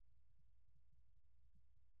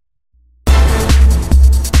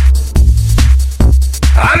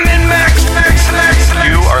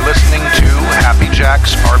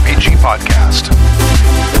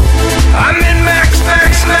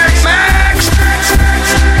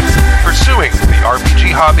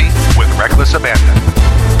hobby with reckless abandon.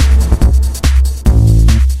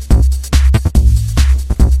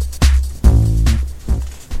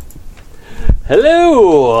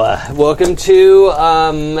 Hello! Welcome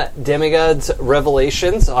to Demigods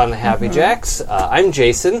Revelations on Happy Jacks. I'm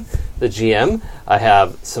Jason, the GM. I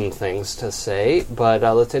have some things to say, but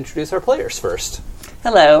let's introduce our players first.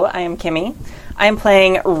 Hello, I am Kimmy. I am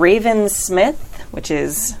playing Raven Smith, which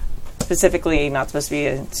is specifically not supposed to be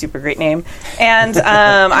a super great name. And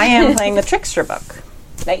I am playing the Trickster book.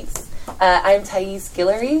 Nice. I'm Thais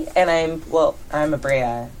Guillory, and I'm a Brea.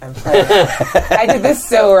 I'm playing. I did this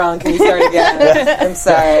so wrong. Can you start again? I'm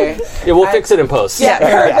sorry. Yeah, we'll fix it in post. Yeah,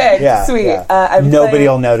 perfect. Yeah, Sweet. yeah. Nobody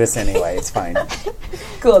will notice anyway. It's fine.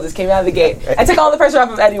 Cool, just came out of the gate. I took all the pressure off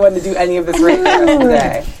of anyone to do any of this right for the rest of the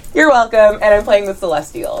day. You're welcome, and I'm playing the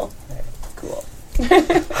Celestial. Cool.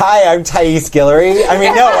 Hi, I'm Thais Guillory.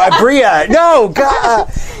 Bria. No, God.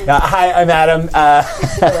 Hi, I'm Adam. I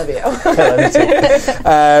love you. I love you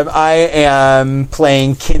too. I am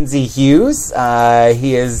playing Kinsey Hughes.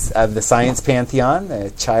 He is of the Science Pantheon,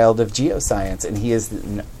 a child of geoscience, and he is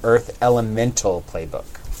an Earth Elemental playbook.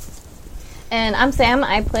 And I'm Sam.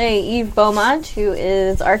 I play Eve Beaumont, who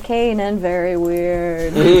is arcane and very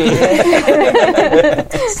weird.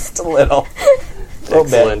 Just a little.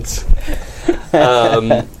 Excellent.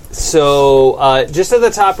 So, just at the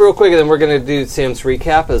top real quick, and then we're going to do Sam's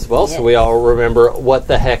recap as well, so we all remember what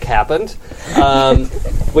the heck happened.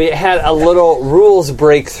 We had a little rules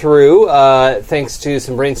breakthrough, thanks to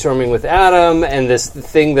some brainstorming with Adam, and this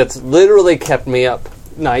thing that's literally kept me up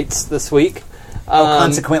nights this week.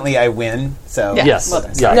 Consequently, I win. So Yes. Well,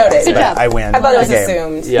 Yeah. noted. Good job. I win. I thought it was the game.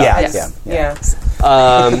 assumed. Yeah. Yeah.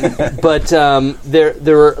 But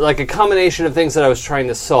there were like a combination of things that I was trying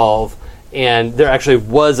to solve, and there actually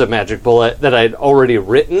was a magic bullet that I'd already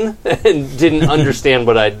written and didn't understand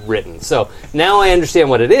what I'd written. So now I understand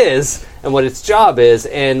what it is and what its job is,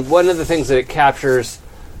 and one of the things that it captures,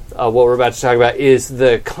 what we're about to talk about, is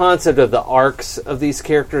the concept of the arcs of these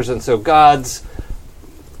characters. And so gods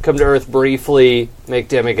come to Earth briefly, make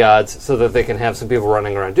demigods so that they can have some people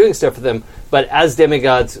running around doing stuff for them. But as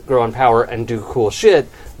demigods grow in power and do cool shit,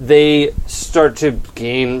 they start to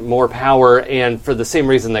gain more power, and for the same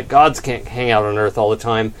reason that gods can't hang out on Earth all the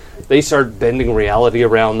time, they start bending reality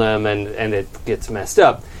around them, and it gets messed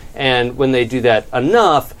up. And when they do that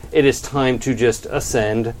enough, it is time to just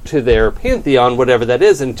ascend to their pantheon, whatever that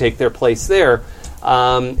is, and take their place there.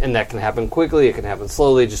 And that can happen quickly, it can happen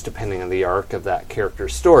slowly, just depending on the arc of that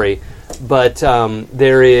character's story. But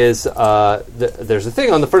there's a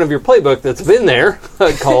thing on the front of your playbook that's been there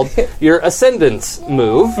called your Ascendance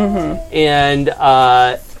move. And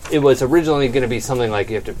it was originally going to be something like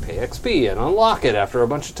you have to pay XP and unlock it after a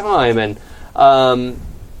bunch of time, and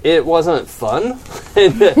it wasn't fun.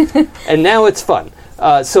 And now it's fun.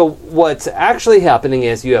 So what's actually happening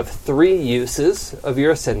is you have 3 uses of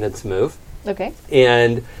your Ascendance move. Okay.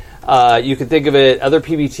 And you can think of it, other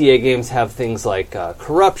PBTA games have things like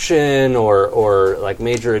corruption or like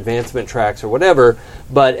major advancement tracks or whatever,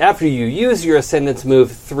 but after you use your Ascendance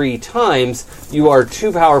move 3 times, you are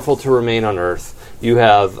too powerful to remain on Earth. You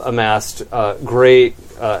have amassed great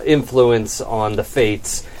influence on the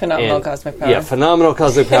fates. Phenomenal cosmic power. Yeah, phenomenal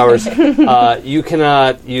cosmic powers. You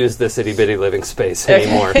cannot use this itty-bitty living space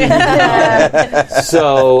anymore.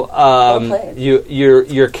 So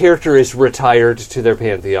your character is retired to their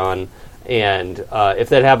pantheon, and if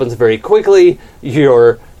that happens very quickly,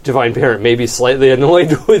 your divine parent may be slightly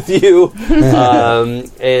annoyed with you,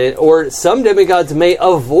 or some demigods may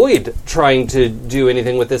avoid trying to do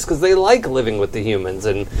anything with this because they like living with the humans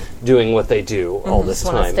and doing what they do all this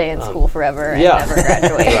Just time. want to stay in school forever and yeah. never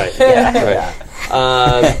graduate.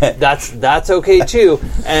 Right. That's okay too.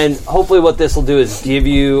 And hopefully what this will do is give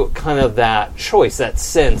you kind of that choice, that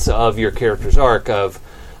sense of your character's arc of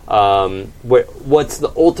what's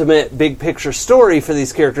the ultimate big picture story for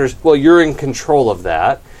these characters. Well, you're in control of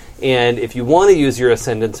that. And if you want to use your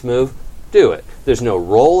Ascendance move, do it. There's no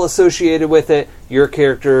role associated with it. Your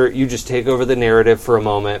character, you just take over the narrative for a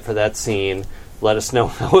moment for that scene. Let us know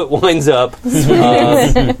how it winds up,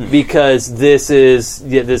 because this is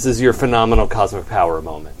your phenomenal cosmic power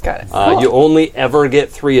moment. Got it. You only ever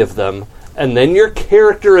get 3 of them, and then your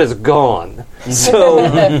character is gone. So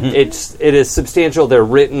it is substantial. They're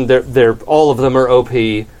written. They're all of them are OP.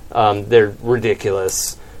 They're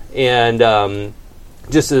ridiculous, and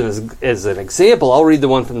just as an example, I'll read the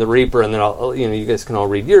one from the Reaper, and then you guys can all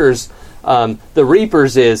read yours. The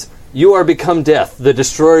Reaper's is You are become death, the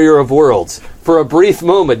destroyer of worlds. For a brief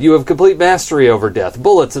moment, you have complete mastery over death.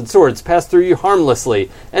 Bullets and swords pass through you harmlessly.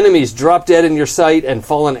 Enemies drop dead in your sight, and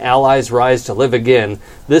fallen allies rise to live again.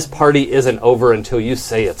 This party isn't over until you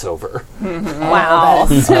say it's over. Wow.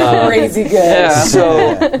 That's crazy good.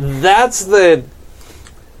 So that's the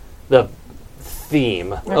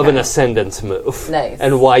theme of an Ascendance move. Nice.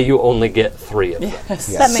 And why you only get 3 of them. That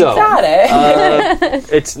makes So, Got it.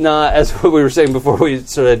 it's not, as we were saying before we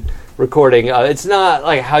started recording, it's not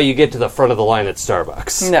like how you get to the front of the line at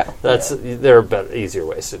Starbucks. No. There are better, easier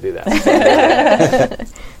ways to do that.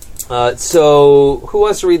 So who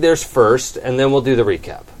wants to read theirs first, and then we'll do the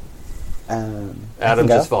recap. Adam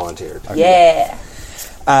just volunteered. Yeah.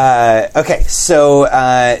 Okay, so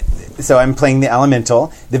I'm playing the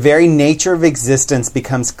Elemental. The very nature of existence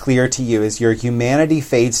becomes clear to you as your humanity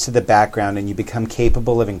fades to the background and you become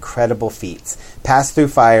capable of incredible feats. Pass through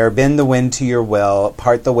fire, bend the wind to your will,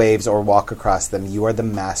 part the waves, or walk across them. You are the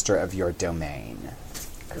master of your domain.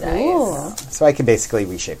 Cool. So I can basically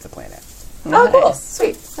reshape the planet. Oh, cool.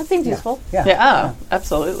 Sweet. That seems useful. Yeah,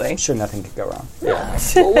 absolutely. I'm sure nothing could go wrong. Yeah.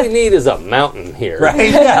 What we need is a mountain here.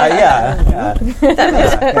 Right? Yeah.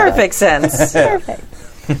 Perfect sense. Perfect.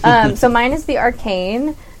 So mine is the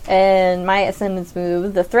Arcane, and my Ascendance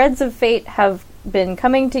move. The threads of fate have been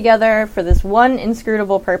coming together for this one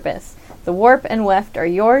inscrutable purpose. The warp and weft are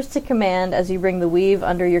yours to command as you bring the weave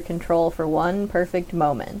under your control for one perfect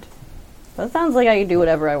moment. That sounds like I can do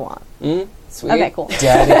whatever I want. Sweet. Okay, cool.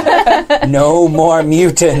 Daddy, no more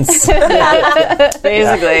mutants.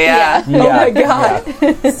 Basically, yeah. Oh my god.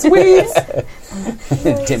 Sweet.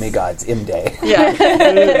 Demigods, Imday.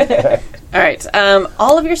 Yeah. All right.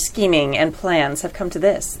 All of your scheming and plans have come to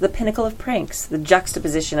this: the pinnacle of pranks, the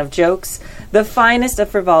juxtaposition of jokes, the finest of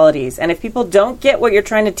frivolities. And if people don't get what you're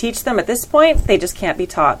trying to teach them at this point, they just can't be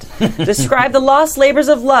taught. Describe the lost labors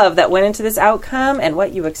of love that went into this outcome and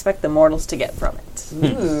what you expect the mortals to get from it.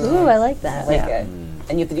 Ooh, I like that. Like it.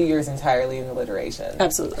 And you have to do yours entirely in alliteration.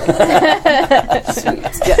 Absolutely. Sweet.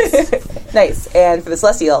 Yes. Nice. And for the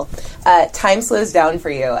Celestial, time slows down for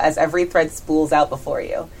you as every thread spools out before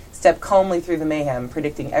you. Step calmly through the mayhem,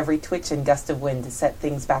 predicting every twitch and gust of wind to set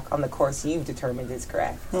things back on the course you've determined is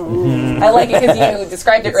correct. I like it because you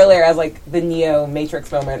described it earlier as like the Neo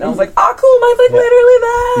Matrix moment, and I was like, "Oh, cool! Mine's like literally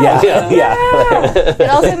that." It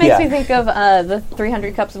also makes me think of the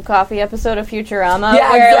 300 Cups of Coffee episode of Futurama,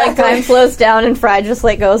 Yeah, where exactly. like time slows down and Fry just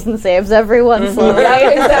like goes and saves everyone slowly.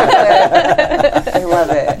 Yeah, exactly. I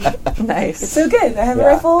love it. Nice. It's so good. I have a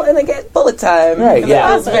rifle and I get bullet time. Right,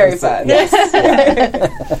 yeah. It's very fun.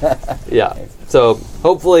 Yeah. So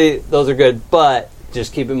hopefully those are good, but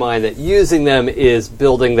just keep in mind that using them is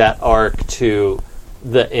building that arc to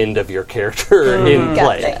the end of your character in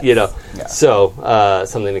play. Thanks. You know, so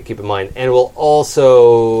something to keep in mind, and it will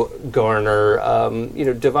also garner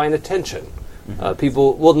divine attention.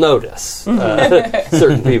 People will notice.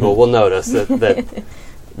 Certain people will notice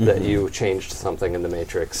that you changed something in the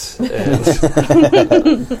Matrix. And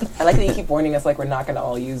I like that you keep warning us like we're not going to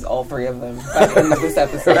all use all 3 of them by the end of this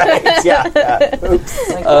episode. Right, yeah. Oops.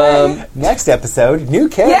 Like, what? Next episode, new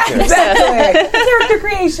Yeah, characters. exactly. Character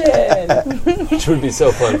creation. which would be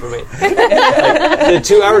so fun for me. Like, the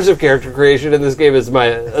 2 hours of character creation in this game is my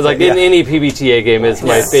in any PBTA game is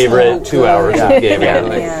my favorite 2 hours of gaming. Yeah.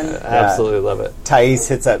 Like, absolutely love it. Thais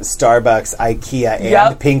hits up Starbucks, IKEA, and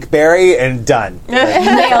Yep. Pinkberry, and done.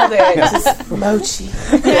 Nailed it. Just mochi.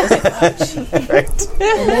 Right.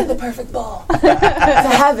 And then the perfect ball. To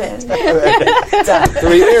heaven. Done.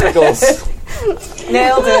 3 miracles.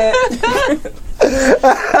 Nailed it.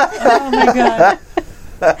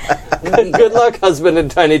 Good luck, husband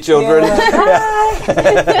and tiny children. I'm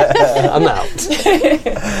out.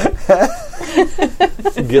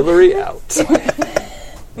 Guillory out.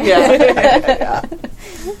 Yeah.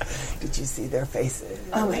 Did you see their faces?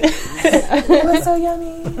 Oh my god. It was so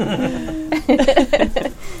yummy.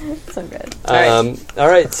 So good. All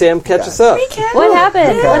right, Sam, catch us up. What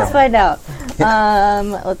happened? Let's find out.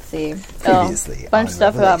 Let's see. Previously Bunch on of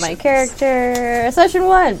stuff about my character. Session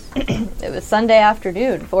 1. It was Sunday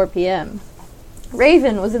afternoon, 4 p.m.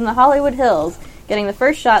 Raven was in the Hollywood Hills, getting the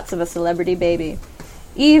first shots of a celebrity baby.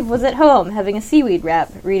 Eve was at home, having a seaweed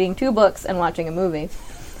wrap, reading 2 books and watching a movie.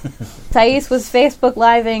 Thais was Facebook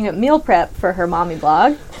living meal prep for her mommy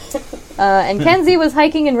blog. And Kenzie was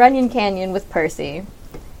hiking in Runyon Canyon with Percy.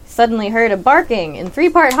 Suddenly heard a barking in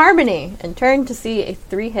 3-part harmony and turned to see a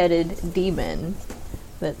 3-headed demon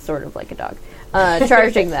that's sort of like a dog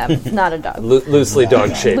charging them. Not a dog. Loosely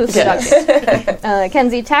dog-shaped. Loosely dog-shaped.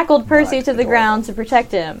 Kenzie tackled Percy to the ground to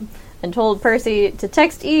protect him and told Percy to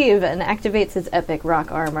text Eve and activates his epic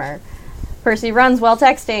rock armor. Percy runs while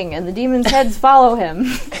texting, and the demon's heads follow him.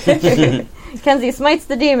 Kenzie smites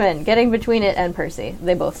the demon, getting between it and Percy.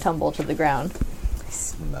 They both tumble to the ground.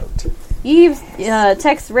 Smote. Eve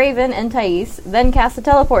texts Raven and Thais, then casts a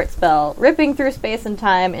teleport spell, ripping through space and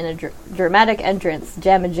time in a dramatic entrance,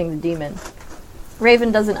 damaging the demon.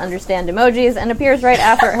 Raven doesn't understand emojis and appears right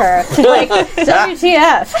after her, like,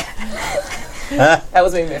 WTF. That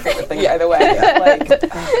was maybe my favorite thing, by the way. Like,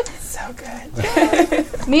 so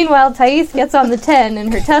good. Meanwhile, Thais gets on the 10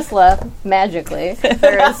 in her Tesla, magically.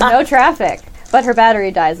 There is no traffic, but her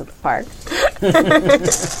battery dies at the park.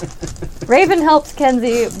 Raven helps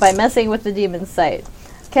Kenzie by messing with the demon's sight.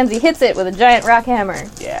 Kenzie hits it with a giant rock hammer.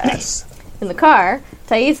 Yes. In the car,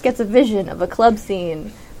 Thais gets a vision of a club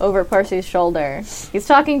scene over Percy's shoulder. He's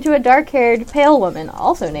talking to a dark-haired, pale woman,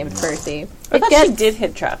 also named Percy. I thought she did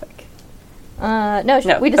hit traffic. No,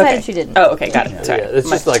 we decided she didn't. Oh, okay, got it. Sorry. Yeah, it's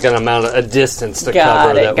just like an amount of a distance to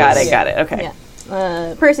Got cover. it, got it. Okay.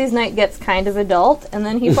 Yeah. Percy's night gets kind of adult, and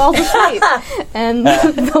then he falls asleep, and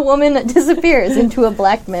the woman disappears into a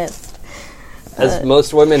black mist. As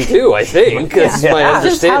most women do, I think. That's my That's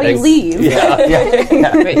just how understanding. you leave. Yeah, Wait,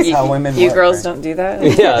 That's how women you work, girls right? don't do that?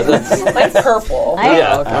 yeah, that's, Like purple.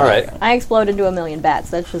 yeah. Okay. All right. I explode into a million bats.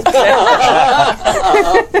 That's just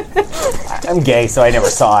I'm gay, so I never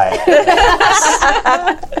saw it.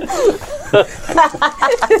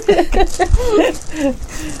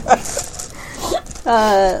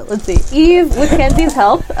 let's see. Eve, with Kenzie's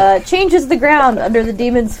help, changes the ground under the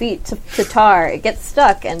demon's feet to tar. It gets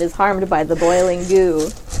stuck and is harmed by the boiling goo.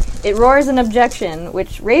 It roars an objection,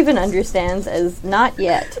 which Raven understands as not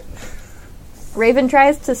yet. Raven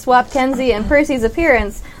tries to swap Kenzie and Percy's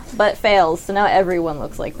appearance, but fails, so now everyone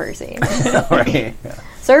looks like Percy. Right.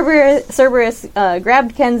 Cerberus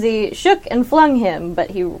grabbed Kenzie, shook and flung him,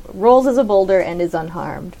 but he rolls as a boulder and is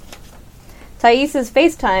unharmed. Thais's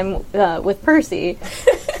FaceTime with Percy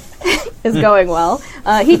is going well.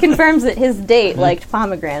 He confirms that his date liked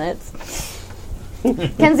pomegranates.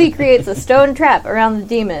 Kenzie creates a stone trap around the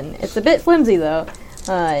demon. It's a bit flimsy, though.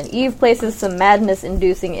 And Eve places some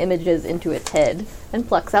madness-inducing images into its head and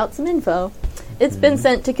plucks out some info. It's been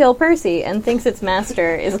sent to kill Percy and thinks its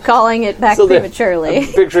master is calling it back prematurely. I'm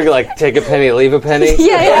picturing like take a penny, leave a penny.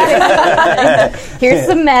 Yeah. Here's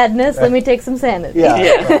some madness. Let me take some sanity.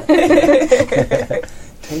 Yeah.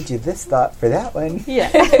 Trade you this thought for that one. Yeah.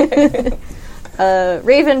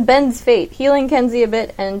 Raven bends fate, healing Kenzie a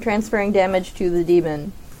bit and transferring damage to the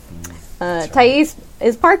demon. Thais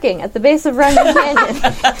is parking at the base of Runyon Canyon,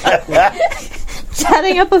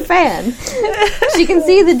 chatting up a fan. She can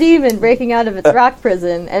see the demon breaking out of its rock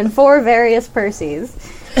prison and 4 various Percys.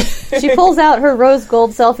 She pulls out her rose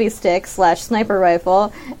gold selfie stick / sniper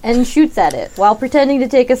rifle and shoots at it while pretending to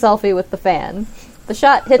take a selfie with the fan. The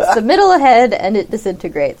shot hits the middle ahead and it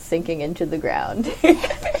disintegrates, sinking into the ground.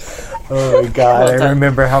 Oh my god, I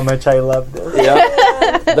remember how much I loved this.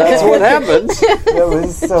 Yeah, that's what happens. That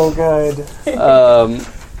was so good.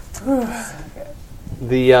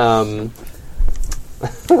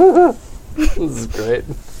 This is great.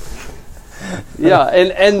 Yeah,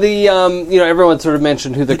 and the everyone sort of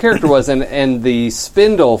mentioned who the character was, and the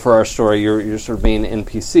spindle for our story, your sort of main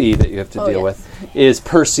NPC that you have to deal with, is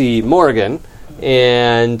Percy Morgan,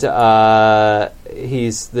 and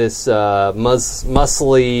he's this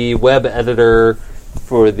muscly web editor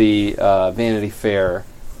for the Vanity Fair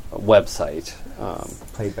website.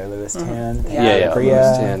 Played by Louis Tan. Yeah,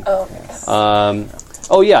 Louis Tan.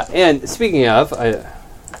 Oh, yeah, and speaking of, I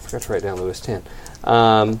forgot to write down Louis Tan.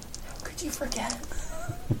 could you forget?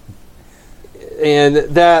 And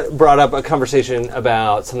that brought up a conversation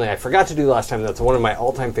about something I forgot to do last time. That's one of my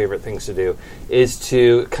all-time favorite things to do, is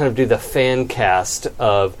to kind of do the fan cast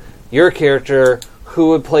of your character, who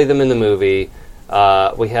would play them in the movie.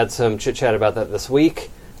 We had some chit-chat about that this week.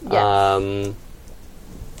 Yes.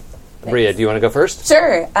 Bria, do you want to go first?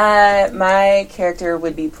 Sure. My character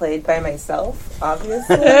would be played by myself,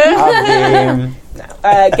 obviously.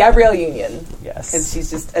 Gabrielle Union. Yes. Because she's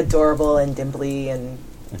just adorable and dimply and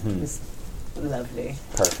just lovely.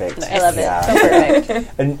 Perfect. I love it.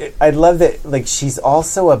 Perfect. And I love that, like, she's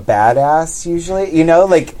also a badass usually,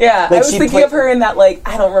 like... Yeah, like I was thinking of her in that, like,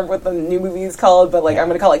 I don't remember what the new movie is called, but, like, I'm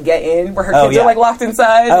going to call it Get In, where her kids are, like, locked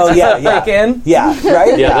inside. Oh, yeah, break in. Yeah,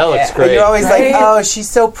 right? Yeah, that looks great. And you're always Right? like, oh, she's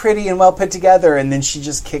so pretty and well put together, and then she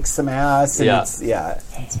just kicks some ass, and Yeah.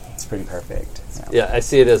 it's pretty perfect. Yeah, I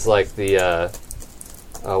see it as like the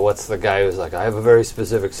what's the guy who's like, I have a very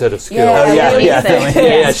specific set of skills. Yeah. Oh, yeah, Liam yeah.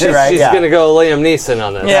 Neeson. She's Right, yeah. going to go Liam Neeson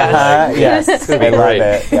on this. Yeah. Yes, It's gonna be I love great.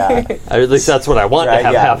 it. Yeah. At least that's what I want to Right,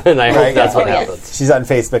 have yeah. happen. I hope Right, that's yeah. what Oh, yes. happens. She's on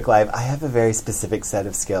Facebook Live. I have a very specific set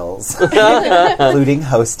of skills, including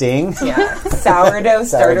hosting, Yeah. Sourdough starter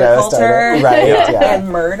Sourdough culture. starter. Right, yeah. And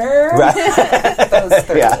murder. Right. Those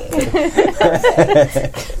three. Yeah.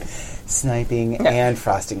 Sniping and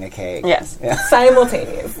frosting a cake. Yes.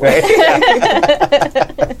 Simultaneous. Right?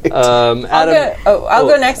 Adam, I'll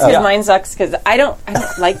go next because yeah. mine sucks because I don't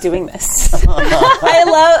like doing this.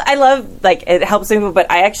 I love like it helps people,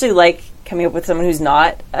 but I actually like coming up with someone who's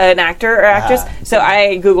not an actor or actress. So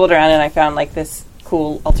I googled around and I found like this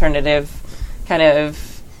cool alternative kind of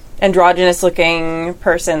androgynous looking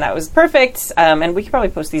person that was perfect. And we could probably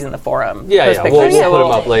post these in the forum. yeah, Those yeah. pictures. We'll So put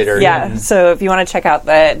them up later. Yeah. So if you want to check out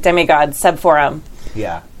the Demigod sub forum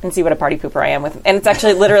Yeah. and see what a party pooper I am with, and it's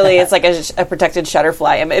actually literally it's like a protected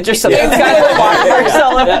Shutterfly image or something. It's got watermarks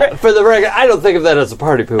all over it. For the record, I don't think of that as a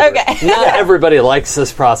party pooper. Okay. Not everybody likes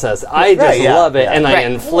this process. I just Right, yeah, love it, yeah. and I Right.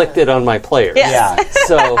 inflict it on my players. Yes. Yeah.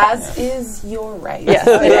 So As is your right. Yes,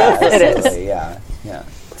 Yeah, it is. absolutely, Yeah. Yeah.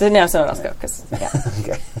 So now someone else go because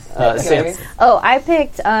Okay. Sam, Oh, I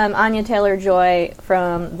picked Anya Taylor-Joy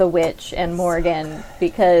from The Witch and Morgan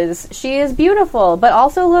because she is beautiful, but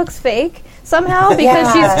also looks fake somehow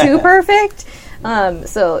because Yeah. she's too perfect.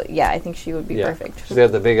 So yeah, I think she would be yeah. perfect. She's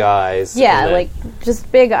got the big eyes. Yeah, and then- like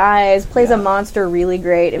just big eyes. Plays a monster really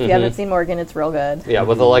great. If you haven't seen Morgan, it's real good. yeah,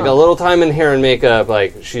 with like a little time in hair and makeup,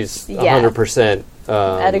 like she's Yeah. 100%.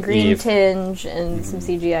 Add a green Eve. tinge and some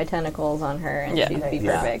CGI tentacles on her, and Yeah. she'd be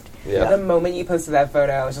Yeah. perfect. Yeah. The moment you posted that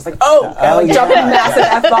photo, I was just like, oh, I like yeah. jumped a massive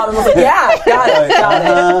F-bomb and was like, yeah, got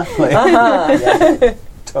it. Yeah.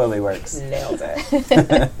 Totally works. Nailed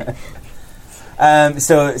it.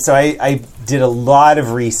 So I did a lot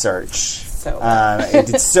of research. So I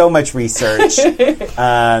did so much research.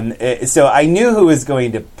 So I knew who was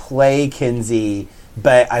going to play Kinsey,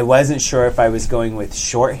 but I wasn't sure if I was going with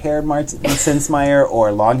short-haired Martin Sinsmeyer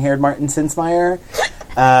or long-haired Martin Sinsmeyer.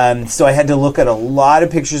 So I had to look at a lot of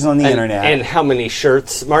pictures on the internet. And how many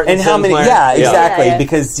shirts Martin And how many? Sinsmeyer? Yeah, exactly. Yeah.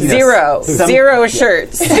 Because you know, zero some-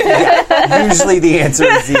 shirts. Usually the answer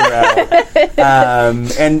is zero.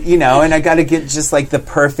 And you know, and I got to get just like the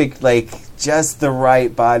perfect, like just the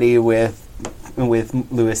right body with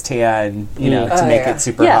Louis Tan, you know, to make it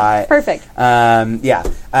super Yeah, hot. perfect.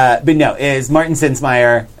 But no, is Martin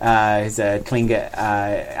Sinsmeyer. He's a Tlingit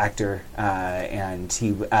actor, and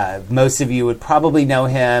he. Most of you would probably know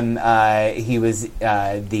him. He was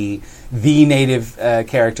the native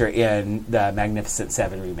character in the Magnificent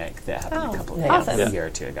Seven remake that happened a year or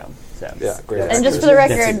two ago. So, Yeah, great. And just for the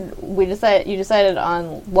record, you decided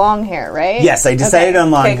on long hair, right? Yes, I decided on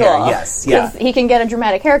long Okay, hair. cool. Yes, yeah. Because he can get a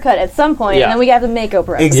dramatic haircut at some point, Yeah. and then we have the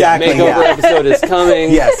makeover episode. Exactly. Makeover yeah. episode is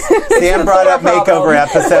coming. Yes, Sam brought up Not a problem. makeover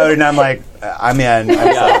episode, and I'm like, I'm in.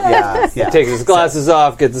 Yeah. Takes his glasses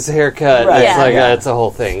off, gets his hair cut. Right. It's like Yeah. it's a whole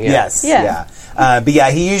thing. Yeah. Yes. Yeah. Yeah. But yeah,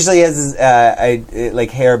 he usually has his, like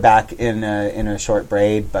hair back in a short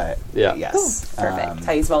braid. But Yeah. yes, Perfect.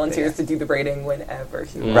 Thais volunteers to do the braiding whenever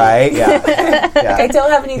he wants. right. Yeah. I don't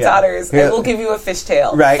have any daughters. Yeah. I will give you a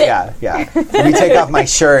fishtail. Right. Yeah. We take off my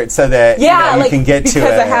shirt so that Yeah, you like, can get to it.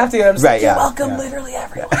 because I have to. And I'm just Right, like, yeah, you're welcome, yeah. literally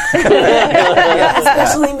everyone.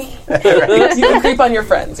 Especially me. You can creep on your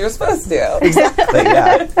friends. You're supposed to. Exactly.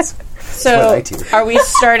 Yeah. That's what I So, do. are we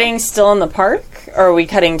starting still in the park, or are we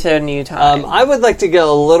cutting to a new time? I would like to get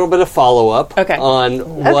a little bit of follow up Okay. on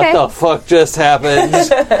what Okay. the fuck just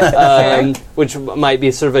happened, which might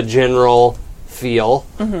be sort of a general feel.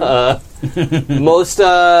 Most,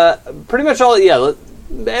 pretty much all,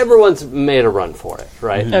 everyone's made a run for it,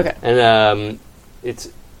 right? Okay. And it's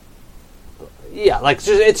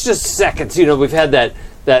it's just seconds. You know, we've had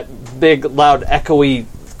that big, loud, echoey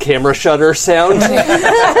camera shutter sound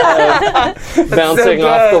bouncing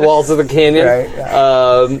off the walls of the canyon. Right,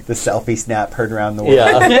 yeah. The selfie snap heard around the world.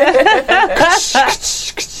 Yeah.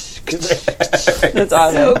 That's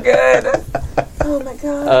awesome. So good. Oh my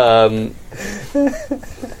god.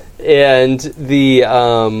 And the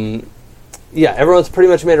everyone's pretty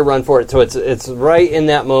much made a run for it. So it's right in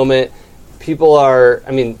that moment. People are.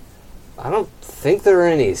 I mean, I don't think there are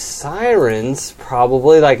any sirens.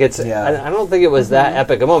 Probably like it's. Yeah. I don't think it was that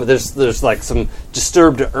epic a moment. There's like some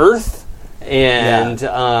disturbed earth and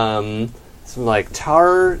some like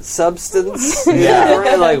tar substance. Yeah.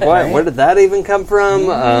 Right? Like where did that even come from?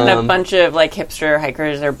 And a bunch of like hipster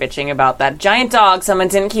hikers are bitching about that giant dog someone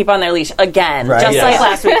didn't keep on their leash again, Right. just Yes. like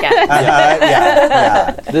last weekend.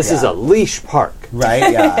 Yeah. This is a leash park.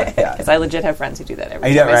 Right. Yeah. Because I legit have friends who do that every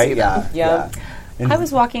I time know, I right? see them. Yeah. Yep. I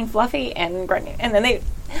was walking Fluffy and Granny, and then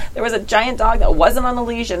there was a giant dog that wasn't on a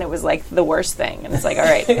leash, and it was like the worst thing. And it's like, all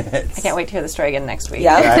right, I can't wait to hear the story again next week.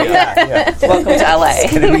 Yeah. Right? Yeah. Welcome to LA.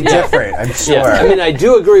 It's going to be different, I'm sure. Yeah, I mean, I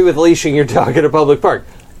do agree with leashing your dog at a public park,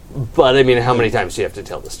 but I mean, how many times do you have to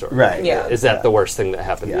tell the story? Right. Yeah. Is that the worst thing that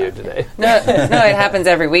happened to you today? No, it happens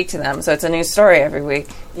every week to them, so it's a new story every week.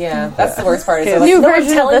 Yeah, that's the worst part. Is New like,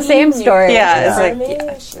 version of the same story. Yeah,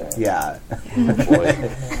 Yeah. it's like, Yeah. Boy.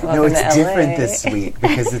 No, welcome it's to different LA. this week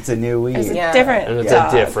because it's a new week. Yeah. different. And it's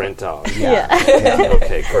dog. a different dog. Yeah.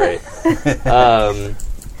 Okay, great.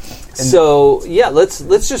 So yeah, let's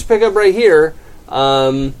just pick up right here.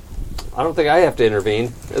 I don't think I have to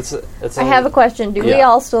intervene. It's I have a question. Do we Yeah.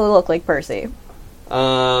 all still look like Percy?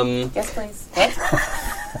 Yes, please. What?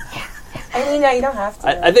 I mean, no, you don't have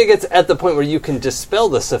to. I think it's at the point where you can dispel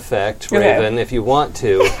this effect, Okay. Raven, if you want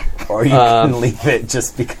to. Or you can leave it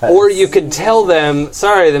just because. Or you can tell them,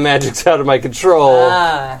 sorry, the magic's out of my control.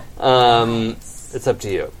 It's up to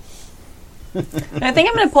you. And I think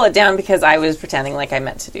I'm going to pull it down because I was pretending like I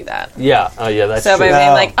meant to do that. Yeah, that's So by true. being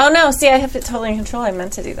No. like, oh no, see, I have it totally in control. I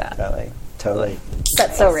meant to do that. Totally.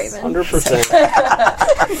 That's so Raven.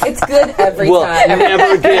 100%. It's good every Will time.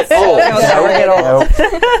 never get old. Never get old.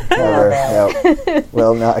 Nope. Never. Nope.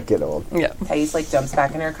 Will not get old. Yeah. Thais like jumps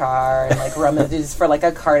back in her car and like rummages for like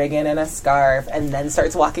a cardigan and a scarf, and then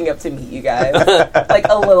starts walking up to meet you guys like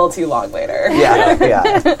a little too long later. Yeah.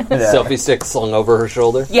 Selfie stick slung over her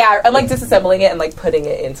shoulder. Yeah, I'm like disassembling it and like putting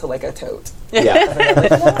it into like a tote.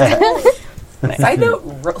 Yeah. Side note,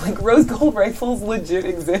 like rose gold rifles legit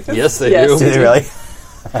exist. Yes, they Yes. do. Did it really?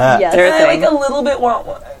 Yes. They're a I thing. like a little bit want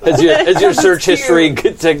one. As your search Cute. history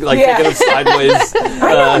taking Yeah. it sideways.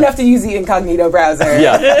 I know enough to use the incognito browser.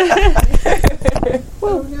 Yeah.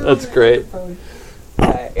 That's great.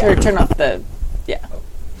 Or turn off the, Yeah.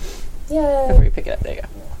 before you pick it up. There you go.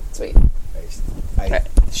 Sweet. I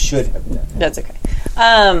should have done that. That's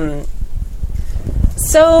okay.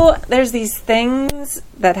 So there's these things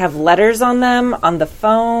that have letters on them on the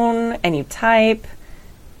phone, and you type,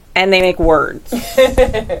 and they make words.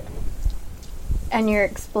 And you're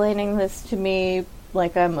explaining this to me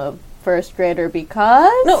like I'm a first grader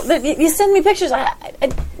because? No, you send me pictures.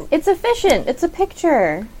 It's efficient. It's a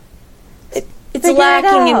picture. It's Figure it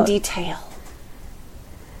lacking in out. detail.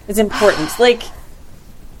 It's important. Like,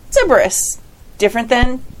 Cerberus. Different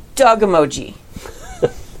than dog emoji.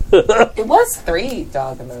 It was 3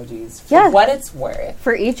 dog emojis for Yeah. what it's worth.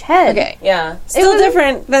 For each head. Okay. Yeah. Still was-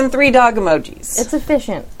 different than 3 dog emojis. It's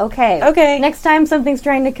efficient. Okay. Okay. Next time something's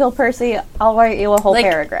trying to kill Percy, I'll write you a whole like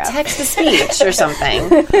paragraph. text to speech or something.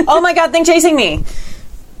 Oh my god, thing chasing me.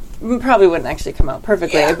 Probably wouldn't actually come out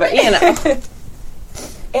perfectly, but you know.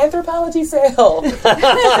 Anthropology sale. Will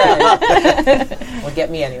get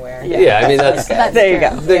me anywhere. Yeah, I mean, that's There you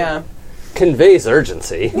go. Yeah. conveys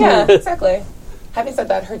urgency. Yeah, exactly. Having said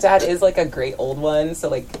that, her dad is like a great old one, so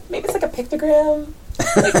like maybe it's like a pictogram.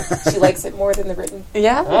 Like she likes it more than the written.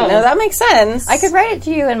 Yeah, no, that makes sense. I could write it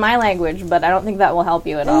to you in my language, but I don't think that will help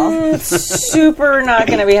you at all. super not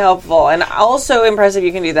going to be helpful, and also impressive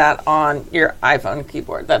you can do that on your iPhone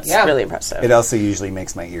keyboard. That's Yeah. really impressive. It also usually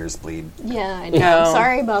makes my ears bleed. Yeah, I know. No.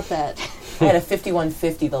 Sorry about that. I had a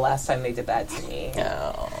 5150 the last time they did that to me.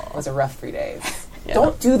 No. It was a rough 3 days. Yeah.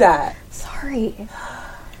 Don't do that. Sorry.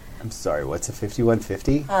 I'm sorry, what's a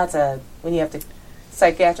 5150? That's a when you have to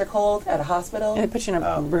psychiatric hold at a hospital. They put you in a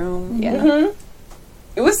Oh. room. Yeah.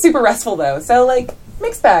 It was super restful though, so like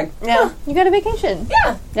mixed bag. Yeah. You got a vacation.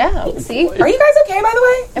 Yeah. Yeah. See? Are you guys okay by the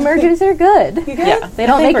way? Emergencies are good. You good? Yeah. They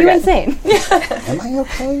don't I think make you we're good. insane. Am I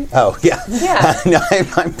okay? Oh, yeah. Yeah. No,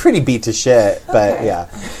 I'm pretty beat to shit, but Okay. yeah.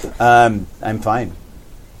 I'm fine.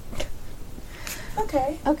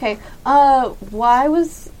 Okay. Okay. Why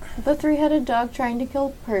was the 3-headed dog trying to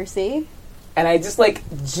kill Percy? And I just like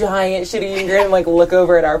giant shitty grin and like look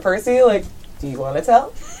over at our Percy like, do you want to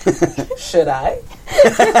tell? Should I?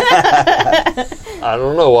 I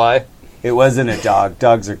don't know why. It wasn't a dog.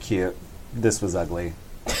 Dogs are cute. This was ugly.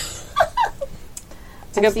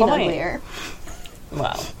 It's a good I've seen point. uglier.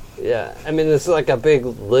 Wow. Yeah, I mean, it's like a big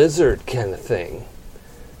lizard kind of thing.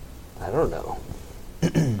 I don't know.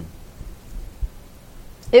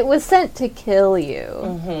 It was sent to kill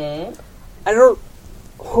you. I don't.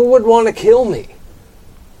 Who would want to kill me?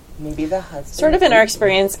 Maybe the husband. Sort of in our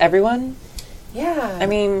experience, everyone. Yeah. I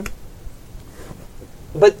mean,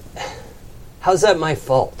 But how's that my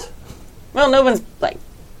fault? well, no one's like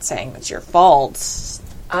saying it's your fault.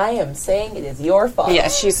 I am saying it is your fault.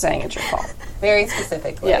 Yes, she's saying it's your fault. Very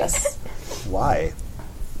specifically. Yes. Why?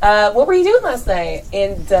 What were you doing last night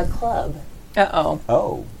in the club? Uh-oh.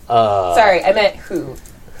 Oh. Sorry, I meant who.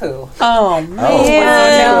 poo. Oh, man.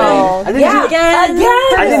 I didn't do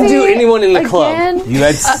Again? I didn't do anyone in the club. Again? You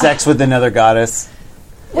had sex with another goddess.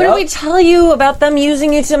 What did we tell you about them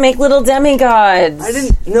using you to make little demigods? I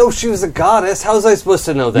didn't know she was a goddess. How was I supposed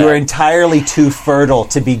to know that? You were entirely too fertile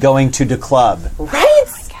to be going to the club. Right?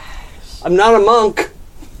 I'm not a monk.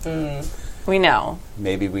 We know.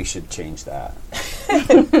 Maybe we should change that.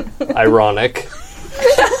 Ironic.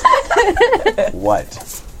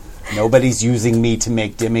 What? Nobody's using me to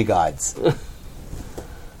make demigods.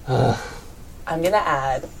 I'm going to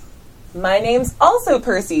add, my name's also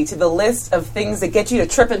Percy to the list of things that get you to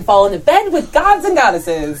trip and fall into bed with gods and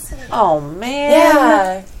goddesses. Oh, man.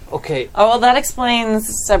 Yeah. Okay. Oh, well, that explains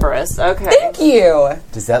Cerberus. Okay. Thank you.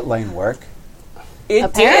 Does that line work? It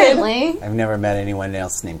Apparently. I've never met anyone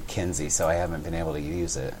else named Kinsey, so I haven't been able to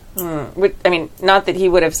use it. I mean, not that he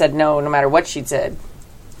would have said no matter what she'd said.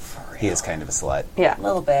 He is kind of a slut. Yeah. did. A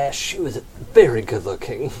little bit. She was very good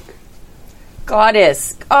looking.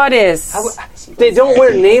 Goddess. They don't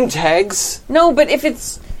wear name tags. No, but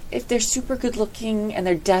if they're super good looking and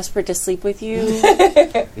they're desperate to sleep with you,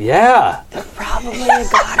 Yeah. probably a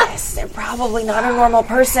goddess. They're probably not a normal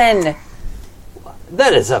person.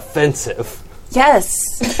 That is offensive. Yes,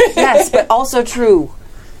 but also true.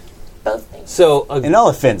 Both things. So, In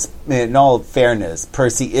all fairness,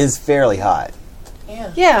 Percy is fairly hot.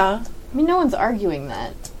 Yeah. Yeah. I mean, no one's arguing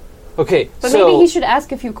that. okay, But so maybe he should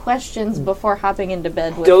ask a few questions before hopping into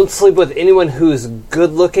bed with don't sleep with anyone who's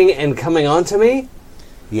good looking and coming on to me?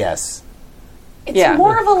 Yes. It's Yeah.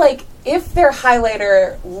 more of a, like, if their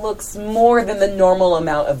highlighter looks more than the normal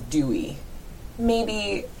amount of dewy,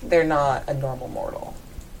 maybe they're not a normal mortal.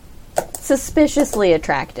 suspiciously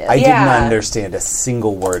attractive. I didn't Yeah. understand a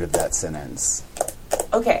single word of that sentence.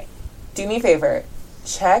 Okay, do me a favor.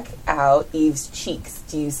 Check out Eve's cheeks.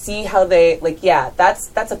 Do you see how they, like, yeah, that's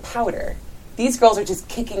a powder. These girls are just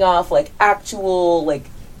kicking off, like, actual, like,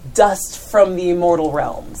 dust from the immortal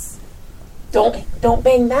realms. Don't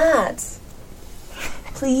bang that.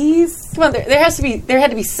 Please? Come on, there had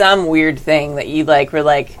to be some weird thing that you like were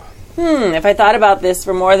like, if I thought about this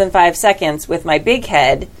for more than 5 seconds with my big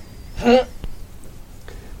head.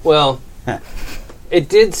 Well, it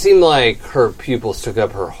did seem like her pupils took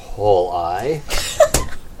up her whole eye.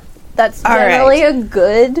 That's All generally a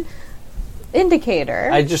good indicator.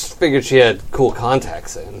 I just figured she had cool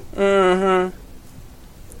contacts in. Mm-hmm.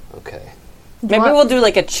 Okay. Maybe want- we'll do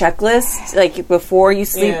like a checklist, like before you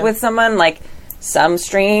sleep Yeah. with someone, like some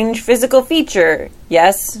strange physical feature.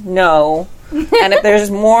 Yes, no. And if there's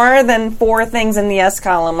more than 4 things in the yes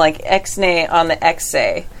column, like X-nay on the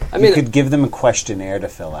X-say. I You mean, could give them a questionnaire to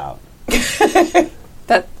fill out.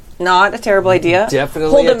 That's not a terrible idea.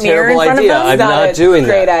 definitely Hold a a mirror terrible in front of idea. them? I'm not a doing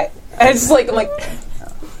great that. I just like, I'm like,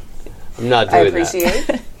 I'm not I doing that.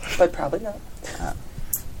 appreciate, but probably not.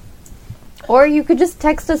 Or you could just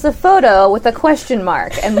text us a photo with a question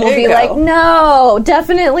mark, and we'll There be you go. like, no,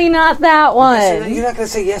 definitely not that So one. you're not going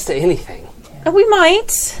to say yes to anything. We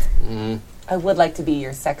might. I would like to be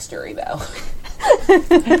your sex jury, though.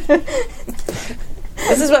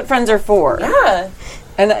 This is what friends are for. Yeah.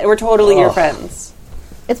 And we're totally your friends.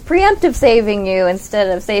 It's preemptive saving you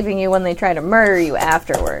instead of saving you when they try to murder you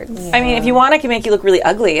afterwards. I mean, if you want, I can make you look really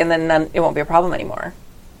ugly, and then it won't be a problem anymore.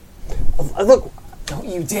 Look, Don't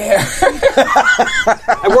you dare.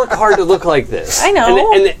 I work hard to look like this. I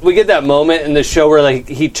know. And we get that moment in the show where like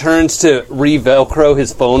he turns to re-Velcro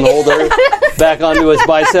his phone holder back onto his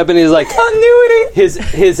bicep, and he's like, Continuity.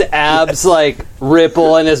 his abs like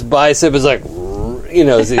ripple, and his bicep is like, you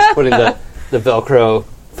know, as he's putting the Velcro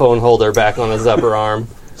phone holder back on his upper arm.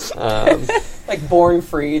 Like Born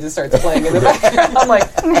Free just starts playing in the background. I'm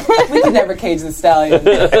like, we could never cage the stallion.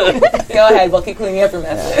 Go ahead, we'll keep cleaning up your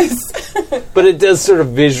messes. But it does sort of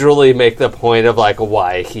visually make the point of like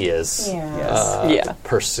why he is Yeah.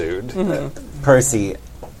 pursued. Percy,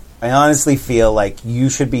 I honestly feel like you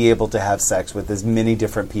should be able to have sex with as many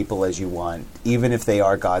different people as you want, even if they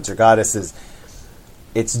are gods or goddesses.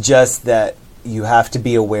 It's just that you have to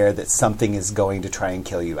be aware that something is going to try and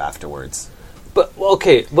kill you afterwards. But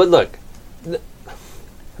okay, but look,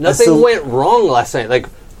 nothing So- went wrong last night. Like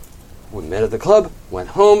we met at the club, went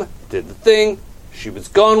home, did the thing. She was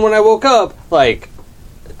gone when I woke up. Like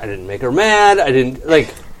I didn't make her mad. I didn't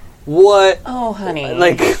like what. Oh, honey.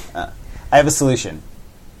 Like I have a solution.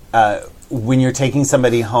 When you're taking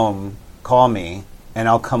somebody home, call me, and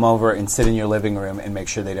I'll come over and sit in your living room and make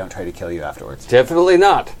sure they don't try to kill you afterwards. definitely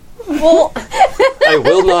not. well, I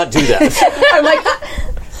will not do that. I'm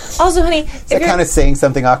like, also, honey, Is that kind of saying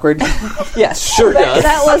something awkward? yes. Sure does.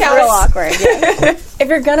 That was real awkward. Yeah. If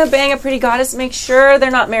you're gonna bang a pretty goddess, make sure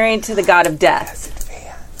they're not married to the god of death.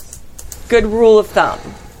 Good rule of thumb.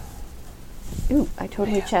 Ooh, I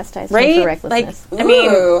totally chastised him Right? for recklessness. I mean,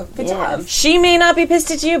 Ooh, good yes. job. she may not be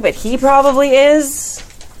pissed at you, but he probably is.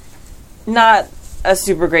 Not a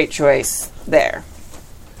super great choice there.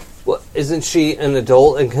 Well, isn't she an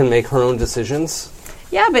adult and can make her own decisions?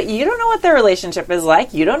 Yeah, but you don't know what their relationship is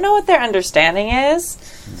like. You don't know what their understanding is.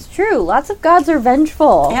 It's true. Lots of gods are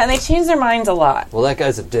vengeful. Yeah, and they change their minds a lot. Well, that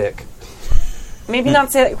guy's a dick. Maybe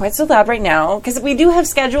not say that quite so loud right now, because we do have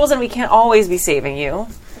schedules and we can't always be saving you.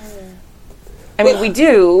 I mean, we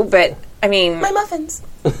do, but, I mean... My muffins.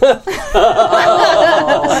 Oh,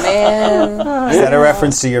 man. Is that a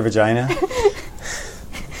reference to your vagina?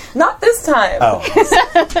 Not this time. Oh,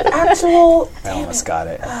 Actual. I almost got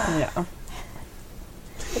it. Yeah.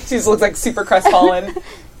 She just looks like super crestfallen. Like,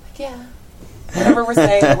 yeah. Whatever we're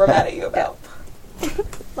saying, we're mad at you about.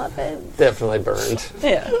 Love it. Definitely burned.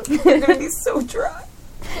 Yeah. We're gonna be so dry.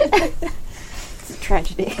 It's a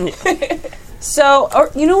tragedy. So,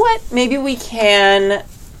 or you know what? Maybe we can...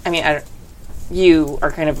 I mean, you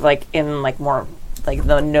are kind of, like, in, like, more, like,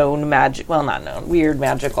 the known magic... Well, not known. Weird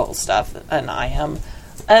magical stuff, and I am.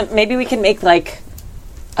 Maybe we can make, like,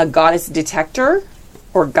 a goddess detector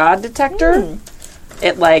or god detector.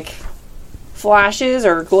 It, like, flashes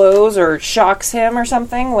or glows or shocks him or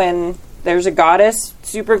something when there's a goddess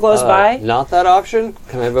super close by. Not that option.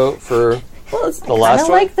 Can I vote for Well, it's the last I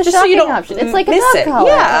one? like the Just so shocking you don't option. It's like a miss dog it. collar.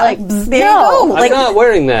 Yeah. Like, There you no. go. I'm not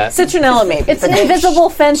wearing that. Citronella, maybe. It's an invisible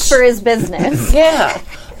fence for his business. Yeah.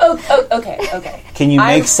 Oh, okay. Can you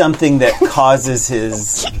I'm- make something that causes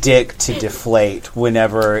his dick to deflate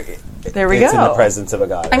whenever There we it's go. in the presence of a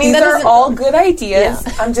goddess? I mean, These that are doesn't- all good ideas.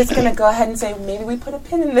 I'm just gonna go ahead and say maybe we put a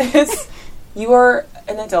pin in this. You are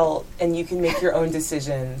an adult and you can make your own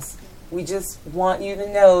decisions. We just want you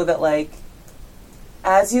to know that, like,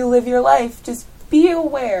 as you live your life, just be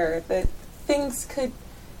aware that things could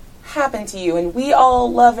happen to you, and we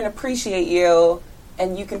all love and appreciate you,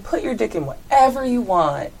 and you can put your dick in whatever you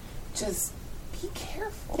want. Just be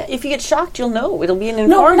careful. If you get shocked, you'll know. It'll be an informed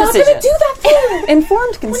No, we're not decision. gonna do that thing.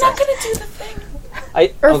 Informed consent. We're not gonna do the thing.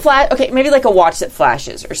 Okay, maybe like a watch that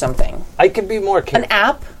flashes or something. I could be more An careful.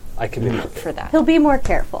 app I could be more careful. for that. He'll be more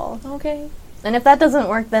careful. Okay. And if that doesn't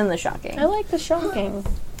work, then the shocking. I like the shocking.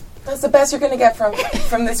 That's the best you're gonna get from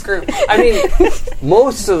this group. I mean,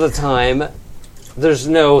 most of the time, there's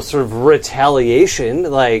no sort of retaliation.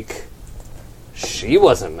 Like, she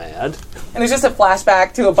wasn't mad. And there's just a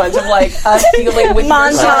flashback to a bunch of, like, us dealing with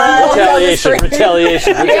Retaliation,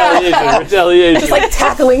 retaliation. just like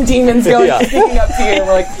tackling demons going Yeah. sneaking up to you, and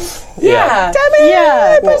we're like, Yeah.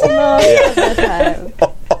 Yeah. Most of the time.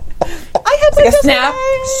 like a snap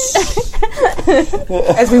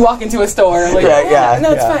as we walk into a store. Like,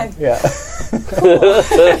 no, it's fine. Yeah.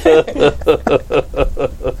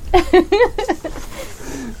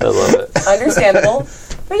 I love it. Understandable.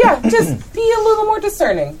 But yeah, just be a little more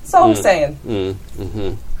discerning. That's all I'm saying.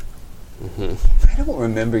 I don't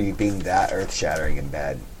remember you being that earth-shattering in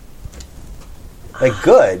bed. Like,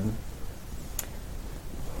 good.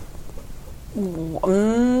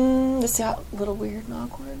 This is a little weird and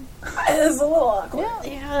awkward. It's a little awkward.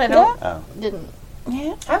 Yeah, I don't. Oh. Didn't.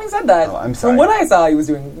 Yeah. Having said that, Oh, I'm sorry. from what I saw, he was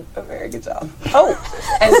doing a very good job. Oh,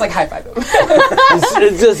 and it's like high five him.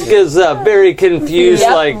 It just gives very confused,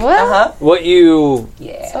 Yep. like, Uh-huh. what you...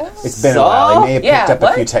 Yeah. It's been a while. He may have picked Yeah, up a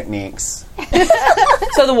what? few techniques.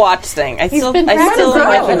 So the watch thing. I still been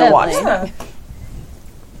went for the watch practicing.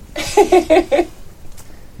 thing. Yeah.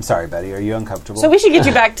 I'm sorry, Betty. Are you uncomfortable? So we should get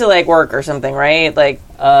you back to like work or something, right? Like,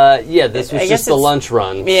 yeah, this was I guess just the it's- lunch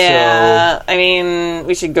run. yeah. I mean,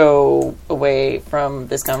 we should go away from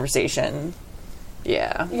this conversation.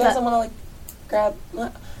 Yeah. You guys don't want to, like, grab...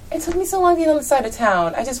 It took me so long to get on the side of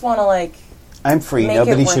town. I just want to, like... I'm free. Make it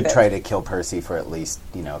Nobody worth should it. try to kill Percy for at least,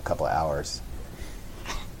 a couple of hours.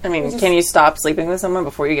 I mean, can you stop sleeping with someone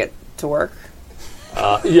before you get to work?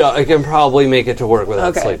 Yeah, I can probably make it to work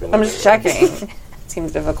without Okay. sleeping. I'm just checking.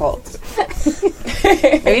 Seems difficult.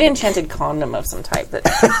 Maybe an enchanted condom of some type that.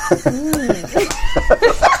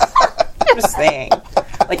 I'm just saying.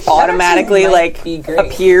 Like automatically might be great.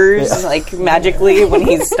 appears like magically when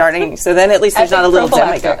he's starting. So then at least there's not a little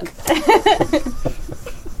demigod.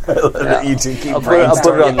 I love that you two keep I'll put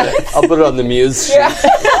it on the muse. Yeah.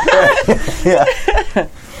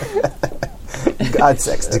 God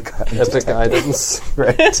sex to God. Epic items.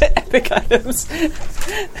 Right. Epic items.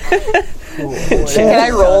 Can I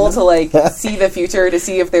roll to, like, see the future to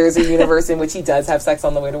see if there's a universe in which he does have sex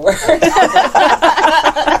on the way to work?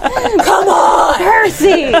 Come on!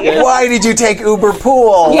 Percy! Why did you take Uber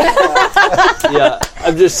Pool? Yeah,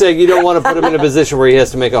 I'm just saying you don't want to put him in a position where he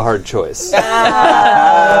has to make a hard choice. Oh,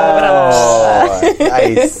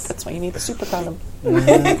 nice. That's why you need the super condom.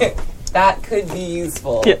 That could be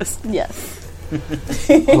useful. Yes. Yes.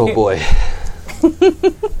 Oh boy.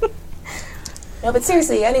 No, but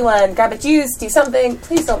seriously, anyone, grab a juice, do something.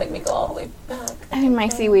 Please don't make me go all the way back. I mean, my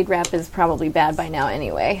seaweed wrap is probably bad by now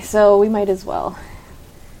anyway, so we might as well.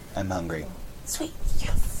 I'm hungry. Sweet,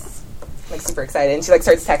 yes. I'm like super excited, and she like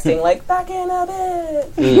starts texting like, back in a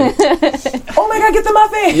bit. Oh my god, get the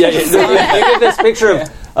muffin! Yeah, you get this picture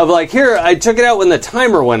of like, here, I took it out when the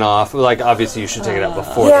timer went off. Like, obviously, you should take it out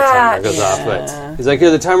before the timer goes off. But he's like, here,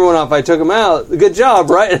 the timer went off. I took them out. Good job,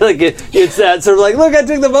 right? Like, it's that sort of like, look, I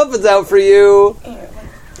took the muffins out for you.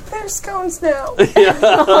 They're scones now.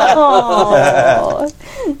 Oh.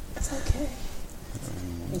 It's okay.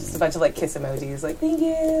 Just a bunch of like kiss emojis, like, thank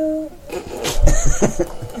you.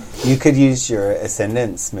 You could use your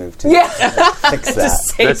ascendance move to fix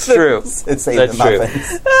that. That's true. It's save That's the true.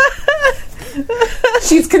 muffins.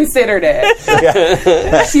 She's considered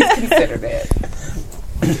it. She's considered it.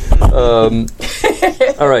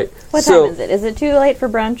 All right. What so, time is it? Is it too late for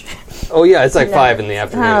brunch? Oh, yeah, it's like 5 in the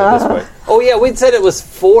afternoon at this point. Oh, yeah, we'd said it was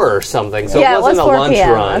 4 or something, so Yeah, it it wasn't was a 4 lunch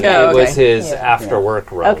p.m. run. Oh, It was okay. his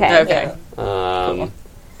after-work run. Okay. Okay.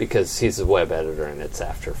 Because he's a web editor and it's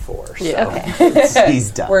after 4. So. Yeah. Okay.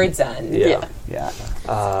 He's done. We're done. Yeah. Yeah.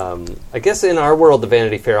 I guess in our world, the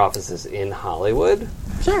Vanity Fair office is in Hollywood,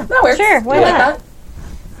 That works. Sure, why I like not?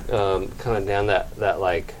 that. kind of down that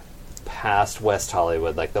like past West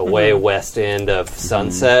Hollywood, like the way west end of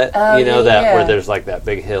Sunset. Oh, you know yeah, that yeah. where there's like that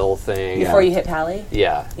big hill thing. Before you hit Pally?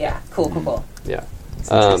 Yeah, Yeah. Cool. yeah,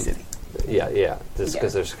 Century City. yeah. Just Yeah.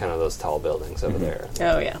 because there's kind of those tall buildings over there.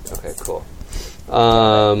 Oh, yeah. Okay, cool.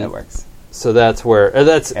 That works. So that's where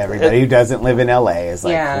that's Everybody who doesn't live in LA is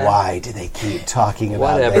like, Yeah. why do they keep talking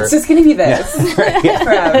about Whatever. It's just going to be this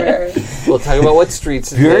forever. We'll talk about what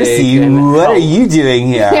streets to Percy, take and what how- are you doing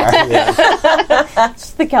here?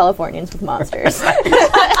 Just the Californians with monsters.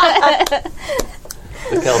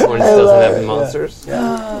 The California doesn't have monsters.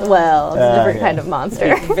 Well, it's a different kind of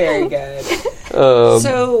monster. Very good.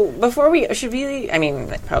 So before we should we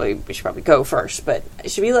should probably go first, but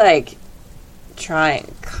should we like try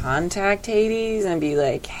and contact Hades and be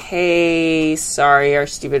like, hey, sorry, our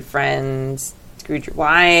stupid friends screwed your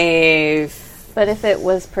wife. But if it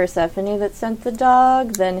was Persephone that sent the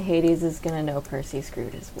dog, then Hades is going to know Percy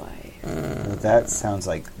screwed his wife. Well, that sounds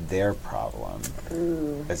like their problem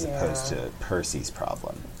as opposed to Percy's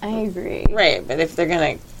problem. I agree. Right, but if they're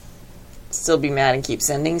gonna still be mad and keep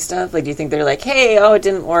sending stuff, like, do you think they're like, hey, oh, it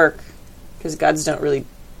didn't work? Because gods don't really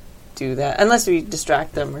do that unless we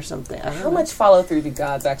distract them or something. I don't How know. much follow through do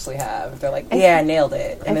gods actually have? They're like, yeah, I nailed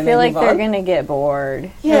it. And I then feel they like move they're on? going to get bored.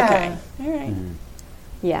 Yeah. Okay. All right.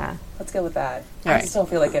 Yeah. Let's go with that. All I right. just don't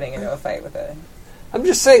feel like getting into a fight with it. I'm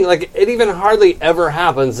just saying, like, it even hardly ever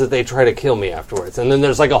happens that they try to kill me afterwards. And then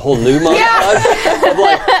there's, like, a whole new montage of,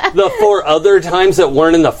 like, the 4 other times that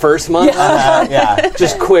weren't in the first month. Yeah.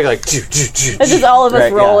 Just quick, like, It's just all of us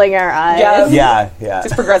Right, yeah. rolling our eyes. Yeah.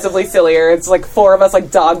 Just progressively sillier. It's like 4 of us like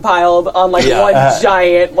dogpiled on like Yeah. one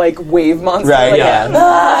giant like wave monster. Right, Like,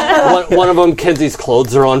 yeah. one of them, Kenzie's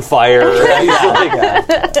clothes are on fire. He's like,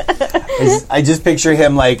 I just picture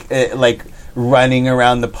him like running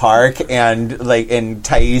around the park, and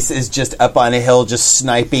Thais is just up on a hill just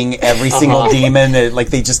sniping every single demon. Like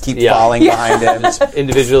they just keep Yeah. falling behind him.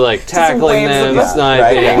 individually, like, tackling waves of them, love.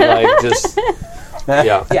 sniping, Right, like, just...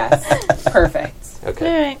 Yeah. Yes. Perfect.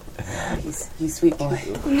 Okay. You sweet boy.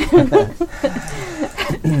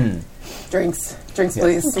 Drinks,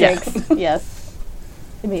 please. Drinks. Yes.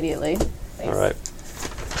 Immediately. All right.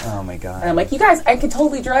 Oh my god. And I'm like, you guys, I could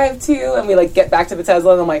totally drive too. And we like get back to the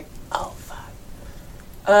Tesla, and I'm like, oh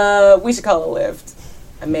fuck. We should call a Lyft.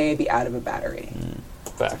 I may be out of a battery.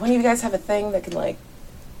 Fact. One of you guys have a thing that can like,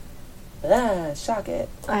 shock it.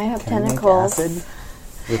 I have Can I make tentacles. acid?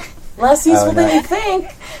 Less useful no. than you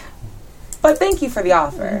think. But thank you for the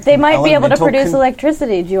offer. They might be able to Elemental produce con-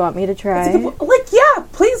 electricity. Do you want me to try? Like, yeah,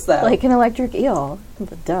 please though. Like an electric eel.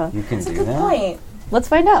 Duh. You can that's a do good that. point. Let's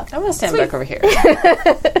find out. I'm gonna stand back over here.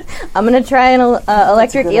 I'm going to try an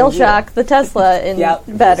electric good eel idea. shock the Tesla in Yep.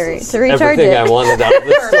 battery to recharge Everything it. I wanted out of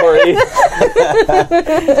this story.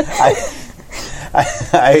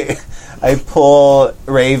 I pull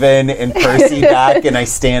Raven and Percy back, and I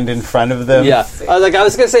stand in front of them. Yeah. Like, I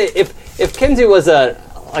was going to say, if Kenzie was an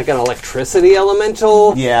electricity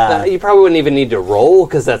elemental, Yeah. you probably wouldn't even need to roll,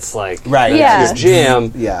 because that's, like, Right. Yeah. your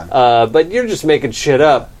jam. Yeah. But you're just making shit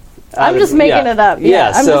up. I'm just making it up.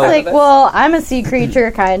 Yeah, I'm so just like, well, I'm a sea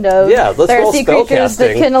creature, kind of. Yeah, let's there roll are sea creatures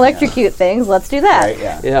that spellcasting. can electrocute things. Let's do that. Right,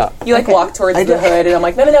 yeah. yeah. You like walk towards the hood, and I'm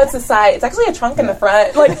like, no, it's the side. It's actually a trunk in the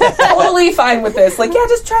front. Like, totally fine with this. Like, yeah,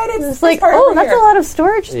 just try it. It's like, oh, that's a lot of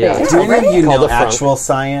storage space. Yeah. Do any of you Called know the frunk. actual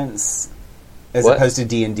science as What? opposed to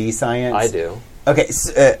D&D science? I do. Okay,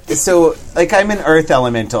 so like I'm an earth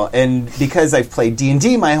elemental, and because I've played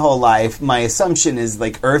D&D my whole life, my assumption is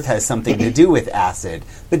like earth has something to do with acid.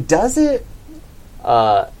 But does it?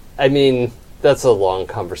 I mean, that's a long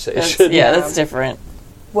conversation. That's different.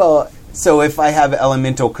 Well, so if I have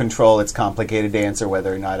elemental control, it's complicated to answer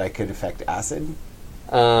whether or not I could affect acid.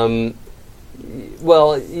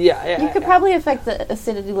 Well, yeah. You could probably affect the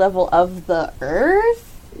acidity level of the earth,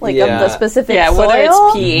 like Yeah. of the specific Yeah, soil. whether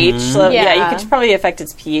it's pH level. Yeah, Yeah. you could probably affect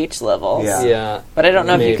its pH levels. Yeah. Yeah. But I don't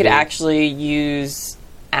know if you could Maybe. actually use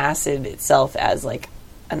acid itself as like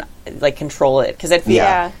control it because I feel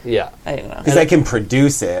Yeah. Yeah. I don't know. Because I can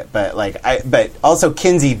produce it, but but also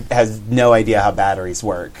Kinsey has no idea how batteries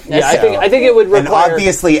work. Yeah, I So- think it would and require.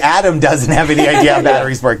 obviously Adam doesn't have any idea how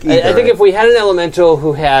batteries work either. I think if we had an elemental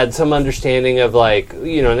who had some understanding of, like,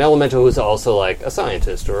 you know, an elemental who's also like a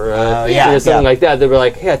scientist or something like that, they were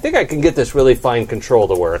like, hey, I think I can get this really fine control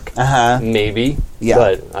to work. Maybe. Yeah.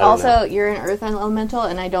 But I don't Also, know. you're an earth elemental,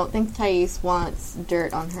 and I don't think Thais wants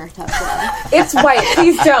dirt on her Tesla. It's white.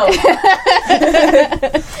 Please don't.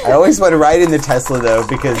 I always want to ride in the Tesla though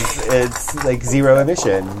because it's like zero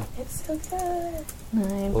emission. It's so good.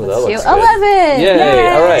 9 Ooh, plus that 2, looks good. 11! Yay!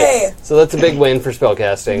 All right. So that's a big win for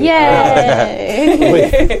spellcasting.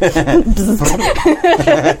 Yay!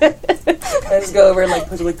 I just go over and like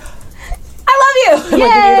push her, like, I love you. Like, give you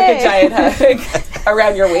like a giant hug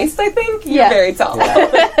around your waist. I think you're Yeah. very tall.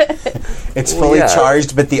 It's fully yeah.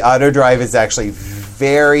 charged, but the auto drive is actually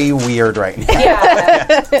very weird right now.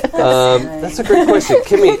 Yeah. That's a great question.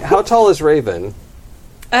 Kimmy, how tall is Raven?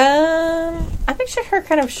 I pictured her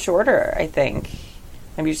kind of shorter. I think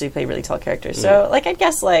I usually play really tall characters, so like I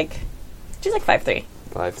guess like she's like 5'3".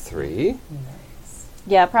 5'3".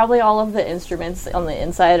 Yeah, probably all of the instruments on the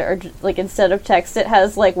inside are like, instead of text, it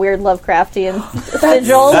has like weird Lovecraftian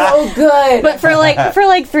sigils. So good. But for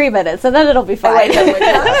like 3 minutes, and then it'll be fine. Like,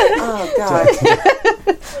 oh god.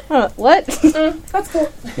 What? That's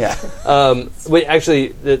cool. Yeah. Wait, actually,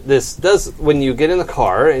 this does, when you get in the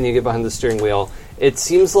car and you get behind the steering wheel, it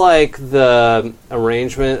seems like the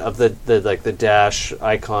arrangement of the dash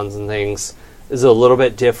icons and things is a little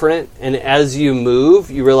bit different. And as you move,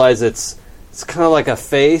 you realize it's kind of like a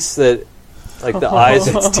face that, like, the eyes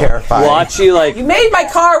It's terrifying. watch you, like, You made my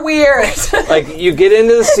car weird. like you get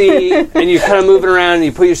into the seat and you kind of moving around and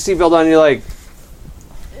you put your seatbelt on and you're like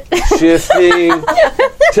shifting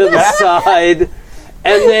to the side,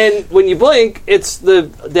 and then when you blink, it's the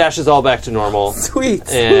dash is all back to normal. Sweet.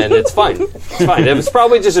 And it's fine. It's fine. It was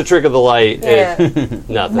probably just a trick of the light. Yeah.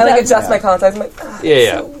 Nothing. I like adjust my contacts. I'm like, oh,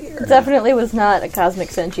 Yeah. so weird. Definitely was not a cosmic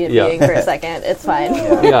sentient Yeah. being for a second. It's fine.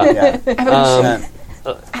 Yeah. Yeah.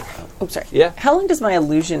 Oh, sorry. Yeah. How long does my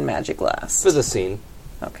illusion magic last? For the scene.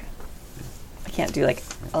 Okay. I can't do like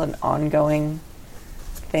an ongoing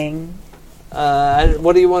thing.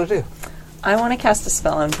 What do you want to do? I want to cast a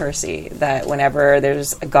spell on Percy that whenever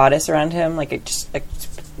there's a goddess around him, like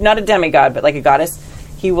not a demigod, but like a goddess,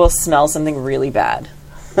 he will smell something really bad.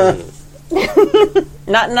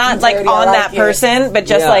 not like dirty, on I like that it. person, but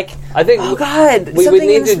just Yeah. like, I think oh god, we would something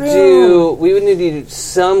need in this to room. do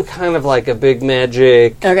some kind of like a big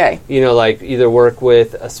magic. Okay. You know, like either work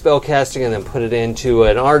with a spell casting and then put it into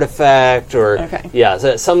an artifact, or Okay. yeah,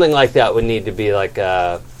 so something like that would need to be like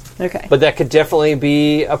a. Okay. But that could definitely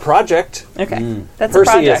be a project. Okay. That's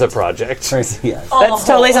Percy a project. is a project. Yes. That's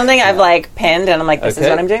totally something I've like pinned, and I'm like, this is Okay.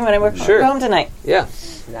 what I'm doing when I work Sure. go home tonight. Yeah,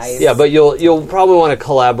 Nice. yeah, but you'll probably want to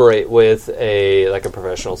collaborate with a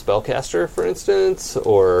professional spellcaster, for instance,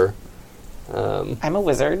 or. I'm a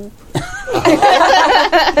wizard.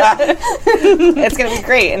 It's gonna be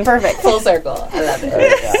great and perfect. Full circle. I love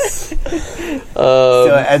it.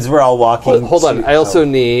 So as we're all walking, Hold on, to- I also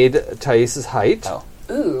need Thais's height. Oh.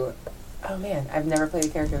 Ooh. Oh man, I've never played a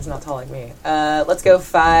character who's not tall like me. Let's go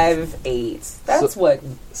 5'8". That's what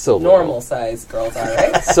So normal size girls are,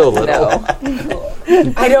 right? So little. No.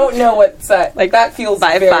 I don't know what size. Like that feels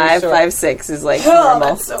 5'5", very short. 5'6" is like Oh, normal.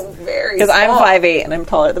 that's so very. Because I'm small. 5'8" and I'm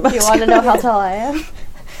taller than most. You want to know how tall I am?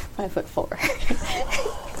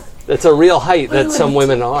 5'4". That's a real height that some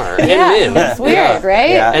women are. And men. It's weird, Yeah.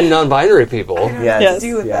 right? Yeah. And non-binary people. Yes. Yes.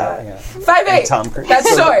 Do with Yeah. that. Yeah. 5'8". Tom Cruise.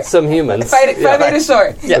 That's short. Some humans. 5'8" is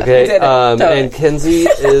short. Yeah. We Okay, did it. Totally. and Kenzie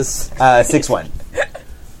is, 6'1".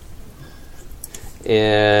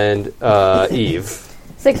 and Eve.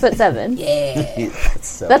 6'7".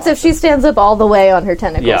 So That's if she stands up all the way on her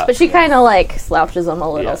tentacles. Yeah. But she kind of like slouches them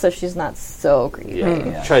a little, Yeah. so she's not so creepy.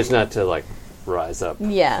 Yeah. Tries not to like rise up.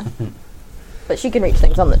 Yeah. But she can reach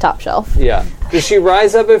things on the top shelf. Yeah. Does she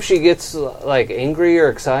rise up if she gets like angry or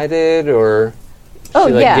excited, or Oh,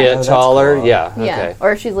 she like yeah. get Oh, that's taller? cool. Yeah. Yeah. Okay.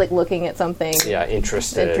 Or if she's like looking at something Yeah.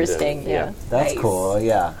 Interested. interesting. and- Yeah. That's Nice. cool.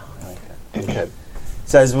 Yeah. I like that. Okay.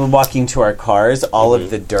 So as we're walking to our cars, all of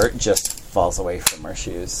the dirt just falls away from our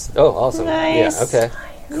shoes. Oh, awesome. Nice. Yeah. Okay.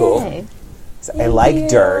 Cool. Yay. So I like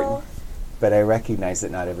dirt, but I recognize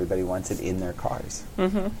that not everybody wants it in their cars.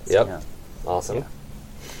 Yep. Yeah. Awesome.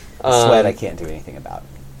 Sweat, I can't do anything about.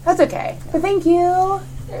 That's okay. But thank you.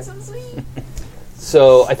 You're so sweet.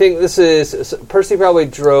 So I think this is Percy probably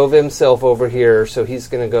drove himself over here, so he's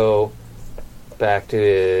going to go back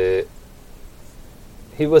to.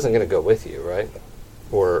 He wasn't going to go with you, right?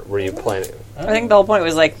 Or were you planning? I think the whole point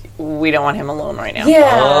was like, we don't want him alone right now.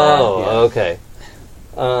 Yeah. Oh, okay.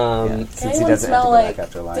 Since he doesn't have to go back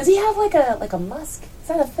after lunch. Does he have like a musk? Is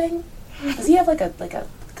that a thing? Does he have like a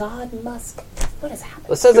god musk? What is happening?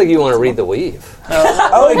 Well, it sounds like you want to read the weave.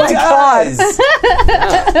 Oh, it does!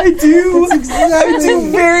 I do! I do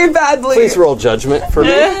very badly! Please roll judgment for me.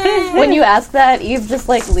 When you ask that, Eve just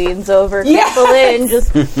like leans over Yes! carefully and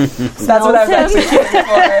just That's what I was smells actually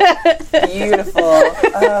shooting for. Beautiful.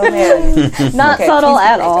 Oh man. not Okay, subtle please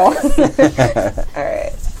at be all. All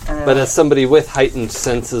right. But as somebody with heightened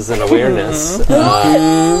senses and awareness,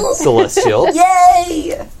 Celestial.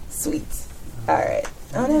 Yay! Sweet. All right.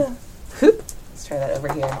 Oh no. Hoop. Let's try that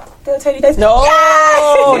over here. Go, Tiny Dice. No!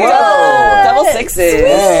 Whoa! Double sixes.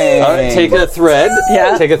 Hey. All right, take a thread.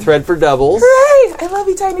 Yeah. Take a thread for doubles. Hooray! I love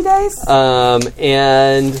you, Tiny Dice.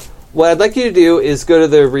 And what I'd like you to do is go to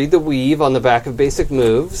the Read the Weave on the back of Basic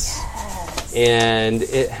Moves. And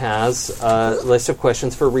it has a list of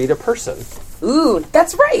questions for Read a Person. Ooh,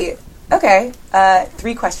 that's right. Okay.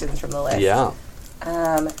 3 questions from the list. Yeah.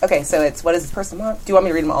 Okay, so it's what does this person want? Do you want me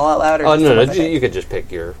to read them all out loud? Or Oh, just no, the no. ones I pick? You could just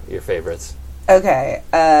pick your favorites. Okay.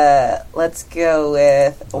 Let's go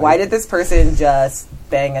with why did this person just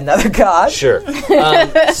bang another god? Sure.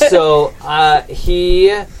 So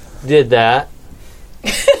he did that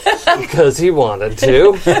because he wanted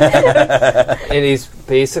to. And he's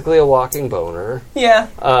basically a walking boner. Yeah.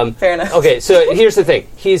 Fair enough. Okay, so here's the thing.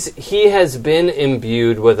 He has been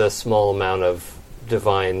imbued with a small amount of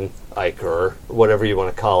divine ichor, whatever you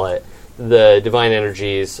want to call it. The divine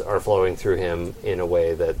energies are flowing through him in a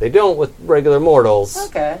way that they don't with regular mortals.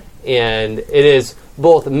 Okay. And it is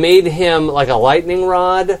both made him like a lightning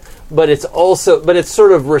rod, but it's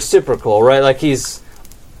sort of reciprocal, right? Like he's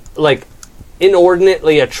like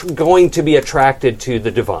inordinately going to be attracted to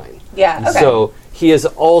the divine. Yeah. Okay. So he is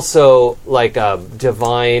also like a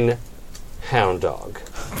divine hound dog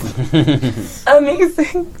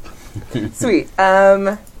Amazing. Sweet.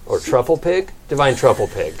 or truffle pig, divine truffle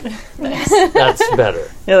pig. That's better.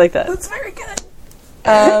 I like that. That's very good.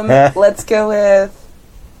 Let's go with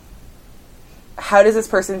how does this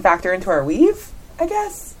person factor into our weave? I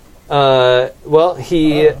guess. Well,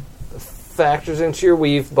 he factors into your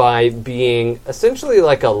weave by being essentially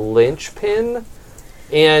like a linchpin,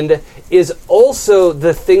 and is also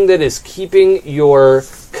the thing that is keeping your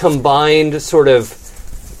combined sort of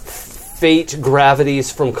fate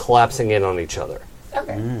gravities from collapsing in on each other.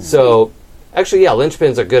 Okay. So, actually, yeah,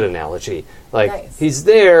 linchpin's a good analogy. Like, Nice. he's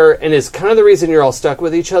there, and is kind of the reason you're all stuck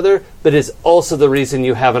with each other, but is also the reason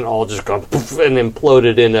you haven't all just gone poof and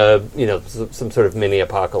imploded in a, some sort of mini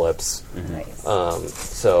apocalypse. Nice.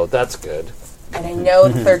 So that's good. And I know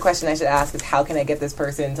the third question I should ask is how can I get this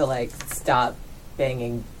person to like stop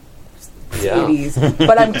banging Yeah. babies?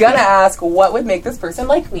 But I'm gonna ask what would make this person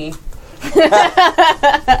like me.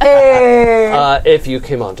 Hey. If you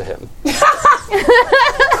came onto him.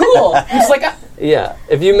 Cool. I'm just like, Yeah.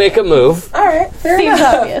 If you make a move. all right, fair Seems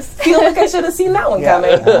enough. obvious. Feel like I should have seen that one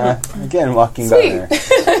coming. Again, walking Sweet. boner.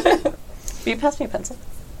 Will you pass me a pencil?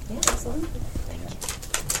 Yeah, absolutely.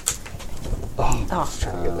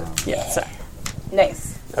 Yeah, sorry.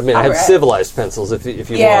 Nice. I mean, I have Alright. civilized pencils if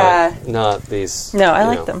you Yeah. want. Not these. No, I you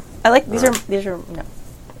like know. them. I like these are no.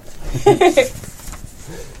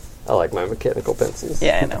 I like my mechanical pencils.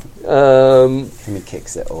 Yeah, I know. He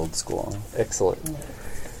kicks it old school. Excellent.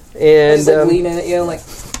 I And just like lean in at you, like,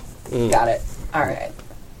 got it. All right.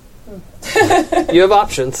 you have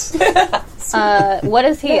options. What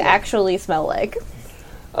does he actually smell like?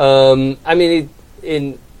 I mean,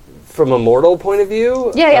 from a mortal point of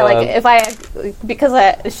view. Yeah, like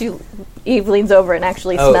if Eve leans over and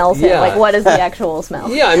actually Oh, smells yeah. him. Like, what is the actual smell?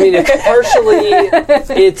 Yeah, I mean, it's partially.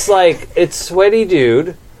 It's like it's sweaty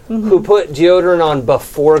dude, who put deodorant on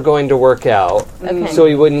before going to work out, Okay. so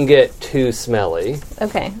he wouldn't get too smelly,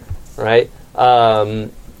 Okay. right?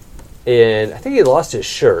 And I think he lost his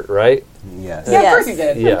shirt, right? Yes. Yeah, of Yes. course he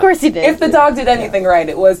did. Yeah. Of course he did. If the dog did anything right,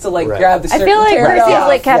 it was to like Right. grab the shirt. I feel and like tear it Percy is off.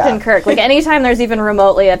 like Captain Yeah. Kirk. Like anytime there's even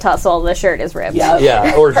remotely a tussle, the shirt is ripped. Yeah.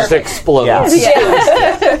 Yeah, or just explodes.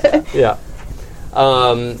 Yeah. Yeah.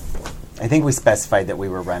 I think we specified that we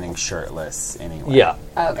were running shirtless anyway. Yeah.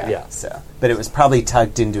 Okay. Yeah. So, but it was probably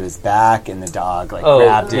tucked into his back, and the dog like Oh,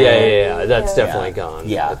 grabbed it. yeah. That's definitely gone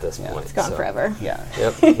Yeah. at this Yeah. point. It's gone so. forever. Yeah.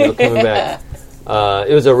 Yep, no coming back.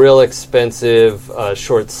 It was a real expensive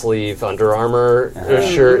short sleeve Under Armour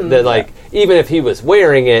shirt that, like, even if he was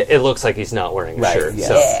wearing it, it looks like he's not wearing a Right, shirt. yes.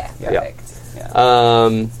 So, Yeah.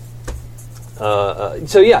 Perfect.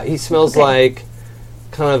 so yeah, he smells like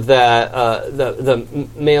kind of that the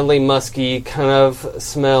manly, musky kind of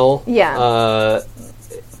smell. Yeah.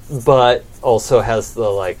 But also has the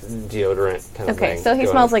like deodorant kind of Okay, thing. so he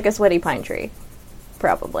going. smells like a sweaty pine tree.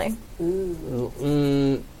 Probably.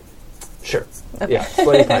 Sure. Yeah,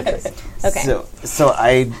 sweaty pine tree. Okay. So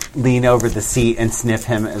I lean over the seat and sniff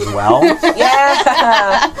him as well,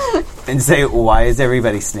 Yeah. and say, "Why is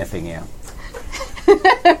everybody sniffing you?"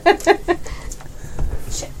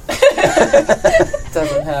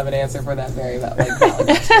 Doesn't have an answer for that very valid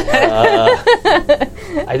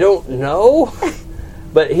I don't know.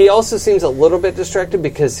 But he also seems a little bit distracted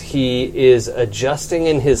because he is adjusting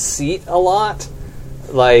in his seat a lot.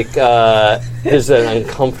 Like, there's an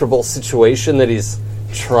uncomfortable situation that he's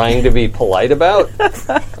trying to be polite about.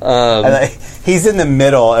 He's in the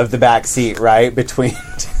middle of the back seat, right between.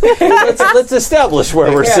 Let's establish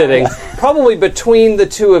where we're sitting. Probably between the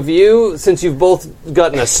two of you, since you've both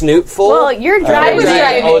gotten a snoot full. Well, you're I driving, was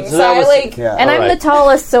driving, Oh, so so that I was- like. Yeah. and I'm Alright. the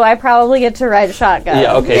tallest, so I probably get to ride a shotgun.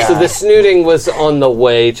 Yeah, okay, so the snooting was on the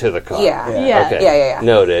way to the car. Yeah. Yeah. Okay. Yeah.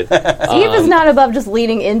 Noted. Eve is not above just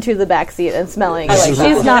leaning into the back seat and smelling. I like She's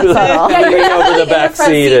that. not subtle. Yeah, you're Leaning over definitely the in back the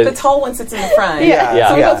front seat seat. and- The tall one sits in the front. Yeah. Yeah.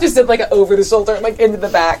 So we Yeah. both just did like over the shoulder, like into the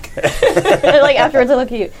back. And, like afterwards, I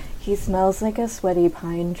look at you. He smells like a sweaty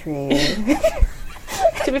pine tree.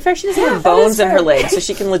 To be fair, she doesn't have bones in her legs, so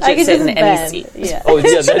she can I legit could sit just in any bend. seat. Yeah. Oh,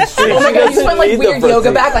 yeah, that's true. Oh my She god, you just doesn't went like need the weird front yoga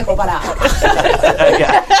seat. back, like oh, bada.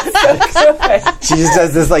 She just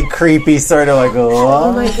does this like creepy sort of like,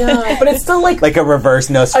 Oh my god! But it's still like like a reverse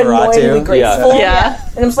annoyingly Nosferatu. graceful. Yeah.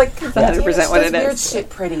 And I'm just like, 100% what it weird is. shit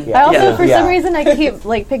pretty. I also, Yeah. for Yeah. some reason, I keep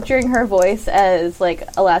like picturing her voice as like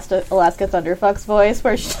Alaska Thunderfuck's voice,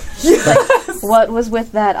 where she's like, "What was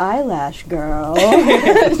with that eyelash, girl?"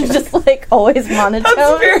 Just like always monotone.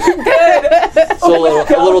 So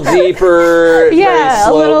a little deeper, Yeah, very a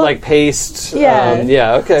slow, little- like paced. Yeah.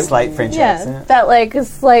 Yeah, okay. Slight French Yeah, accent. that like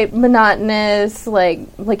slight monotonous, like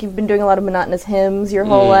you've been doing a lot of monotonous hymns your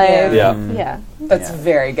whole life. Yeah, Yeah. That's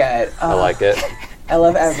very good. I like it. I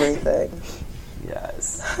love everything.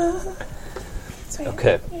 Yes.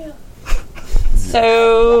 Okay.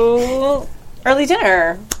 So, early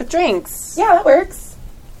dinner with drinks. Yeah, that works.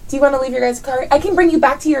 Do you want to leave your guys' car? I can bring you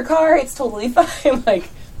back to your car. It's totally fine. Like,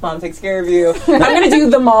 mom takes care of you. I'm gonna do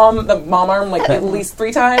the mom arm like at least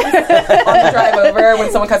 3 times on the drive over.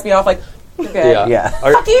 When someone cuts me off, like, you're good. Yeah. Yeah.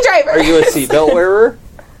 Fuck you, driver. Are you a seatbelt wearer?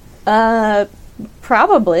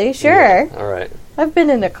 Probably, sure. All right. I've been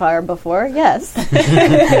in a car before. Yes.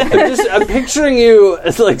 I'm picturing you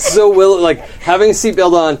as like so like having a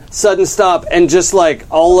seatbelt on, sudden stop, and just like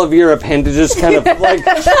all of your appendages kind of like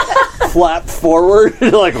flap forward,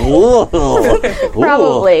 like whoa.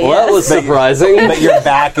 Probably, Well, that yes. was surprising. But your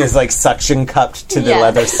back is like suction cupped to the Yeah.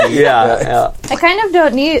 leather seat. yeah. I kind of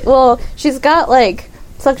don't need. Well, she's got like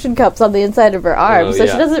suction cups on the inside of her arm, Oh, so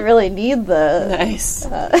yeah. she doesn't really need the Nice.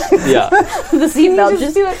 Yeah. the seatbelt.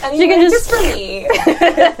 Just do it anyway, she can just for me.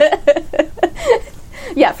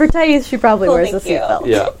 Yeah, for Thais, she probably Well, wears a thank you. seatbelt.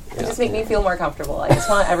 Yeah. Just make me feel more comfortable. I just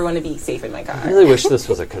want everyone to be safe in my I car. really wish this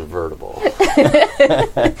was a convertible.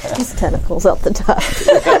 Just tentacles out the top.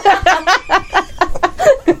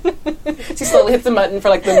 She slowly hits the button for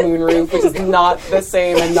like the moonroof, which is not the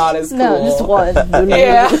same and not as cool. No, just one.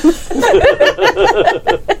 Yeah.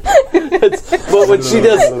 But when she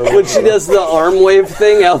does the arm wave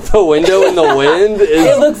thing out the window in the wind, It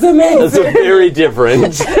is looks amazing. that's a very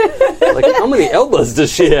different. Like, how many elbows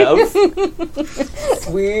does she have?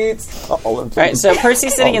 Sweet. All of All right, so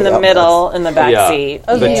Percy's sitting in the Yeah. middle in the back Yeah. seat.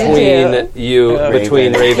 Between you,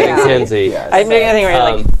 between Raven and Kenzie. Yes. I'm doing everything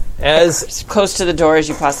right, like As close to the door as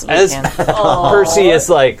you possibly as can. Percy is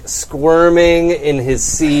like squirming in his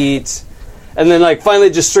seat, and then like finally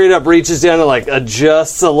just straight up reaches down and like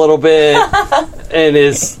adjusts a little bit, and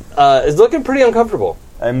is looking pretty uncomfortable.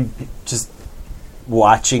 I'm just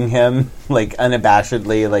watching him, like,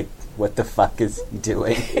 unabashedly, like, what the fuck is he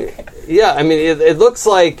doing? Yeah, I mean, it looks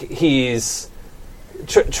like he's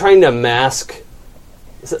trying to mask.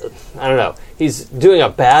 I don't know. He's doing a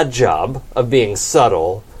bad job of being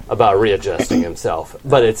subtle about readjusting himself,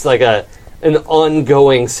 but it's like an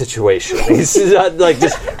ongoing situation. He's not like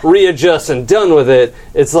just readjust and done with it.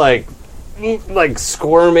 It's like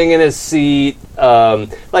squirming in his seat,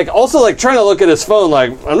 like also like trying to look at his phone.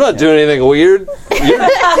 Like, I'm not doing anything weird.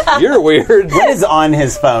 You're weird. What is on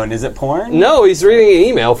his phone? Is it porn? No, he's reading an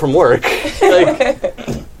email from work. Like,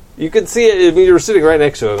 you could see it. I mean, you were sitting right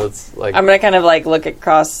next to him. It's like I'm gonna kind of like look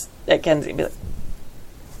across at Kenzie and be like,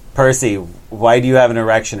 Percy, why do you have an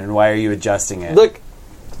erection and why are you adjusting it? look.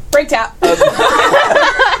 Break tap.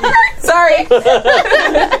 Sorry.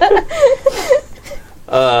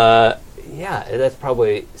 Yeah, that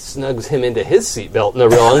probably snugs him into his seatbelt in a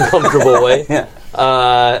real uncomfortable way.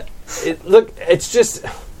 Yeah. It's just,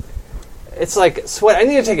 it's like sweat. I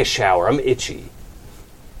need to take a shower. I'm itchy.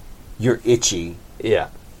 You're itchy. Yeah.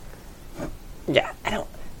 yeah, I don't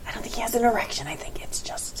think he has an erection. I think it's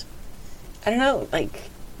just, I don't know, like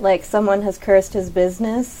Like someone has cursed his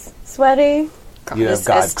business. Sweaty. You have this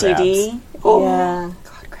God STD. Yeah.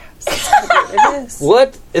 God crabs. It is.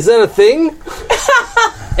 What? Is that a thing?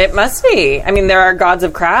 It must be. I mean, there are gods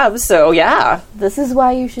of crabs, so yeah. This is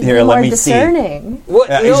why you should Here, be let more me see. discerning. What?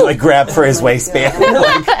 He's No. like grab for his waistband.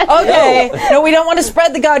 Okay. No, we don't want to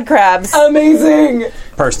spread the god crabs. Amazing.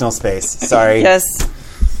 Personal space. Sorry. Yes.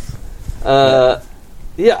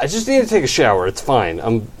 Yeah, I just need to take a shower. It's fine.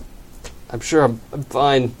 I'm sure I'm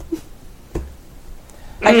fine.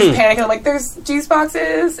 I just panic and I'm like, there's juice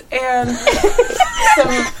boxes and some.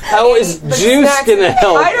 How is juice snacks. gonna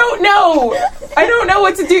help? I don't know. I don't know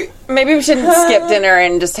what to do. Maybe we should skip dinner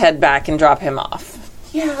and just head back and drop him off.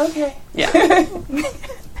 Yeah, okay. Yeah.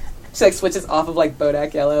 She like switches off of like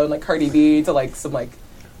Bodak Yellow and like Cardi B to like some like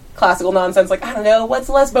classical nonsense. Like, I don't know, what's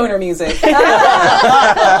less boner music?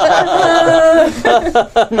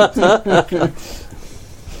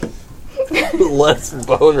 Less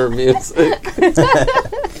boner music.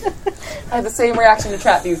 I have the same reaction to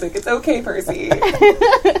trap music. It's okay, Percy. Are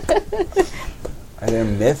there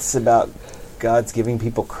myths about gods giving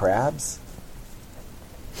people crabs?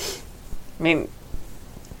 I mean,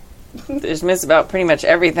 there's myths about pretty much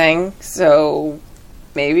everything, so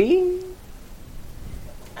maybe?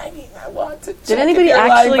 I mean, I want to. Did anybody check if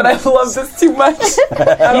they're actually- lying, but I love this too much.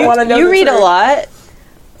 I don't want to know. You the read a truth. lot.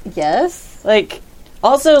 Yes. Like,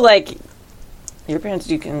 also, like, your parents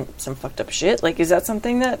do some fucked up shit. Like, is that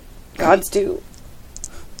something that gods do?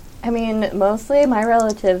 I mean, mostly my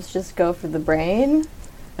relatives just go for the brain.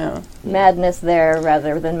 Oh. Madness there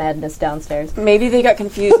rather than madness downstairs. Maybe they got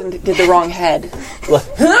confused and did the wrong head.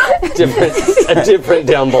 different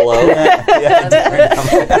down below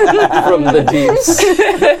from the deeps.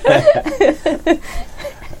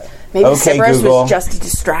 Maybe Okay, Cerberus Google. was just a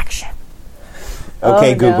distraction.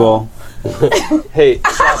 Okay, Oh, no. Google. Hey,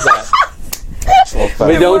 stop that. Little We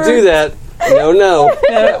photo. don't do that. No.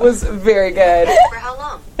 That was very good. For how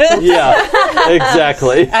long? Yeah,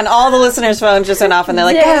 exactly. And all the listeners' phones just went off and they're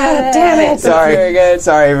like, Yeah. God damn it. Sorry, Very good.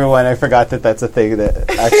 Sorry, everyone. I forgot that that's a thing that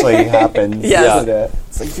actually happens. Yes.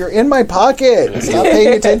 It's like, you're in my pocket. Stop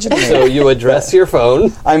paying attention to me. So you address your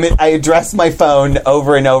phone. I address my phone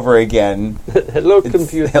over and over again. Hello, It's,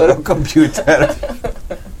 computer. Hello, computer.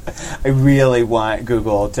 I really want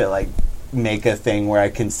Google to like make a thing where I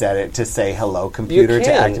can set it to say hello, computer, to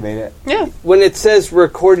can. activate it. Yeah. When it says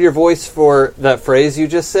record your voice for that phrase you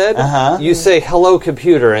just said, Uh-huh. you say hello,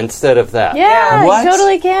 computer instead of that. Yeah, What? you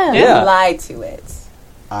totally can. Yeah. Lie to it.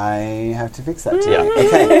 I have to fix that too. Yeah.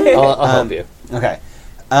 Okay. I'll help you. Okay.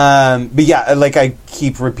 But yeah, like I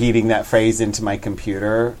keep repeating that phrase into my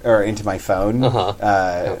computer or into my phone,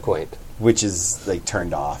 How quaint. which is like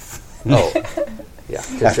turned off. Oh, yeah.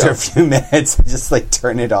 Good After a job. few minutes, I just like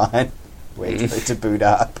turn it on, wait for it to boot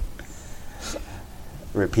up,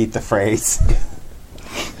 repeat the phrase.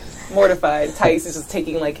 Mortified. Tice is just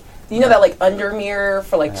taking like, you know that like under mirror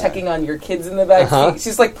for like checking on your kids in the back Uh-huh. seat?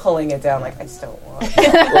 She's like pulling it down like, I just don't want.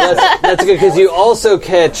 Well, that's good because you also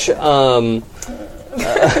catch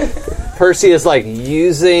Percy is like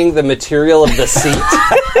using the material of the seat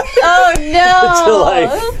Oh no!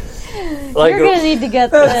 to like You're gonna need to get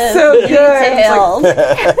this so good. detailed.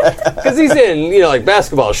 because he's in like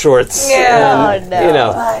basketball shorts. Yeah. and, Oh, no. You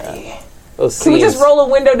know Buddy. those Can we just scenes. roll a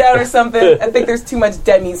window down or something? I think there's too much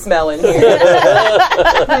demi smell in here.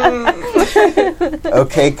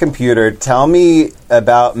 Okay, computer, tell me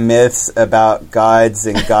about myths about gods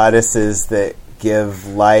and goddesses that give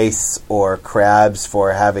lice or crabs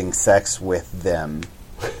for having sex with them.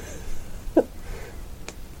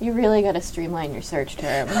 You really got to streamline your search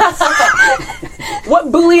terms. What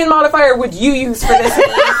Boolean modifier would you use for this?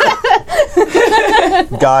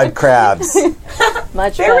 God crabs.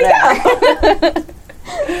 Much There we better. go.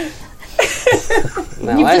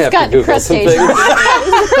 Now You've I just have gotten to Google some crustaceans.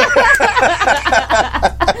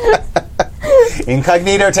 things.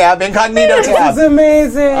 Incognito tab. That's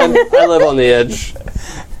amazing. I live on the edge.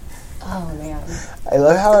 Oh man. I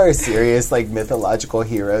love how our serious, like, mythological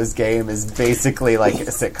heroes game is basically like a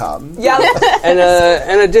sitcom. Yeah. And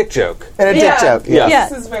a dick joke. And a dick joke. Yeah. Yeah.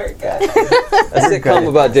 This is very good. A sitcom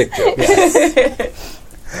about dick jokes.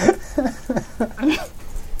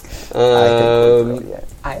 Brilliant.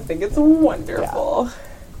 I think it's wonderful.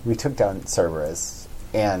 We took down Cerberus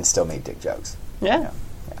and still made dick jokes. Yeah.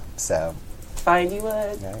 So, Find you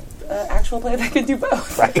a right. actual play that can do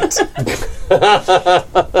both. Right.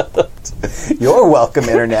 You're welcome,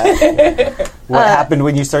 Internet. What happened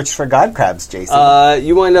when you searched for God crabs, Jason?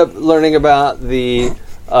 You wind up learning about the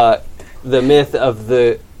myth of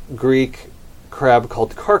the Greek crab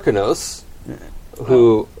called Karkanos,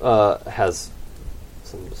 who has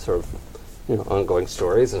some sort of ongoing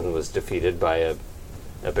stories and was defeated by a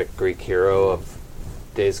epic Greek hero of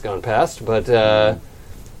days gone past. But that's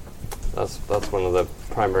one of the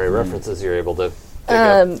primary references you're able to dig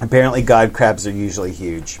up. Apparently, God crabs are usually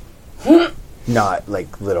huge. Not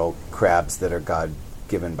like little crabs that are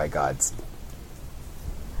given by gods.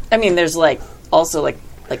 I mean, there's also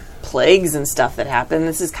plagues and stuff that happen.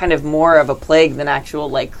 This is kind of more of a plague than actual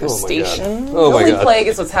crustacean. Oh The my only god. plague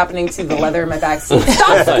is what's happening to the leather in my back seat.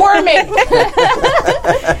 Stop squirming!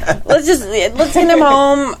 Let's send them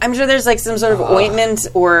home. I'm sure there's some sort of ointment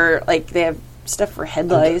or they have stuff for head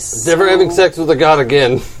lice. Never having sex with a god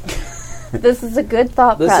again. This is a good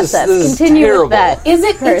thought This is- process. this is Continue terrible. with that. Is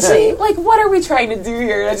it person. itchy? What are we trying to do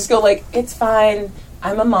here? And I just go it's fine.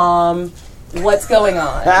 I'm a mom. What's going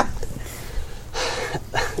on?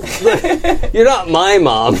 You're not my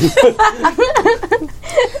mom,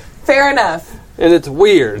 Fair enough. and it's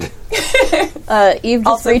weird. Eve just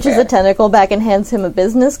Also reaches fair. a tentacle back and hands him a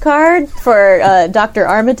business card for Dr.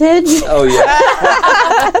 Armitage. Oh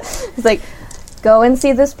yeah. He's like, go and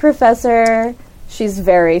see this professor. She's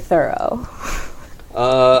very thorough.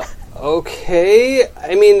 Okay.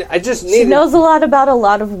 I mean, I just need. She knows a lot about a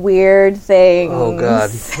lot of weird things. Oh god.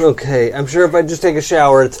 Okay. I'm sure if I just take a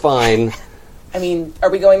shower, it's fine. I mean, are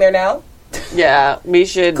we going there now? Yeah, we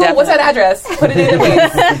should. Cool. What's that address? Put it in the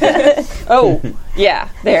waves. Oh, yeah,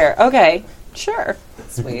 there. Okay, sure.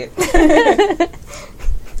 Sweet. I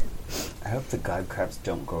hope the God crabs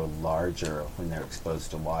don't grow larger when they're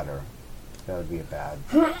exposed to water. That would be a bad.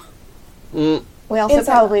 We also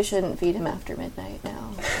Inside probably shouldn't feed him after midnight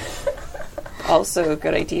now. Also,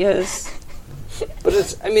 good ideas. But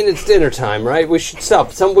it's dinner time, right? We should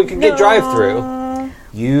stop. We could get drive-through.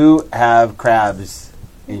 You have crabs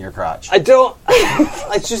in your crotch. I don't.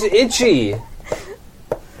 It's just itchy.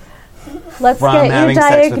 Let's From get you having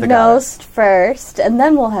sex with the diagnosed first, and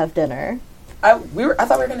then we'll have dinner. I thought we were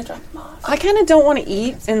going to drop them off. I kind of don't want to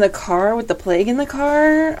eat in the car with the plague in the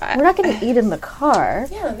car. We're not going to eat in the car.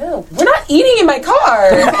 Yeah, no. We're not eating in my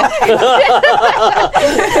car.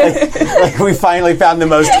 We finally found the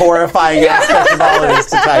most horrifying aspect of all of this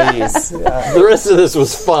to Thais. Yeah. The rest of this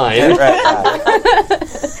was fine.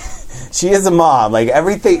 Right. She is a mom.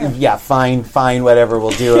 Everything. Yeah, fine, whatever.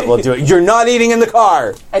 We'll do it. You're not eating in the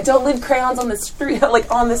car. I don't leave crayons on the street,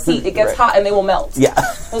 on the seat. It gets Right. hot and they will melt. Yeah.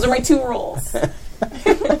 Those are my 2 rules.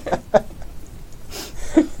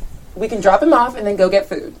 We can drop him off and then go get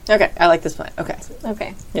food. Okay, I like this plan. Okay,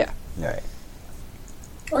 Okay. yeah. All right.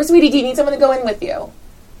 Or, sweetie, do you need someone to go in with you?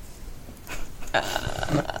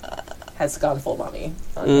 Has gone full mommy.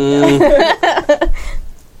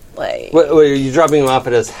 Like, Wait, are you dropping him off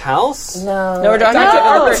at his house? No. no, we're talking Dr. to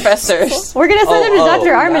our Armitage. professors. We're going to send him to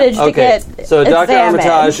Dr. Armitage to Okay. get So Dr. examined.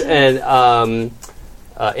 Armitage and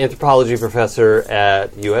anthropology professor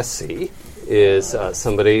at USC is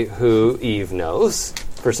somebody who Eve knows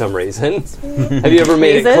for some reason. Have you ever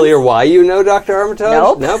made it Reasons? clear why you know Dr. Armitage?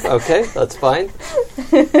 Nope. Nope. Okay, that's fine.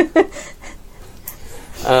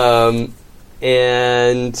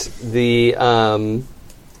 And the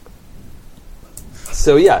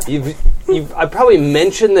so yeah, I probably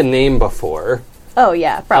mentioned the name before. Oh,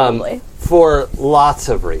 yeah, probably. For lots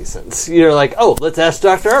of reasons. You're like, oh, let's ask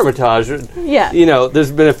Dr. Armitage. Yeah.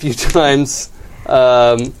 There's been a few times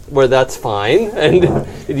where that's fine. And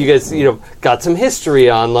you guys, got some history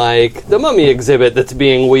on, the mummy exhibit that's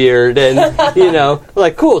being weird. And,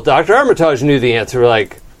 cool, Dr. Armitage knew the answer. We're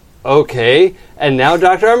like, okay. And now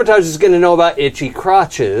Dr. Armitage is going to know about itchy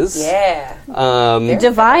crotches. Yeah.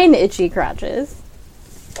 Divine itchy crotches.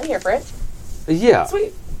 I'm here for it. Yeah.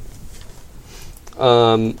 Sweet.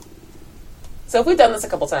 So if we've done this a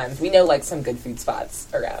couple times, we know like some good food spots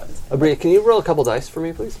around. Abria, can you roll a couple dice for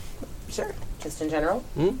me, please? Sure. Just in general.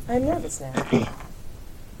 I'm nervous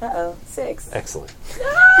now. 6. Excellent.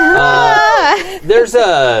 There's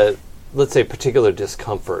a, let's say, particular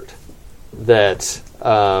discomfort that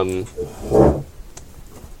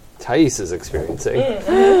Thais is experiencing.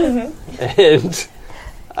 And,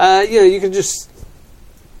 you can just,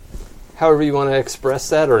 however you want to express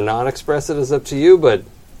that or not express it is up to you, but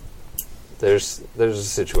there's a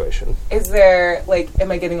situation. Is there, like,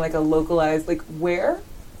 am I getting like a localized, like, where?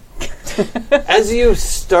 As you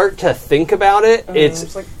start to think about it,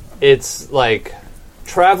 it's like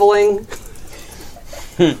traveling.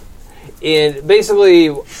 And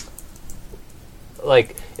basically,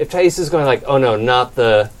 like, if Thais is going like, oh no, not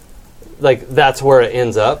the, like, that's where it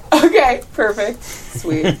ends up. Okay, perfect.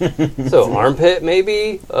 Sweet. So armpit,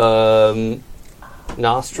 maybe,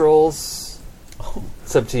 nostrils.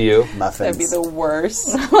 It's up to you. Muffins. That'd be the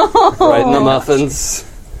worst. Right in the muffins.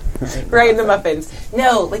 Right in the muffins.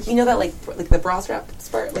 No, like, you know that, like the bra strap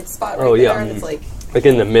spot right Oh, there? yeah. And it's like, Like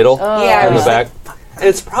in the middle, yeah, on the just back. And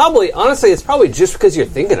it's probably, honestly, it's probably just because you're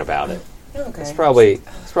thinking about it. okay. It's probably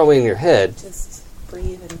in your head. Just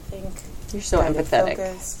breathe and think. You're so Kind of empathetic.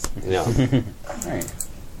 focused. Yeah. All right.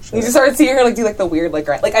 You just start seeing her like do like the weird like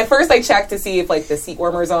grind. Like at first I checked to see if like the seat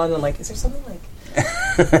warmer's on and I'm like, is there something like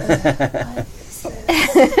what is this?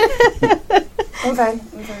 I'm fine.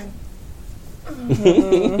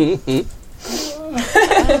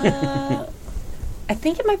 I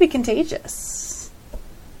think it might be contagious.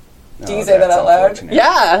 Do you say that out loud?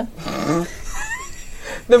 Yeah.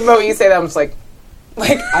 The moment you say that I'm just like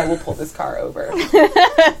I will pull this car over.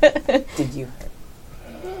 Did you hurt?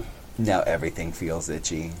 Now everything feels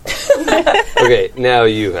itchy. Okay, now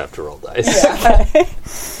you have to roll dice.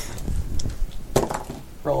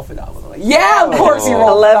 Roll phenomenally. Yeah, of course you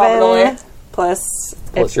roll 11 phenomenally. plus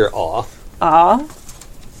Plus you're off.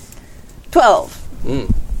 12.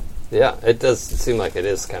 Yeah, it does seem like it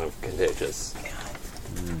is kind of contagious.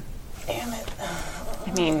 Damn it.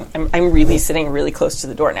 I mean, I'm really sitting really close to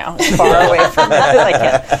the door now, as far away from it as I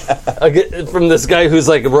can. From this guy who's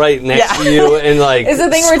like right next Yeah. to you and like It's the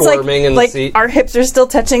thing where it's squirming in the like seat. our hips are still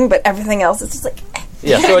touching, but everything else is just like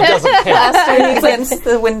Yeah, so it doesn't count. against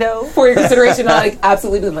the window. For your consideration, not like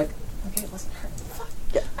absolutely I'm like, okay, it wasn't hurt. Fuck.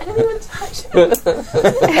 I didn't even touch him.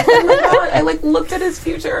 Oh my god, I like looked at his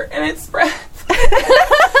future and it spread.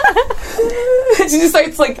 She just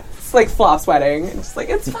starts like flop sweating and just like,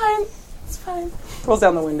 it's fine. Rolls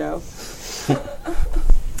down the window.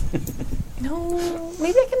 No,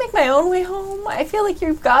 maybe I can make my own way home. I feel like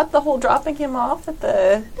you've got the whole dropping him off at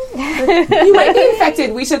the... You might be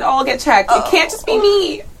infected. We should all get checked. It can't just be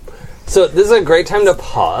me. So this is a great time to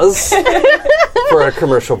pause for a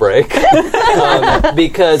commercial break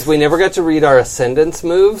because we never got to read our Ascendance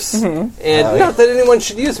moves, and not that anyone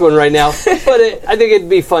should use one right now, but I think it'd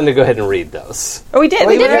be fun to go ahead and read those. Oh, we did.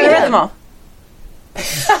 We did read them all.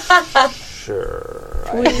 Sure.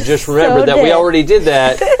 I just remembered that we did. already did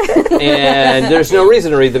that, and there's no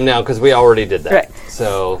reason to read them now because we already did that. Right.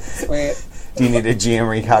 So Wait. Do you need a GM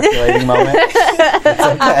recalculating moment? It's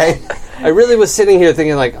okay. I really was sitting here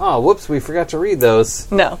thinking like, oh, whoops, we forgot to read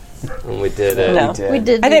those, No. and we did it. No. We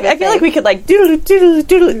did. I feel like we could like doodle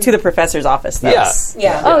to the professor's office. Though. Yeah.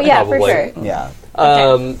 Yeah. Oh yeah, for Probably. sure. Yeah.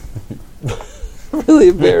 Really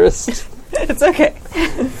embarrassed. It's okay.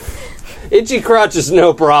 Itchy crotch is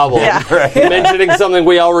no problem. Yeah. Mentioning something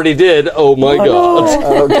we already did. Oh my god.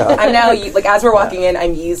 Oh god. I'm now, like, as we're walking in,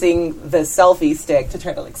 I'm using the selfie stick to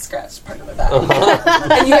try to, like, scratch part of my back.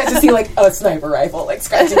 And you guys just see, like, a sniper rifle, like,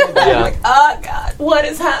 scratching my back. Yeah. I'm like, oh, God, what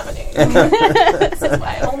is happening? This is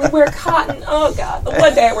why I only wear cotton. Oh, God, the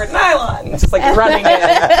one day I wear nylon. Just, like, running in.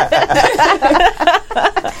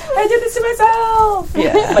 I did this to myself.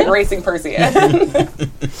 Yeah. Like, racing Percy in.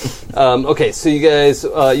 Okay, so you guys,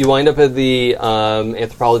 you wind up at the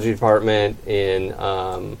anthropology department in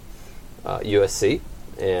USC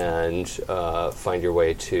and find your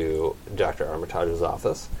way to Dr. Armitage's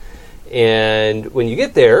office. And when you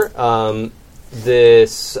get there,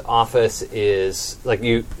 this office is, like,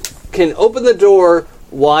 you can open the door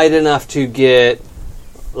wide enough to get,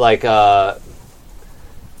 like a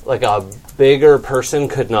bigger person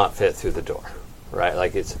could not fit through the door, right?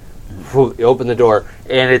 Like, it's... You open the door,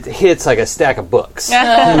 and it hits like a stack of books.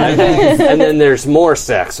 Right? And then there's more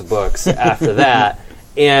stacks of books after that.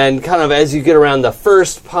 And kind of as you get around the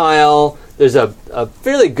first pile, there's a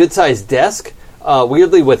fairly good-sized desk,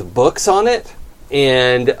 weirdly with books on it.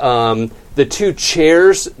 And the two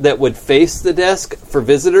chairs that would face the desk for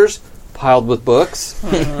visitors piled with books.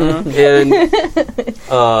 And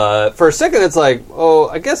for a second, it's like, oh,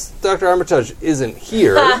 I guess Dr. Armitage isn't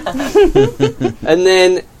here. And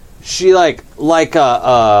then she, like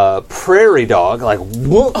a prairie dog, like,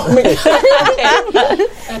 whoop,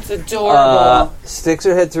 That's adorable. sticks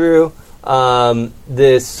her head through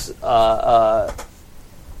this,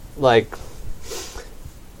 like,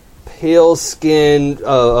 pale-skinned,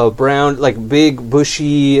 brown, like, big,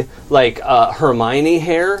 bushy, like, Hermione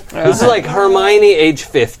hair. This is like Hermione age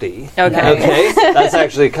 50. Okay? That's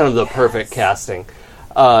actually kind of the perfect casting.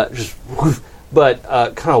 But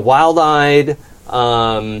kind of wild-eyed,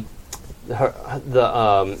 I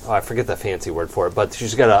forget the fancy word for it, but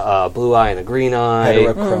she's got a blue eye and a green eye.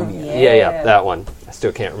 Heterochronia. Yeah, that one. I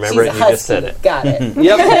still can't remember She's it. a You just said husky. it. Got it.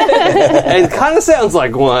 Yep. And kind of sounds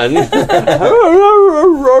like one.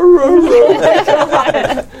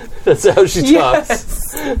 That's how she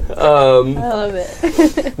talks. I love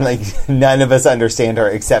it. Like, none of us understand her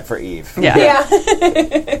except for Eve. Yeah.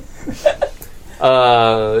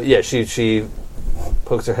 Yeah, she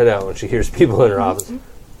pokes her head out when she hears people in her office.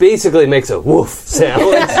 Basically makes a woof sound.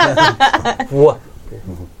 What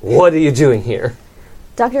are you doing here?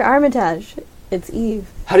 Dr. Armitage, it's Eve.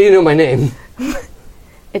 How do you know my name?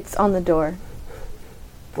 It's on the door.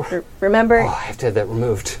 Remember, Oh, I have to have that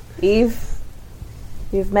removed. Eve?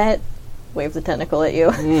 You've met? Waves a tentacle at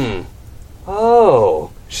you.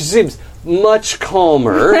 Oh, she seems much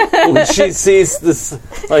calmer when she sees this,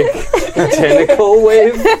 like, tentacle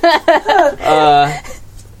wave.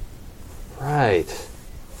 Right.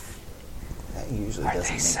 That usually Are doesn't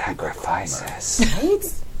they make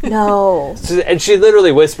sacrifices? No. And she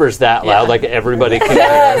literally whispers that loud, like everybody can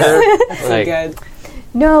hear her. Like, Good.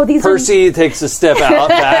 No, these Percy takes a step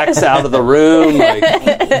backs out of the room. Like,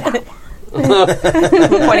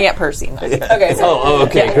 Pointing at Percy. Okay, so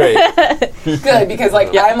okay, great. good, because like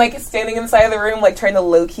I'm like standing inside of the room, like trying to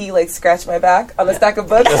low key like scratch my back on a stack of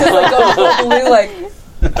books, just like going full blue, like.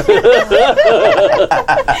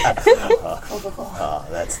 Oh,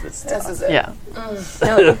 that's the stuff. This is it. Yeah.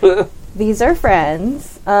 No, these are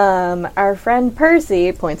friends. Our friend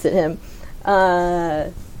Percy points at him.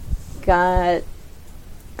 Got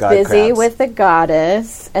God busy crabs. with the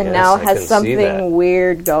goddess, and Yes, now I can has see that. something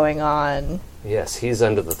weird going on. Yes, he's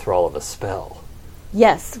under the thrall of a spell.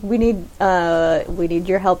 Yes, we need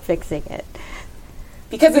your help fixing it.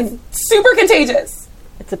 Because it's super contagious.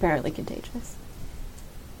 It's apparently contagious.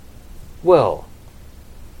 Well,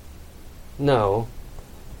 no,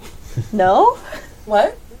 No?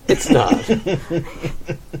 What? it's not.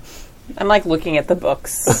 I'm like looking at the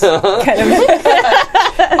books. kind of.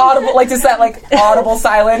 Audible, like just that like audible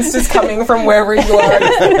silence just coming from wherever you are.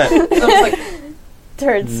 I was like,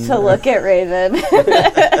 Turns to look at Raven.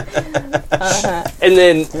 And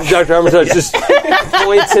then Dr. Armitage just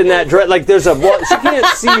points in that direction. Like there's she can't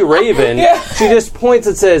see Raven. Yeah. She just points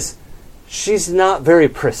and says, "She's not very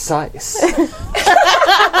precise."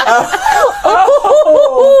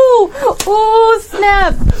 Ooh,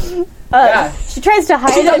 snap! yeah. She tries to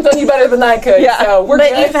hide She's it. done you better than I could. Yeah, So we're but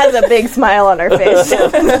good. Eve has a big smile on her face.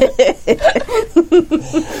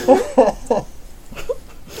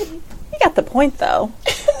 You got the point, though.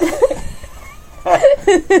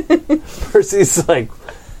 Percy's like,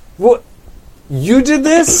 "What? You did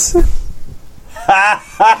this?"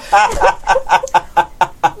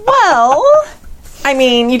 Well, I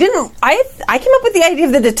mean, you didn't. I came up with the idea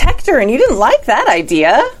of the detector, and you didn't like that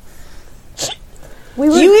idea. You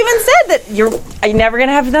even said that you're never going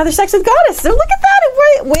to have another sex with goddess. So look at that,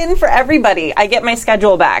 a win for everybody. I get my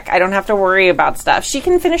schedule back. I don't have to worry about stuff. She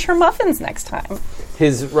can finish her muffins next time.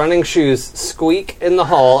 His running shoes squeak in the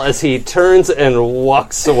hall as he turns and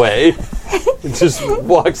walks away. Just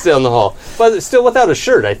walks down the hall, but still without a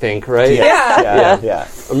shirt, I think, right? Yeah.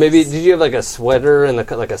 Or maybe did you have like a sweater and like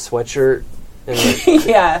a sweatshirt in the,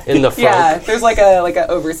 yeah. in the front? Yeah. There's like a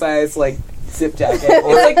oversized like zip jacket. It's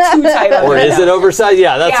like too tight on Or me is now. it oversized?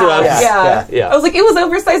 Yeah, that's what I was. Yeah. Yeah. I was like, it was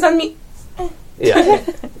oversized on me. Yeah.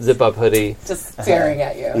 Zip up hoodie. Just staring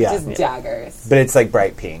at you. Yeah. Just daggers. But it's like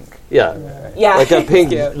bright pink. Yeah. Yeah. Like a pink,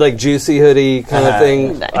 Cute. like juicy hoodie kind of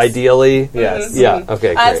thing. Nice. Ideally. Yes. Yeah.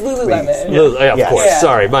 Okay. It's Great. Lululemon. Yeah, of Yes. course. Yeah.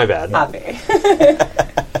 Sorry, my bad. Happy.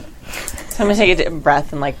 So I'm going to take a deep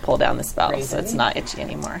breath and like pull down the spell so Crazy. it's not itchy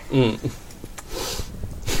anymore. I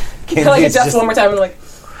Kinsey like is adjust just, one more time and like,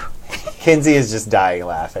 Kinsey is just dying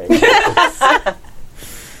laughing.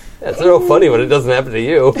 It's so funny when it doesn't happen to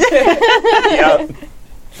you. Yep.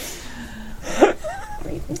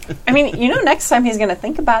 I mean, next time he's going to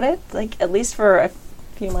think about it, like at least for a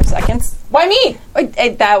few more seconds. why me?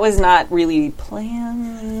 That was not really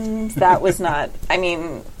planned. That was not. I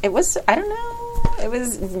mean, it was. I don't know. It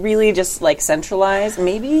was really just like centralized.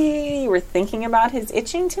 Maybe you were thinking about his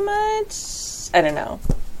itching too much. I don't know.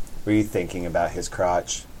 Were you thinking about his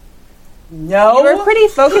crotch? No. You were pretty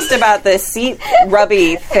focused about the seat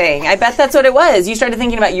rubby thing. I bet that's what it was. You started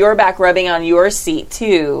thinking about your back rubbing on your seat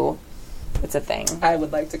too. It's a thing. I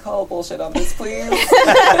would like to call bullshit on this, please.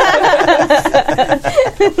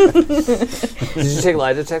 Did you take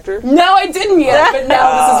lie detector? No, I didn't yet, but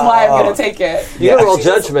now this is why I'm going to take it. You can roll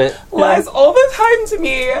judgment. Lies all the time to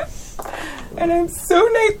me. And I'm so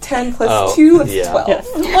nice. 10 plus Oh, 2 is yeah. 12. Well,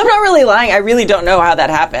 I'm not really lying. I really don't know how that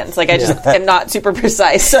happens. Like, I just am not super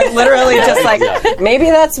precise. So I'm literally just like, maybe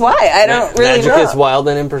that's why. I don't really Magic know. is wild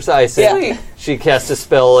and imprecise. Yeah. And she cast a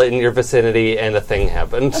spell in your vicinity, and a thing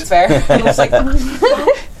happened. That's fair. And I was like,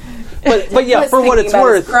 But yeah, for what it's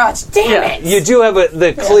worth, crotch. Damn it. you do have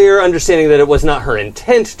the clear understanding that it was not her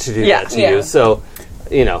intent to do Yeah. that to Yeah. you. So,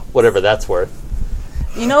 whatever that's worth.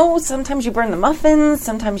 You know, sometimes you burn the muffins,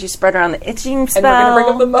 sometimes you spread around the itching spell. And we're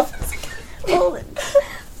going to bring up the muffins again. Well,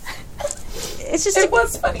 it's just... It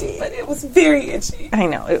was funny, but it was very itchy. I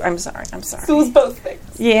know. I'm sorry. So it was both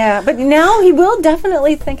things. Yeah, but now he will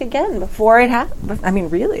definitely think again before it happens. I mean,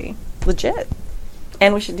 really. Legit.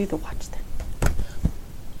 And we should do the watch thing.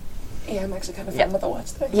 Yeah, I'm actually kind of fun with the watch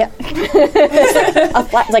thing. Yeah.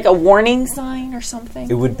 Like a warning sign or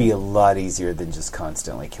something. It would be a lot easier than just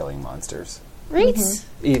constantly killing monsters. Right?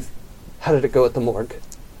 Eve, how did it go at the morgue?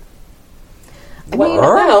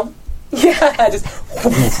 Well, yeah, I just...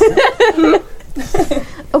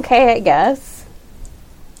 Okay, I guess.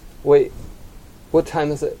 Wait, what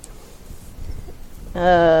time is it?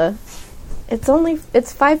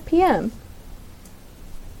 It's 5 p.m.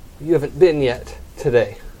 You haven't been yet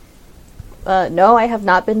today. No, I have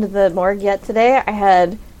not been to the morgue yet today. I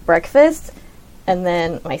had breakfast, and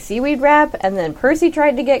then my seaweed wrap, and then Percy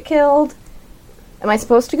tried to get killed. Am I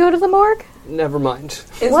supposed to go to the morgue? Never mind.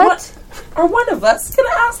 What? Are one of us going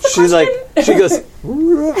to ask the She's like, question? she goes,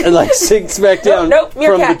 and like sinks back down Nope, from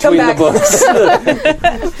meerkat, come between the back. books.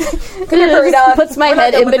 Hurry down. Puts my We're not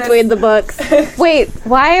head done in with between the books. Wait,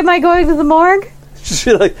 why am I going to the morgue?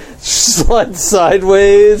 She like slides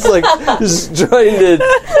sideways, like just trying to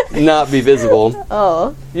not be visible.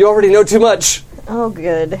 Oh. You already know too much. Oh,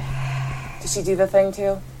 good. Did she do the thing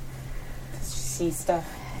too? Did she see stuff?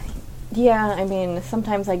 Yeah, I mean,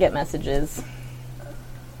 sometimes I get messages.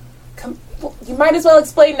 Well, you might as well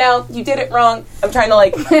explain now. You did it wrong. I'm trying to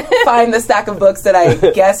like find the stack of books that I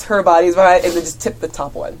guess her body's behind, and then just tip the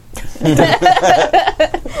top one.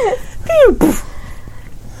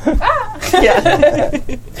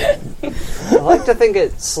 I like to think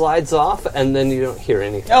it slides off, and then you don't hear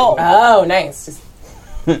anything. Oh, nice. Just,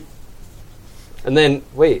 And then,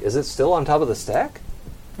 wait, is it still on top of the stack?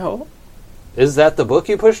 Oh. Is that the book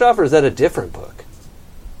you pushed off, or is that a different book?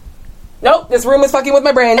 nope, this room is fucking with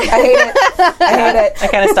my brain. I hate it. I hate it. I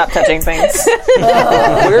kind of stopped touching things.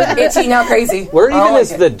 Where, Itchy, now crazy. where even Oh,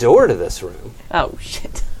 is the door to this room? Oh,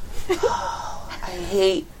 shit. I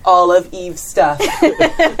hate all of Eve's stuff.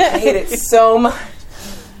 I hate it so much.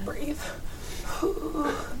 Breathe.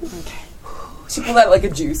 Okay. She pulled out like a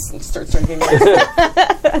juice and starts drinking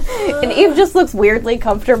it. And Eve just looks weirdly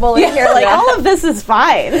comfortable in here. Like, all of this is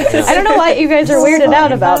fine. I don't know what you guys are weirded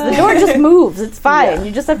out about. The door just moves. It's fine. Yeah.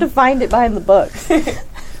 You just have to find it behind the books. This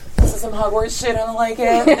is some Hogwarts shit. I don't like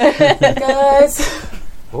it. Guys.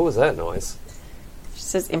 What was that noise? She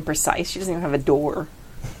says imprecise. She doesn't even have a door.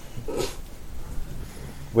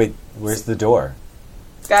 Wait, where's the door?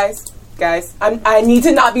 Guys. I need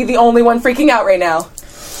to not be the only one freaking out right now.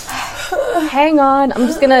 Hang on. I'm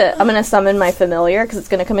gonna summon my familiar because it's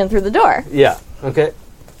gonna come in through the door. Yeah, okay.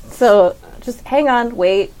 So just hang on,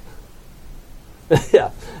 wait.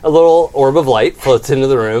 Yeah, a little orb of light floats into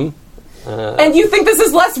the room. And you think this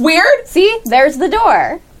is less weird? See, there's the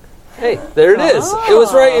door. Hey, there it is. It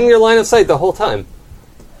was right in your line of sight the whole time.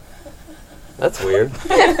 That's weird.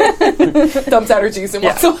 Dumps out her juice and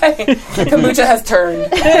walks away. Kombucha has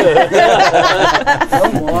turned.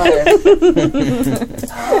 No more.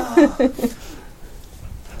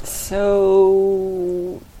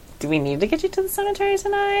 So, do we need to get you to the cemetery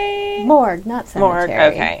tonight? Morgue, not cemetery.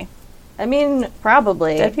 Morgue, okay. I mean,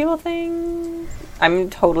 probably. Dead people thing? I'm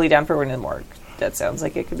totally down for going to the morgue. That sounds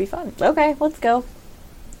like it could be fun. Okay, let's go.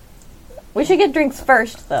 We should get drinks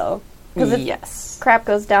first, though. Because if Yes. crap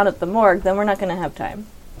goes down at the morgue, then we're not going to have time.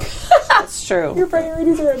 That's true. Your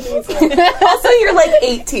priorities are amazing. Also, you're like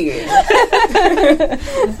 18.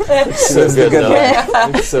 So good, good though.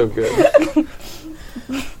 It's so good.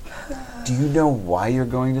 Do you know why you're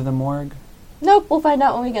going to the morgue? Nope, we'll find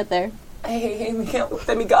out when we get there. I hate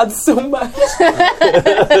demigods so much.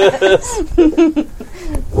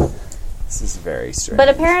 This is very strange. But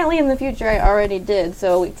apparently in the future I already did,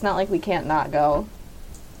 so it's not like we can't not go.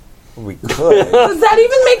 we could. Does that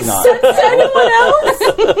even make sense to anyone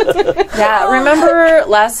else? Yeah, remember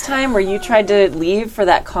last time where you tried to leave for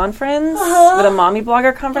that conference, for the mommy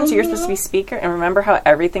blogger conference? You were supposed to be speaker, and remember how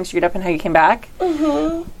everything screwed up and how you came back?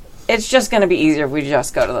 It's just going to be easier if we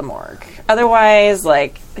just go to the morgue. Otherwise,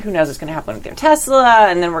 like, who knows what's going to happen with your Tesla,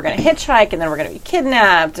 and then we're going to hitchhike, and then we're going to be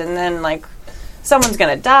kidnapped, and then, like, someone's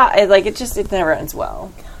going to die. Like, it never ends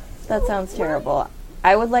well. That sounds terrible.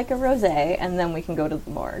 I would like a rosé, and then we can go to the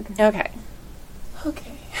morgue. Okay.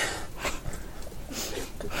 Okay.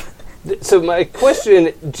 So my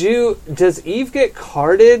question, does Eve get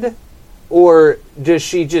carded, or does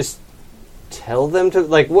she just tell them to,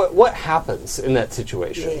 like, what happens in that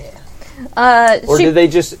situation? Or She- do they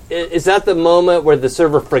just, is that the moment where the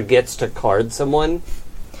server forgets to card someone?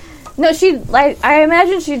 No, I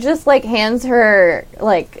imagine she just, like, hands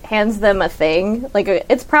them a thing. Like,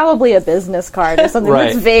 it's probably a business card or something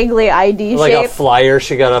Right. that's vaguely ID Like a shaped. flyer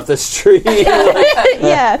she got off the street?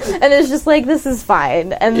 Yeah, and it's just like, this is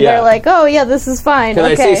fine. And Yeah. they're like, oh, yeah, this is fine. Can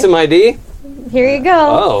okay. I see some ID? Here you go.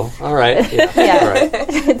 Oh, all right. Yeah. Yeah. All right.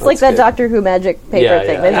 It's like that good. Doctor Who magic paper Yeah,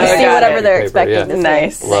 thing. yeah. They just I see got whatever it. they're Paper, expecting yeah. to see.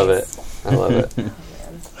 Nice. Love it. I love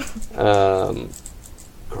it.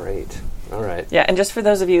 Great. All right. Yeah, and just for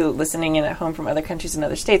those of you listening in at home from other countries and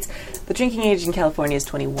other states, the drinking age in California is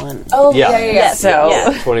 21. Oh, Yeah. yeah. So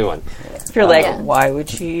Yeah. 21. if you're like, Yeah. why would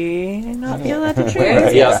she not be allowed to drink?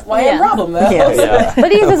 Where's Yeah. this? Why Yeah. a problem, though? Yeah.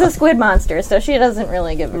 But Eve is a squid monster, so she doesn't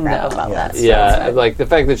really give a crap No. about that. Yeah, like the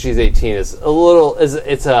fact that she's 18 is a little,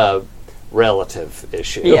 it's a relative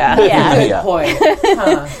issue. Yeah. Yeah. Good Yeah. point.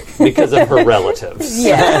 Huh. Because of her relatives.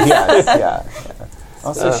 Yeah. Yes, yeah.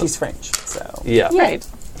 Also, she's French, so Yeah. Right.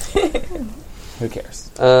 who cares?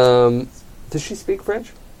 Does she speak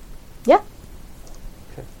French? Yeah.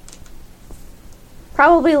 Okay.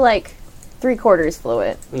 Probably like 3/4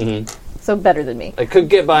 fluent, Mm-hmm. so better than me. I could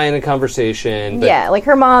get by in a conversation. But Yeah, like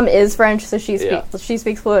her mom is French, so she Yeah.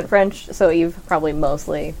 speaks fluent French. So Eve probably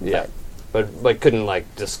mostly. Yeah. But couldn't, like,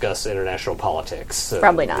 discuss international politics. So,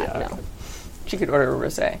 Probably not. yeah. No. She could order a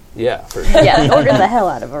rosé. Yeah, for sure. Yeah, order the hell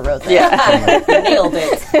out of a rosé. Yeah. Nailed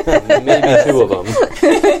it. Maybe 2 of them.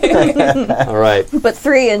 All right. But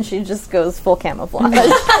 3, and she just goes full camouflage.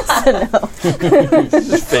 So no.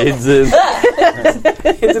 Just fades in.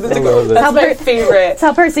 Into the I love it. That's my favorite. That's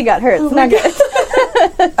how Percy got hurt. It's not good.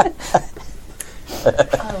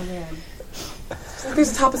 Oh, man.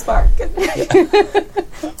 There's a top of spark.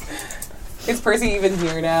 Is Percy even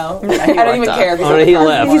here now? I don't even care. If he's Oh, on he the card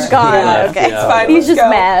left. He's anymore. gone. He left, Okay. yeah. It's fine. He's Let's just go.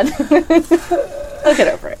 mad. He'll get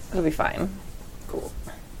over it. He'll be fine.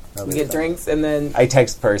 We get drinks and then I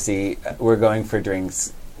text Percy, we're going for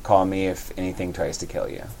drinks. Call me if anything tries to kill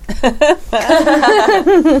you.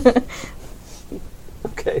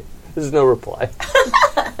 Okay. There's no reply.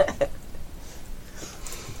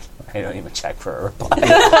 I don't even check for a reply.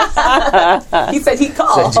 he said he'd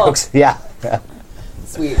call. Said jokes. Yeah. Yeah.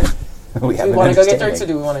 Sweet. We Do have we an want to go get drinks or understanding.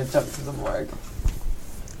 do we want to jump to the morgue?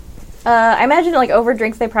 I imagine, like, over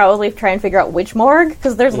drinks, they probably try and figure out which morgue,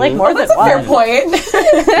 because there's, like, more than That's a fair one. point.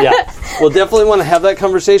 Yeah. We'll definitely want to have that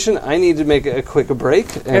conversation. I need to make a quick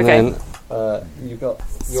break. And Okay. then you all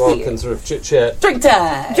Sweet. can sort of chit-chat. Drink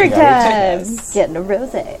time. Drink Yeah, time. Getting a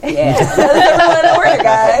rosé. Yeah. Let it order,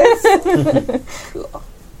 guys. Cool.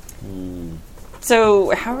 So,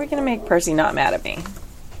 how are we going to make Percy not mad at me?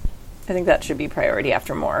 I think that should be priority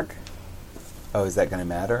after morgue. Oh, is that going to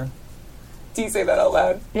matter? Do you say that out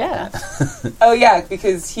loud? Yeah. Oh, yeah,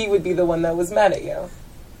 because he would be the one that was mad at you.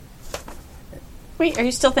 Wait, are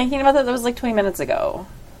you still thinking about that? That was like 20 minutes ago.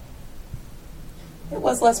 It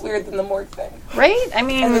was less weird than the morgue thing. Right? I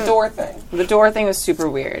mean, And the door thing. The door thing was super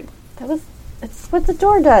weird. It's what the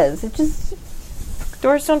door does. It just...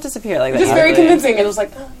 Doors don't disappear like that. Just very usually. convincing. It was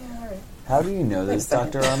like, oh, yeah, all right. How do you know this, Wait a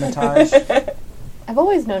Dr. Armitage? I've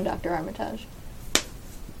always known Dr. Armitage.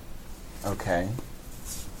 Okay.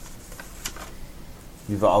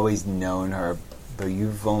 You've always known her, but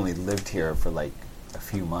you've only lived here for like a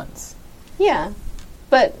few months. Yeah.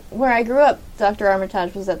 But where I grew up, Dr.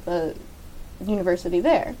 Armitage was at the university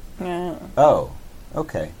there. Yeah. Oh,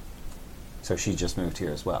 okay. So she just moved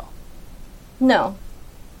here as well. No.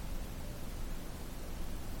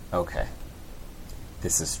 Okay.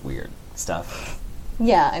 This is weird stuff.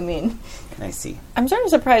 Yeah, I mean... I see. I'm sort of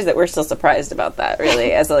surprised that we're still surprised about that,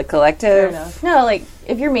 really, as a Fair collective. enough. No, like,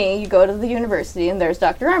 if you're me, you go to the university and there's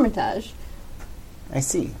Dr. Armitage. I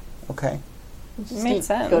see. Okay. Makes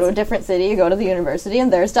sense. Go to a different city, you go to the university,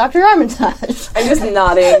 and there's Dr. Armitage. I'm just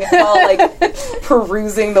nodding while like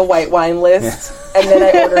perusing the white wine list, and then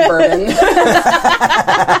I order bourbon.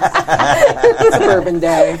 It's a bourbon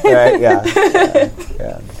day. Right?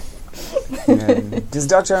 Yeah. And does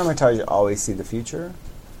Dr. Armitage always see the future?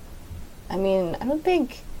 I mean, I don't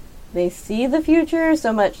think they see the future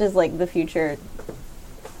so much as like the future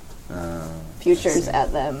futures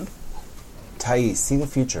at them. Thais, see the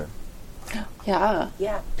future. Yeah.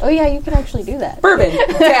 Yeah. Oh yeah, you can actually do that. Bourbon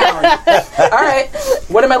down. All right.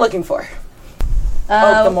 What am I looking for?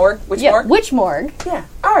 The morgue. Which morgue? Which morgue? Yeah.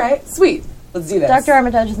 All right. Sweet. Let's do this. Dr.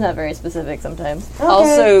 Armitage is not very specific sometimes. Okay.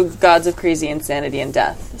 Also, gods of crazy insanity and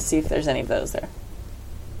death. See if there's any of those there.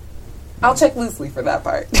 I'll check loosely for that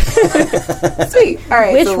part. Sweet. All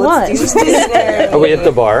right. Which so one? let's do visionary. Are we at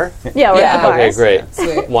the bar? Yeah, we're Yeah. at the bars. Okay, great.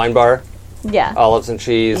 Sweet. Wine bar, Yeah. olives and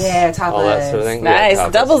cheese, Yeah, all that sort of tapas. thing. Nice. Yeah,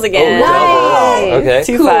 tapas. Doubles again. Oh, doubles. Okay.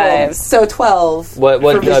 2 Cool. 5s. So 12. What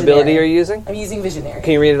for visionary. ability are you using? I'm using visionary.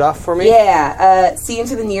 Can you read it off for me? Yeah, see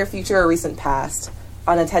into the near future or recent past.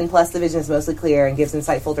 On a 10 plus, the vision is mostly clear and gives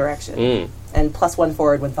insightful direction. And +1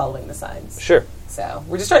 forward when following the signs. Sure. So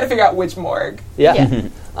we're just trying to figure out which morgue. Yeah. Yeah. And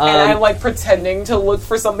I'm like pretending to look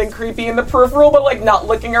for something creepy in the peripheral, but like not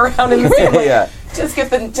looking around in the same way. Yeah. Just get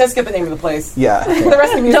the name of the place. Yeah. The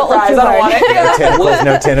rest of me Don't look surprised. too I don't want it. Yeah.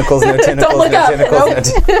 No tentacles, no tentacles, Don't look no up. tentacles, no Nope.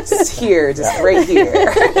 tentacles. Just here, just right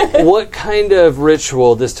here. What kind of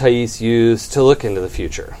ritual does Thais use to look into the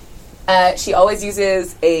future? She always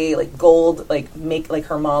uses a like gold like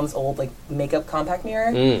her mom's old like makeup compact mirror,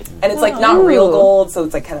 and it's like not real gold, so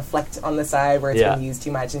it's like kind of flecked on the side where it's Yeah. been used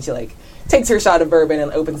too much. And she like takes her shot of bourbon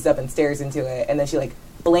and opens it up and stares into it, and then she like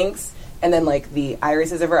blinks, and then like the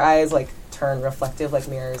irises of her eyes like turn reflective like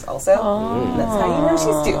mirrors also. And that's how you know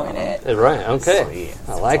she's doing it. Right. Okay.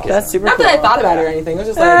 I like it. That's super Not cool. that I thought about it or anything. It was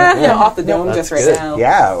just like off the dome That's just right good. now.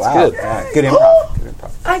 Yeah, wow. good. Yeah, good improv. Good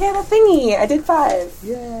improv. I got a thingy. I did 5.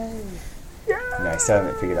 No, I still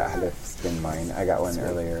haven't figured out how to spin mine. I got one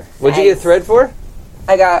earlier. What'd you get thread for?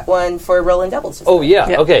 I got one for rolling doubles. Just Oh yeah.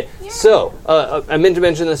 Yeah. Okay. So I meant to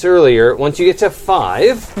mention this earlier. Once you get to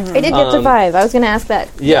 5, I did get to 5. I was going to ask that.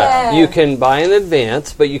 yeah, Yeah. you can buy in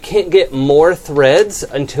advance, but you can't get more threads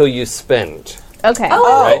until you spend. Okay. Oh,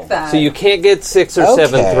 I Right. like that. So you can't get 6 or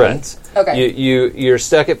 7 Okay. threads. Okay. You're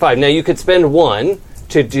stuck at 5. Now you could spend 1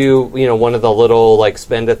 to do one of the little like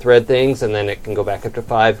spend a thread things, and then it can go back up to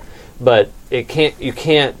 5. But you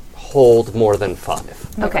can't hold more than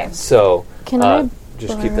 5. Okay. So Can I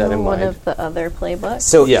just keep that in one mind. of the other playbooks?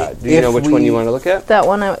 So Yeah. Do you know which one you want to look at? That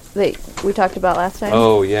one that we talked about last time?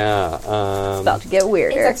 Oh yeah. About to get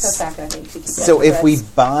weirder. It's like so back, I think, to keep So the if we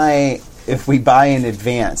threads. buy in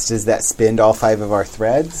advance, does that spend all 5 of our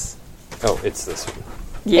threads? Oh, it's this one.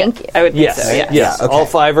 Yeah, Thank you. I would think Yes. so. Yeah. Yes. Yeah, okay. All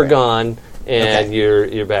 5 are Right. gone, and Okay.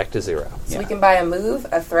 you're back to 0. So we can buy a move,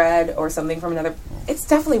 a thread, or something from another. It's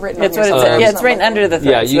definitely written. It's on what your it side. says. Yeah, it's right under the Yeah,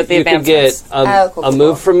 threads you with the can get advancements. Cool, a cool, move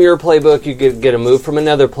cool. from your playbook. You could get a move from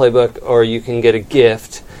another playbook, or you can get a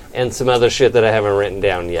gift and some other shit that I haven't written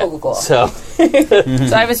down yet. Cool. So, So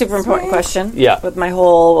I have a super important question. Yeah. With my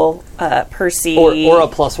whole Percy. or a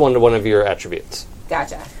 +1 to one of your attributes.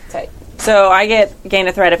 Gotcha. Tight. So I gain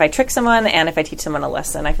a thread if I trick someone and if I teach someone a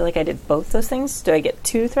lesson. I feel like I did both those things. Do I get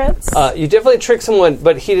 2 threads? You definitely tricked someone,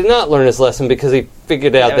 but he did not learn his lesson because he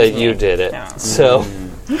figured out That was that you me. did it. Yeah. So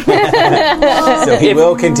So he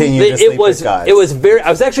will continue to sleep it was with gods. it was very.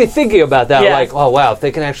 I was actually thinking about that. Yeah. Like, oh wow, if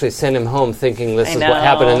they can actually send him home thinking this I is know. what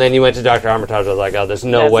happened, and then you went to Dr. Armitage. I was like, oh, there's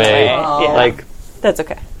no That's way. okay. Yeah. Like, That's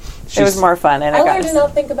okay. It was more fun, and I I got learned to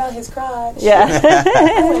not think about his crotch. Yeah.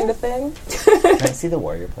 Kind of thing. Can I see the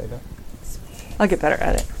warrior playbook? I'll get better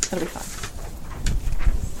at it. It'll be fun.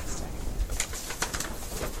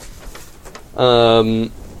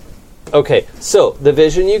 Okay, so the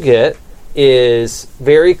vision you get is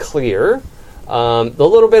very clear. The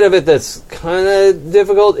little bit of it that's kind of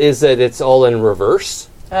difficult is that it's all in reverse.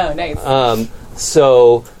 Oh, nice.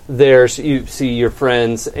 So you see your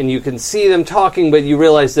friends, and you can see them talking, but you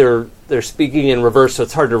realize they're speaking in reverse, so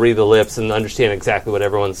it's hard to read the lips and understand exactly what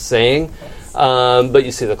everyone's saying. But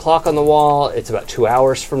you see the clock on the wall. It's about 2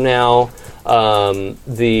 hours from now.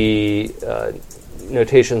 The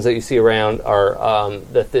notations that you see around are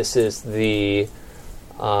that this is the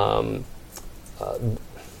I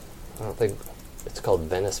don't think it's called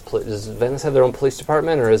Venice. Does Venice have their own police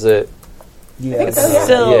department, or is it? Yeah.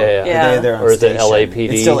 Still, Yeah. They have their own Or is it station. LAPD?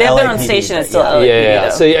 It's still They have their own LAPD, station. but It's still yeah. LAPD. Yeah.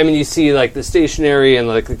 though. So I mean, you see like the stationery and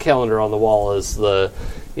like the calendar on the wall is the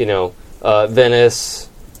Venice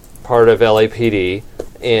part of LAPD,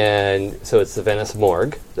 and so it's the Venice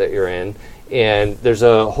morgue that you're in, and there's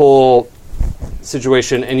a whole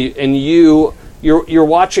situation, and you you're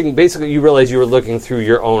watching. Basically, you realize you were looking through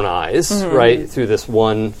your own eyes, right, through this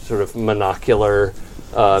one sort of monocular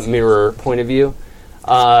mirror point of view,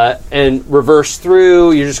 and reverse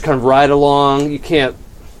through. You just kind of ride along. You can't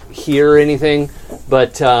hear anything,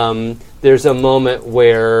 but there's a moment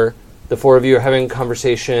where the four of you are having a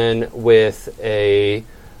conversation with a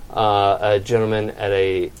gentleman at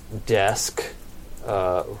a desk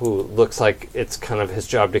who looks like it's kind of his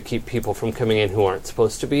job to keep people from coming in who aren't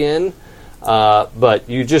supposed to be in. But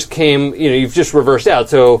you just came, you've just reversed out.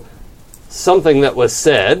 So something that was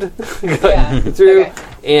said got through,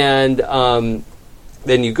 and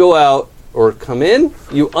then you go out or come in.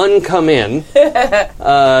 You uncome in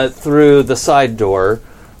through the side door,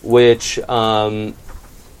 which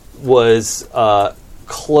was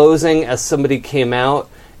closing as somebody came out,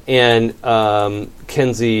 and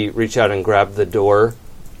Kenzie reached out and grabbed the door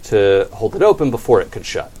to hold it open before it could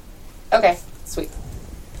shut. Okay, sweet.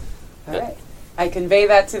 All right. I convey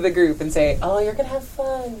that to the group and say, "Oh, you're gonna have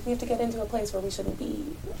fun. We have to get into a place where we shouldn't be.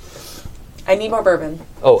 I need more bourbon."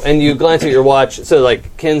 Oh, and you glance at your watch. So,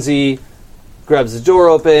 Kenzie grabs the door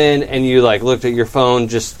open, and you looked at your phone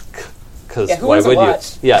just because who why has a would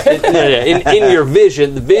watch? you? Yeah, in your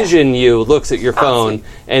vision, the vision you looks at your phone, sweet.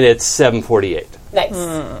 and it's 7:48. Nice,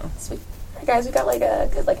 sweet. All right, guys, we got a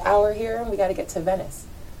good hour here, and we got to get to Venice.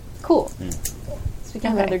 Cool. So we can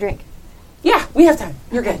have another drink. Yeah, we have time.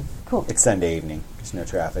 You're good. It's Sunday evening. There's no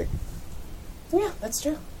traffic. Yeah, that's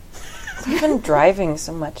true. We've been driving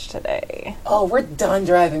so much today. Oh, we're done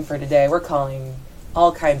driving for today. We're calling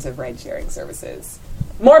all kinds of ride-sharing services.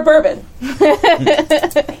 More bourbon.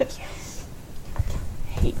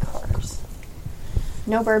 Hate cars.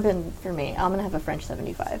 No bourbon for me. I'm gonna have a French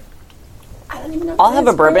 75. I don't even know. I'll have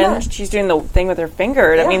a Bring bourbon. that. She's doing the thing with her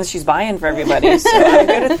finger. That Yeah. means she's buying for everybody. So I'm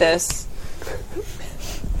good at this.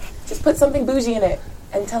 Just put something bougie in it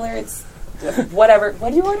and tell her it's whatever. What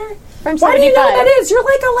do you order? French Why do you know 75. what that is? You're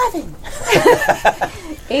like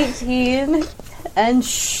 11. 18 and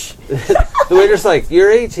shh. The waiter's like,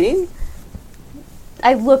 "You're 18?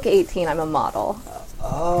 I look 18. I'm a model.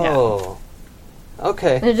 Oh,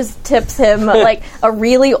 okay." And it just tips him a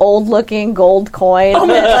really old-looking gold coin Oh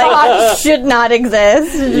that should not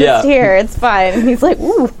exist. Just Yeah. here, it's fine. And he's like,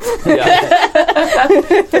 "Ooh."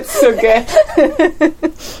 Yeah. So good.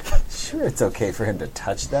 Sure, it's okay for him to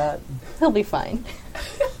touch that. He'll be fine.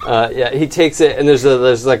 He takes it, and there's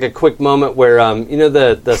a quick moment where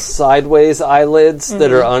the sideways eyelids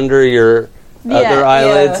that are under your other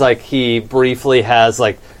eyelids. Yeah. He briefly has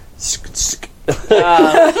and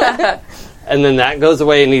then that goes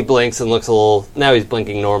away, and he blinks and looks a little. Now he's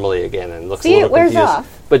blinking normally again and looks See, a little it wears confused. off.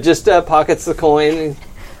 But just pockets the coin. And,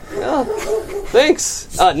 oh, thanks.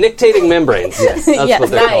 Nictating membranes. Yes, that's Yes. what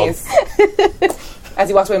they're called. Nice. As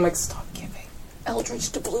he walks away, I'm like, "Stop giving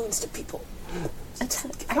eldritch doubloons to people." I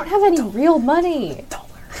don't have any real money.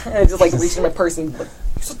 And I just reach in my purse and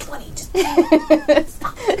 "Here's a 20. Just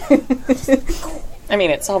I mean,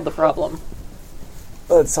 it solved the problem.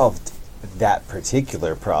 Well, it solved that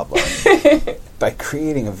particular problem by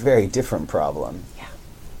creating a very different problem.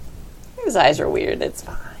 His eyes are weird. It's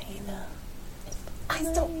fine.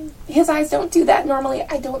 His eyes don't do that normally.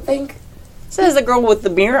 I don't think. Says the girl with the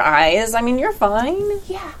mirror eyes. I mean, you're fine.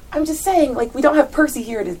 Yeah, I'm just saying, we don't have Percy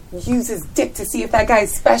here to use his dick to see if that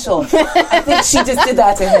guy's special. I think she just did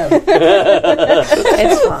that to him.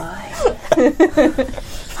 It's fine.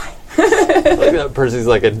 Like that Percy's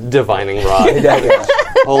like a divining rod.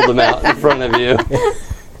 Hold them out in front of you.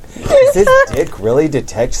 Does his dick really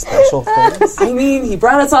detect special things? I mean, he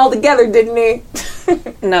brought us all together, didn't he?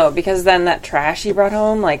 No, because then that trash he brought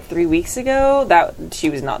home 3 weeks ago, she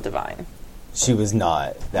was not divine. She was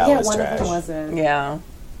not. That was one trash. of them wasn't. Yeah.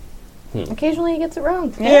 Occasionally he gets it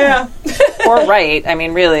wrong. Yeah. Or right. I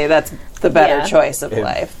mean, really, that's the better Yeah. choice of Yeah.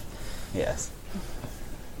 life. Yes.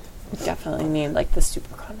 Definitely need the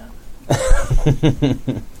super condom.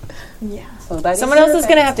 Yeah. So that Someone else is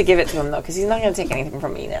going to have to give it to him, though, because he's not going to take anything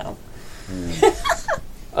from me now.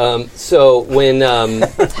 So when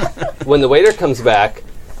the waiter comes back,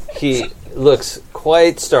 he looks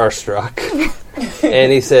quite starstruck,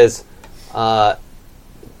 and he says, "Look,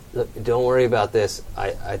 don't worry about this.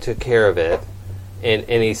 I took care of it." And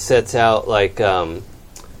he sets out he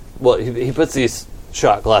puts these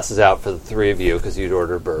shot glasses out for the three of you because you'd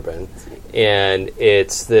ordered bourbon, and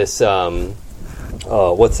it's this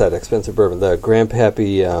what's that expensive bourbon? The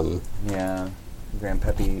Grandpappy. Yeah.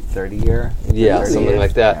 Grandpappy 30-year? Yeah, 30 something year?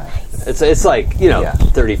 like that. Yeah. It's like, you know, Yeah.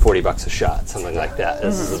 $30-$40 a shot, something like that.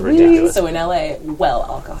 This is ridiculous. So in LA,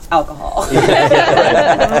 alcohol.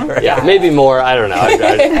 Yeah, maybe more. I don't know.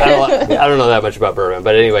 I don't know that much about bourbon,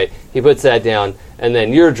 but anyway, he puts that down, and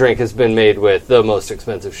then your drink has been made with the most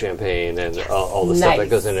expensive champagne and all the stuff that Nice.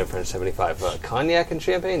 goes in it for $75. Cognac and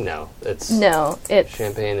champagne? No, it's it's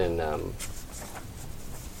champagne and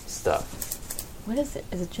stuff. what is it?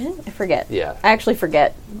 Is it gin? I forget. Yeah. I actually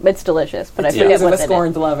forget. It's delicious, but I Yeah. forget Because of a what's in it.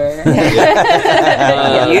 scorned lover.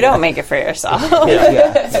 You don't make it for yourself.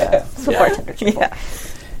 Yeah. It's a bartender. Yeah.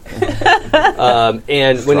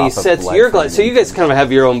 And when he Drop of sets blood your from glass, so an you guys kind of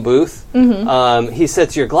have your own booth. He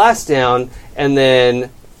sets your glass down and then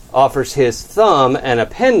offers his thumb and a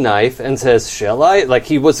penknife and says, "Shall I?" Like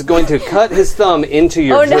he was going to cut his thumb into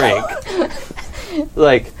your Oh, no. drink.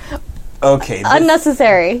 Like, Okay.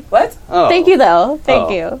 Unnecessary. What? oh, Thank you, though. Thank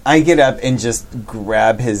Oh. you. I get up and just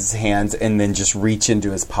grab his hands and then just reach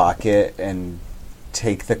into his pocket and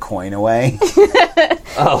take the coin away.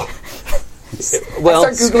 Oh,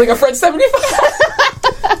 well, Start Googling a French 75.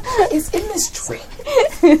 What is in this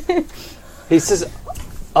drink? he says,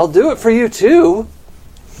 "I'll do it for you too."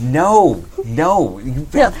 No, you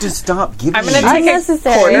have to stop giving I'm gonna me. take a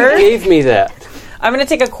Unnecessary. quarter. He gave me that. I'm going to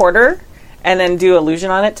take a quarter and then do illusion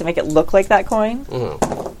on it to make it look like that coin.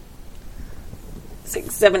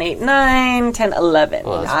 6, 7, 8, 9, 10, 11.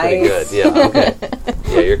 Well, that's pretty good. Nice. Yeah. Okay.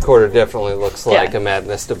 Yeah, your quarter definitely looks like Yeah. a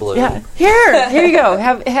Madness doubloon. Yeah. Here you go.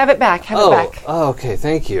 Have it back. Have it Oh. back. Oh. Okay.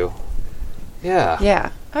 Thank you. Yeah. Yeah.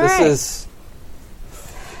 All This right. is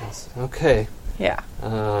okay. Yeah.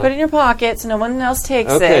 Put it in your pocket so no one else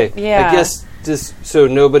takes Okay. it. Yeah. I guess just so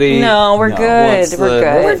nobody. No, we're No. good. Wants We're the-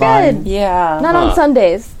 good. We're good. Yeah. Not on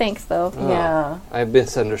Sundays. Thanks, though. Oh, Yeah. I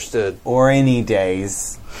misunderstood. Or any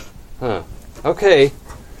days. Huh. Okay.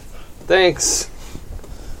 Thanks.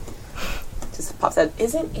 Just pops out.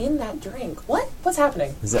 Isn't in that drink. What? What's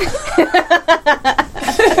happening?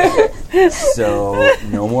 So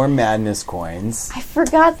no more madness coins. I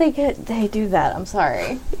forgot they do that. I'm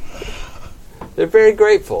sorry. They're very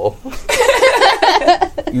grateful.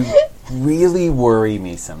 You really worry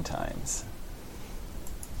me sometimes.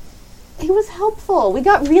 He was helpful. We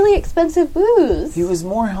got really expensive booze. He was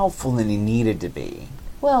more helpful than he needed to be.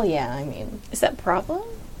 Well, yeah, I mean, Is that a problem?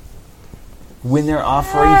 When they're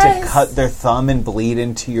offering to cut their thumb and bleed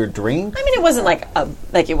into your drink, I mean, it wasn't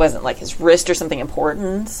it wasn't like his wrist or something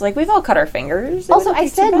important. Like we've all cut our fingers. It also, wouldn't I be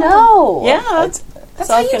too said bad. no. Yeah. That's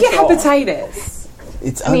how you get Self-control. hepatitis.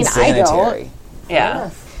 it's mean, I don't. unsanitary.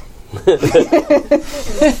 Yeah.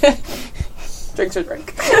 Drinks or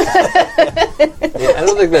drink. Yeah, I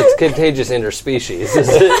don't think that's contagious interspecies, is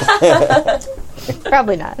it?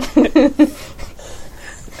 Probably not.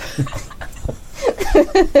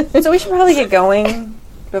 So we should probably get going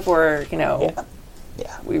before Yeah.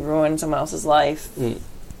 we ruin someone else's life. Yeah,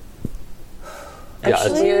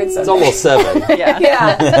 Actually, it's almost 7. Yeah.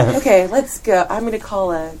 Yeah. Okay, let's go. I'm gonna call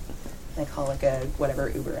like a whatever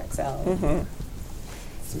Uber XL.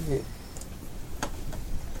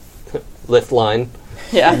 Lift line.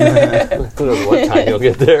 Yeah. Who knows what time you'll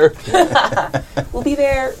get there. We'll be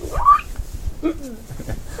there.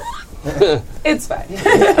 It's fine.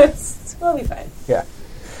 We'll be fine. Yeah.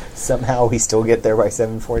 Somehow we still get there by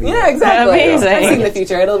 7:40. Yeah, exactly. Amazing. I've seen the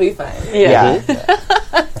future. It'll be fine. Yeah.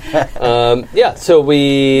 Yeah. So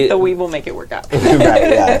we So we will make it work out. Right,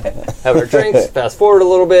 yeah. have our drinks. Fast forward a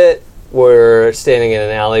little bit. We're standing in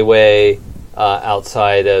an alleyway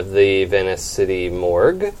outside of the Venice City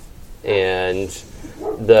morgue. And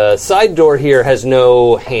the side door here has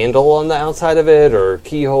no handle on the outside of it, or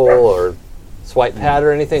keyhole, or swipe pad,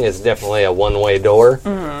 or anything. It's definitely a one-way door.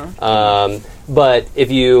 But if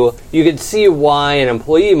you can see why an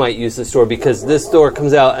employee might use this door, because this door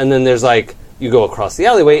comes out, and then there's like, you go across the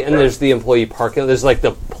alleyway, and there's the employee parking. There's like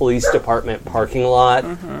the police department parking lot,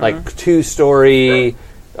 like 2-story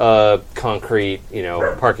concrete,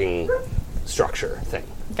 parking structure thing.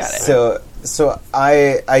 Got it. So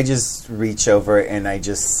I just reach over and I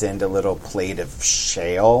just send a little plate of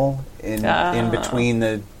shale in between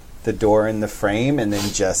the door and the frame, and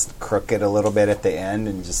then just crook it a little bit at the end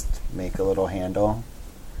and just make a little handle.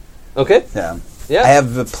 Okay. Yeah. I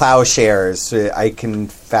have the plowshares. So I can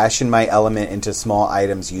fashion my element into small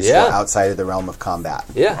items useful Yeah. outside of the realm of combat.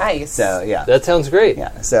 Yeah. Nice. So yeah. That sounds great.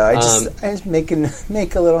 Yeah. So I just make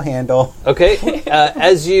a little handle. Okay.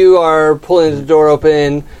 As you are pulling the door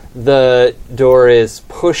open, the door is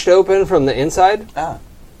pushed open from the inside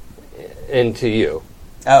into you.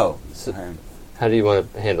 Oh. How do you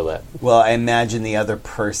want to handle that? Well, I imagine the other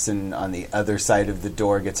person on the other side of the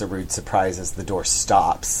door gets a rude surprise as the door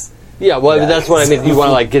stops. Yeah, well, Yeah. that's what I mean. Do you want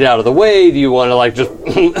to like get out of the way? Do you want to like just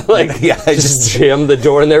like Yeah, just jam the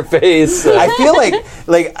door in their face? I feel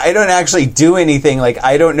like I don't actually do anything. Like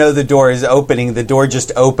I don't know the door is opening. The door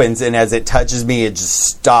just opens, and as it touches me, it just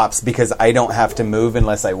stops because I don't have to move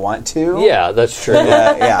unless I want to. Yeah, that's true.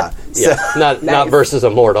 Yeah. Yeah, not versus a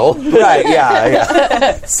mortal. Right.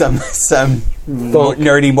 Yeah. Some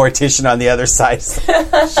nerdy mortician on the other side.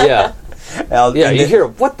 Yeah, yeah. You hear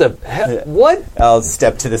what the what? I'll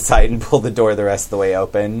step to the side and pull the door the rest of the way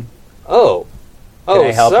open. Oh,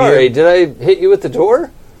 I help sorry. you? Did I hit you with the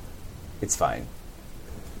door? It's fine.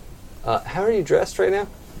 How are you dressed right now?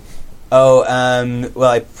 Oh, well,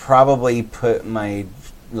 I probably put my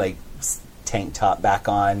tank top back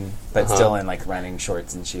on, but still in like running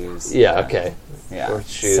shorts and shoes. Yeah. Okay. Yeah. Shorts,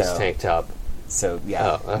 shoes, So- tank top. So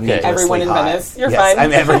yeah, Oh, okay. needlessly Everyone in hot. Venice. You're Yes, fine.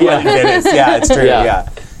 I'm everyone in Venice. Yeah, it's true. Yeah.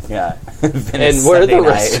 Yeah. And where are the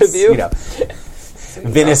rest of you?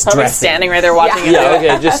 Venice Probably dressing. standing right there watching it. Yeah.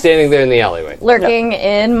 Okay. Just standing there in the alleyway. Lurking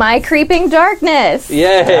in my creeping darkness.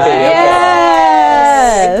 Yay!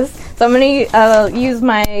 Yes. So I'm gonna use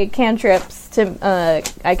my cantrips to.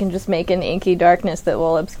 I can just make an inky darkness that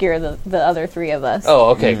will obscure the other three of us Oh,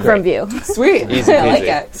 okay. Great. from view. Sweet. Easy I like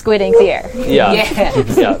peasy. it. Squid ink the air. Yeah. Yeah.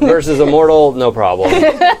 Yeah. Versus a mortal, no problem.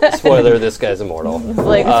 Spoiler: this guy's immortal.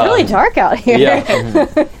 Like it's really dark out here. Yeah.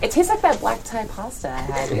 It tastes like that black tie pasta I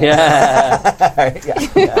had.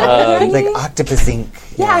 Yeah. like octopus ink.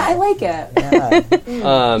 Yeah, I like it.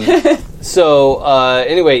 So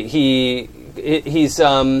anyway, he's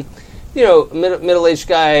middle-aged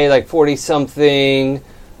guy, like 40-something,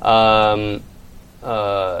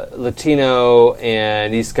 Latino,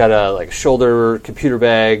 and he's got a like shoulder computer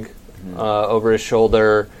bag over his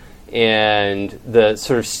shoulder, and the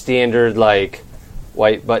sort of standard like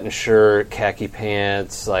white button shirt, khaki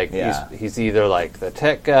pants. Like Yeah. he's either like the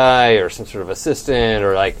tech guy or some sort of assistant,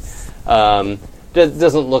 or like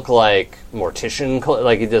doesn't look like mortician.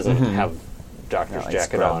 Like he doesn't have doctor's like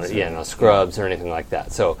jacket on, scrubs yeah, or- no scrubs or anything like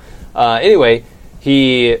that. So anyway,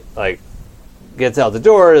 he like gets out the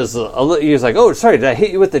door. He was like, "Oh, sorry, did I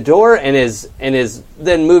hit you with the door?" And is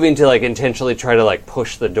then moving to like intentionally try to like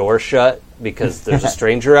push the door shut because there's a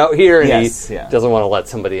stranger out here, and Yes, he yeah. doesn't want to let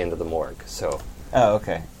somebody into the morgue. So Oh,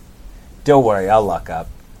 okay. Don't worry, I'll luck up.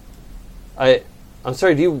 I'm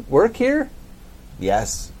sorry. Do you work here?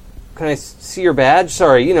 Yes. Can I see your badge?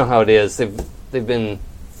 Sorry, you know how it is. They've been.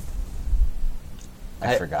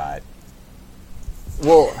 I forgot.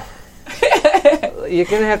 Well, you're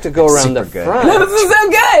gonna have to go around the Super good. front. This is so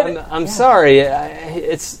good. I'm sorry.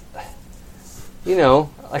 It's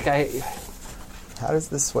like How does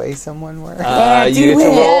the sway someone work? you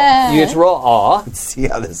get to roll awe. Let's see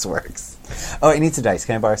how this works. Oh, it needs a dice.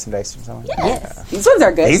 Can I borrow some dice from someone? Yes. These ones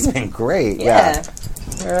are good. These have been great. Yeah.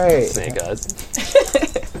 All right. Snake eyes.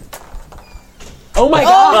 Oh my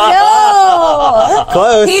god. Oh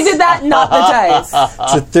Close. He did that, not the dice.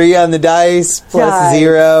 It's a 3 on the dice plus Nice.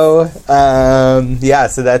 0. Yeah,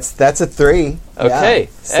 so that's a 3. Okay, Yeah.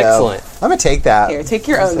 So excellent. I'm gonna take that. Here, take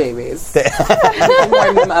your own babies. And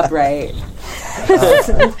warm them up right.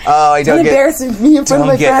 Oh, I don't Don't get embarrass me in front of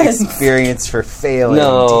my friends. experience for failing.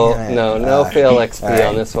 No, Damn it. no fail XP all right.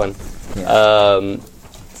 on this one. Yeah.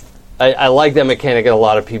 I like that mechanic in a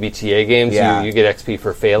lot of PBTA games. Yeah. You get XP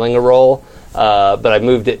for failing a roll, but I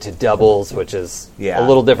moved it to doubles, which is Yeah. a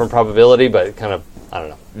little different probability, but it kind of, I don't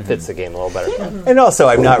know, fits the game a little better. And also,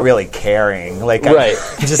 I'm not really caring. Like, Right.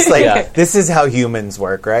 I'm just like, Yeah. this is how humans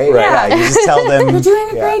work, right? Right. Yeah, you just tell them. You're doing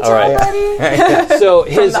a great All job, right. buddy. So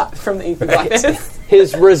his From the Ethan office.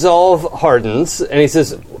 his resolve hardens, and he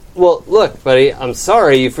says, "Well, look, buddy, I'm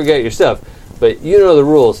sorry you forgot your stuff, but you know the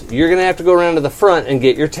rules. You're going to have to go around to the front and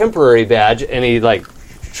get your temporary badge." And he like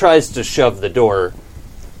tries to shove the door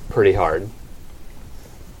pretty hard.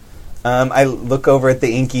 I look over at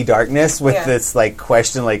the inky darkness with Yeah. this like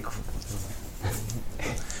question, like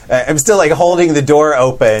I'm still like holding the door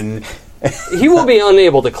open. He will be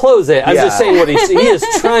unable to close it. I'm just Yeah. saying he is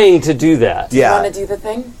trying to do that. Yeah. Want to do the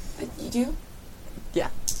thing that you do? Yeah.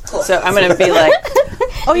 So I'm going to be like,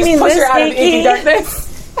 oh, you mean Push this her out of the inky sneaky? darkness.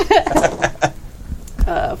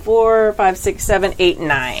 4, 5, 6, 7, 8,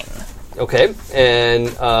 9. Okay, and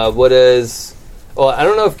what is? Well, I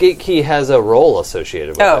don't know if Gate Key has a role associated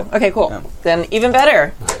with Oh, it. okay, cool. Then even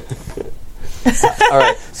better. All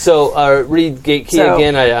right, so read Gate Key So,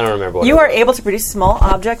 again. I don't remember what You it are was. able to produce small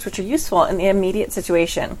objects which are useful in the immediate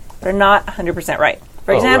situation, but are not 100% right.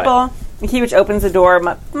 For Oh, example, right. the key which opens the door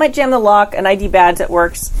might jam the lock, an ID badge that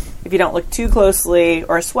works if you don't look too closely,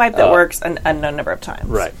 or a swipe that works an unknown number of times.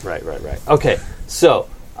 Right. Okay, so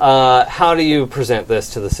how do you present this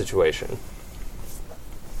to the situation?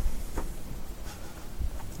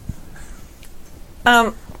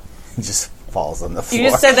 It just falls on the floor. You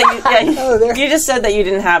just said that you, there. you just said that you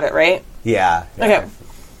didn't have it, right? Yeah. Okay.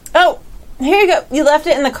 Oh, here you go. You left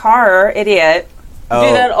it in the car, idiot. You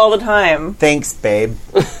do that all the time. Thanks, babe.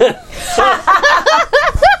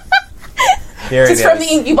 Here It's it from is.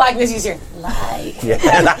 the Inky Blackness user. Lie. Yeah.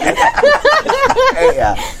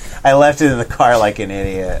 I left it in the car like an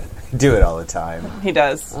idiot. Do it all the time. He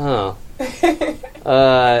does. Oh.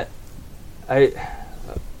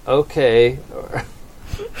 Okay.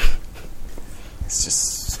 It's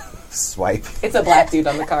just swipe. It's a black dude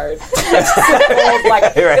on the card.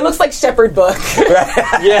 It looks like Shepherd Book.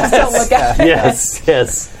 Yes. Don't look at it. Yes.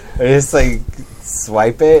 I just like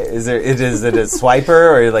swipe it. Is it a swiper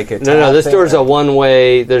or like a No. tap This thing? door's a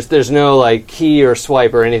one-way. There's no like key or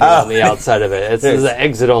swipe or anything on the outside of it. It's an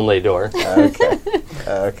exit-only door.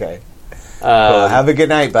 Okay. Cool. Have a good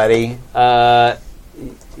night, buddy.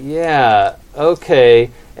 Yeah. Okay.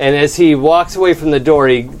 And as he walks away from the door,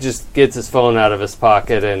 he just gets his phone out of his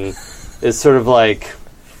pocket and is sort of like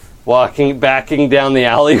backing down the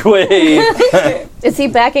alleyway. Is he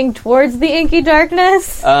backing towards the inky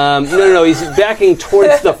darkness? No. He's backing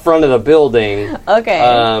towards the front of the building.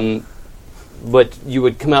 Okay. But you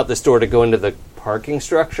would come out this door to go into the parking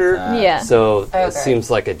structure. Yeah. So Okay. it seems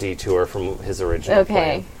like a detour from his original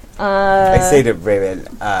Okay. plan. I say to Raven,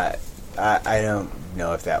 I don't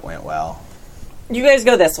know if that went well. You guys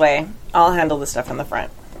go this way. I'll handle the stuff in the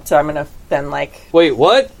front. So I'm gonna then Wait, what?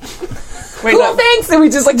 wait, Cool, no, thanks. And we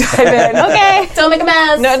just like dive in. Okay. Don't make a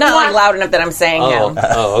mess. no, not like loud enough that I'm saying him. Okay.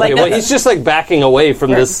 Like Well, that- he's just like backing away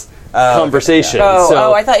from this conversation.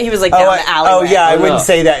 Oh, I thought he was like down the alleyway. I no. wouldn't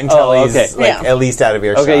say that until Oh, he's okay. like Yeah. at least out of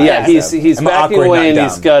earshot. Okay, yeah, he's I'm backing awkward, away not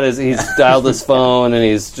and dumb. he's dialed his phone and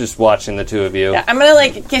he's just watching the two of you. Yeah, I'm gonna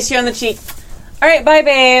like kiss you on the cheek. All right, bye,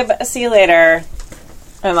 babe. See you later.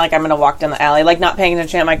 And like I'm gonna walk down the alley, like not paying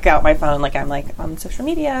attention. I'm like out my phone, like I'm like on social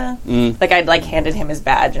media. Like I'd like handed him his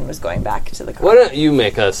badge and was going back to the car. Why don't you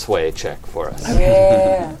make a sway check for us?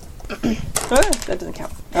 Yeah. That doesn't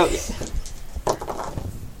count. Oh yeah.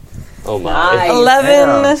 Oh my. Nice.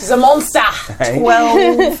 11, He's a monster.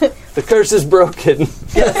 12. The curse is broken.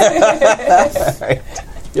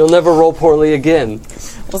 You'll never roll poorly again.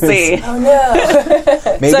 We'll see. Oh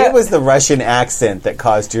no. Maybe So- it was the Russian accent that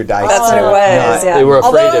caused your dice. That's what it to was. not- Yeah. They were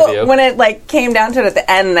afraid Although, of you. when it like came down to it at the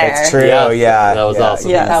end there. That's true. Yeah. Yeah, That was awesome.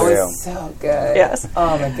 Yeah. That True. was so good. Yes.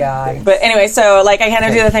 Oh my god. But anyway, so like I kind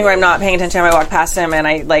of do the thing where I'm not paying attention. I walk past him and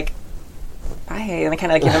I like, bye, and I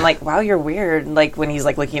kind of like give him like, wow, you're weird. Like when he's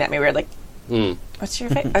like looking at me weird, like, what's your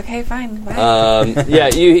face? Okay, fine. Bye. Yeah,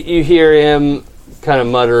 you hear him kind of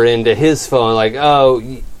mutter into his phone like, "Oh,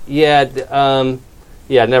 yeah,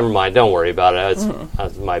 yeah, never mind. Don't worry about it.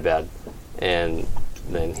 It's my bad." And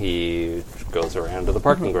then he goes around to the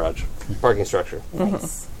parking garage, parking structure.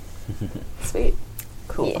 Nice. Sweet.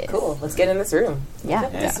 Cool. Yes. Cool. Let's get in this room. Yeah.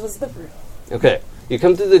 This was the room. Okay, you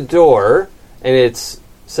come through the door, and it's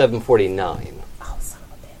 7:49. Oh, son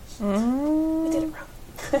of a bitch. I did it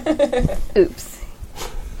wrong. Oops.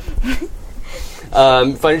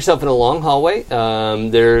 Find yourself in a long hallway.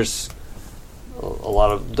 There's a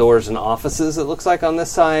lot of doors and offices, it looks like, on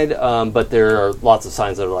this side, but there are lots of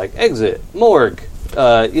signs that are like exit, morgue,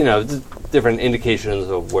 different indications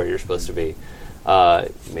of where you're supposed to be.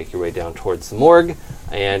 Make your way down towards the morgue,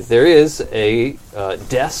 and there is a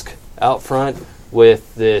desk out front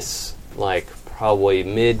with this, like, probably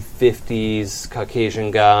mid-50s Caucasian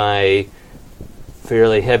guy,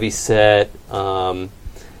 fairly heavy set,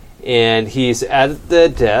 and he's at the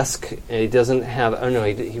desk, and he doesn't have, oh no,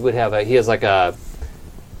 he would have he has like the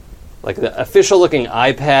official looking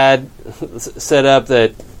iPad set up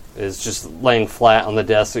that is just laying flat on the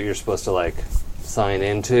desk that you're supposed to like sign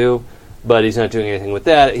into, but he's not doing anything with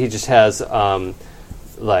that. He just has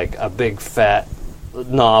like a big fat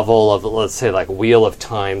novel of, let's say, like Wheel of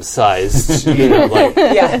Time sized, like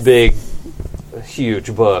Yes. big,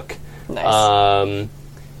 huge book. Nice.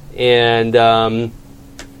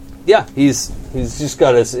 Yeah, he's just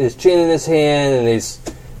got his chin in his hand, and he's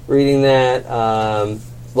reading that.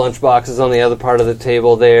 Lunchbox is on the other part of the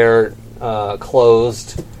table there,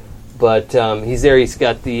 closed. But he's there. He's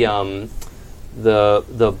got the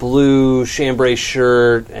blue chambray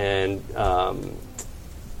shirt, and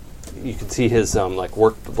you can see his black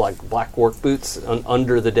work boots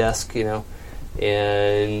under the desk,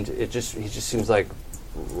 and he just seems like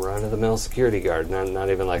run of the mill security guard, not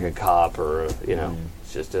even like a cop or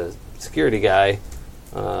it's just a security guy.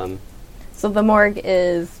 So the morgue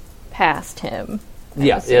is past him.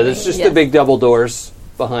 Yeah, assuming. there's just Yes. the big double doors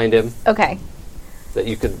behind him Okay. that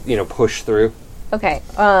you could push through. Okay.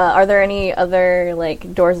 Are there any other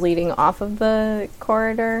like doors leading off of the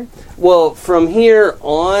corridor? Well, from here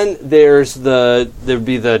on, there'd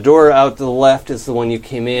be the door out to the left is the one you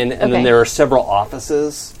came in, and then Okay. there are several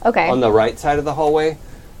offices Okay. on the right side of the hallway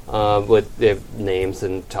with they have names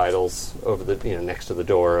and titles over the next to the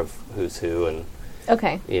door of who's who, and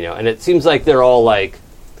Okay. and it seems like they're all like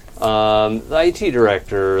the IT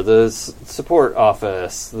director, the support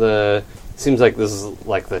office. Seems like this is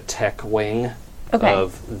like the tech wing. Okay.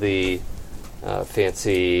 Of the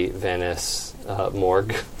fancy Venice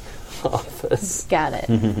morgue office. Got it.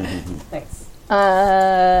 Nice.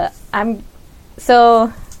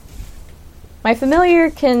 So my familiar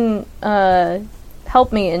can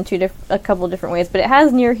help me in a couple different ways, but it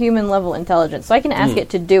has near human level intelligence, so I can ask it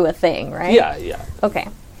to do a thing, right? Yeah. Okay.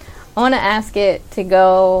 I want to ask it to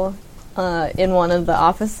go in one of the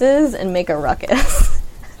offices and make a ruckus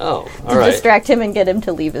Oh, to all right. distract him and get him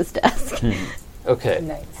to leave his desk. Okay.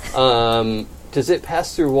 Nice. Does it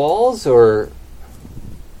pass through walls, or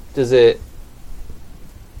does it...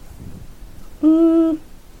 I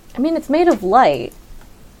mean, it's made of light.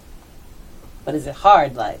 But is it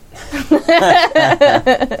hard light?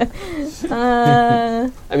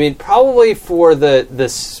 I mean, probably for the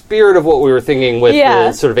spirit of what we were thinking with Yeah.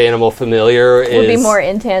 the sort of animal familiar Would be more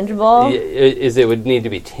intangible. is it would need to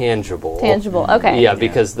be tangible. Tangible. Okay. Yeah,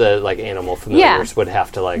 because the like animal familiars would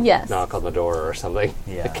have to like Yes. knock on the door or something.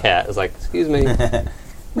 Yeah. The cat is like, "Excuse me."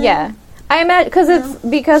 Yeah. I imagine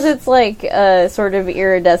because it's like a sort of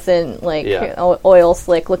iridescent, like Yeah. oil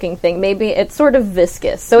slick looking thing. Maybe it's sort of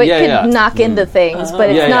viscous, so it Yeah, could yeah. knock into things, but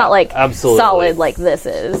it's Yeah, not yeah. like Absolutely. solid like this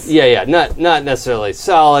is. Yeah, not necessarily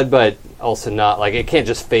solid, but also not like it can't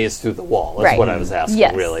just phase through the wall. That's Right. what I was asking,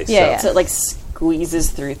 Yes. really. Yeah, so. yeah. So it like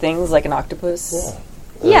squeezes through things like an octopus.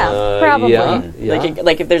 Yeah, probably. Yeah.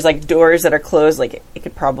 Like if there's like doors that are closed, like it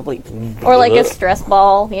could probably. Or like a stress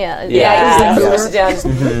ball. Yeah. Yeah. Just like push it down. Just,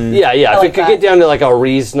 Yeah. If like it could that. get down to like a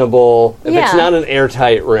reasonable, if it's Yeah. not an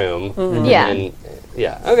airtight room, Yeah. then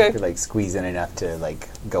yeah, okay. Could like squeeze in enough to like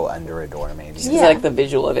go under a door, maybe. Yeah. Like the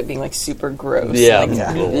visual of it being like super gross. Yeah. Like,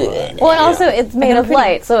 Yeah. Well, and also it's made of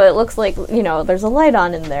light, so it looks like there's a light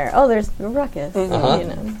on in there. Oh, there's a ruckus.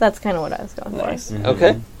 That's kind of what I was going for. Nice.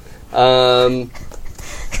 Okay.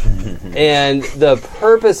 And the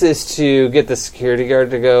purpose is to get the security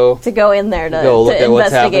guard to go To go in there to look at what's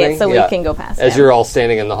investigate, happening. so Yeah. we can go past. as him. you're all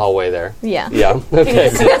standing in the hallway there. Yeah. Yeah. Okay.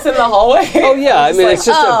 That's in the hallway. Oh yeah, I mean like, it's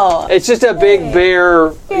just oh. it's just a big bare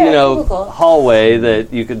cool. hallway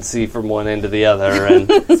that you could see from one end to the other, and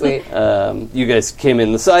Sweet. you guys came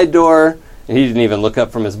in the side door, and he didn't even look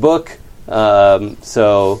up from his book.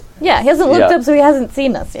 So, Yeah, he hasn't looked Yeah. up, so he hasn't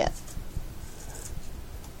seen us yet.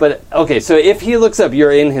 but okay, so if he looks up,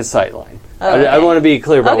 you're in his sight line. I want to be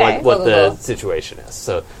clear about Okay. what Cool, the cool. situation is.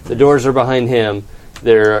 So the doors are behind him.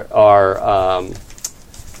 There are,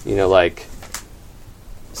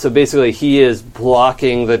 so basically he is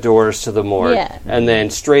blocking the doors to the morgue. Yeah. And then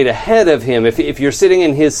straight ahead of him, if you're sitting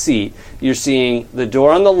in his seat, you're seeing the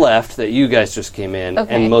door on the left that you guys just came in,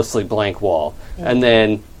 Okay. and mostly blank wall. And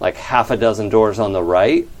then like half a dozen doors on the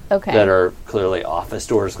right Okay. that are clearly office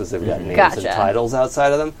doors because they've got names and Gotcha. titles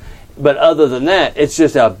outside of them. But other than that, it's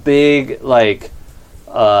just a big, like,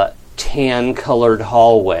 tan-colored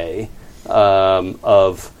hallway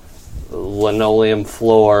of linoleum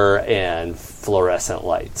floor and fluorescent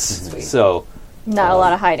lights. Sweet. So, Not a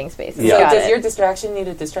lot of hiding spaces. Yeah. So Got does it. your distraction need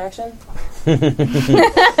a distraction? I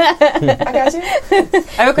got you.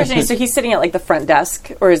 I have a question. So he's sitting at like the front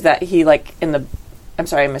desk, or is that he like in the? I'm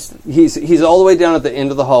sorry, I missed. he's all the way down at the end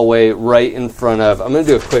of the hallway, right in front of... I'm going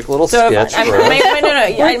to do a quick little So sketch if, for no, us.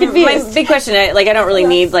 my big question. I don't really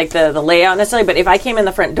need like the layout necessarily, but if I came in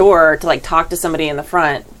the front door to like talk to somebody in the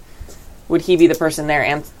front, would he be the person there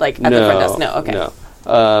and like at the front desk? No, okay.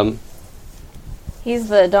 No. He's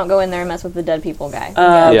the don't go in there and mess with the dead people guy.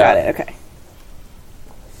 Yeah. Got it. Okay.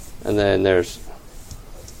 And then there's...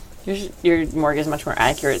 Your morgue is much more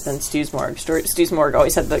accurate than Stu's morgue. Stu's morgue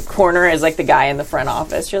always had the corner as like the guy in the front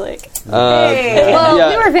office. You're like, well, yeah.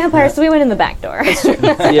 we were vampires, so we went in the back door.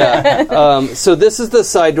 Yeah. So this is the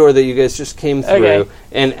side door that you guys just came through, Okay.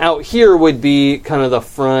 and out here would be kind of the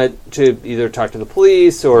front to either talk to the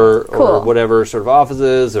police or Cool. whatever sort of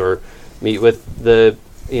offices, or meet with the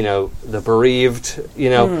the bereaved,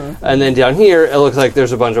 and then down here it looks like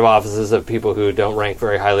there's a bunch of offices of people who don't rank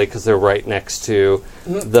very highly because they're right next to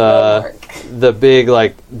the big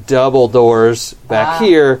like double doors back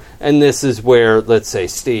here, and this is where, let's say,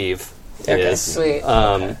 Steve is. Sweet.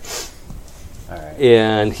 All right.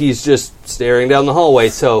 And he's just staring down the hallway.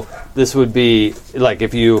 So this would be like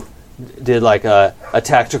if you did like a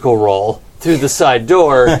tactical roll through the side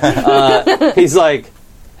door, he's like,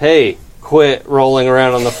 "Hey, quit rolling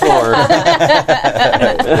around on the floor."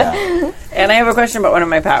 And I have a question about one of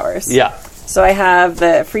my powers. Yeah. So I have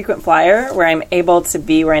the frequent flyer, where I'm able to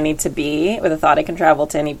be where I need to be with a thought I can travel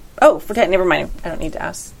to any... Oh, forget, never mind. I don't need to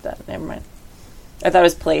ask that. Never mind. I thought it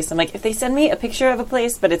was place. I'm like, if they send me a picture of a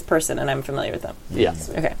place, but it's person and I'm familiar with them. Yeah.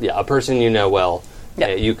 Okay. Yeah, a person you know well, Yeah.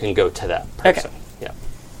 you can go to that person. Okay. Yeah.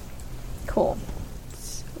 Cool.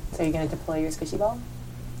 So you're going to deploy your squishy ball?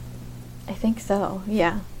 I think so.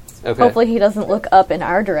 Yeah. Okay. Hopefully he doesn't look up in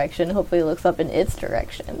our direction. Hopefully he looks up in its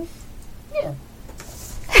direction. Yeah.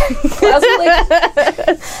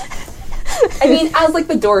 As like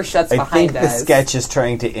the door shuts I behind think the us. sketch is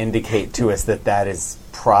trying to indicate to us that is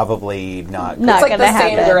probably not good. Not It's like gonna the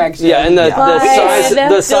same happen. direction. Yeah, and the Fine. size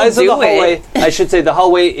of the Don't do hallway, I should say the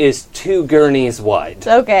hallway is 2 gurneys wide.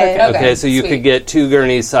 Okay. Okay, so you sweet. could get 2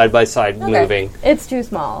 gurneys side by side moving. It's too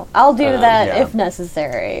small. I'll do that yeah. if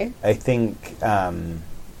necessary. I think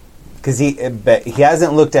because he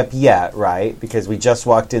hasn't looked up yet, right? Because we just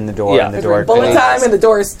walked in the door Yeah. and the Because door Bullet closed. time and the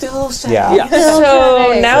door is still shut. Yeah. Yeah. So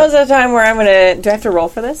Okay. now is the time where I'm going to... Do I have to roll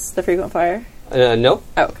for this? The frequent flyer? No.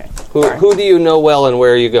 Oh, okay. Who do you know well and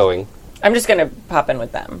where are you going? I'm just going to pop in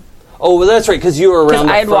with them. Oh, well, that's right, because you were around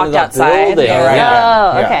the I had front of walked the outside. building. Yeah, right.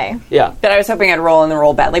 Yeah. Oh, Yeah. okay. Yeah. But I was hoping I'd roll and then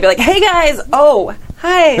roll badly. Be like, hey guys! Oh,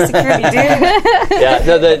 hi, security dude. Yeah.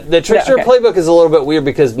 No, the Trickster okay. playbook is a little bit weird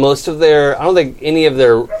because most of I don't think any of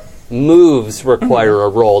their moves require a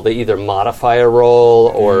roll. They either modify a roll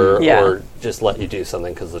or just let you do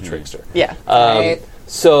something because of the Trickster. Yeah. Right.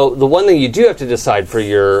 So the one thing you do have to decide for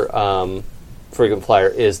your frequent flyer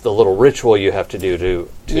is the little ritual you have to do to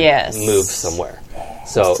Yes. move somewhere.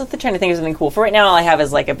 So So they're trying to think of something cool. For right now, all I have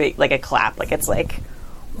is like a big, like a clap. Like it's like,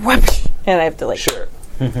 whoosh, and I have to like. sure,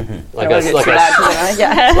 like I don't a wanna get too loud 'cause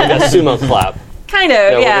yeah. like a sumo clap Kind of.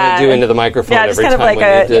 that we're Yeah. going to do into the microphone Yeah, just every kind of time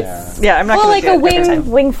like we a. need to. Yeah, I'm not. Well, gonna like do a it every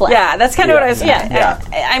time. wing flap. Yeah, that's kind of what I was. Yeah.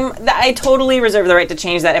 I totally reserve the right to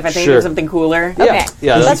change that if I think Sure. of something cooler. Yeah, Okay.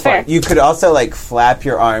 yeah, That's fair. You could also like flap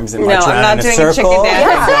your arms and No, march I'm around not in a doing a circle. chicken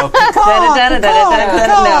dance. and go,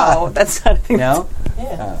 Da-da-da-da-da-da-da. No, that's not a thing. no?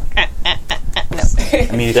 I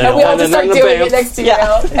mean, you And don't we all And just then start the doing bam. it next to you.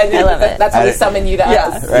 Yeah. And I love it. That's how we I- summon you to Yeah.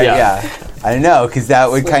 us. right? Yeah. Yeah. I don't know because that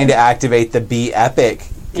would kind of activate the be epic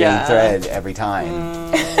game Yeah. thread every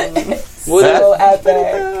time. Would it? So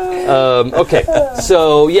epic. Okay,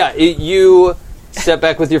 so yeah, you step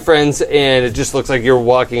back with your friends, and it just looks like you're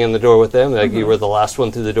walking in the door with them. Like you were the last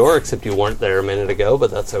one through the door, except you weren't there a minute ago, but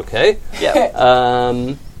that's okay. Yeah.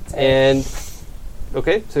 And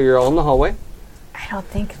okay, so you're all in the hallway. I don't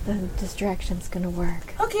think the distraction's gonna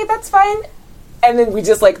work. Okay, that's fine. And then we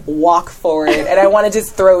just like walk forward, and I want to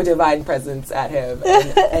just throw divine presence at him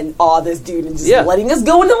and awe this dude and just Yeah. letting us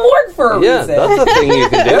go in the morgue for a Yeah, reason. that's a thing you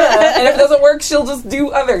can do. And if it doesn't work, she'll just do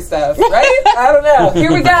other stuff, right? I don't know.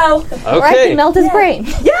 Here we go. Or I Okay, can melt his brain.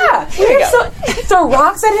 Yeah, we have throw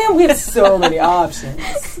rocks at him. We have so many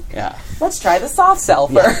options. Yeah. Let's try the soft cell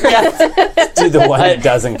first. Do the one that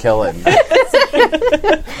doesn't kill him.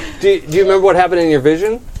 do you remember what happened in your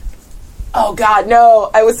vision? Oh God, no!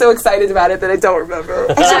 I was so excited about it that I don't remember.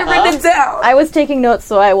 I should have written it down. I was taking notes,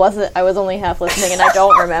 so I was only half listening, and I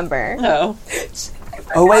don't remember. No.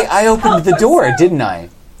 Oh wait, I opened the door, didn't I?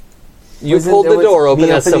 You Was it- pulled it the was door open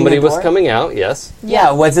me as opening somebody the was door? coming out. Yes.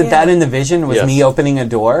 Yeah, wasn't that in the vision? Was Yes. me opening a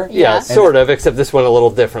door? Yeah, Yeah. sort of, except this went a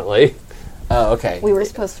little differently. Oh, okay. We were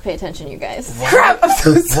supposed to pay attention, you guys. Crap! I'm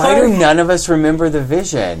so Why sorry. do none of us remember the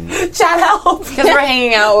vision? Chat help? Because we're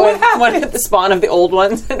hanging out with one of the spawn of the old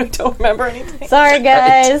ones and we don't remember anything. Sorry,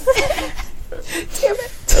 guys. Damn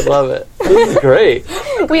it! I love it. This is great.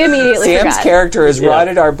 We immediately Sam's forgot. character has Yeah.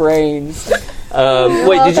 rotted our brains.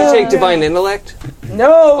 Wait, did you take divine intellect? No.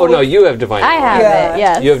 Oh no, you have divine. I have intellect. it,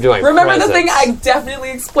 yes. You have divine. Remember presence. the thing I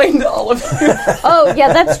definitely explained to all of you. Oh,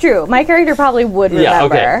 yeah, that's true. My character probably would Yeah.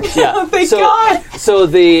 remember. Okay. Yeah. Thank so, God. So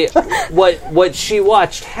what she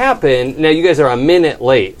watched happen. Now you guys are a minute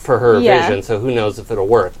late for her Yeah. vision, so who knows if it'll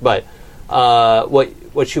work. But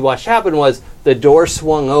what she watched happen was the door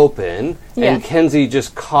swung open, Yeah. and Kenzie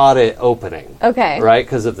just caught it opening. Okay. Right,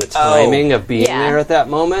 because of the timing of being Yeah. there at that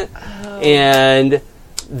moment, and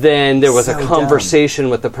then there was So a conversation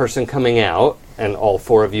with the person coming out, and all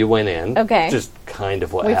 4 of you went in. Okay. Just kind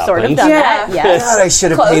of what We've happened. sort of done Yeah. that, yes. God, I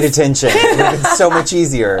should have paid attention. It would have been so much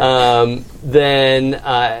easier. Then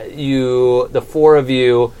the 4 of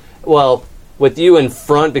you, well, with you in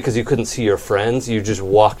front because you couldn't see your friends, you just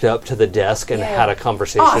walked up to the desk and had a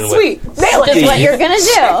conversation Oh, with sweet. Nailed Just it. what you're gonna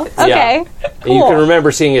do. Okay. And you can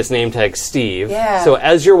remember seeing his name tag Steve. Yeah. So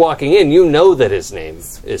as you're walking in, you know that his name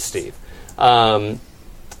is Steve.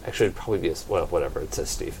 Actually, it'd probably be well, whatever. It says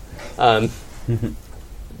Steve.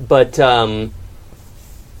 But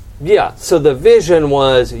yeah. So the vision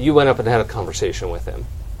was you went up and had a conversation with him,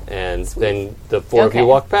 and then the four of you Okay.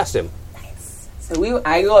 walked past him. So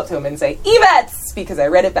I go up to him and say, Evets! Because I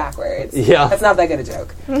read it backwards. Yeah. That's not that good a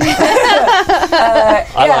joke.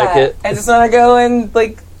 I like it. I just want to go and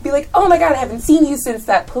be like, oh my god, I haven't seen you since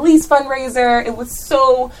that police fundraiser. It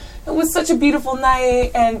was such a beautiful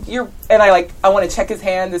night, and I want to check his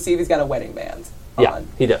hand to see if he's got a wedding band Yeah, on.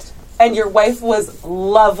 he does. And your wife was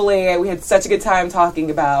lovely. We had such a good time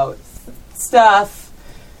talking about stuff,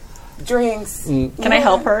 drinks. Can I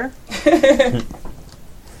help her?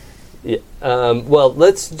 Yeah. Well,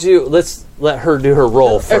 let's let her do her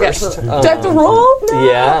roll first. Do I have to roll? No.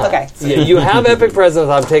 Yeah. Okay. Yeah, you have epic presence.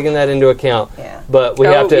 I'm taking that into account. Yeah. But we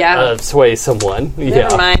Oh, have to yeah. Sway someone.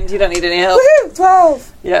 Never mind. You don't need any help. Woohoo!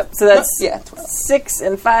 12. Yep. So that's Yeah, 12. 6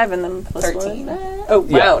 and 5, and then plus 13. 1. Oh wow,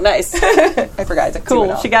 Yeah. nice. I forgot. I took 2 and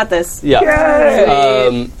Cool. all. She got this.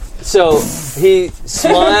 Yeah. So he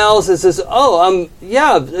smiles and says, "Oh,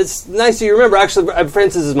 yeah, it's nice that you remember. Actually,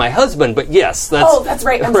 Francis is my husband, but yes, that's Oh, that's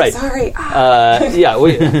right. I'm right. so sorry. Yeah,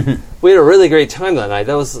 we had a really great time that night.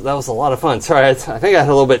 That was a lot of fun. Sorry, I think I had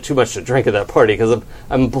a little bit too much to drink at that party because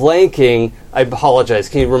I'm blanking. I apologize.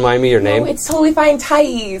 Can you remind me your name? Oh, it's totally fine.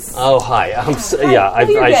 Thais. Oh, hi. I you're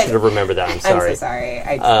good. should have remembered that. I'm sorry. I'm so sorry.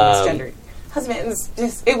 I misgendered. Husbands,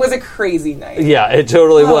 it was a crazy night. Yeah, it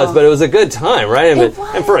totally was, but it was a good time, right? I mean,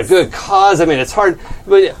 and for a good cause. I mean, it's hard,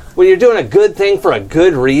 but when you're doing a good thing for a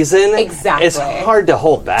good reason, Exactly. it's hard to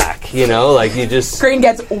hold back, like you just... Screen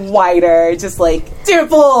gets wider, just like,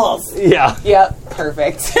 dimples! Yeah. Yep,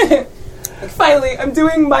 perfect. Finally, I'm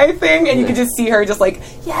doing my thing, and you can just see her just like,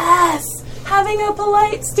 yes! Having a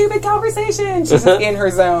polite, stupid conversation. She's just in her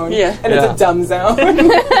zone. Yeah. And Yeah. it's a dumb zone.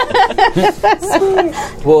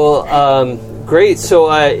 Well, great. So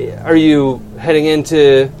are you heading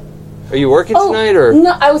into... Are you working tonight, or...?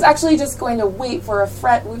 No, I was actually just going to wait for a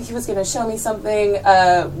friend. He was going to show me something.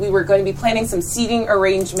 We were going to be planning some seating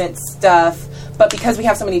arrangement stuff, but because we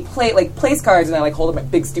have so many place cards, and I hold up my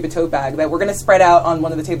big stupid tote bag, that we're going to spread out on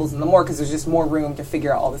one of the tables in the morgue because there's just more room to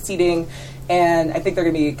figure out all the seating. And I think they're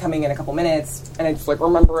going to be coming in a couple minutes. And I just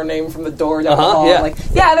remember a name from the door down the hall. yeah. I'm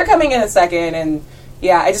yeah, they're coming in a second. And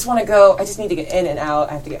yeah, I just want to go. I just need to get in and out.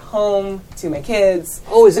 I have to get home to my kids.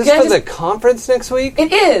 Oh, is this Can I for the conference next week?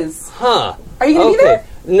 It is. Huh. Are you going to be there?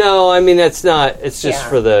 No, I mean, it's not. It's just Yeah.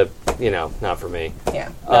 for the, not for me. Yeah.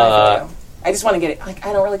 No, I feel you. I just want to get it.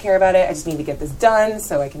 I don't really care about it. I just need to get this done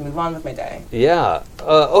so I can move on with my day. Yeah.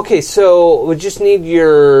 Okay, so we just need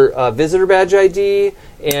your visitor badge ID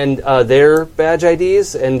and their badge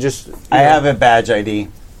IDs, and just... I have a badge ID.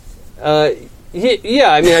 Yeah,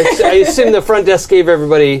 I mean, I assume the front desk gave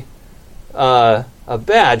everybody a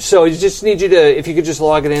badge, so you just need you to, if you could just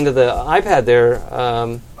log it into the iPad there,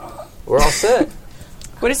 we're all set.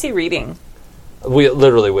 What is he reading?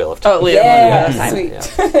 Literally Wheel of Time. Oh, Yeah, Sweet.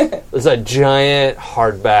 sweet. There's a giant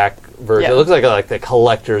hardback version. Yeah. It looks like the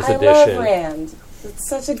collector's I edition. love Rand. It's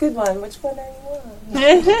such a good one. Which one are you on?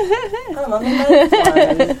 I'm on the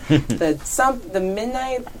ninth one. The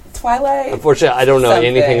Midnight Twilight. Unfortunately, I don't know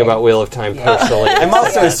Something. anything about Wheel of Time Yeah. personally. I'm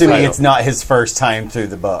also Yeah. assuming it's not his first time through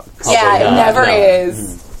the book. Yeah, Probably it not, never no.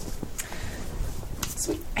 is.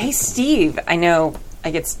 Hey, Steve. I know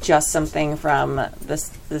it's just something from the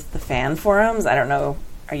fan forums. I don't know.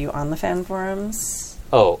 Are you on the fan forums?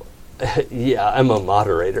 Oh, yeah, I'm a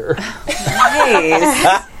moderator.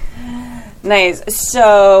 Nice. Nice.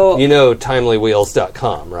 So...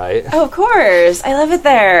 TimelyWheels.com, right? Oh, of course. I love it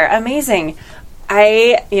there. Amazing.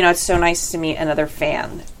 It's so nice to meet another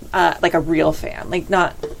fan, like a real fan,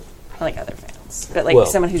 not like other fans, but Well.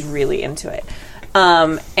 someone who's really into it.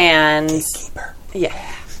 And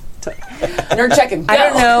yeah, Nerd checking. I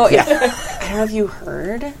don't know. I don't know if you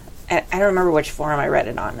heard. I don't remember which forum I read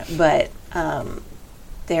it on, but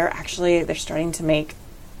they're starting to make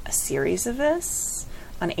a series of this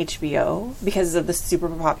on HBO because of the super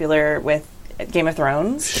popular with Game of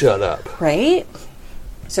Thrones. Shut up. Right?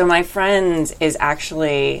 So my friend is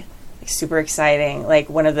actually super exciting,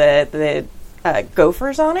 one of the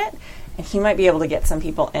gophers on it, and he might be able to get some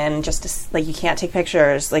people in just to, you can't take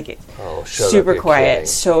pictures, Oh, shut up. super You're quiet, kidding.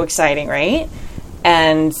 so exciting, right?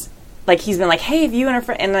 And he's been hey, have you and our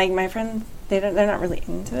friend, and my friend, they're not really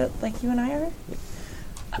into it like you and I are.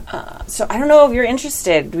 So I don't know if you're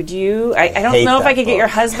interested. Would you? I don't hate know if that I could get book. your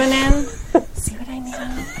husband in. See what I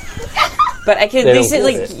mean? But I could They at least don't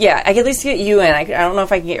get it. I could at least get you in. I don't know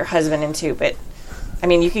if I can get your husband in too, but I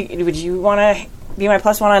mean, would you want to be my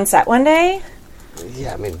 +1 on set one day?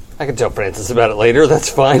 Yeah, I mean, I can tell Francis about it later. That's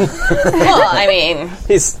fine. Well, I mean,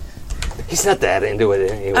 He's he's not that into it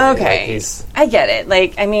anyway. Okay. Like, he's I get it.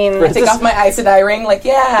 Like, I mean, Right. Take off my Aes Sedai ring. Like,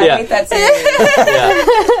 yeah, Yeah. I hate that scene.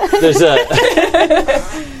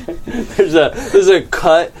 there's a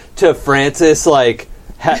cut to Francis like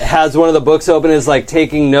has one of the books open, is like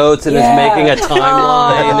taking notes and Yeah. is making a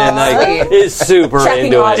timeline and like sweet. is super Checking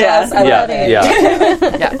into off it. yes, I love it. Yeah.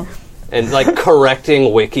 yeah. And like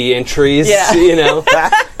correcting wiki entries, Yeah. you know.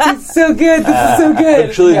 So good. This is so good.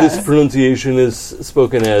 Actually, Yes. this pronunciation is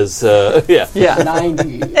spoken as yeah. Yeah.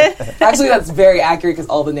 90. Actually, that's very accurate because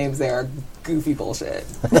all the names there are goofy bullshit.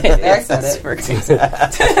 There, I said it. You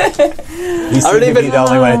seem to be the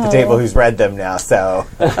only one at the table who's read them now, so...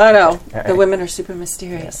 Oh no, the women are super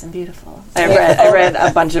mysterious and beautiful. I read a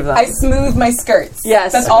bunch of them. I smooth my skirts.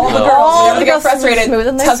 Yes. That's all the No. girls. All Whenever the they get girls frustrated,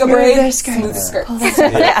 smoothing their tug a skirts. braid, Their skirts. smooth the skirts.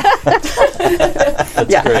 That's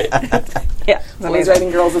Yeah. great. yeah, Always writing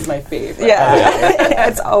girls is my favorite. yeah.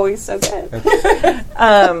 It's always so good.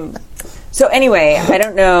 So anyway, I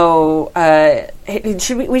don't know.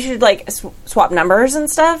 We should like swap numbers and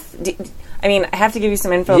stuff. I mean, I have to give you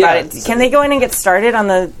some info about it. Can they go in and get started on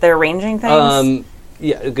the arranging things?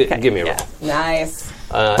 Yeah, give me a roll. Nice.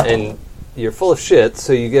 And you're full of shit,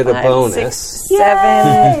 so you get a 5, bonus. 6,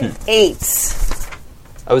 7, 8.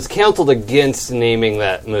 I was counseled against naming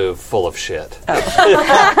that move "full of shit." That's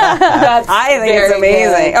I think it's very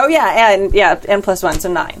amazing. good. Oh yeah, and plus 1, so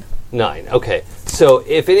 9. 9. Okay, so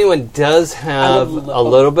if anyone does have I would a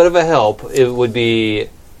little bit of a help, it would be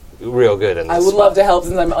real good in this. I would love to help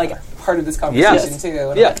since I'm like part of this conversation Yes. too.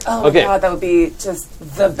 And I'm Yeah. like, oh Okay. god, that would be just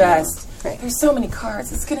the best. Great. There's so many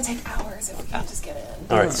cards. It's gonna take hours if we can just get in.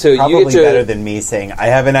 All right, so you Probably get to. better than me saying, I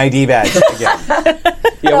have an ID badge again.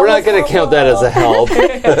 Yeah, we're not going to count that as a help.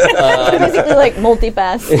 Basically, like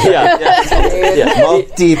multi-pass. Yeah, yeah.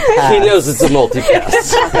 Multi-pass. He knows it's a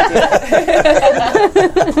multi-pass.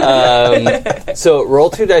 So roll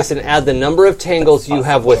 2 dice and add the number of tangles you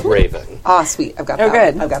have with Raven. Ah, sweet. I've got Oh,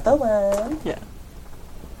 that. good. I've got the one. Yeah.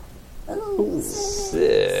 6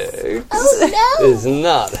 is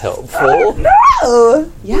not helpful.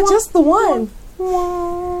 Oh, yeah, just the one.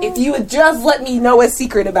 If you would just let me know a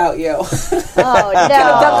secret about you, Oh I've no!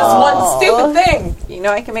 done this one stupid thing. You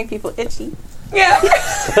know I can make people itchy. Yeah.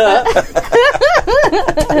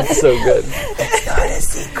 It's so good.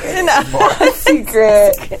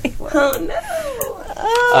 Secret. Oh no.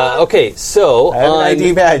 Okay, so I have an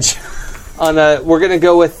ID badge. we're going to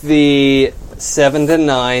go with the 7 to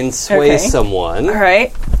 9 sway Okay. someone. All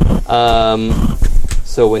right.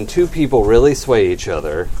 So when two people really sway each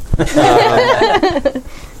other.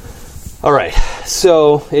 All right.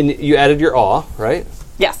 So and you added your awe, right?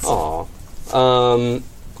 Yes. Aw.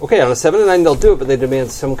 Okay, on a 7 to 9 they'll do it, but they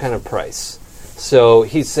demand some kind of price. So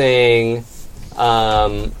he's saying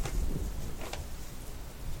More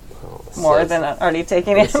than already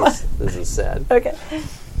taking it. this is sad. Okay.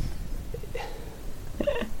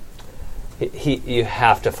 You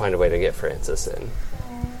have to find a way to get Francis in.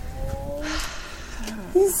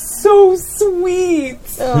 He's so sweet.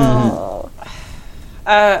 Okay.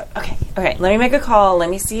 Let me make a call. Let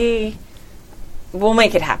me see. We'll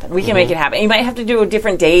make it happen. We can make it happen. You might have to do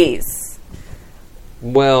different days.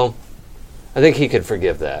 Well, I think he could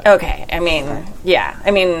forgive that. Okay. I mean, yeah.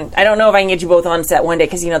 I mean, I don't know if I can get you both on set one day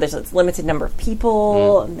because, there's a limited number of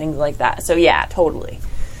people and things like that. So, yeah, totally.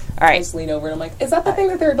 All I right. just lean over and I'm like, is that the thing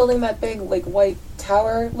that they're building that big, like, white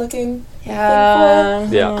tower looking Yeah.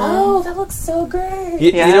 Yeah. Oh, that looks so great.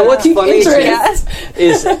 You know what's funny Interest.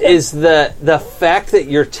 is the fact that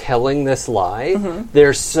you're telling this lie.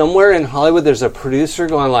 There's somewhere in Hollywood, there's a producer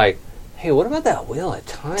going like, "Hey, what about that Wheel of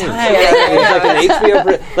Time?" It's like an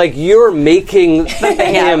HBO, like you're making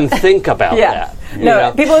him think about that. You No,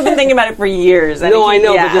 know? people have been thinking about it for years. No, I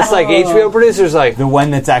know, but this like HBO producer's like, The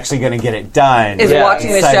one that's actually going to get it done. is Yeah.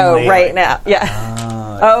 watching the Suddenly, show right like, now. Yeah.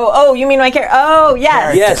 Oh, you mean my character? Oh,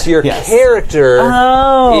 yes. yes, your Yes. character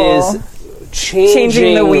Oh. is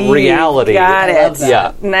changing the weed. reality. Got it. love that.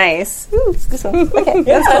 Yeah. Nice. Ooh, this one. Okay,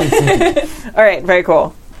 that's cool. All right, very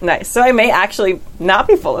cool. Nice. So I may actually not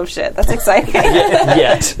be full of shit. That's exciting.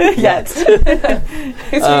 Yet. Yes.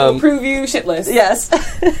 It's going to prove you shitless. Yes.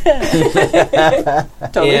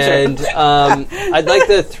 Totally And true. I'd like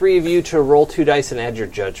the three of you to roll 2 dice and add your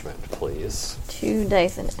judgment, please. 2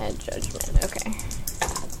 dice and add judgment. Okay.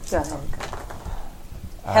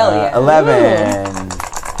 Hell yeah. 11.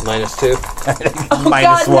 -2. Minus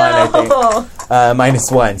God, 1, I no. think.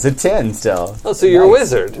 Minus 1, so 10 still. Oh, so you're a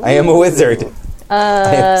wizard. I am a wizard.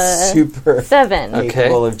 I am super 7. Okay.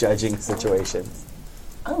 capable of judging situations.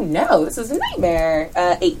 Oh no, this is a nightmare.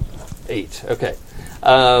 8. 8. Okay.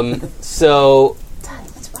 So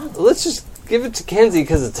What's wrong? let's just give it to Kenzie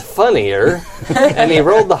because it's funnier, and he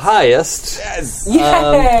rolled the highest. Yes.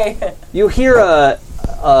 Yay! You hear a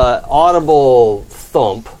audible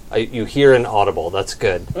thump. You hear an audible. That's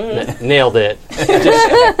good. Nailed it.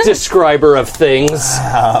 Describer of things.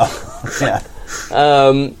 Yeah.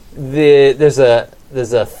 There's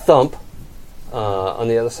a thump on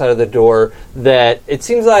the other side of the door that it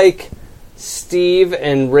seems like Steve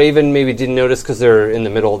and Raven maybe didn't notice because they're in the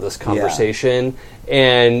middle of this conversation,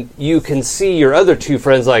 and you can see your other two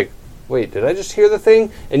friends like, wait, did I just hear the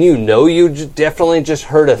thing? And you know you definitely just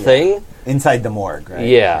heard a thing. Inside the morgue, right?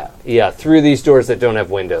 Yeah, through these doors that don't have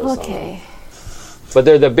windows on them. Okay. But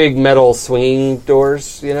they're the big metal swinging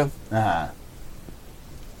doors, you know? Uh-huh.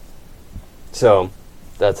 So,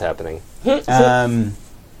 that's happening.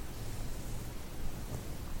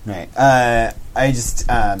 Right. I just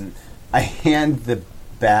I hand the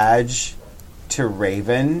badge to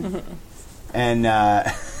Raven and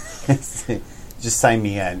just sign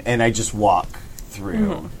me in, and I just walk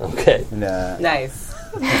through. Okay. And, Nice.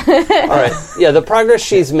 All right. Yeah, the progress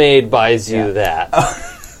she's made buys you that.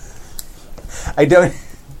 I don't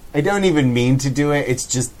even mean to do it. It's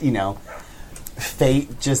just,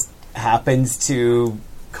 fate just happens to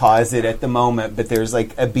cause it at the moment, but there's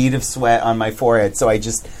like a bead of sweat on my forehead, so I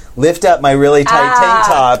just lift up my really tight tank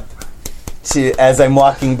top as I'm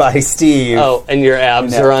walking by Steve. Oh, and your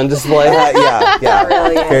abs are on display? Yeah.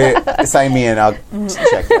 Brilliant. Here, sign me in. I'll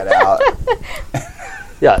check that out.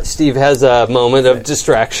 Yeah, Steve has a moment of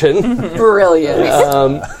distraction. Brilliant.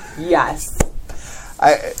 Yes.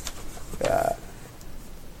 I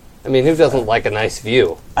mean, who doesn't like a nice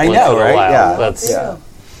view? I once know, in a right? while? Yeah. That's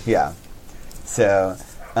Yeah. So,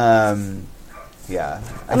 yeah.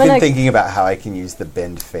 I've gonna- been thinking about how I can use the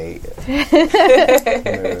bend fate move,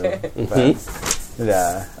 but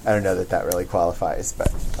I don't know that really qualifies.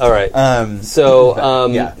 But all right. so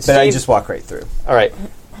yeah, but I Steve- just walk right through. All right.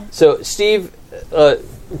 So Steve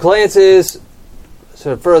glances,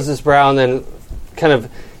 sort of furrows his brow, and then kind of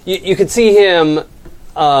you can see him.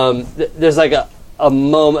 There's like a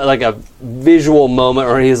moment, like a visual moment,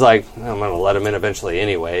 where he's like, I'm going to let him in eventually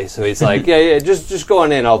anyway. So he's like, yeah, just go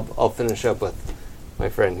on in. I'll finish up with my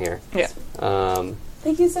friend here. Yeah.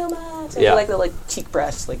 Thank you so much. I Yeah. like the cheek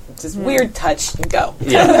brush, just weird touch and go.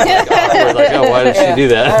 Yeah. We're like, oh, why did she do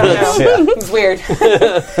that? I don't know. It's weird.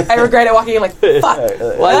 I regret it walking in like, fuck.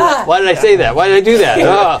 Why did I say that? Why did I do that?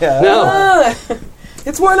 No.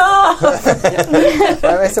 It's worn off. Why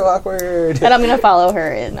am I so awkward? And I'm going to follow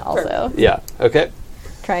her in also. Yeah. Okay.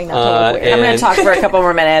 Trying not to look weird. and- I'm going to talk for a couple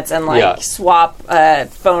more minutes and Yeah. swap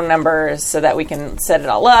phone numbers so that we can set it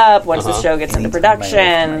all up once the show gets into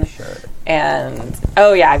production. And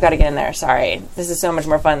I've got to get in there. Sorry, this is so much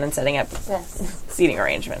more fun than setting up seating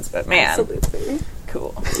arrangements. But man, Absolutely.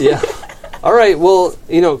 cool. Yeah. All right. Well,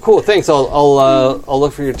 cool. Thanks. I'll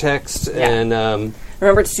look for your text and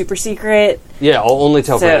Remember, it's super secret. I'll only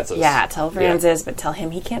tell So Francis. tell Francis, but tell him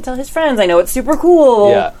he can't tell his friends. I know it's super cool.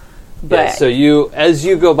 Yeah. but Yeah, so as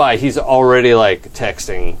you go by, he's already like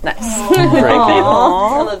texting nice. Frankie.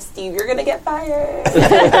 I love Steve. You're gonna get fired.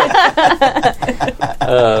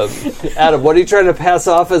 Adam, what are you trying to pass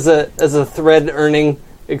off as a thread earning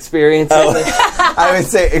experience? I would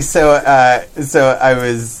say so. I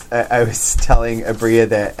was telling Abria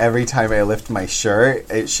that every time I lift my shirt,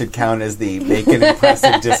 it should count as the make an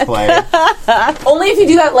impressive display. Only if you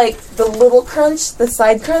do that, like the little crunch, the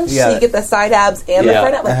side crunch, so Yeah. you get the side abs and the Yeah.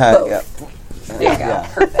 front abs, like Uh-huh, both. yeah. There you go. Yeah.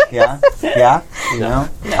 Perfect. Yeah. No.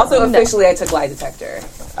 Also, officially, I took lie detector.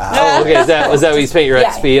 Oh, okay. Was that what you spent your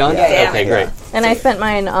Yeah. XP on? Yeah. Okay, great. And I spent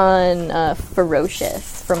mine on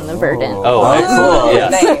Ferocious from the Verdant. Oh, excellent.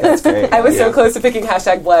 Yes. Nice. Great. I was so Yeah. close to picking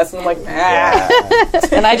hashtag blessed, and I'm like,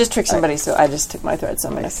 And I just tricked somebody, so I just took my thread, so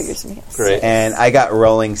I'm going to figure something else. Great. And I got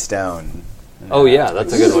Rolling Stone. Oh, yeah,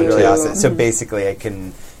 that's a good one, Really too. awesome. So basically, I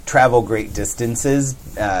can travel great distances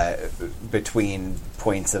between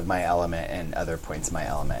points of my element and other points of my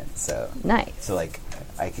element. So Nice. like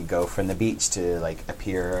I could go from the beach to like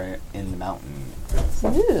appear in the mountain.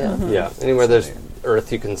 Yeah, anywhere there's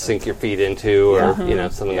earth you can sink your feet into, or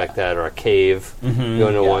something like that, or a cave. Go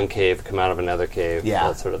into one cave, come out of another cave, Yeah.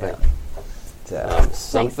 that sort of thing. So,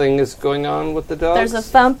 Something is going on with the dogs. There's a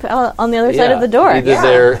thump on the other side of the door.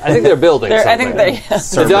 Either I think they're building I something. think they.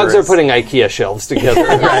 The dogs are putting IKEA shelves together.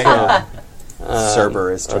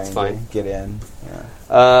 Cerber is trying that's fine. to get in.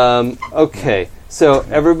 Yeah. Okay, so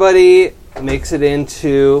everybody makes it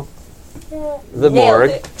into the nailed morgue.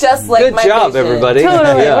 it. Just like Good my job, vision. everybody.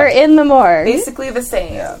 Totally. Yeah. We're in the morgue. Basically the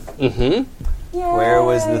same. Yeah. Mm-hmm. Yay. Where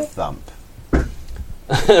was the thump?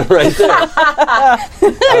 Right there.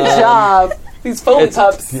 Good job? These Foley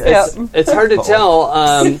pups. It's hard to tell.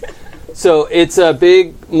 So it's a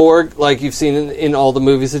big morgue like you've seen in all the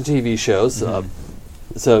movies and TV shows.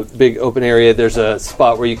 It's a big open area. There's a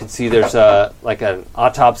spot where you can see there's like an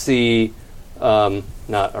autopsy,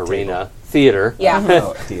 not arena, theater. Yeah.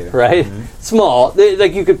 Oh, theater. Right? Small.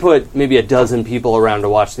 Like you could put maybe a dozen people around to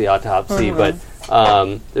watch the autopsy, but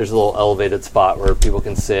there's a little elevated spot where people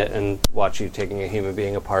can sit and watch you taking a human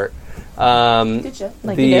being apart. Did you?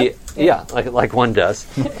 Like you do? Yeah, like one does.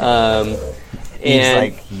 He's And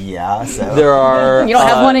like, yeah, so. there are... You don't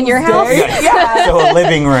have one in your house? Yeah. So a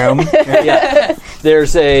living room. Yeah.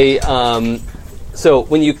 There's a... so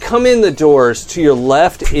when you come in the doors, to your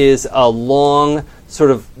left is a long sort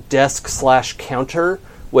of desk/counter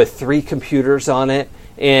with 3 computers on it.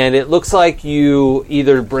 And it looks like you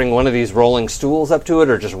either bring one of these rolling stools up to it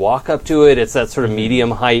or just walk up to it. It's that sort of medium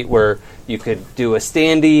height where you could do a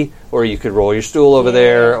standee or you could roll your stool over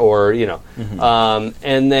there or, you know.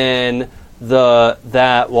 And then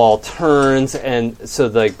that wall turns, and so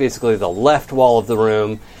basically the left wall of the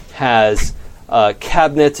room has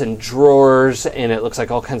cabinets and drawers, and it looks like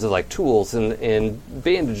all kinds of like tools and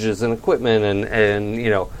bandages and equipment and you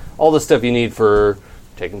know, all the stuff you need for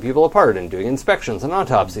taking people apart and doing inspections and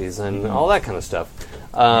autopsies and all that kind of stuff.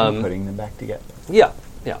 And putting them back together. Yeah.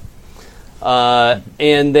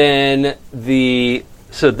 And then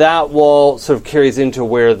so that wall sort of carries into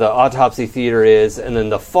where the autopsy theater is, and then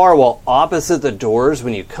the far wall opposite the doors,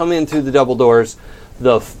 when you come in through the double doors,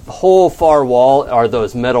 the whole far wall are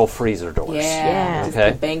those metal freezer doors. Yeah. Okay.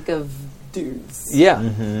 Just a bank of dudes. Yeah.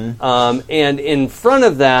 And in front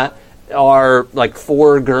of that are like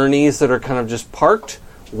 4 gurneys that are kind of just parked.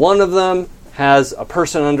 One of them has a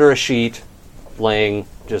person under a sheet laying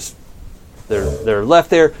just... They're left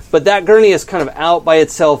there, but that gurney is kind of out by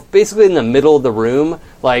itself, basically in the middle of the room,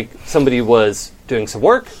 like somebody was doing some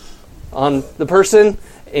work on the person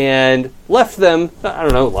and left them, I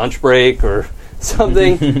don't know, lunch break or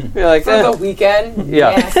something. You're like, For the weekend.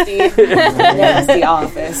 Yeah. Nasty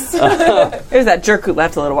office. There's that jerk who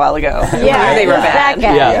left a little while ago. Yeah, They were that bad.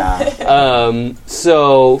 guy. Yeah.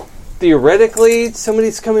 So theoretically,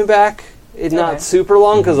 somebody's coming back in Okay. not super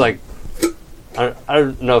long, because like, I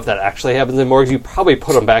don't know if that actually happens in morgues. You probably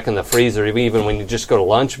put them back in the freezer even when you just go to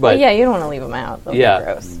lunch. But Yeah, you don't want to leave them out. They'll yeah, be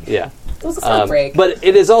gross. yeah. It was a fun break. But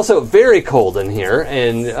it is also very cold in here,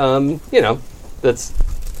 and you know, that's.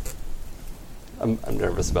 I'm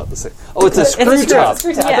nervous about this thing. Oh, it's a screw top.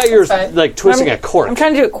 Screw top. I thought you were That's fine. like twisting a cork. I'm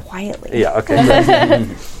trying to do it quietly. Yeah. Okay.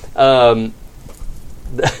 Great.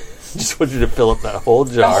 Just want you to fill up that whole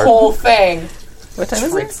The jar. whole thing. What time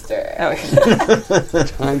is it? Trickster. Oh, okay.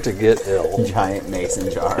 Time to get ill. Giant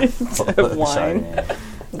mason jar. full of wine. Chardonnay. Are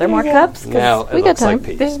there more cups? 'Cause Now it we got looks time. like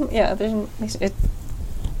pee. There's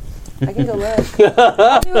I can go look.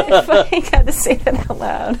 I got to say that out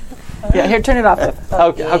loud. Yeah, here, turn it off.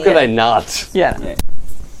 How could I not? Yeah.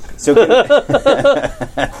 So Are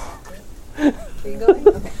you going?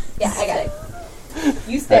 Okay. Yeah, I got it.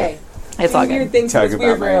 You stay. It's all Weird good. things Talk in this about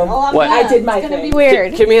weird mine. room. What? I did my It's gonna thing. be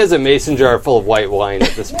weird. Kimmy has a mason jar full of white wine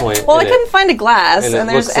at this point. Well, I and couldn't find a glass, and it and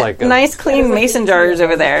there's looks like a- nice, clean mason jars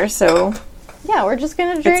over there, so Yeah, we're just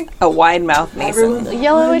gonna drink a wide mouth mason.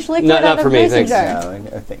 yellowish liquid Not out of for a me, mason thanks. jar.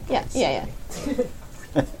 no, I think Yeah, yeah,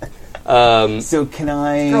 So can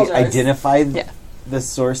I Girl jars. identify Yeah. the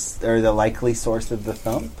source or the likely source of the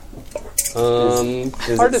thump? Does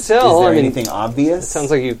hard it- to tell. Is there I mean, anything obvious? it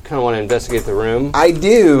sounds like you kind of want to investigate the room. I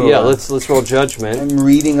do. Yeah, let's roll judgment I'm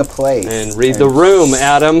reading a place and read the room,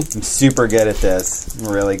 Adam. I'm super good at this. I'm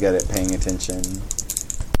really good at paying attention.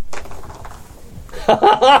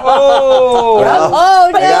 Oh, Oh,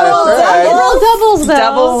 got it correct. roll doubles though.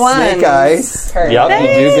 Double one. Snake eyes. Perfect. yep,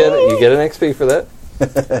 you get an XP for that.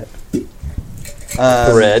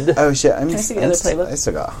 Thread. Oh shit! I see the other playbook? I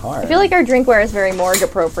still got hard. I feel like our drinkware is very morgue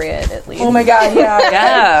appropriate, at least. Oh my god, yeah.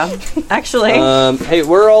 Yeah, actually. Hey,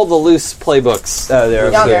 where are all the loose playbooks? Oh,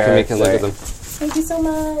 they're so over there. Kimmy can look Sorry. at them. Thank you so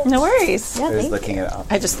much. No worries. Yeah, I was thank looking at it.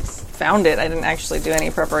 I just found it. I didn't actually do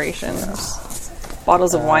any preparation. There's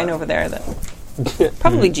bottles of wine over there that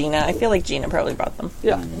probably Gina. I feel like Gina probably brought them.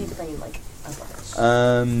 Yeah. I need to bring in like a bunch.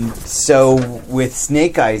 So with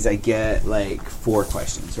Snake Eyes, I get like 4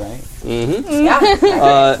 questions, right?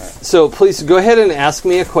 Yeah. So please go ahead and ask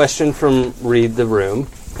me a question from Read the Room.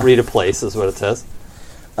 Read a place is what it says.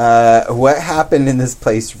 What happened in this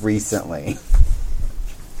place recently?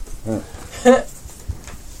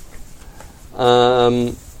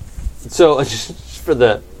 So just for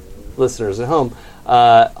the listeners at home,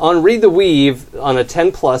 on Read the Weave, on a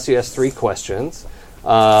 10 plus, you ask 3 questions.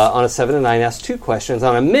 On a 7 and 9, ask 2 questions.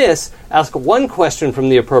 On a miss, ask 1 question from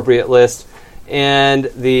the appropriate list. And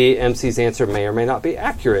the MC's answer may or may not be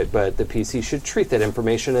accurate, but the PC should treat that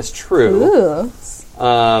information as true. Ooh.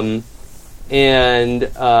 And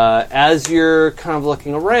as you're kind of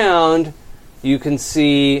looking around, you can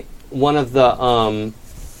see one of the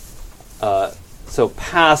so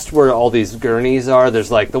past where all these gurneys are,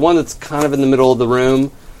 there's like the one that's kind of in the middle of the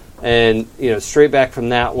room, and straight back from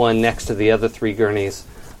that one next to the other 3 gurneys.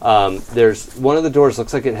 There's one of the doors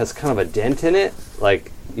looks like it has kind of a dent in it,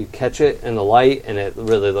 like you catch it in the light, and it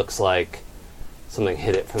really looks like something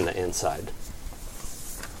hit it from the inside.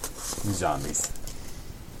 Zombies.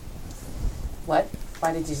 What?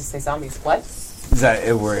 Why did you just say zombies? What?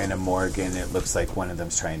 We're in a morgue and it looks like one of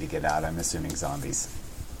them's trying to get out. I'm assuming zombies.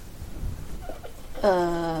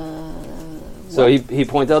 So he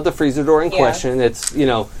points out the freezer door in Yeah. question. It's,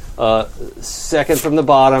 second from the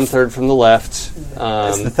bottom, third from the left.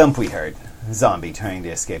 It's the thump we heard. Zombie trying to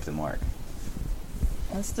escape the morgue.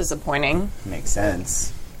 That's disappointing. Makes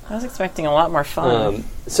sense. I was expecting a lot more fun.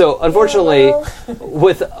 So unfortunately,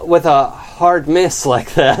 with a hard miss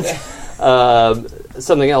like that,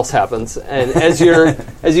 something else happens. And as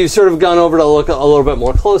you've sort of gone over to look a little bit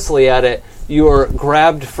more closely at it, you're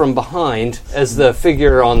grabbed from behind as the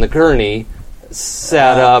figure on the gurney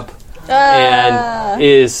sat up and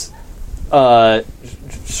is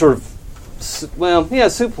sort of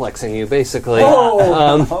suplexing you basically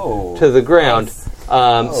to the ground.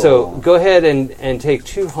 So go ahead and take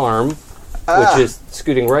 2 harm, which is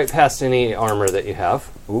scooting right past any armor that you have.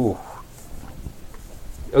 Ooh.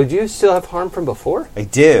 Oh, do you still have harm from before? I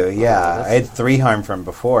do, yeah. I had 3 harm from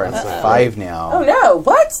before. It's 5 now. Oh no!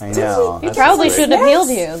 What? I know. He probably should have healed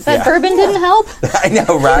you. That bourbon didn't help. I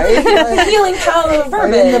know, right? The healing power of Why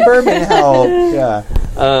didn't the bourbon. bourbon help?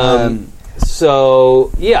 Yeah.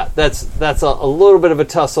 So yeah, that's a little bit of a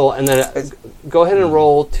tussle, and then go ahead and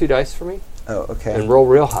roll 2 dice for me, Oh, okay. and roll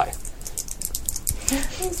real high.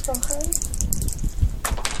 Please roll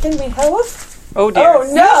high. Can we help? Oh dear. Oh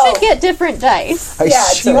no! You should get different dice. I Yeah.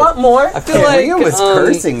 should. Do you want more? I feel like Abria was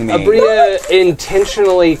cursing me. Abria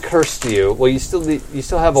intentionally cursed you. Well, you still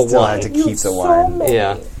have a Still 1. had to keep the 1.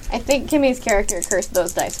 Yeah. I think Kimmy's character cursed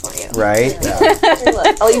those dice for you. Right? Yeah. Here,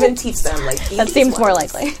 look, I'll even teach them like That seems more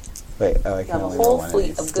likely. Wait, I You can have a only roll whole one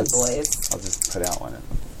fleet of these. of good Let's- boys. I'll just put out one.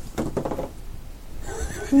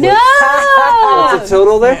 No! What's the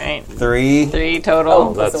total there? All right. 3. 3 total.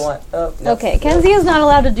 Oh, plus that's- a 1. Oh no! Okay, Kenzie is not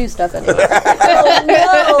allowed to do stuff anymore.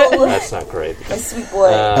 Oh no! That's not great. My sweet boy.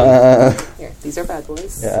 Um, Here, these are bad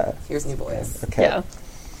boys. Yeah. Here's new boys. Okay. Yeah.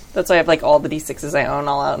 That's why I have like all the D6s I own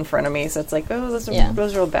all out in front of me. So it's like, oh,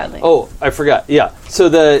 those roll badly. Oh, I forgot. Yeah. So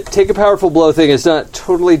the take a powerful blow thing is not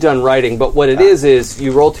totally done writing, but what it is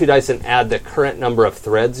you roll 2 dice and add the current number of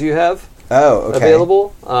threads you have Oh, okay.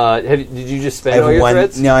 available. Did you just I spend have all your 1.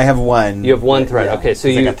 threads? No, I have 1. You have 1 thread. Okay, so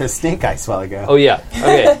 'Cause I you. got the stink ice while ago. Oh yeah.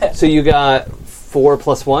 Okay. So you got 4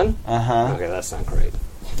 plus 1. Uh-huh. Okay, that's not great.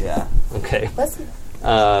 Yeah. Okay. Let's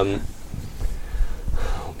Oh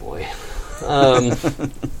boy.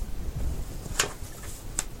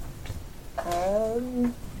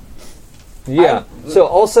 Yeah. So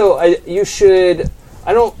also, you should.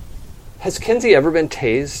 I don't. Has Kenzie ever been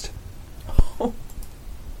tased?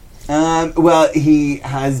 Well, he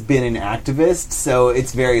has been an activist, so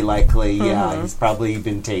it's very likely, he's probably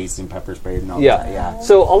been tased and pepper sprayed and all that, yeah.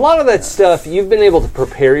 So a lot of that stuff you've been able to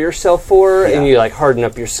prepare yourself for, and you like harden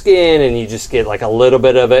up your skin, and you just get like a little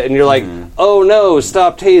bit of it, and you're like, oh no,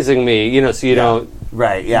 stop tasing me, so you don't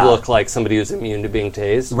Right, yeah. look like somebody who's immune to being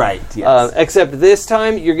tased. Right, yes. Except this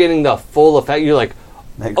time, you're getting the full effect. You're like,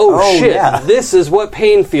 Like, oh shit, yeah. this is what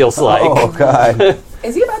pain feels like. Oh, God.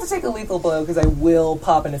 Is he about to take a lethal blow? Because I will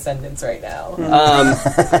pop an ascendance right now.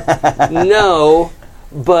 No,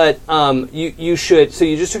 but you should. So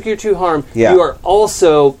you just took your 2 harm. Yeah. You are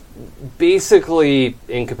also basically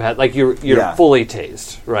incapacitated. Like you're fully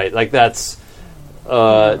tased, right? Like that's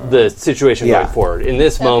the situation Yeah. going forward. In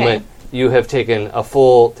this moment, you have taken a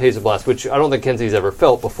full taser blast, which I don't think Kenzie's ever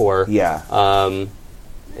felt before. Yeah.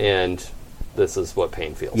 And this is what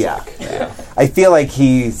pain feels Yeah. like. Yeah. I feel like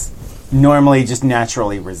he's normally just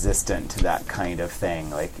naturally resistant to that kind of thing,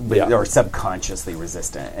 like or subconsciously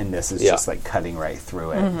resistant, and this is just like cutting right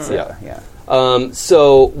through it. So,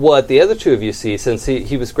 So what the other 2 of you see, since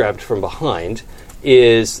he was grabbed from behind,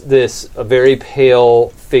 is this a very pale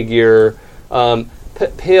figure,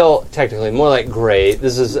 pale technically, more like gray.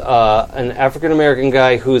 This is an African American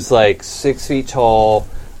guy who's like 6 feet tall,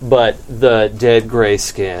 but the dead gray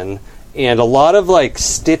skin. And a lot of like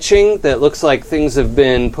stitching that looks like things have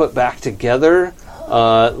been put back together,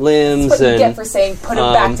 limbs That's what you and get for saying put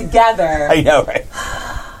them back together. I know, right?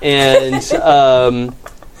 and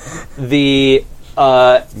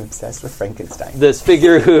I'm obsessed with Frankenstein. this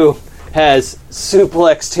figure who has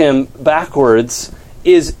suplexed him backwards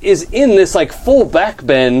is in this like full back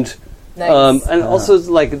bend, Nice. and also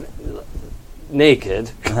like naked.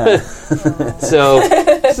 So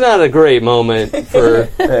it's not a great moment for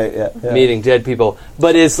meeting dead people,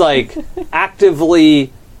 but it's like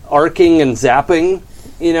actively arcing and zapping,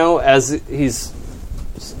 as he's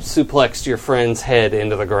suplexed your friend's head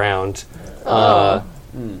into the ground.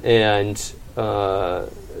 And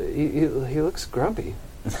he looks grumpy.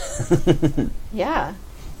 Yeah.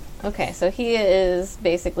 Okay, so he is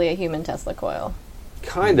basically a human Tesla coil.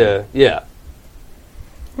 Kinda, yeah.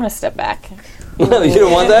 I'm going to step back. You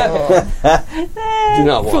don't want that? Do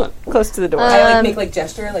not want. Close to the door. I make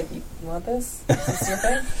gesture like you want this? Is this your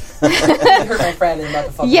thing? You hurt my friend and about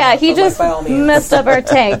to fuck him Yeah, up, he but, just by all means. messed up our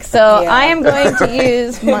tank. So Yeah. I am going to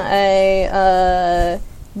use my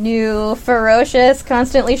new ferocious,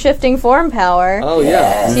 constantly shifting form power Oh,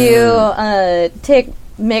 yeah. to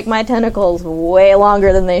make my tentacles way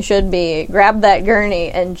longer than they should be, grab that gurney,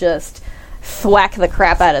 and just thwack the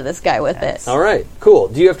crap out of this guy with it. All right, cool.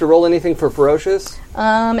 Do you have to roll anything for ferocious?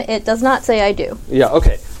 It does not say I do. Yeah,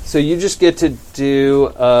 okay. So you just get to do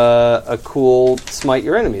a cool smite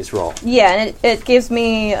your enemies roll. Yeah, and it gives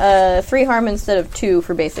me 3 harm instead of 2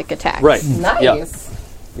 for basic attacks. Right. Nice.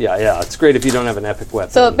 Yeah. It's great if you don't have an epic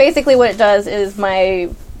weapon. So basically what it does is my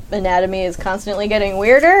anatomy is constantly getting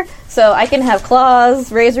weirder, so I can have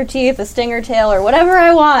claws, razor teeth, a stinger tail, or whatever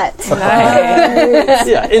I want.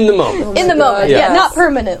 yeah, in the moment. In the moment. Yeah. Yeah, not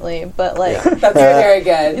permanently, but like... That's very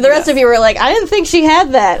good. The rest of you were like, I didn't think she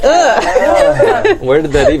had that. Ugh. Where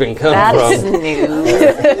did that even come That's from?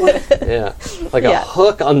 new. Yeah. Like a Yeah.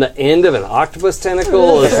 hook on the end of an octopus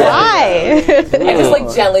tentacle? Is like, Why? I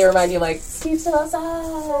just gently remind you Steve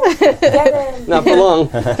Salazar. Get him. not for long.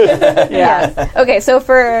 Yeah. Okay, so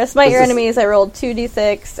for Smite Your Enemies, I rolled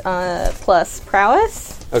 2d6 plus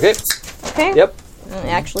prowess. Okay. Okay. Yep. I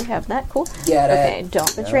actually have that. Cool. Get it. Okay,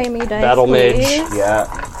 don't betray me, dice. Battle mage. please.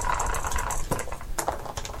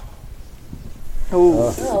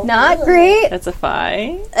 Ooh. Not great. That's a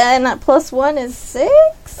 5. And that plus 1 is 6.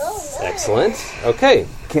 Excellent. Okay.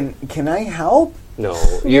 Can I help? No,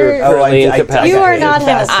 you're You're- currently I incapacitated. You are not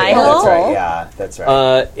incapacitated. an Oh, that's idol. right. Yeah, that's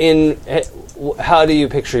right. How do you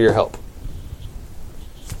picture your help?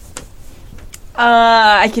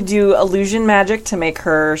 I could do illusion magic to make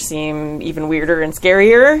her seem even weirder and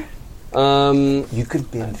scarier. You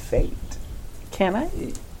could bend fate. Can I?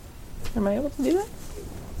 Am I able to do that?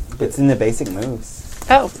 It's in the basic moves.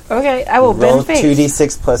 Oh, okay. I will Roll bend fate.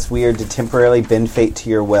 2d6 plus weird to temporarily bend fate to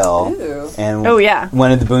your will. Ooh. And Oh, yeah.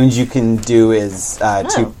 one of the boons you can do is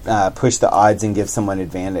to push the odds and give someone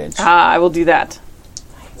advantage. I will do that.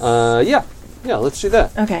 Yeah, let's do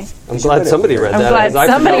that. Okay. I'm should glad put it somebody here. read I'm that. glad 'cause I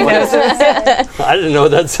somebody forgot knows what it. I didn't know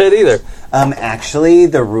what that said either. Actually,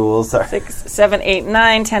 the rules are 6, 7, 8,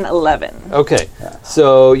 9, 10, 11. Okay,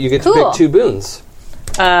 so you get to Cool. pick 2 boons.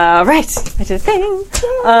 Right. I did a thing.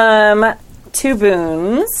 2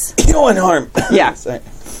 boons. kill and harm. Yeah. Sorry.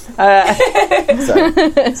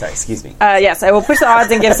 Sorry, excuse me. Yes, I will push the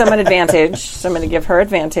odds and give someone advantage. So I'm going to give her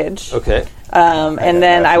advantage. Okay. And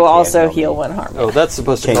then know if I you will can also help heal me. 1 harm. Oh, that's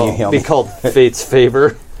supposed Can you to heal be me? called Fate's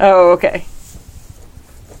Favor. Oh, okay.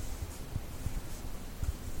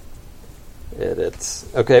 It's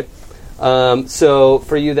okay. So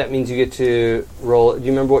for you, that means you get to roll. Do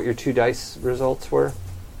you remember what your 2 dice results were?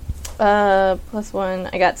 Plus 1.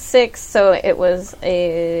 I got 6, so it was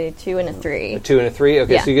a 2 and a 3. A 2 and a 3.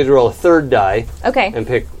 Okay, Yeah. so you get to roll a 3rd die Okay. and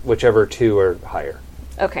pick whichever 2 are higher.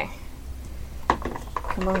 Okay.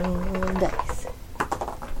 Come on, dice.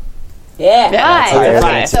 Yeah. Yeah. Okay.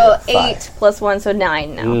 Five. So 8 5. plus 1, so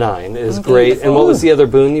 9 now. 9 is great. And what was the other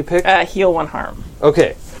boon you picked? Heal 1 harm.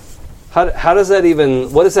 Okay. How does that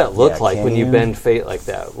even? What does that look Yeah, like can when you you? bend fate like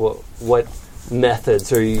that? What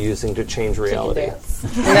methods are you using to change reality?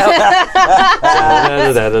 No.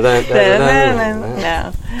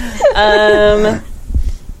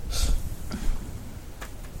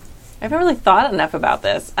 I haven't really thought enough about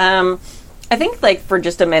this. I think, for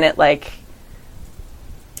just a minute,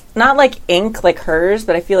 not like ink like hers,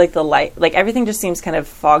 but I feel like the light, everything just seems kind of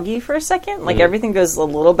foggy for a second. Everything goes a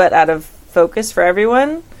little bit out of focus for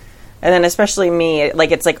everyone. And then especially me,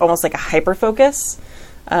 it's almost like a hyper focus.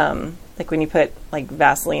 When you put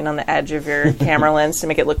Vaseline on the edge of your camera lens to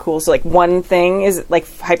make it look cool. So one thing is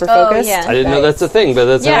hyper focused. Oh, yeah. I didn't know that's a thing, but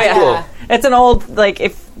that sounds Yeah. cool. It's an old,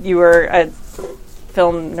 if you were a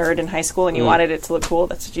film nerd in high school and you wanted it to look cool,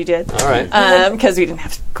 that's what you did. All right. Because we didn't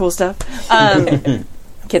have cool stuff.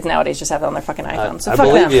 kids nowadays just have it on their fucking iPhone. So I fuck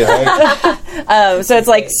believe them. you. So it's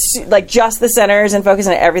like just the centers and focus,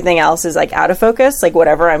 and everything else is like out of focus, like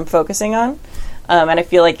whatever I'm focusing on. And I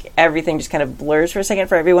feel like everything just kind of blurs for a second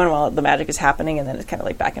for everyone while the magic is happening, and then it's kind of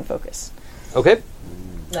like back in focus. Okay.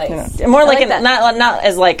 Nice. More like, like that. not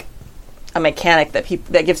as like a mechanic that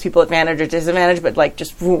gives people advantage or disadvantage, but like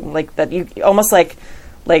just like that you almost like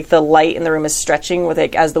the light in the room is stretching with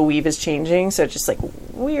like as the weave is changing, so it's just like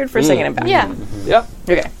weird for a second and back. Yeah. Yeah.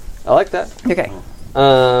 Okay. I like that. Okay.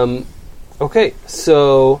 Okay.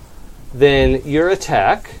 So then your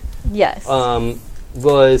attack Yes.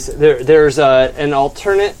 was there's an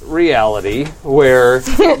alternate reality where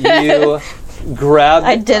you grabbed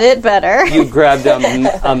I did it better. you grabbed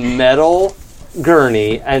a metal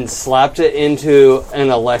gurney and slapped it into an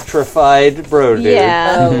electrified bro dude.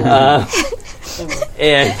 Yeah.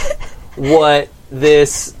 And what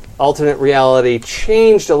this alternate reality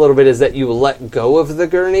changed a little bit is that you let go of the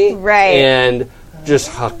gurney Right. and just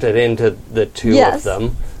hucked it into the two Yes.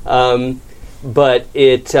 of them. But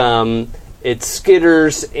it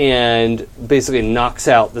skitters and basically knocks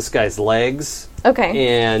out this guy's legs. Okay.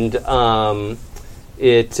 And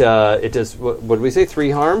it does, what did we say, 3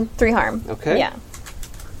 harm? 3 harm. Okay. Yeah.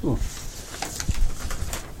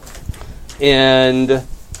 And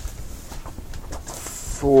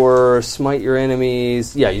for smite your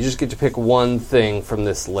enemies, yeah, you just get to pick one thing from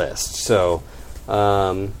this list. So,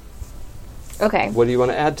 Okay. what do you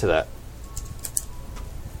want to add to that?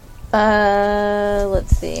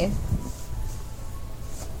 Let's see.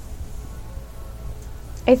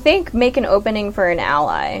 I think make an opening for an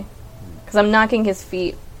ally, because I'm knocking his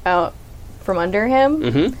feet out from under him.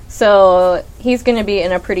 Mm-hmm. So he's going to be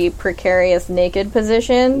in a pretty precarious naked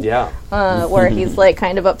position. Yeah. Where he's like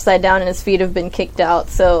kind of upside down and his feet have been kicked out.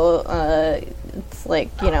 So it's like,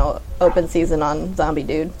 open season on zombie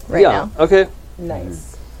dude right yeah. now. Okay.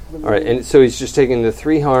 Nice. All right. And so he's just taking the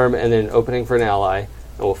 3 harm and then opening for an ally, and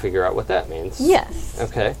we'll figure out what that means. Yes.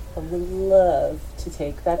 Okay. I would love to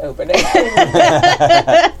take that opening.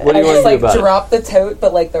 What do you want just to do about drop the tote,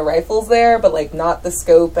 but like the rifle's there, but like not the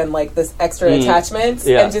scope and like this extra attachment,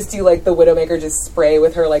 Yeah. and just do like the Widowmaker just spray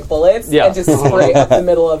with her like bullets, Yeah. and just spray up the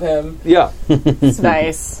middle of him. it? Yeah. It's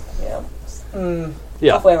nice. Yeah.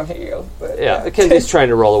 Yeah. Hopefully I don't hit you. But Yeah. Kenzie's trying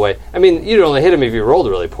to roll away. I mean, you'd only hit him if you rolled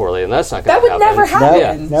really poorly, and that's not going That to would happen. never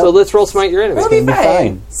happen. Yeah. So let's roll smite your enemy. That'll be gonna be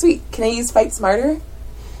fine. fine. Sweet. Can I use Fight Smarter?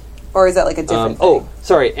 Or is that like a different thing? Oh,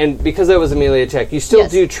 sorry. And because that was a melee attack, you still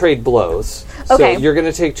Yes. do trade blows. Okay. So you're going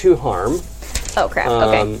to take 2 harm. Oh, crap.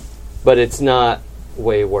 Okay. But it's not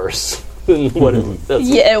way worse than what it that's,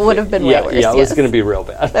 Yeah, it would have been way yeah, worse. yeah, it was yes. going to be real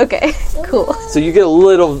bad. Okay, cool. So you get a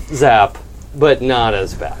little zap, but not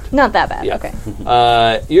as bad. Not that bad. Yeah. Okay.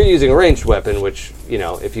 You're using a ranged weapon, which,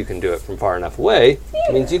 if you can do it from far enough away,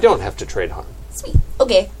 means you don't have to trade harm. Sweet.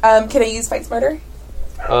 Okay. Can I use Fight Smarter?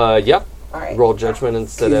 Yep. All right. Roll judgment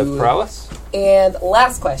instead of Cool. prowess. And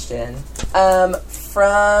last question.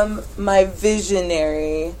 From my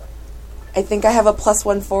visionary, I think I have a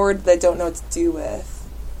 +1 forward that I don't know what to do with.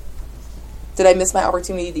 Did I miss my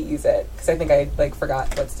opportunity to use it? Because I think I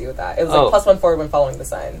forgot what to do with that. It was +1 forward when following the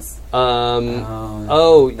signs.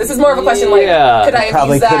 This is more of a question yeah. could I have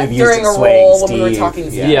Probably used could that have used during it a swaying roll when we were Steve. talking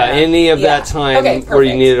to Yeah, any of that time Okay, where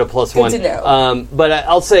you perfect. needed a +1. Good to know. But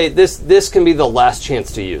I'll say this can be the last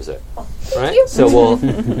chance to use it. Right? you. So we'll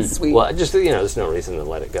Sweet. just there's no reason to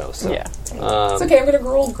let it go. So Yeah. It's okay, I'm going to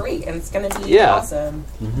roll great, and it's going to be Yeah. awesome.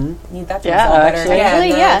 Need that to Yeah, result better. actually. Actually,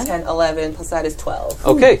 9, yeah. 10, 11, plus that is 12.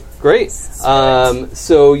 Okay, great.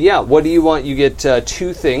 So what do you want? You get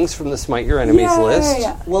 2 things from the Smite Your Enemies list.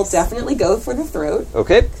 Yeah. We'll definitely go for the throat,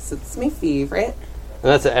 Okay, because it's my favorite. and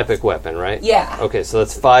that's an epic weapon, right? Yeah. Okay, so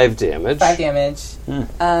that's 5 damage. 5 damage.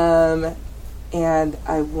 And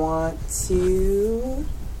I want to...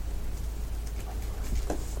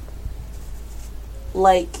 am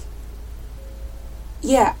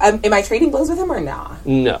I trading blows with him or nah?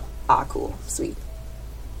 No. Ah, cool. Sweet.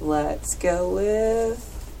 Let's go with...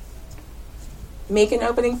 Make an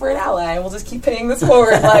opening for an ally, and we'll just keep paying this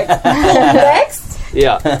forward. Next?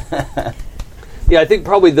 Yeah. Yeah, I think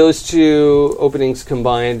probably those 2 openings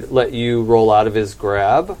combined let you roll out of his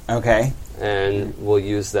grab, Okay. and we'll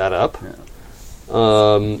use that up.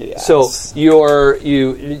 Yes. So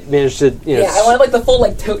you managed to Yeah, I want the full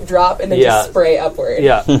tote drop and then Yeah. just spray upward.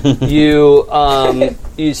 yeah you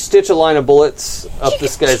you stitch a line of bullets up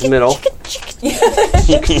this guy's middle. Yeah,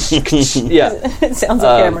 It sounds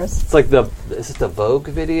like cameras. it's like is it the Vogue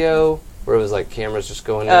video where it was cameras just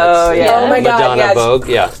going in? Oh, yeah. Oh my God, Madonna yeah. Vogue,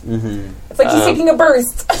 yeah, It's like she's taking a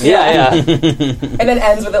burst. yeah. And then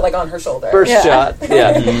ends with it on her shoulder. First Yeah. shot,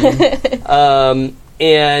 yeah.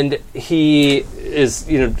 And he is,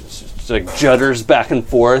 just like judders back and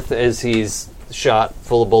forth as he's shot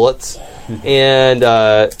full of bullets. And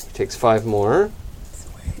takes 5 more.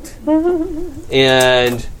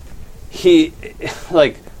 And he,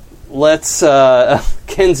 lets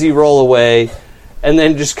Kenzie roll away, and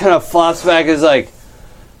then just kind of flops back as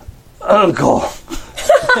Uncle.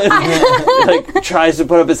 Tries to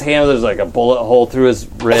put up his hand. There's a bullet hole through his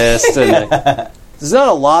wrist, and there's not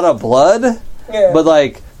a lot of blood,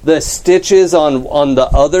 but the stitches on the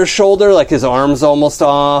other shoulder, his arm's almost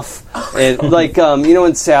off, and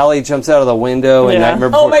when Sally jumps out of the window in Nightmare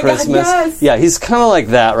Before Christmas, God, yes. yeah, he's kind of like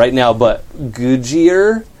that right now, but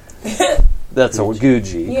Googier. That's a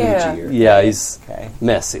Gucci. Yeah. Gucci. Yeah, he's Okay.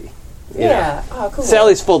 messy. Yeah. Oh, cool.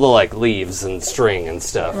 Sally's full of leaves and string and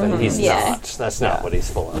stuff, and he's Yeah. not. That's not what he's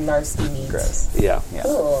full of. Nasty meat. Gross. Yeah. Yeah.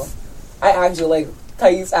 Cool. I actually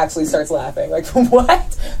Thais actually starts laughing.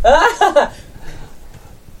 What?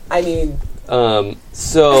 I mean,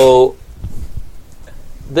 So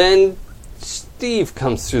then Steve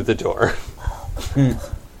comes through the door.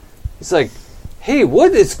 He's like, "Hey,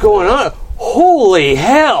 what is going on? Holy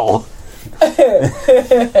hell!"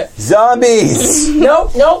 Zombies!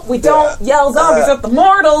 nope, we don't yell zombies at the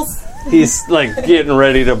mortals. He's getting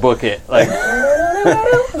ready to book it.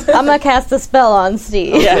 I'm gonna cast a spell on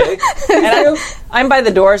Steve. Okay. And I'm by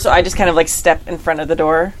the door, so I just kind of step in front of the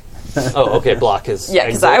door. Oh, okay. Block his. Yeah,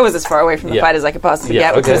 because exit. I was as far away from the Yeah. fight as I could possibly Yeah,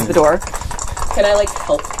 get, which okay. was the door. Can I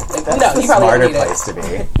help? That's no, the you probably smarter don't need place to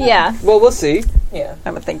be. Yeah. Well, we'll see. it. Yeah.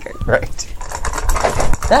 I'm a thinker. Right.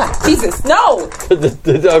 Ah, Jesus, no!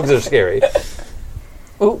 the dogs are scary.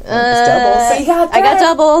 Ooh, So you got I got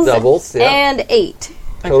doubles. Doubles. Yeah. And 8.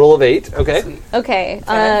 Total of 8. Okay. Okay.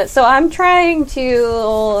 So I'm trying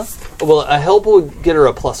to. Well, a help will get her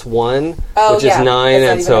a +1, Oh, which yeah. is 9, That's not and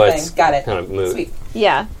even so a thing. it's Got it. kind of moot. Sweet.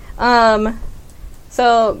 Yeah.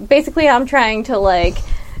 So basically, I'm trying to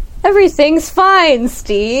everything's fine,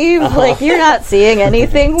 Steve. You're not seeing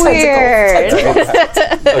anything weird.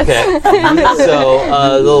 Okay. So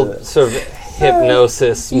a little sort of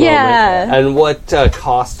hypnosis moment. Yeah. And what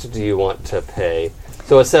cost do you want to pay?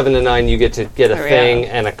 So a 7 to 9, you get to get a Oh, thing yeah.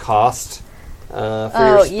 and a cost for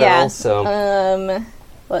Oh your spell. yeah. So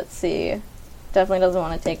Let's see. Definitely doesn't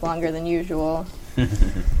want to take longer than usual.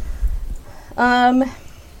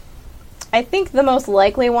 I think the most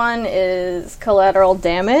likely one is collateral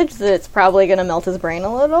damage. That it's probably going to melt his brain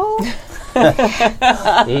a little.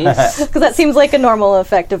 Because that seems like a normal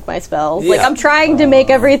effect of my spells. Yeah. I'm trying to make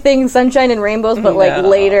everything sunshine and rainbows, but No.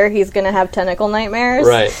 later he's going to have tentacle nightmares.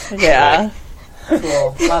 right. Yeah.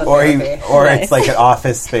 Cool. A lot of Or therapy. it's like an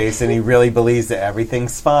office space, and he really believes that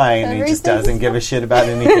everything's fine, and he just Everything's doesn't give a shit about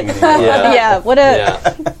anything anymore. Yeah. Yeah. What a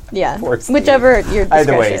Yeah. yeah. Poor Steve. Whichever your discretion.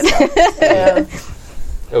 Either way, it's fine. Yeah.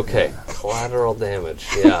 Okay. Collateral damage.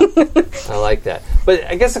 Yeah. I like that. But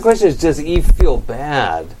I guess the question is, does Eve feel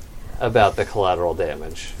bad about the collateral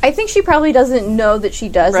damage? I think she probably doesn't know that she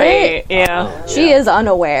does Right. it. Yeah. She is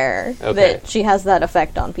unaware Okay. that she has that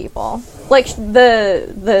effect on people. Like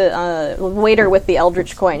the waiter with the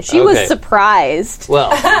Eldritch coin, she was Okay. surprised.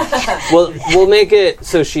 Well, we'll make it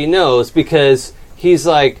so she knows, because he's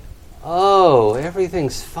like, "Oh,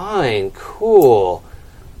 everything's fine. Cool.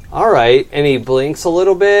 All right." And he blinks a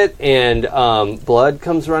little bit, and blood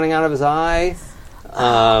comes running out of his eye.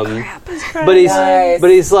 But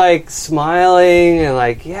he's Nice. smiling and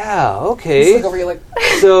yeah, Just okay. look over you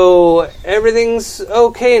So everything's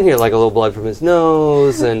okay in here, a little blood from his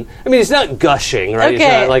nose, and I mean he's not gushing, right?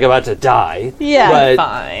 Okay. He's not about to die. Yeah. But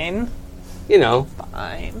Fine.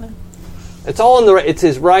 Fine. It's all in the right. It's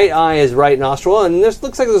his right eye, his right nostril, and this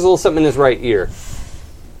looks like there's a little something in his right ear.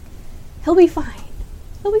 He'll be fine.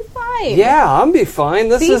 He'll be fine. Yeah, I'm be fine.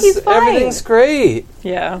 This See, is he's fine. everything's great.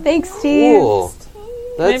 Yeah. Thanks, Steve. Cool.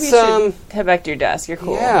 Maybe That's you should head back to your desk. You're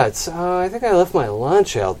cool. yeah. It's I think I left my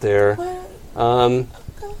lunch out there.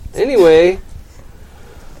 Anyway.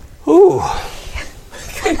 Ooh.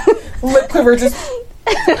 lip quiver just.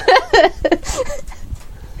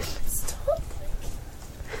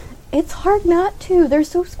 It's hard not to. They're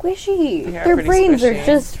so squishy. They are Their pretty brains are squishy.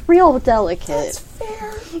 just real delicate.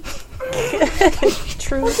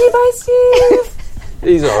 True. Bye, Steve.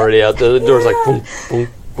 He's already out there. The door's like boom, boom,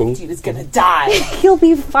 boom. Dude is gonna die. He'll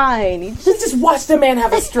be fine. He Just watch the man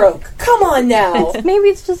have a stroke. Come on now. maybe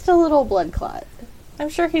it's just a little blood clot. I'm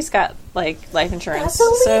sure he's got life insurance.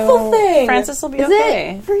 That's a lethal so thing. Francis will be Is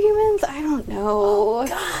okay. it for humans? I don't know.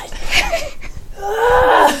 God.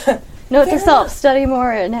 Note to self: study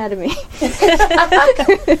more anatomy.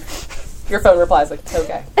 Your phone replies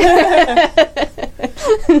okay.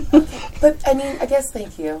 But I mean, I guess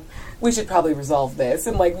thank you. We should probably resolve this,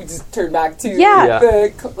 and we just turn back to Yeah. Yeah.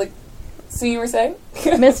 the So you were saying?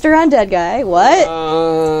 Mr. Undead Guy, what?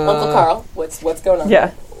 Uncle Carl, what's going on?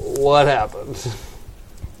 Yeah. What happened?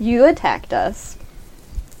 You attacked us.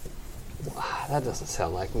 That doesn't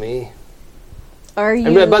sound like me. Are you...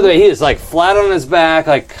 And by the way, he is like flat on his back,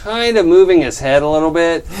 like kind of moving his head a little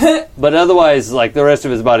bit, but otherwise, like the rest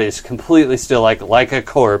of his body is completely still, like a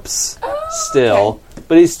corpse, still. Okay.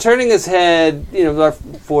 But he's turning his head, about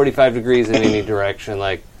 45 degrees in any direction,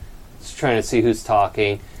 like he's trying to see who's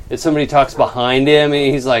talking. If somebody talks behind him,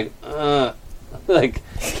 he's like, like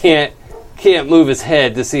can't move his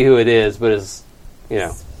head to see who it is, but is,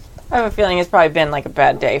 I have a feeling it's probably been like a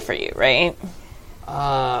bad day for you, right?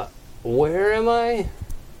 Where am I?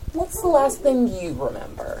 What's the last thing you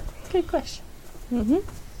remember? Good question. Mm-hmm.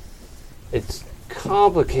 It's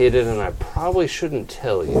complicated, and I probably shouldn't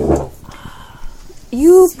tell you.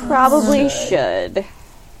 You probably should.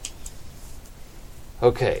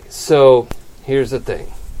 Okay, so here's the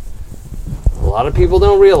thing. A lot of people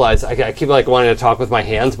don't realize. I keep like wanting to talk with my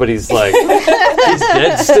hands, but he's like he's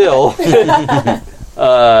dead still.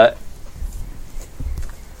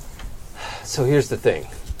 So here's the thing.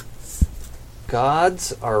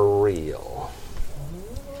 Gods are real.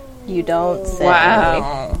 You don't say.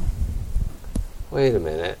 Wow. Wait a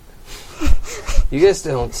minute. You guys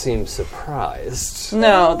don't seem surprised.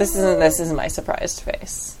 No, this isn't my surprised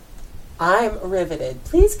face. I'm riveted.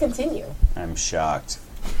 Please continue. I'm shocked.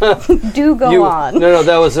 Do go on. No,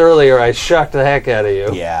 that was earlier. I shocked the heck out of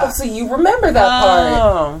you. Yeah. Oh, so you remember that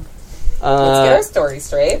part. Let's get our story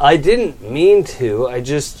straight. I didn't mean to. I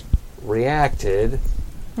just reacted.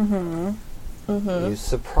 Mm-hmm. You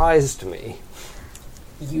surprised me.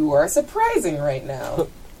 You are surprising right now.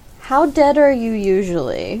 How dead are you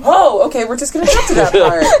usually? Oh, okay, we're just going to jump to that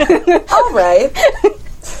part. All right.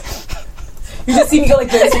 You just see me go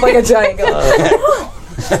like this, like a giant.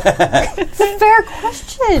 Fair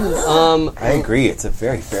question. I agree. It's a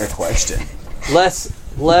very fair question.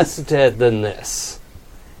 Less dead than this.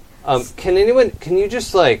 Can you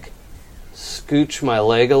just like scooch my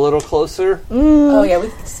leg a little closer? Oh yeah, we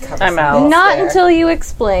can just cover I'm some out. else Not there. until you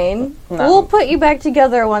explain. No. We'll put you back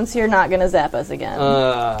together once you're not going to zap us again.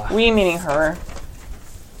 We meaning her.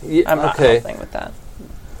 I'm not okay. helping with that.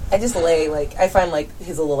 I just lay I find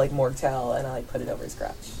his little morgue towel and I put it over his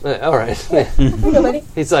crotch. All right. Here you go, buddy.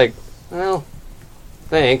 He's like, well,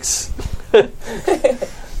 thanks.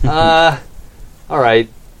 All right.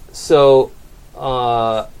 So,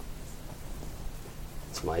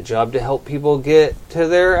 it's my job to help people get to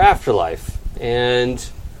their afterlife, and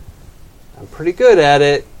I'm pretty good at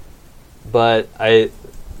it. But I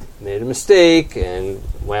made a mistake and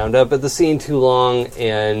wound up at the scene too long,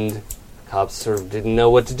 and cops sort of didn't know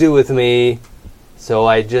what to do with me, so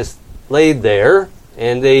I just laid there,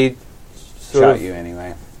 and they Shot you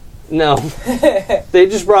anyway. No. They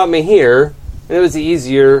just brought me here, and it was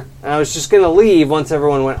easier, and I was just going to leave once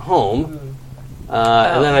everyone went home,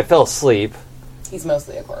 and then I fell asleep, He's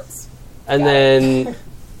mostly a corpse. and then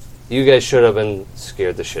you guys showed up and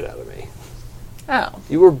scared the shit out of me. Oh.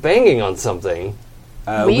 You were banging on something.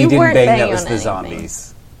 We We didn't weren't bang. That banging was on the anything.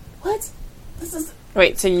 zombies. What? This is...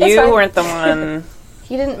 Wait, so It's you fine. weren't the one...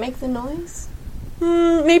 He didn't make the noise?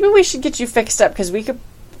 Maybe we should get you fixed up, because we could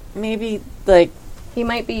maybe, He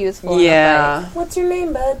might be useful. in a yeah. What's your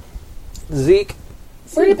name, bud? Zeke,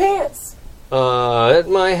 Where are your pants? at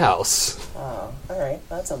my house. Oh, alright.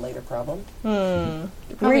 That's a later problem. fight. Were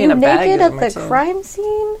Probably you in a bag naked or at the somewhere, too. crime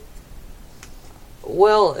scene?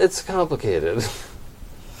 Well, it's complicated.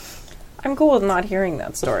 I'm cool with not hearing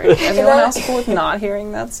that story. Anyone else cool with not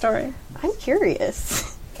hearing that story? I'm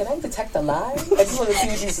curious. Can I detect a lie? I just want to see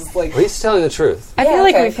if he's just Well, he's telling the truth. I Yeah, feel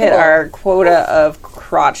like okay, we've hit cool. our quota of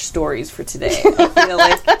crotch stories for today. I feel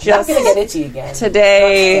like I'm just gonna get itchy again.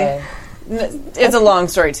 today... Not today. It's a long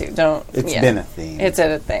story, too. Don't... It's yeah. been a theme. It's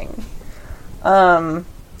a thing. I'm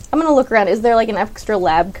gonna look around. Is there an extra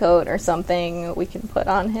lab coat or something we can put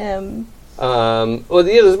on him? Well,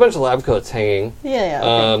 yeah, there's a bunch of lab coats hanging. Yeah.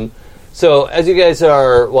 Okay. So as you guys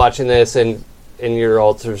are watching this and you're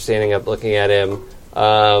all sort of standing up looking at him,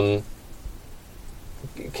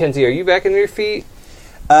 Kenzie, are you back on your feet?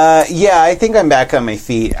 Yeah, I think I'm back on my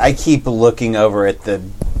feet. I keep looking over at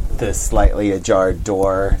the slightly ajar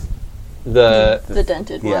door. The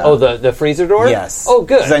dented yeah. one. the freezer door? Yes. Oh,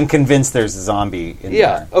 good. Because I'm convinced there's a zombie in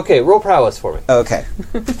Yeah. there. Okay, roll prowess for me. Okay.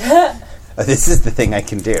 This is the thing I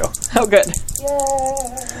can do. Oh, good.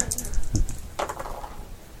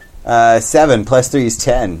 Yeah. 7 plus 3 is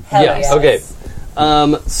 10. Hell yes. yes. Okay.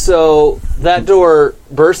 So that door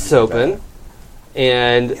bursts open,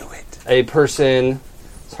 and a person,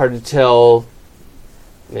 it's hard to tell,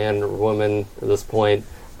 man or woman at this point,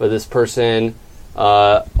 but this person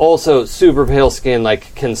Also, super pale skin,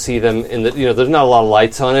 like, can see them in the, there's not a lot of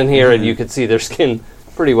lights on in here, and you can see their skin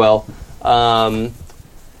pretty well.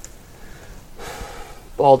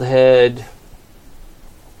 Bald head,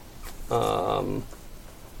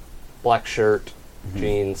 black shirt,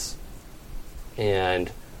 jeans,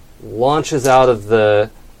 and launches out of the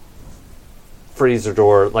freezer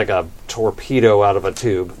door like a torpedo out of a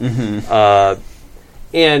tube.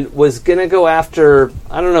 And was going to go after,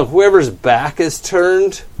 I don't know, whoever's back is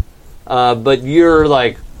turned, but you're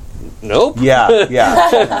like, nope.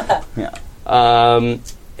 Yeah.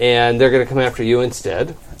 And they're going to come after you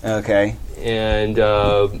instead. Okay. And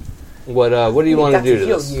what do you want to do to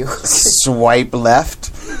this? You. Swipe left.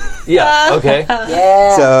 Yeah, okay.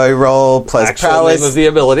 Yeah. So I roll plus Actual prowess. name of the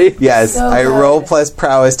ability. Yes, So I good. roll plus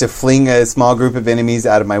prowess to fling a small group of enemies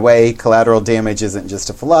out of my way. Collateral damage isn't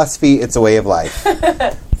just a philosophy; it's a way of life.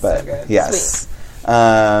 But good. yes,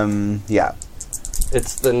 yeah,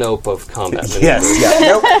 It's the nope of combat. yes,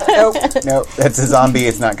 maneuvers. yeah. Nope. That's a zombie.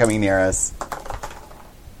 It's not coming near us.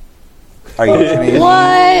 Are you kidding me?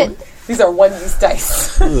 What? These are one-use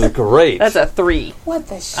dice. This is great. That's a 3 What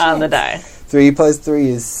the shit? on the die. 3 plus 3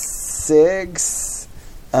 is 6.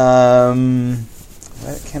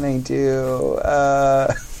 What can I do?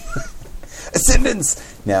 Ascendance.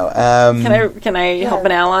 No. Can I help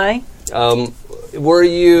an ally? Were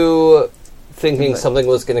you thinking something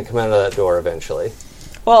was going to come out of that door eventually?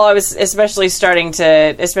 Well, I was especially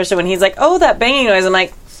when he's like, "Oh, that banging noise." I'm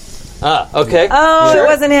like, Okay. "Oh, Sure. it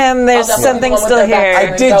wasn't him. There's I'll definitely something be the one still with their here." back I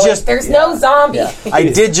turned did going, just- There's no zombie. I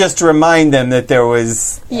did just remind them that there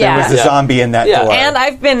was a Yeah. zombie in that Yeah. door. And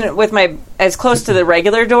I've been with my as close to the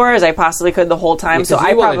regular door as I possibly could the whole time. So Because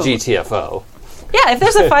I you want a probably GTFO. if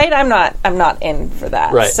there's a fight, I'm not in for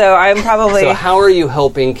that. Right. So I'm probably So how are you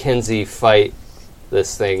helping Kenzie fight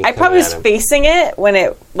this thing? I probably was coming at him? facing it when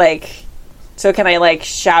it So can I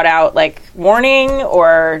shout out warning,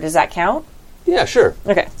 or does that count? Yeah, sure.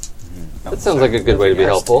 Okay. That sounds like a good way to be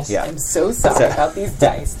helpful. yeah. I'm so sorry about these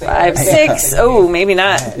dice. They 5, are 6. Oh, maybe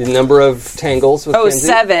not. The number of tangles with Oh, Kenzie?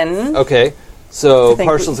 7. Okay. So think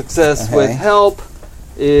partial success Okay. with help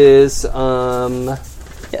is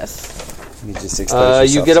Yes. You just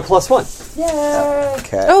expose you yourself. get a +1. Yay.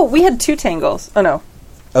 Okay. Oh, we had 2 tangles. Oh no.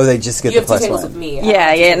 Oh, they just get You the have two plus tables 1. with me.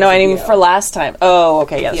 Yeah. No, I mean for last time. Oh,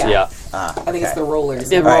 okay. Yes. Yeah. Yeah. I think it's the rollers.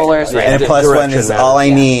 The rollers. Right. And a plus Direction 1 is matters. all I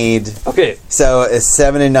Yeah. need. Okay. So a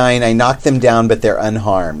 7 and 9, I knock them down, but they're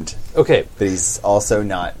unharmed. Okay. But he's also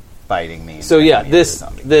not biting me. So yeah, Biting me as a this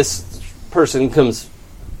zombie. this person comes,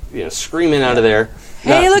 screaming out of there.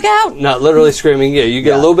 Hey, look out! Not literally screaming. Yeah, you get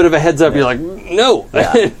a Yeah. little bit of a heads up. You're like, no.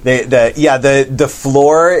 Yeah. the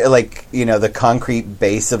floor, the concrete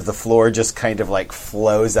base of the floor just kind of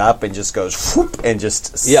flows up and just goes whoop, and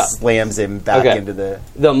just Yeah. slams him back Okay. into the.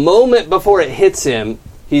 The moment before it hits him,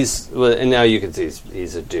 and now you can see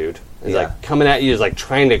he's a dude. He's Yeah. coming at you, is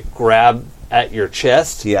trying to grab at your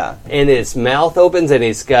chest. Yeah. And his mouth opens, and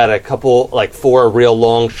he's got a couple, 4 real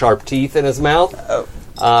long, sharp teeth in his mouth. Oh.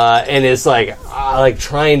 And it's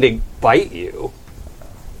trying to bite you.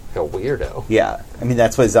 Like a weirdo. Yeah. I mean,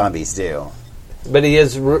 that's what zombies do. But he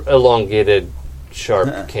has elongated,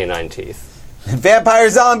 sharp canine teeth. Vampire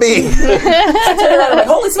zombie! I turn around and I'm like,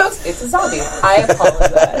 holy smokes, it's a zombie. I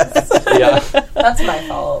apologize. Yeah. That's my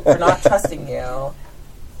fault for not trusting you.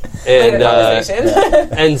 And, Later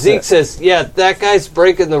conversation. and Zeke says, yeah, that guy's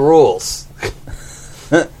breaking the rules.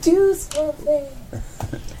 Do something.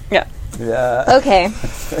 Yeah. Yeah. Okay.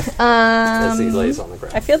 As he lays on the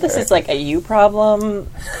ground. I feel this is a you problem.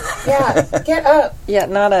 Yeah, get up. Yeah,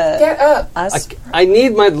 not a Get up. us. I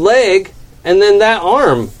need my leg and then that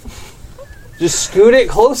arm. Just scoot it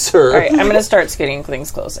closer. All right, I'm going to start scooting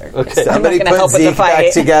things closer. Okay. Somebody gonna put help with the Zeke back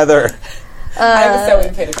fight. together. I have a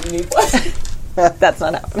sewing kit if you need one. That's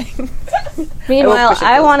not happening. Meanwhile, push it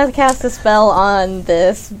I closer. want to cast a spell on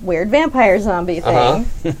this weird vampire zombie thing. Uh-huh.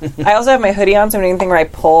 I also have my hoodie on, so I'm doing anything where I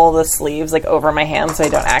pull the sleeves over my hand so I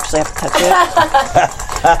don't actually have to touch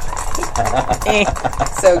it.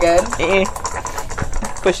 So good.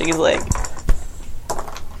 Pushing his leg.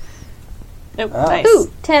 Nope, nice.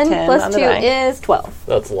 Ooh, 10 10 plus on the 2 die. is 12.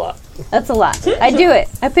 That's a lot. That's a lot. I do it.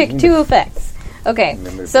 I pick 2 effects. Okay,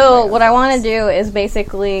 so what I want to do is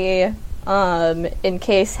basically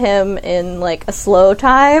encase him in a slow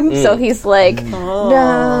time, so he's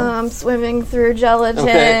nah, I'm swimming through gelatin,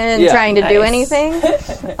 Okay, yeah. trying to do Nice. anything.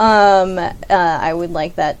 I would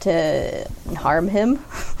like that to harm him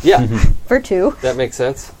Yeah, for 2. that makes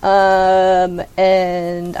sense.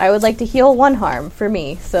 And I would like to heal 1 harm for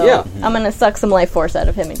me, so Yeah. I'm gonna suck some life force out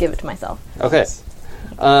of him and give it to myself. Okay.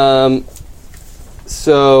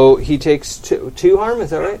 So he takes two harm,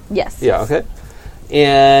 is that right? Yes. Yeah, okay.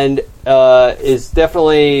 and is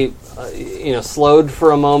definitely slowed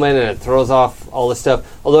for a moment, and it throws off all this stuff.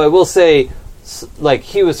 Although I will say, like,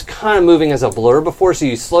 he was kind of moving as a blur before, so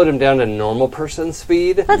you slowed him down to normal person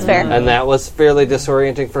speed. That's fair. And that was fairly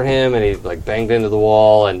disorienting for him, and he like banged into the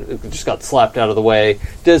wall and just got slapped out of the way.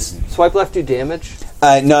 Does swipe left do damage?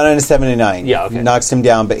 Not on a 7 to 9. Yeah, okay. Knocks him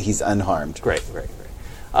down, but he's unharmed. Great.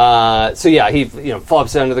 So yeah, he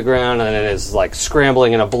flops down to the ground and then is like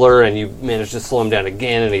scrambling in a blur, and you manage to slow him down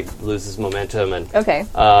again, and he loses momentum. And Okay.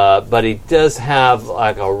 but he does have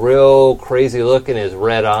like a real crazy look in his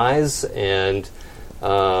red eyes. And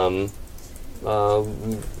who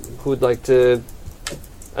would like to?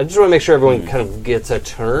 I just want to make sure everyone kind of gets a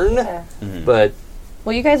turn. But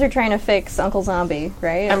Well, you guys are trying to fix Uncle Zombie,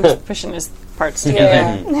 right? I'm just pushing his parts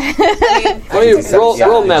together. Yeah. why don't you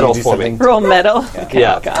roll metal Did you do for me? something? Roll metal.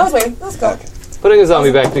 Yeah, I was waiting. Let's go. putting a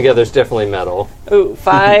zombie back together is definitely metal. Ooh,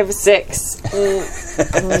 5, 6.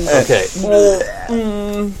 Okay.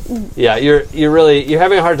 Yeah, you're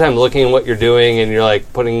having a hard time looking at what you're doing, and you're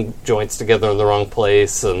like putting joints together in the wrong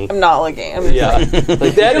place, and I'm not looking. I'm just yeah, like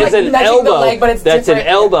that You're is like an nudging the elbow. leg, but it's That's different.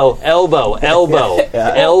 an elbow. Elbow.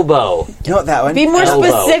 You want that one? be more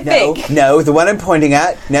Elbow. specific. No, the one I'm pointing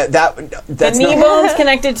at. No, The that's knee not. bone's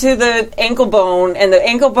connected to the ankle bone, and the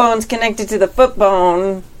ankle bone's connected to the foot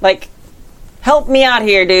bone. Like, help me out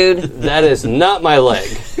here, dude. That is not my leg.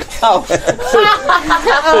 Oh.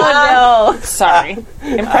 Oh, no. Sorry.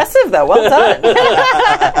 Impressive, though. Well done.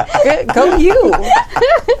 Good. Go you.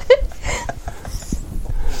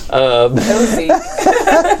 Cozy.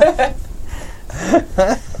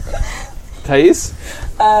 Thais?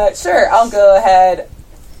 Sure, I'll go ahead.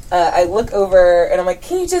 I look over and I'm like,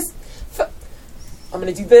 can you just... I'm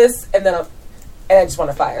going to do this, and then I just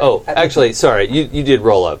want to fire. Oh, at the- actually, sorry. You did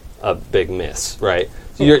roll a big miss, right?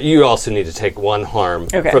 So you also need to take one harm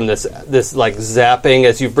from this like zapping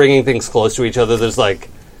as you're bringing things close to each other. There's like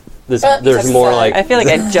this. There's that's more sad. like I feel like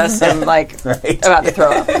I just am, like, Right. about to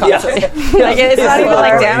throw up. Constantly. Like, it's not even,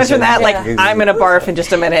 like, damage from that. Like, I'm going to barf in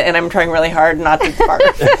just a minute, and I'm trying really hard not to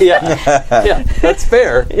barf. yeah, that's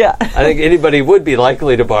fair. Yeah. I think anybody would be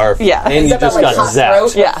likely to barf. Yeah. and you Except just I'm, got hot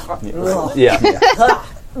zapped. throat. Yeah.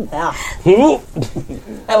 Yeah.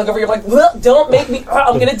 I look over here, I'm like, well, don't make me...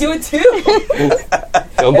 I'm going to do it, too.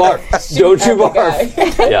 Don't barf. Don't you At the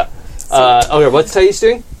barf. guy. Yeah. Okay, what's Thais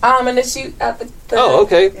doing? I'm going to shoot at the Oh,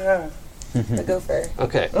 okay. the gopher.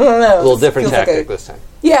 Okay. I don't know. A little different Feels like tactic a- this time.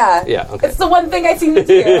 Yeah. Yeah, okay. It's the one thing I seem to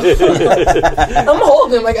do. I'm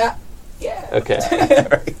holding him like, yeah. Okay.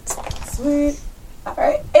 Sweet. All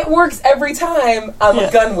right. It works every time. I'm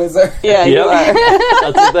a gun wizard. Yeah, you are.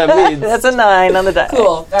 That's what that means. That's a 9 on the die. Cool.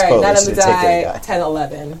 All right. Totally 9 on the should've taken a die. guy. 10,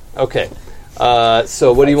 11. Okay.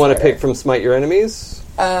 So what do you want to pick from Smite Your Enemies?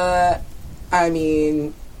 I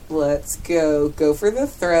mean, let's go for the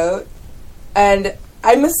throat. And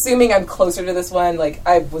I'm assuming I'm closer to this one. Like,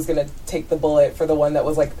 I was going to take the bullet for the one that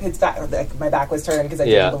was, like, his back, like, my back was turned because I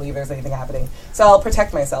Yeah. didn't believe there was anything happening. So I'll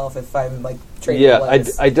protect myself if I'm, like, trading Yeah,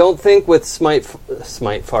 bullets. I don't think with Smite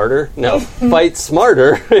Farter. No, Fight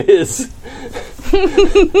Smarter is...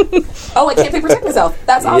 Oh, I can't pick protect myself.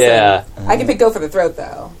 That's awesome. Yeah. I can pick go for the throat,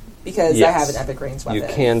 though, because I have Yes. an epic ranged weapon. You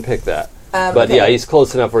can pick that. But okay. yeah, he's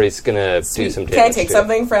close enough where he's going to do some damage. Can I take too.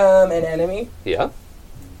 something from an enemy? Yeah.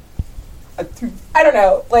 I don't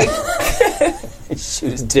know. Like,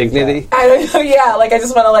 Shoot his Dignity. I don't know. Yeah, like, I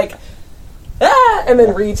just want to, like, and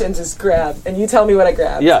then reach and just grab. And you tell me what I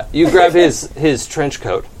grab. Yeah, you grab his trench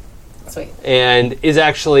coat Sweet. and is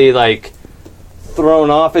actually like thrown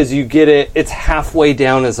off as you get it. It's halfway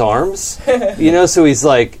down his arms, so he's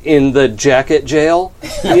like in the jacket jail.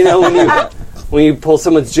 When you pull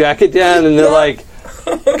someone's jacket down and they're like,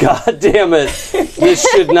 God damn it, this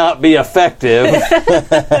should not be effective. I've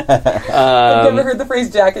never heard the phrase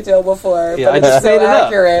jacket jail before, Yeah, but I it's just so made it up.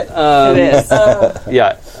 accurate. It is.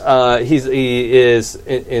 Yeah, he is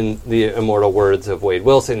in the immortal words of Wade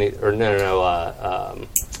Wilson.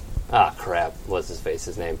 Crap, what's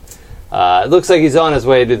his name? It looks like he's on his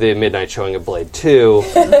way to the midnight showing of Blade 2.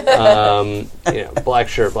 Black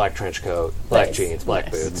shirt, black trench coat, black Nice. jeans, black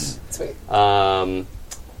boots. Sweet.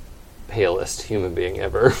 Palest human being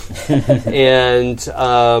ever. And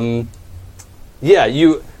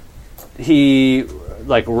he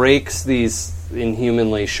like rakes these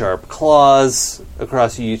inhumanly sharp claws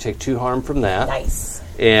across you. You take 2 harm from that. Nice.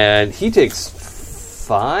 And he takes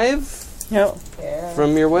 5 No. Yeah.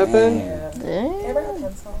 from your weapon. Yeah. Ever have a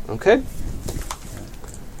pencil? Okay.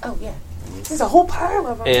 Oh, yeah. There's a whole pile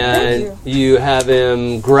of them. And Thank you. you have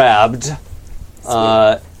him grabbed.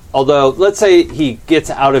 Although, let's say he gets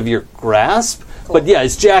out of your grasp, but yeah,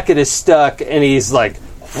 his jacket is stuck, and he's like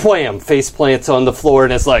wham, face plants on the floor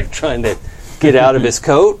and is like trying to get out of his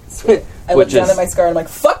coat. I look down at my scar and I'm like,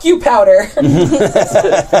 fuck you, powder. Finish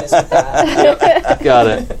with that. Got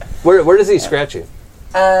it. Where does he scratch you?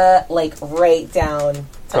 Like right down.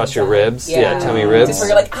 Across your tummy ribs? side. Yeah, tummy ribs. Just where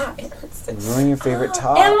you're like, it hurts. Ruin your favorite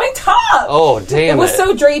top. And my top! Oh, damn It was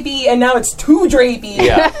so drapey, and now it's too drapey.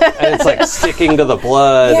 Yeah, and it's like sticking to the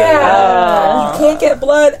blood. Yeah. You can't get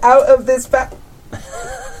blood out of this back.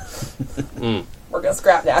 We're gonna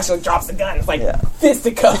scrap now. She like drops the gun. It's like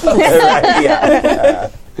fisticuffs. Right, yeah.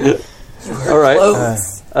 All right.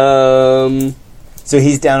 So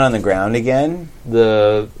he's down on the ground again.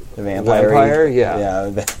 The Vampire, yeah.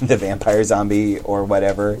 the vampire zombie or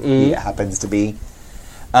whatever he happens to be.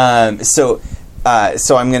 So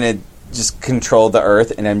I'm gonna just control the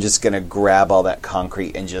earth, and I'm just gonna grab all that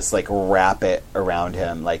concrete and just like wrap it around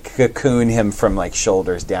him, like cocoon him from like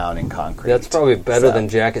shoulders down in concrete. That's probably better than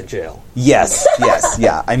jacket jail. Yes,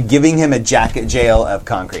 yeah. I'm giving him a jacket jail of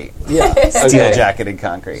concrete. Yeah. Steel jacketed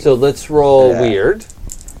concrete. So let's roll weird.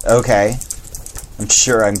 Okay. I'm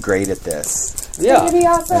sure I'm great at this. Yeah. It's gonna be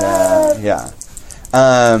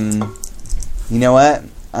awesome. You know what?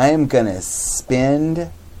 I am gonna spend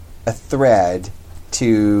a thread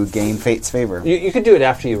to gain fate's favor. You could do it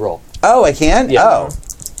after you roll. Oh, I can? Yeah. Oh.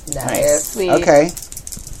 Nice. Sweet. Okay.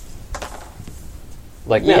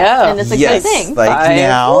 Like now. Yeah. And it's a Yes. good thing. Like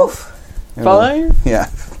now. Five. Yeah.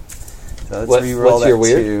 So let's What- re-roll what's that your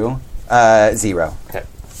weird? to 0. Okay.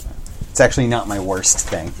 It's actually not my worst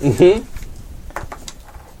thing.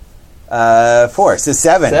 4. So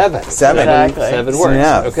 7. 7. Exactly. 7 Soon works.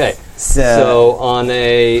 enough. Okay. So So on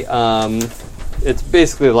a, it's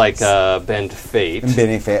basically like a bend fate.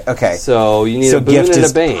 benefit. Okay. So you need So a boon gift and a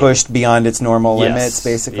is bane. pushed beyond its normal Yes. limits,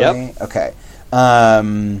 basically. Yep. Okay.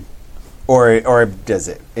 Or does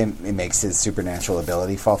it? It makes his supernatural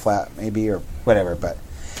ability fall flat, maybe, or whatever. But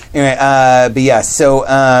anyway, but yeah. So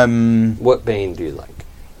What bane do you like?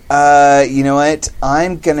 you know what?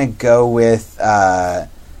 I'm gonna go with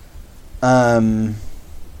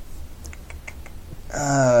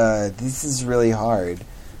this is really hard.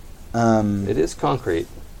 It is concrete.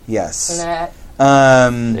 Yes. Nah.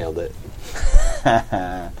 Nailed it.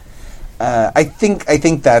 I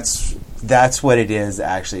think that's what it is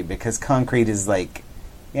actually, because concrete is like,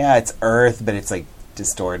 it's earth, but it's like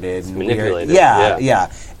distorted and manipulated, weird. yeah.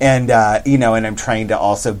 Yeah. And and I'm trying to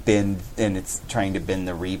also bend, and it's trying to bend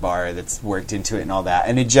the rebar that's worked into it and all that,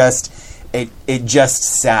 and it just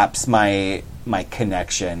saps my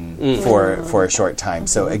connection for a short time.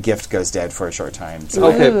 So a gift goes dead for a short time. So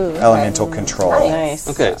Okay. Ooh. elemental control. Nice.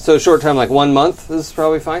 Okay, so short time, like 1 month is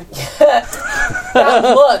probably fine. That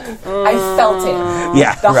look, I felt it.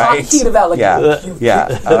 Yeah, The right. hot heat of that, like,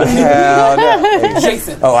 Yeah. Oh, hell no.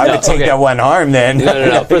 Jason. Oh, I would take okay. that one harm then.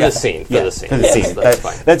 No, for the scene. For Yeah, the scene. for the Yes, scene. that's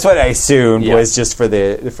fine. That's what I assumed Yeah. was just for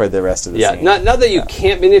the rest of the Yeah, scene. not that you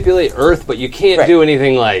can't manipulate Earth, but you can't Right. do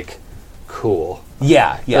anything like cool.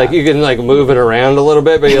 Yeah. Like you can like move it around a little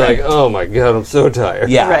bit, but you're like, oh my god, I'm so tired.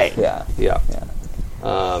 Yeah. Right. Yeah. Yeah.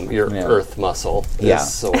 Your Yeah. Earth muscle Yeah.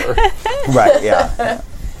 is sore. Right. Yeah.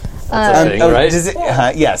 That's a thing, right? Does it,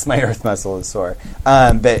 yes, my earth muscle is sore.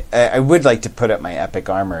 But I would like to put up my epic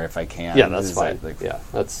armor if I can. Yeah, that's Is fine. that, like, Yeah,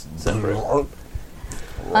 that's separate.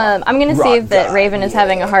 I'm going to Rock see that guy, Raven is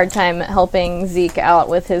having a hard time helping Zeke out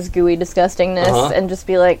with his gooey disgustingness, Uh-huh. and just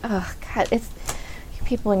be like, "Oh God, it's you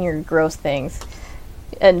people and your gross things,"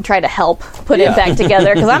 and try to help put Yeah. it back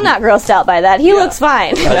together because I'm not grossed out by that. He looks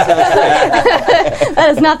fine. That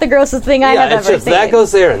is not the grossest thing I Yeah, have it's ever just seen. that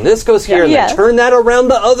goes there and this goes here, and Yeah. then turn that around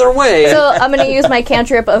the other way. So I'm going to use my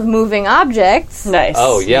cantrip of moving objects Nice.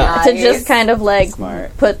 oh yeah, to just kind of like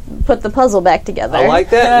Smart. put the puzzle back together. I like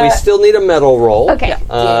that. We still need a metal roll. Okay.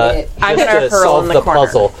 I'm just gonna to hurl solve in the corner.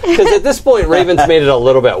 puzzle because at this point, Raven's made it a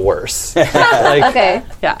little bit worse. Like, Okay.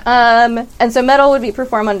 Yeah. And so metal would be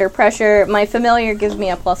performed under pressure. My familiar gives me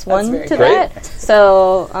a +1 very to great. that.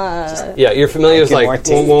 So, yeah, your familiar is Get like more womp,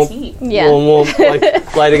 taste. womp, yeah. womp, womp,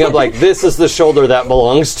 like lighting up like this is the shoulder that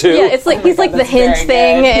belongs to. Yeah, it's like he's like the that's hint very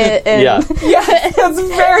thing. good. And, Yeah. Yeah, that's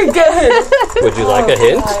very good. Would you like a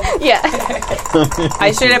hint? yeah.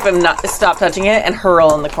 I straight up am not stop touching it and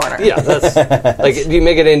hurl in the corner. Yeah, that's like. Do you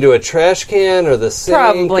make it into a trash can or the sink?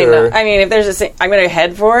 Probably or, not. I mean, if there's a sink, I'm going to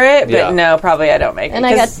head for it, but Yeah. no, probably I don't make it. And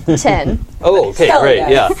I got 10. Oh, okay, Hell great. yeah.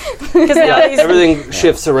 Yeah, because now yeah. these, Everything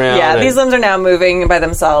shifts around. yeah, and- these limbs are now moving by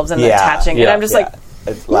themselves and Yeah. attaching, Yeah. and I'm just like,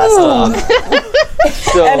 Last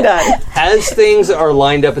So, I'm done. as things are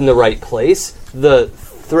lined up in the right place, the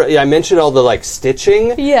I mentioned all the like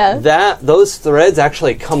stitching. Yeah. Those threads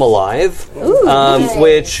actually come alive.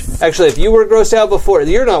 Which actually, if you were grossed out before,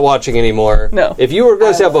 you're not watching anymore. No. If you were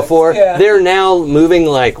grossed out before, Yeah. they're now moving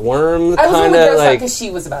like worm I was kind only of grossed out like. because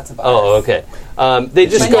she was about to barf. Oh, okay. They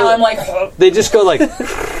just But go. now I'm like, They just go like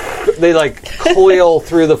they like coil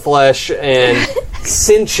through the flesh and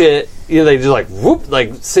cinch it. They just like whoop,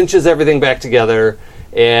 like cinches everything back together.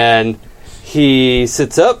 And he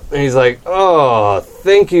sits up and he's like, "Oh,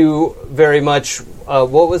 thank you very much.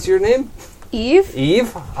 What was your name? Eve?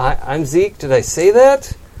 Eve. I'm Zeke. Did I say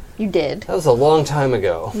that? You did. That was a long time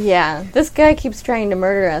ago. Yeah. This guy keeps trying to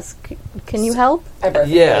murder us. Can you help? I birthed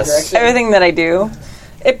Yes. in the direction. Everything that I do,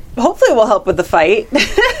 it hopefully will help with the fight.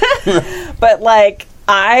 But like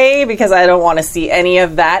because I don't want to see any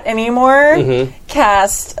of that anymore,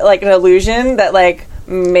 cast like an illusion that like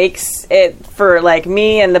makes it for like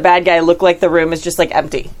me and the bad guy look like the room is just like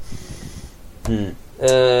empty.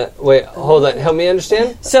 Wait, hold on. Help me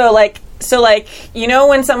understand. So like you know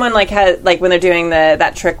when someone like has like when they're doing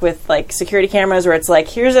that trick with like security cameras where it's like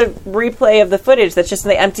here's a replay of the footage that's just in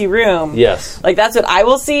the empty room. Yes. Like that's what I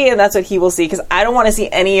will see and that's what he will see because I don't want to see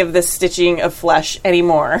any of the stitching of flesh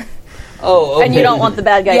anymore. Oh, okay. And you don't want the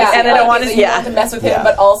bad guy Yeah, to and I don't want to. you want to mess with him, Yeah.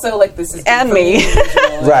 but also like this is And me.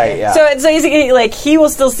 Right, yeah. So it's basically like he will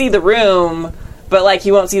still see the room, but like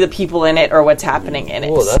he won't see the people in it or what's happening in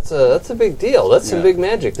it. Oh, that's a big deal. That's some big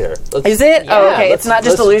magic there. Is it? Oh, Yeah, okay. It's not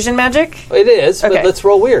just let's- illusion magic. It is, Okay. but let's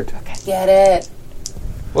roll weird. Get it?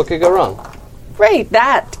 What could go wrong? Great,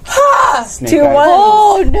 that Snake 2 eyes.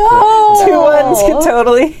 1s. Oh, no! 2 1s could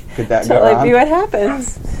totally Could that go totally wrong? be what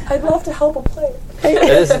happens. I'd love to help a player.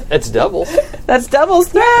 It's double. That's doubles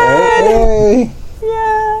thread. Hey.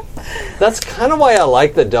 Yeah. That's kind of why I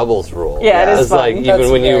like the doubles rule. Yeah, it is It's fun. like That's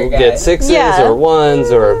even when very you good. get sixes Yeah. or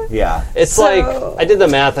ones or Yeah. it's So- like I did the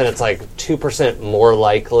math and it's like 2% more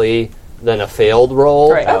likely than a failed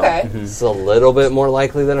roll. Right. Okay. It's a little bit more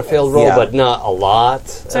likely than a failed roll, Yeah. but not a lot.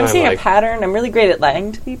 So I'm seeing a pattern. I'm really great at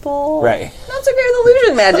lying to people. Right. Not so great with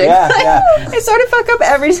illusion magic. Yeah, yeah. I sort of fuck up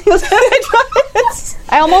every single time I try it.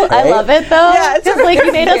 I Right? love it though. Yeah, it's Because like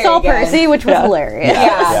you made us very all good. Percy, which was hilarious. Yeah.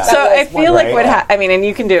 Yeah. So I feel like Right. I mean, and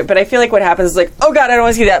you can do it, but I feel like what happens is like, oh god, I don't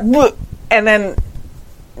want to see that, Bleh. And then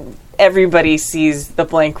everybody sees the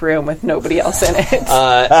blank room with nobody else in it.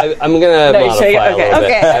 I'm gonna No, modify you- a little okay.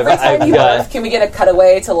 bit. Every time you got, barf, can we get a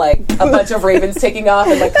cutaway to like a bunch of ravens taking off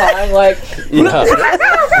and like calling like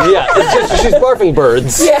yeah, it's just she's barfing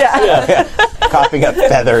birds. yeah. Coughing up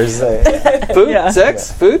feathers. Food, Yeah.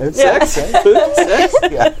 sex, food, Yeah. sex, food, sex.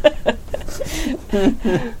 Yeah.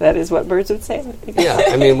 That is what birds would say. Yeah,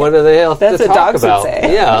 I mean, what do they have That's to what talk dogs would about?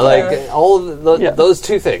 say. Yeah, like all of those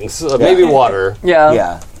two things, maybe water.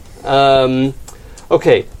 Yeah. Yeah.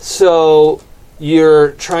 Okay, so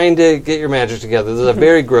you're trying to get your magic together. There's a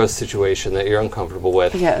very gross situation that you're uncomfortable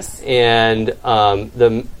with. Yes. And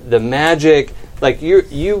the magic, like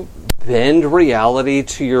you bend reality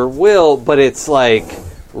to your will, but it's like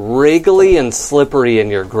wriggly and slippery in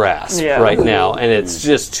your grasp right now, and it's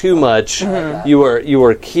just too much. You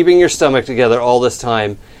were keeping your stomach together all this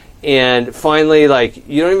time. And finally, like,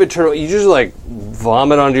 you don't even turn, you just like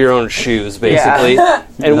vomit onto your own shoes, basically.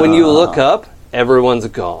 And when you look up, everyone's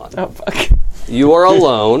gone. Oh fuck. You are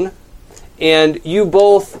alone, and you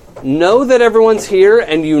both know that everyone's here,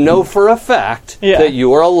 and you know for a fact that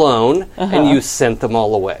you are alone, and you sent them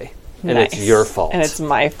all away. And Nice. it's your fault. And it's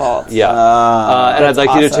my fault. and I'd like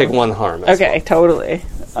you to awesome. take one harm. as Okay, totally.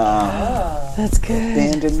 That's good.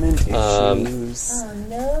 Abandonment issues.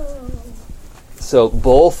 So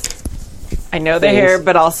both. I know they're Things. here,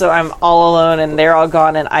 but also I'm all alone and they're all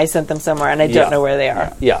gone and I sent them somewhere and I don't Yeah. know where they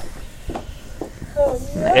are. Yeah.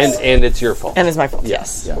 And it's your fault. And it's my fault.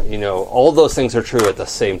 Yes. You know, all those things are true at the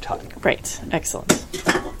same time. Great. Excellent.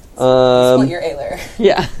 Split your Ayler.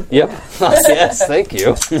 Yeah. Yep. Yes, thank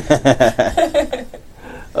you.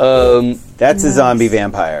 That's a zombie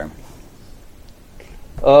vampire.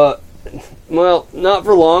 Well, not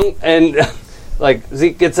for long. And like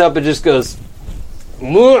Zeke gets up and just goes,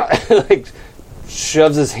 like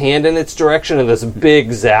shoves his hand in its direction, and this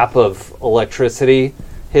big zap of electricity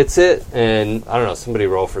hits it. And I don't know. Somebody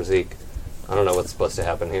roll for Zeke. I don't know what's supposed to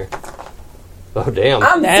happen here. Oh damn!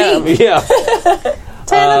 I'm Damn. Zeke. Yeah.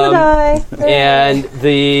 10 on the die. And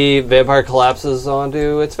the vampire collapses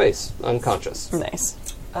onto its face, unconscious. Nice.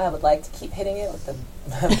 I would like to keep hitting it with the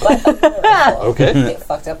butt of the rifle. Okay. It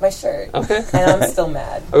fucked up my shirt. Okay. And I'm still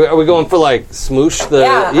mad. Are we going for like smoosh the?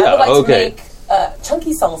 Yeah, I would like okay. to make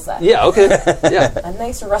chunky salsa. Yeah. Okay. Yeah. A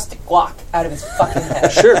nice rustic guac out of his fucking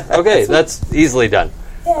head. Sure. Okay. That's easily done.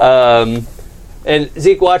 And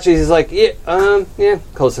Zeke watches. He's like, yeah,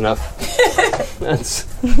 close enough. That's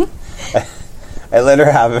I let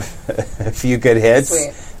her have a few good hits.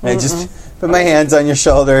 Sweet. And I just put my hands on your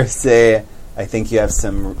shoulder, say, I think you have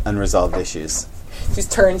some unresolved issues.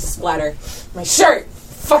 Just turn, splatter. My shirt!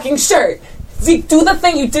 Fucking shirt! Zeke, do the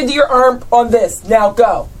thing you did to your arm on this. Now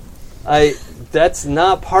go. That's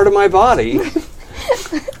not part of my body.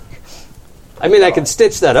 I mean, I can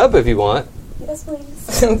stitch that up if you want. Yes,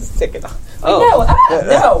 please. Stick it on. Oh.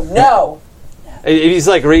 No. And he's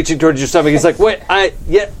like reaching towards your stomach. He's like, wait, I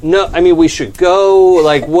mean, we should go.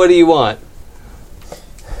 Like, what do you want?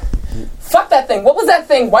 Fuck that thing. What was that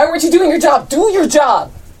thing? Why weren't you doing your job? Do your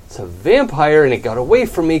job. It's a vampire and it got away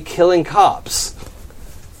from me killing cops.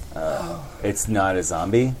 It's not a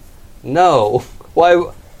zombie? No.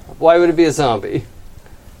 Why would it be a zombie?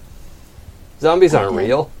 Zombies aren't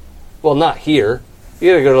real. Well, not here.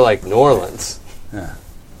 You gotta go to, like, New Orleans.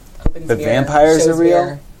 Opens But mirror, vampires shows are real?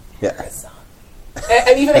 mirror. Yeah.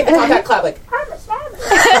 And even make the contact clap like,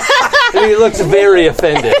 And he looks very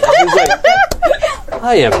offended. He's like,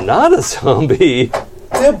 I am not a zombie.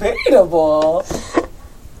 debatable.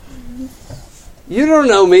 You don't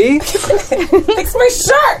know me. Fix my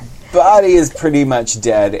shirt. Body is pretty much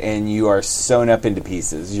dead and you are sewn up into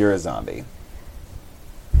pieces. You're a zombie.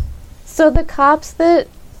 So the cops that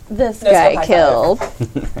this No, guy stop, killed,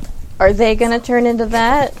 are they going to turn into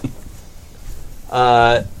that?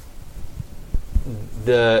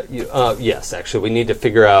 Yes, actually, we need to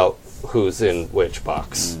figure out who's in which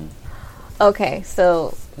box. Okay,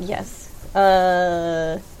 so yes.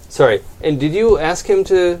 Sorry, and did you ask him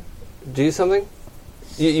to do something?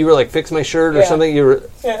 You were like, fix my shirt or Yeah. something? You were...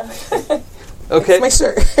 Yeah. Okay. My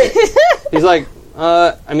shirt. He's like,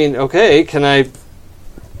 I mean, okay, can I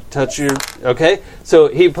touch your... Okay. So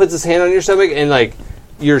he puts his hand on your stomach and, like,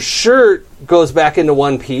 your shirt goes back into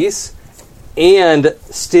one piece and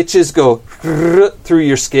stitches go through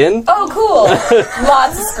your skin. Oh, cool.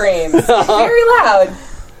 Lots of screams. Very loud.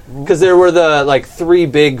 Because there were the, like, 3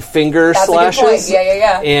 big finger That's slashes. a good point.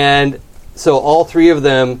 Yeah. And so all 3 of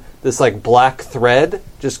them, this, like, black thread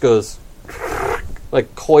just goes...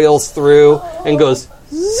 like coils through and goes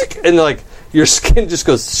zik, and like your skin just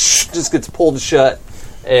goes just gets pulled shut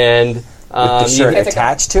and With the shirt you,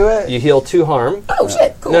 attached to it? you heal 2 harm. Oh,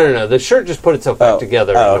 shit. Cool. No. The shirt just put itself back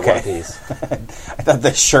together into okay. one piece. I thought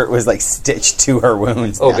the shirt was like stitched to her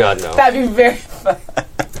wounds. Oh now. God, no. That'd be very fun.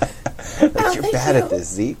 Like, you're bad at this,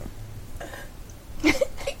 Zeke.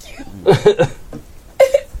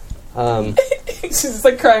 She's just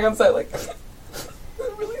like crying on side, like, it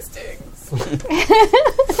really stings.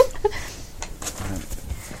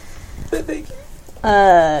 Thank you.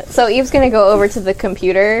 So Eve's going to go over to the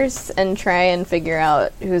computers and try and figure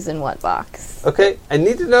out who's in what box. Okay, I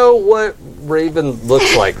need to know what Raven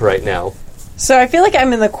looks like right now. So I feel like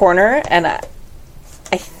I'm in the corner, and I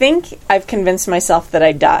think I've convinced myself that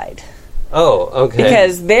I died. Oh, okay.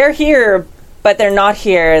 Because they're here, but they're not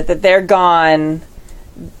here, that they're gone.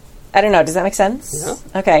 I don't know, does that make sense?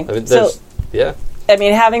 Yeah. Okay. I mean, So, yeah. I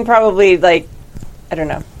mean, having probably, like, I don't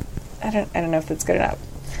know. I don't know if that's good enough.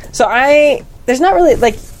 So there's not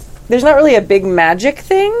really a big magic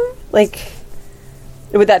thing. Like,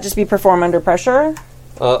 would that just be perform under pressure?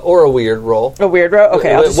 Or a weird roll. A weird row?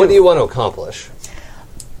 Okay. I'll just What do you want to accomplish?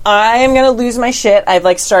 I am going to lose my shit. I've,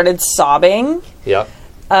 like, started sobbing. Yeah.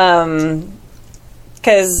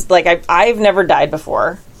 Because, like, I've never died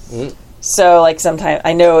before. So, like, sometimes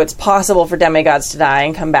I know it's possible for demigods to die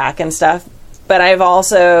and come back and stuff. But I've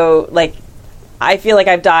also, like, I feel like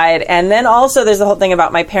I've died. And then also there's the whole thing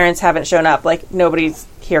about my parents haven't shown up. Like, nobody's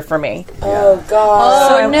here for me. Oh, God.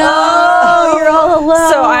 So No, you're all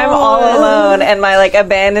alone. So I'm all alone, and my, like,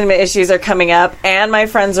 abandonment issues are coming up, and my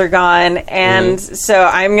friends are gone, and so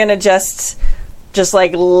I'm gonna just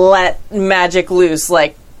like, let magic loose,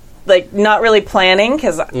 like not really planning,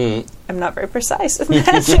 because I'm not very precise with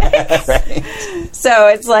magic. Right. So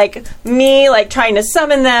it's like me, like, trying to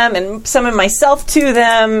summon them and summon myself to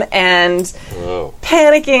them and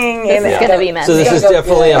panicking. And It's going to be messy. So this is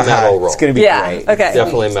definitely a metal roll. It's going to be yeah, great. okay.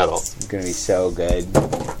 Definitely metal. It's going to be so good.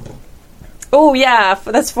 Oh yeah,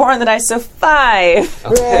 that's 4 on the dice, so 5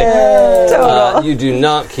 Okay. total. You do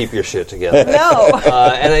not keep your shit together. No.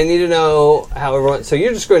 And I need to know how everyone... So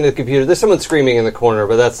you're just going to the computer. There's someone screaming in the corner,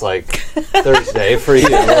 but that's like Thursday for you,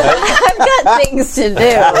 right? I've got things to do.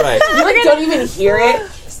 Right. You, like, don't even hear it.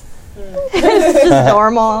 It's just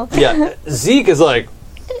normal. Yeah. Zeke is like,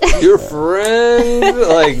 your friend?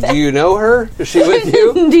 Like, do you know her? Is she with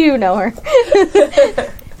you? Do you know her?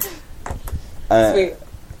 Sweet.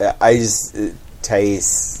 I just...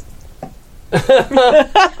 Thais. Like,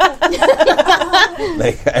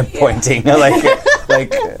 I'm pointing. Like,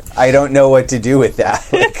 I don't know what to do with that.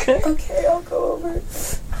 Like, Okay, I'll go over.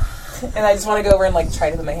 And I just want to go over and like try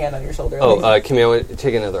to put my hand on your shoulder. Oh, Kimmy, I would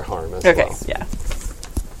take another harm as Okay, well. yeah.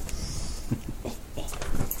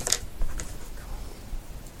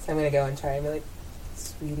 So I'm gonna go and try and be like,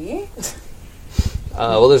 sweetie.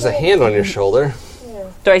 Well, there's a hand on your shoulder.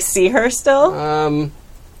 Do I see her still?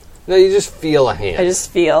 No, you just feel a hand. I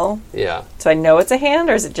just feel. Yeah. So I know it's a hand,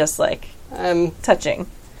 or is it just like touching?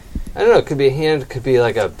 I don't know. It could be a hand. It could be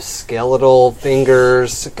like a skeletal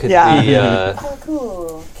fingers. It could be. Oh,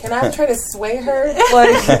 cool. Can I try to sway her?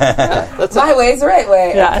 Like, That's my way's the right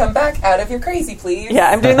way. Yeah. Come back out of your crazy, please. Yeah,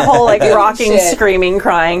 I'm doing the whole like rocking, Shit. screaming,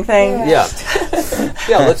 crying thing. Yeah.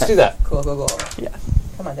 Yeah. Let's do that. Cool. Yeah.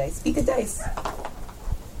 Come on, dice. Speak of dice.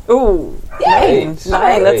 Ooh, Eight.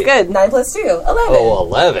 9. That's good. 9 plus 2, 11. Oh,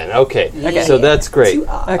 11. Okay. Okay. So that's great. Two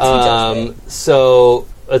odds. So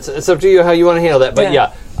it's up to you how you want to handle that. But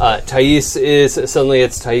Yeah. Thais is suddenly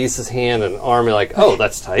it's Thais's hand and arm. You're like, oh,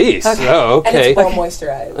 that's Thais. Okay. Oh, And okay. it's well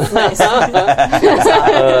moisturized.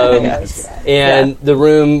 Nice. And the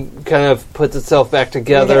room kind of puts itself back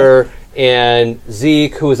together. And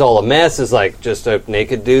Zeke, who is all a mess, is like just a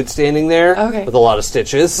naked dude standing there Okay. with a lot of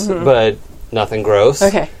stitches, but nothing gross.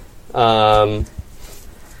 Okay.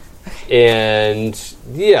 And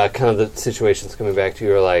yeah, kind of the situation's coming back to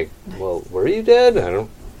you. You're like, well, were you dead? I don't.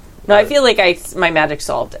 No, I feel like my magic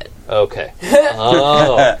solved it. Okay.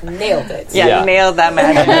 Oh, Nailed it. Yeah, Yeah. nailed that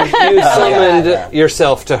magic. you summoned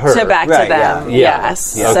yourself to her. to back Right, to them. yeah.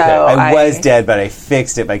 Yes. Yeah. So Okay. I was dead, but I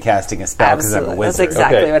fixed it by casting a spell because I'm a Absolutely. That's wizard.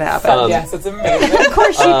 exactly Okay. what happened. Yes, it's amazing. of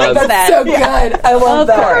course she thinks that. So good. I love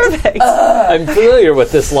that. Perfect. I'm familiar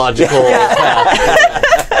with this logical path.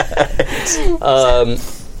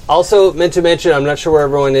 Also, meant to mention, I'm not sure where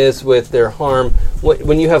everyone is with their harm.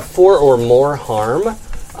 When you have 4 or more harm,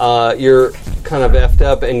 you're kind of effed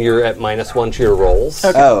up and you're at -1 to your rolls.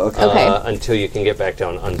 Okay. Oh, okay. Okay. Until you can get back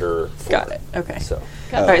down under 4. Got it. Okay. So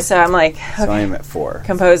All right, so I'm like So I'm at 4.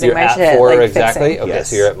 composing you're my at shit. 4 like exactly. Fixing. Okay, Yes.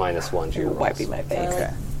 so you're at -1 to your rolls. Wiping my face. Okay.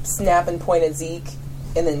 Snap and point at Zeke,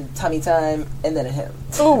 and then tummy time, and then at him.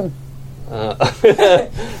 Ooh.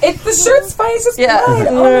 It's the shirt spice is Yeah. blood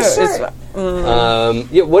on the shirt.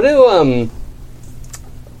 Yeah.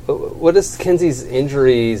 What does Kenzie's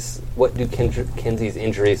injuries? What do Kenzie's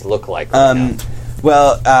injuries look like? Right now?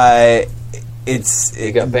 Well, got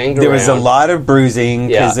banged there was a around. lot of bruising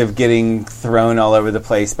because Yeah. of getting thrown all over the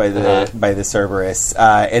place by the Cerberus,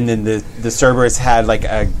 and then the Cerberus had like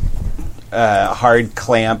a hard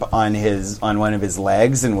clamp on one of his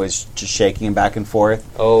legs and was just shaking him back and forth.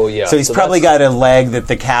 Oh yeah. So he's probably that's- got a leg that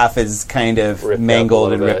the calf is kind of Ripped up a mangled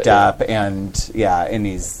little and bit, ripped yeah. up, and and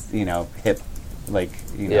he's hip, like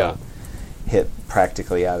Yeah. hip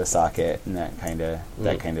practically out of socket and that kind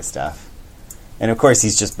of stuff. And of course,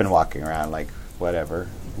 he's just been walking around like whatever.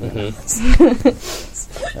 I'm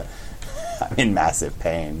in massive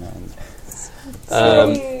pain.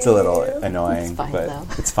 It's a little annoying, fine, but though.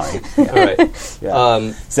 it's fine. All right.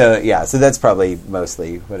 Yeah. So that's probably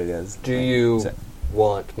mostly what it is. Do you So-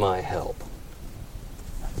 want my help?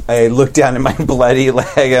 I look down at my bloody leg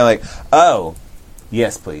and I'm like, oh,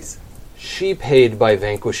 yes, please. She paid by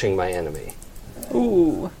vanquishing my enemy.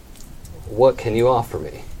 Ooh. What can you offer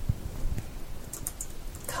me?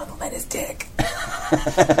 Compliment his dick.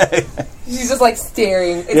 She's just like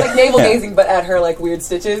staring. It's like navel gazing, but at her like weird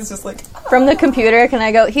stitches. Just like From the computer, can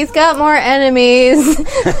I go, he's got more enemies?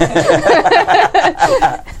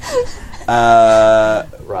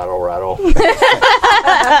 Rattle, rattle.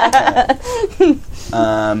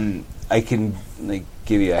 I can like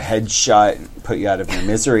give you a headshot and put you out of your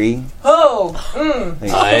misery.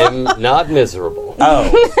 I'm not miserable.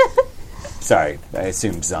 Oh, sorry, I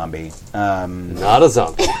assumed zombie. Not a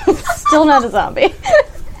zombie. Still not a zombie.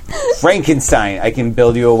 Frankenstein, I can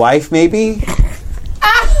build you a wife, maybe.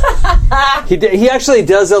 He actually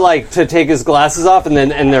does it like to take his glasses off and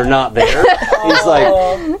they're not there. He's like,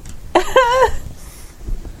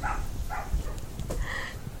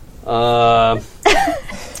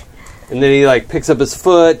 and then he like picks up his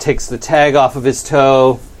foot, takes the tag off of his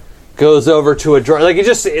toe, goes over to a drawer. Like it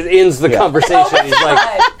ends the conversation. He's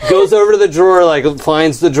like goes over to the drawer, like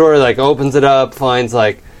finds the drawer, like opens it up, finds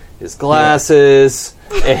like his glasses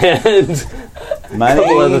and a Money,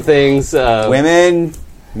 couple other things. women,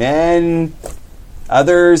 men,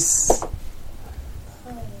 others.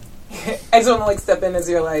 I just want to like step in as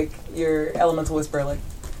your elemental whisperer, like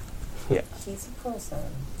Yeah. he's a person,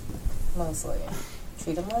 mostly.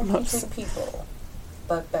 Treat him like you treat people,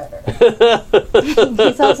 but better.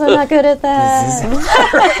 He's also not good at that.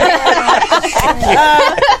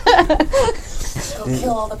 Go kill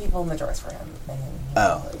all the people in the drawers for him. And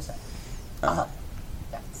Oh.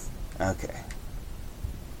 Yes. Okay.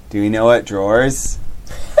 Do we know what drawers?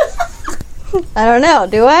 I don't know.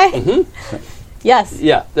 Do I? Mm-hmm. Yes.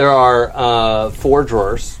 Yeah, there are 4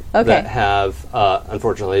 drawers Okay. that have,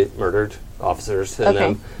 unfortunately, murdered officers in Okay.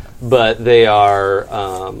 them. But they are,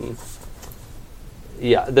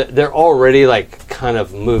 they're already, like, kind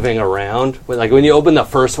of moving around. Like, when you open the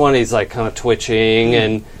first one, he's, like, kind of twitching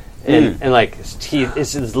and like, his teeth,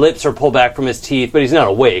 his lips are pulled back from his teeth, but he's not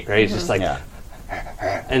awake, right? He's just, like,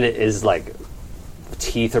 and it is, like,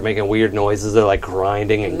 teeth are making weird noises. They're, like,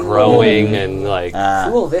 grinding and growing and, like,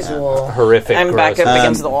 Cool visual. horrific. I'm back gross. up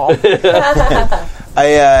against the wall.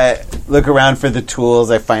 I look around for the tools.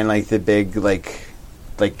 I find like the big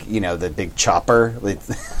the big chopper, like,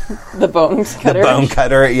 The bone cutter. the bone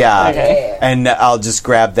cutter. Yeah, Okay. and I'll just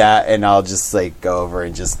grab that and I'll just like go over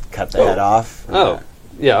and just cut the head off. Oh,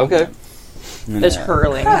 yeah, okay. There's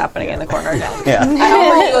hurling happening in the corner now. Yeah. I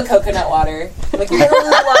offer you a coconut water. Like, you get a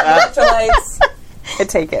lot of electrolytes. I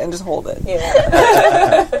take it and just hold it.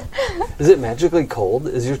 Yeah. Is it magically cold?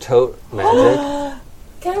 Is your tote magic?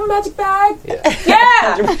 Can I have a magic bag? Yeah.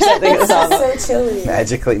 Yeah! It's So chilly.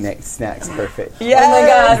 Magically snacks, perfect. Yeah. Oh my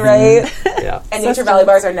god, right? Yeah. And Nature Valley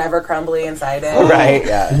bars are never crumbly inside it. Right?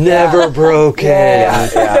 Yeah. Never broken.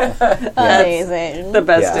 Yeah. Amazing. The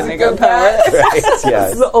best Yeah. Indigo Good power. bag. Right. This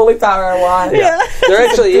Yes. is the only power I want. Yeah. There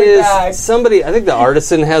actually Good is bag. somebody, I think the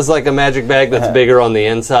artisan has like a magic bag that's bigger on the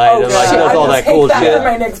inside Oh, and like God. does all I that will cool take that shit. for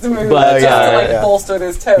my next move. But, just to like yeah. bolster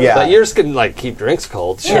this toe. Yeah. But yours can like keep drinks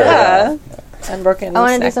cold. Sure. Yeah. Unbroken. I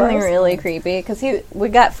want to do snack something bars. really creepy because we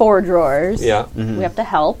got 4 drawers. Yeah. We have to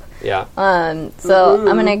help. Yeah. So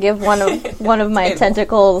I'm gonna give one of my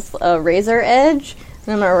tentacles a razor edge,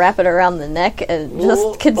 and I'm gonna wrap it around the neck and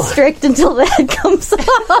just constrict until the head comes off.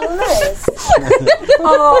 Nice.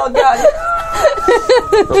 Oh god.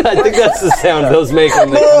 I think that's the sound those make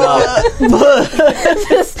when they come out.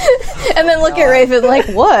 And then look at Raven like,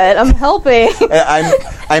 "What? I'm helping."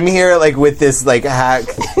 I'm here like with this like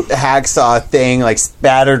hacksaw thing like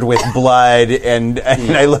spattered with blood and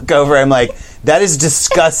I look over. I'm like, that is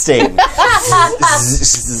disgusting.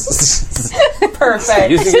 Perfect.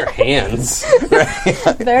 Using your hands.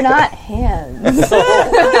 They're not hands.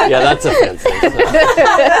 Yeah, that's offensive.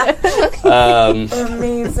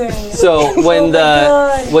 Amazing. So when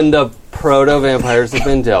God. when the proto vampires have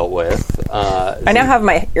been dealt with, I now have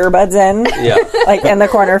my earbuds in, yeah. like in the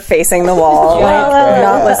corner facing the wall, Yeah. like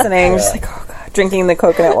not listening, just like, oh god, drinking the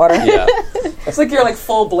coconut water. Yeah. It's like you're like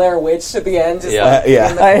full Blair Witch at the end. Just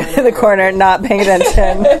Yeah. like, In the corner, not paying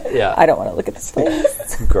attention. Yeah. I don't want to look at this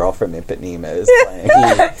face. Girl from Ipanema is playing.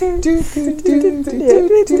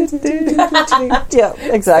 Yeah, so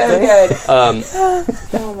exactly. good.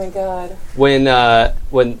 Oh my god. when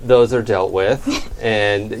those are dealt with,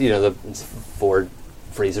 and you know the 4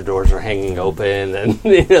 freezer doors are hanging open, and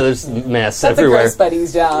you know there's mess That's everywhere. a gross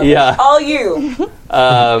buddy's job. Yeah. All you.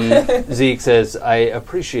 Zeke says, "I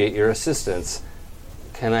appreciate your assistance.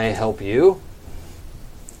 Can I help you?"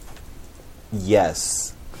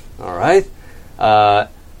 Yes. All right.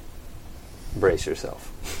 Brace yourself.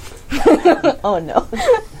 Oh no.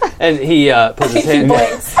 And he puts his hand.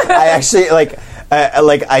 I actually like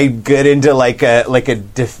I get into like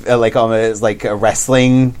almost like a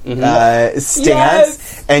wrestling stance,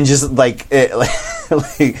 Yes. and just like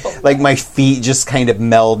like my feet just kind of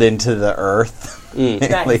meld into the earth.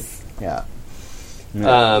 Nice. Yeah.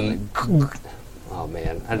 Oh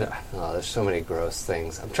man, there's so many gross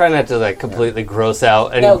things. I'm trying not to like completely gross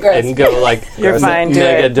out and, No, gross. and go like You're fine, do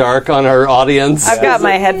mega it. dark on our audience. I've got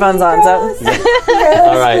my headphones on, so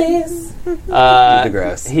All right. Please. The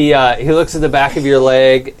gross. He looks at the back of your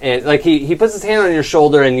leg and like he puts his hand on your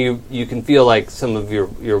shoulder and you can feel like some of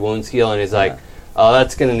your wounds heal and he's like, oh,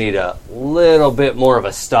 that's going to need a little bit more of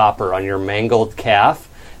a stopper on your mangled calf.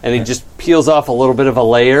 And he just peels off a little bit of a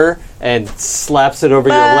layer and slaps it over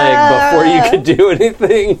your leg before you could do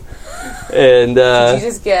anything. And Did you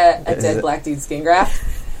just get a dead black dude skin graft?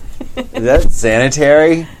 Is that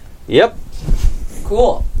sanitary? yep.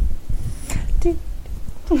 Cool.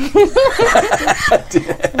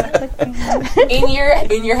 in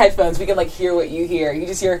your headphones, we can like hear what you hear. You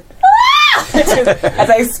just hear as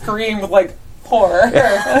I scream with like horror.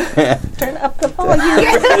 turn up the volume.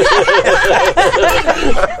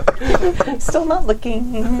 Still not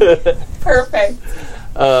looking. Perfect.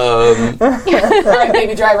 All All right,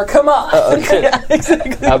 baby driver, come on.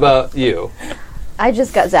 How about you? I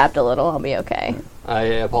just got zapped a little. I'll be okay. I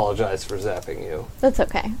apologize for zapping you. That's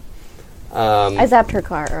okay. I zapped her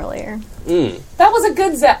car earlier. That was a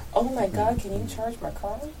good zap. Oh my god, can you charge my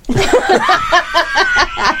car?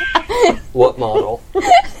 What model?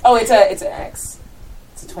 Oh, it's an X.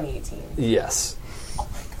 It's a 2018. Yes.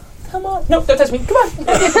 Come on. Nope, don't touch me. Come on.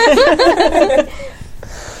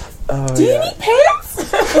 Do you need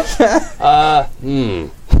pants?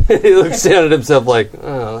 He looks down at himself like,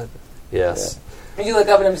 oh, yes. And you look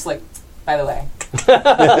up and I'm just like, by the way.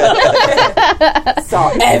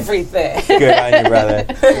 Saw everything. Good on you,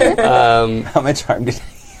 brother. How much harm did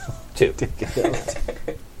 2.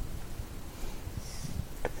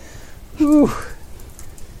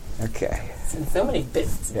 Okay. And so many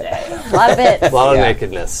bits today. A lot of it. A lot of Yeah.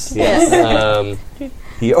 nakedness. Yes.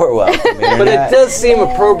 You're welcome. But it does seem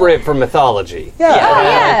appropriate for mythology.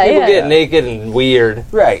 Yeah. People get naked and weird.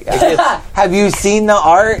 Right. Have you seen the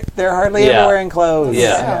art? They're hardly Yeah. ever wearing clothes.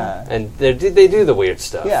 Yeah. And they do the weird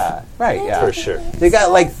stuff. Yeah. Right. Yeah. For sure. They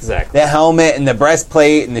got like Exactly. the helmet and the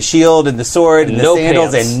breastplate and the shield and the sword and No the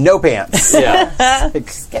sandals pants. and no pants. Yeah.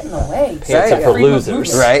 Just get in the way. Pants are for Freedom of losers.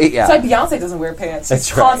 movement. Right? Yeah. That's why Beyonce doesn't wear pants. She's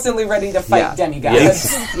That's right. constantly ready to fight Yeah.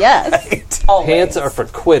 demigods. Yes. Always. Pants are for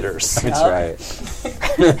quitters. That's right.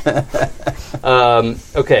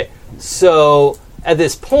 Okay, so at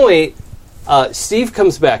this point, Steve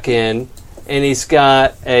comes back in, and he's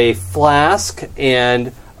got a flask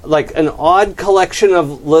and like an odd collection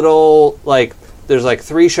of little, like, there's like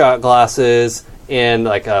 3 shot glasses and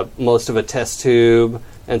like most of a test tube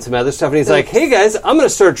and some other stuff. And he's like, "Hey guys, I'm going to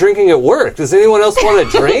start drinking at work. Does anyone else want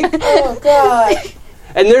a drink?" Oh, God.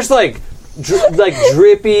 And there's like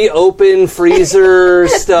drippy open freezer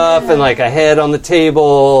stuff and like a head on the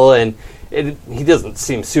table, and he doesn't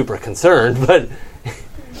seem super concerned, but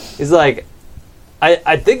he's like,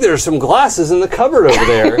 I think there's some glasses in the cupboard over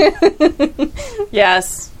there.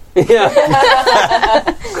 Yes.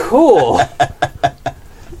 Yeah. Cool.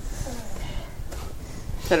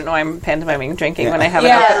 I don't know why I'm pantomiming drinking when I have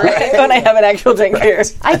Yeah, when I have an actual drink here.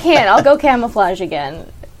 I can't. I'll go camouflage again.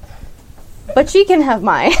 But she can have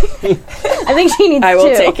mine. I think she needs I will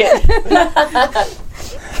two. take it.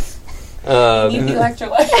 Need the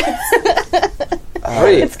electrolytes.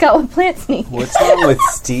 Great. It's got what plants need. What's wrong with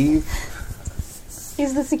Steve?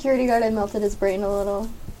 He's the security guard. I melted his brain a little.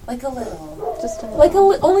 Like a little. Just a little. Like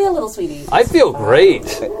only a little, sweetie. I feel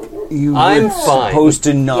great. You I'm were fine. supposed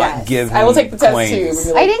to not Yes. give him I will take the test coins. tube. and be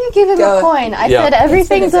I like, didn't give him Go. a coin. I Yeah. said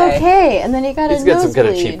everything's gonna say. okay, and then he got He's a got some kind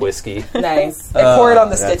of nosebleed. cheap whiskey. Nice. I pour it on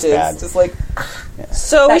the that's stitches. bad. Just like,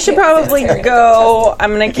 So we That should can't be probably sanitary. go.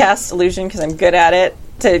 I'm gonna cast illusion because I'm good at it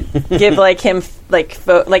to give like him like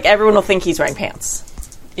everyone will think he's wearing pants,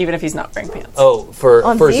 even if he's not wearing pants. Oh, for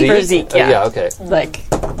On Zeke? Zeke? For Zeke, Oh, yeah. yeah, okay. Like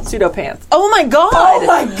pseudo pants. Oh my god! oh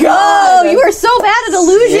my God. Oh, you are so bad at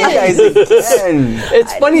illusion. You guys again.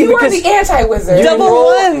 It's funny You are because the anti-wizard. you Double roll,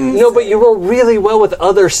 ones. No, but you roll really well with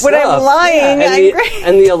other stuff. When I'm lying, and I'm the, great.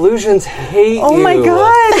 and the illusions hate you. Oh my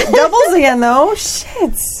god! Doubles again though.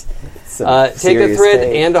 Shit. Some Take a serious thread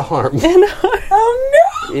fate. and a harm. Oh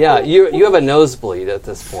no. Yeah, you have a nosebleed at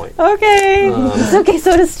this point. Okay. It's okay,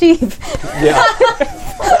 so does Steve. Yeah,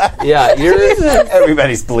 yeah. You're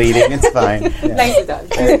Everybody's bleeding. It's fine. Yeah. Nicely done.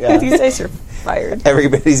 Yeah. These guys are fired.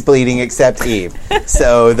 Everybody's bleeding except Eve.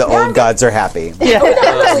 So the old gods are happy. We're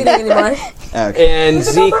not bleeding anymore. Okay. and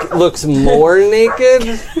Zeke looks more naked.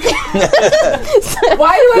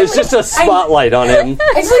 Why do There's just a spotlight on him.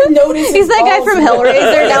 I just like notice He's his that guy balls from a little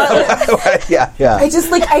Hellraiser bit. now. Yeah. I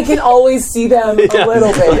just like I can always see them a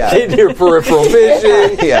little bit. Yeah. In your peripheral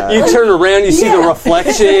vision, Yeah. you turn around, you see the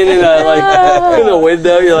reflection in a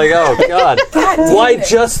window. You're like, oh god, why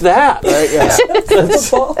just that? Yeah.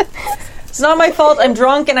 It's not my fault. I'm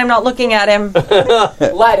drunk and I'm not looking at him.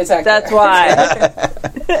 Lie detector. That's why.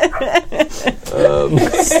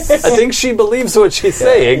 I think she believes what she's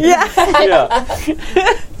saying. Yeah. Yeah.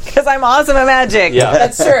 Because I'm awesome at magic. Yeah.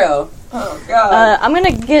 That's true. Oh god. I'm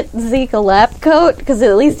gonna get Zeke a lab coat because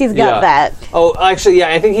at least he's got Yeah. that. Oh, actually, yeah.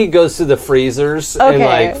 I think he goes to the freezers and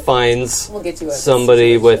Okay. finds We'll get to it.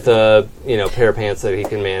 somebody with a pair of pants that he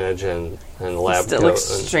can manage and a lab Still coat.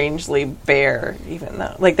 looks and- strangely bare, even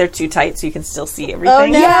though like they're too tight, so you can still see Oh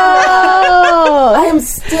everything. no! I am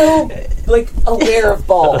still like aware of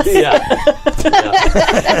balls. yeah.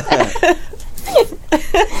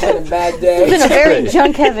 Had a bad It's day. been a very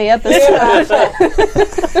junk heavy episode.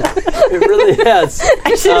 It really has. I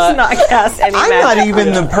should just not cast any I'm magic. not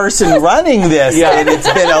even the person running this, Yeah. and it's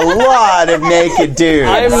been a lot of naked dudes.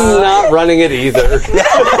 I'm not running it either.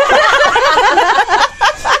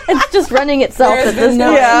 It's just running itself There's at this been no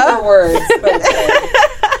point. Yeah. other words.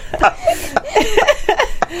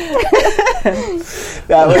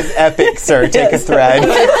 That was epic, sir. Take a thread.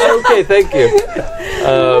 Okay, thank you.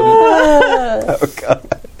 Oh, God.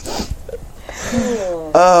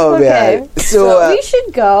 Oh, Okay. man. So, We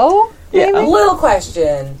should go. A little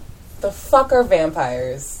question. The fuck are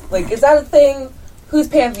vampires? Like, is that a thing? Whose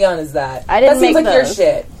pantheon is that? I didn't That seems make like your those.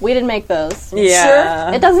 shit. We didn't make those.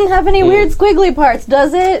 Yeah. It doesn't have any weird squiggly parts,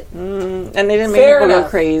 does it? And they didn't make Fair people go enough.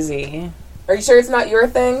 crazy. Are you sure it's not your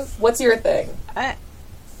thing? What's your thing?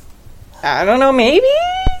 I don't know, maybe?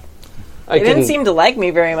 I They didn't can seem to like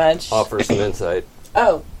me very much. offer some insight.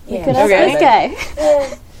 Oh, yeah. Could ask Okay. this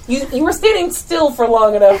guy. You were standing still for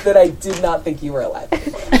long enough that I did not think you were alive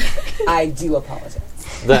anymore. I do apologize.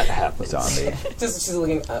 That happens. Zombie. Just she's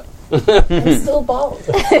looking up. I'm still bald.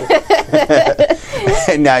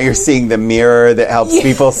 And now you're seeing the mirror that helps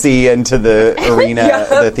people see into the arena,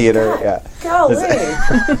 Yeah. the theater. Yeah. Golly.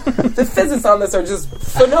 The physics on this are just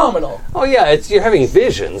phenomenal. Oh yeah, you're having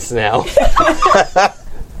visions now.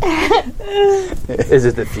 Is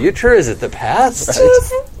it the future? Is it the past?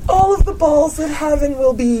 Just all of the balls that heaven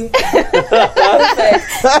will be.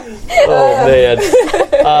 Oh man,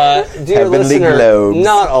 dear Heavenly listener, globes.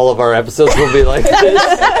 not all of our episodes will be like this.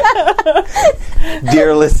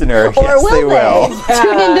 Dear listener, Or yes, will they will.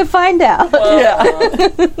 Tune in to find out.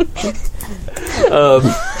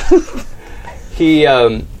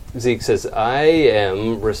 Zeke says, I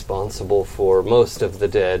am responsible for most of the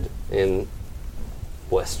dead in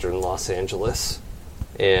western Los Angeles,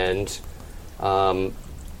 and I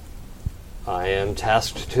am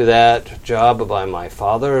tasked to that job by my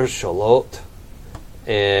father, Shalot,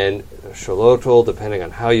 and Shalotl, depending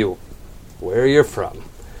on where you're from.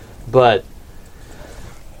 But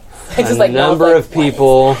I just a like number of what?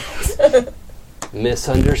 people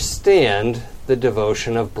misunderstand the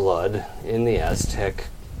devotion of blood in the Aztec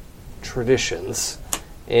traditions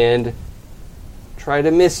and try to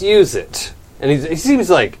misuse it. And he seems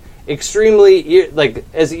like extremely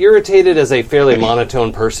as irritated as a fairly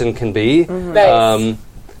monotone person can be. Nice.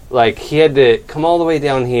 Like he had to come all the way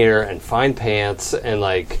down here and find pants and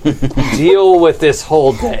like deal with this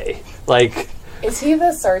whole day. Like, Is he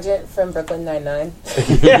the sergeant from Brooklyn Nine-Nine?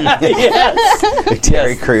 yes.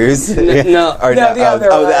 Terry Crews. No. Or No, the other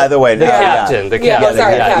oh, the one. other way. The No, captain. The Yeah, captain.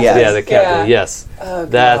 sorry, yeah, captain. yeah, the captain. Yeah. Yes. Oh,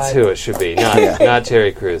 That's God. who it should be. Not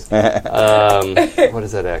Terry Crews. What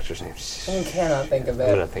is that actor's name? I cannot think of I'm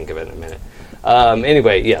going it. to think of it in a minute.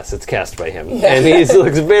 Anyway, yes, it's cast by him. And he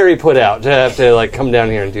looks very put out to have to like come down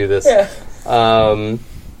here and do this. Yeah.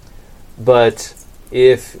 But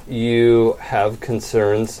if you have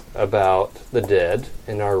concerns about the dead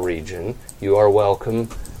in our region, you are welcome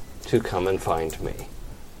to come and find me.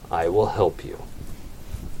 I will help you.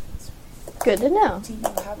 Good to know. Do you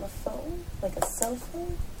have a phone? Like a cell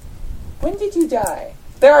phone? When did you die?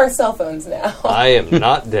 There are cell phones now. I am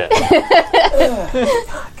not dead.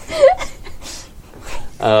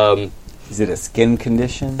 Is it a skin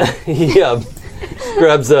condition? He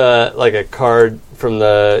grabs a card from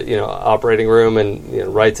the operating room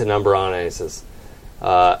and writes a number on it. He says,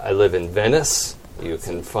 "I live in Venice. You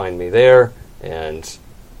can find me there, and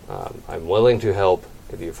I'm willing to help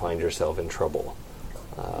if you find yourself in trouble.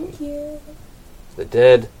 Thank you. The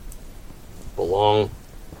dead belong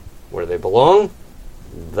where they belong.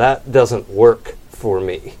 That doesn't work for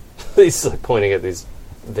me." He's like pointing at these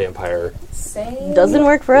vampire. Same. Doesn't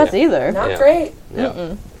work for us Yeah. either. Not Yeah. great. Yeah.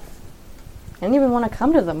 I didn't even want to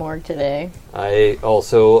come to the morgue today. I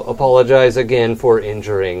also apologize again for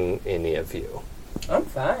injuring any of you. I'm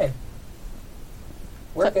fine.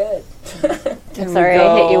 We're good. I'm sorry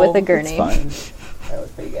I hit you with a It's gurney. fine. That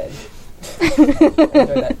was pretty good. I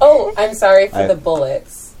enjoyed that. Oh, I'm sorry for I- the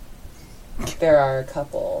bullets. There are a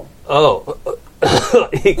couple. Oh,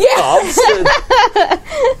 he coughs.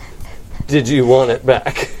 Did you want it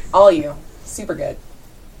back? All you. Super good.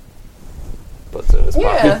 Puts it in his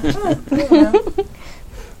Yeah. pocket.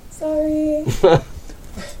 Sorry.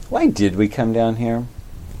 Why did we come down here?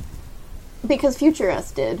 Because Future Us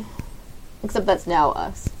did. Except that's now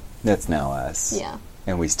us. That's now us. Yeah.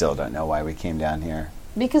 And we still don't know why we came down here.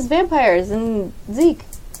 Because vampires and Zeke.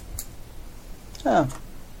 Oh,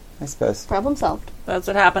 I suppose. Problem solved. That's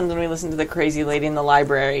what happens when we listen to the crazy lady in the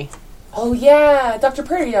library. Oh yeah, Dr.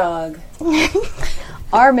 Prairie Dog.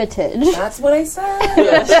 Armitage. That's what I said.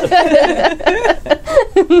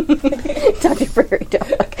 Dr. Prairie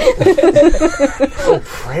Dog.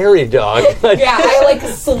 Prairie dog. Yeah, I like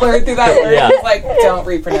slurred through that word. Yeah. It's like, don't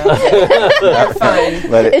repronounce it. You're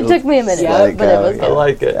fine. Let It took me a minute, Let it but go, it was I good.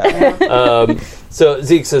 like it. So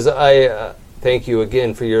Zeke says, I thank you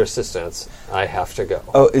again for your assistance. I have to go.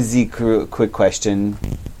 Oh, Zeke, quick question.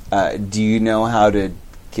 Do you know how to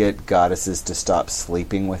get goddesses to stop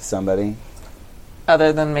sleeping with somebody?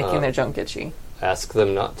 Other than making their junk itchy. Ask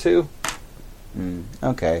them not to.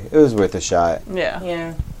 Okay, it was worth a shot. Yeah.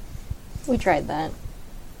 Yeah. We tried that.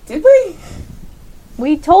 Did we?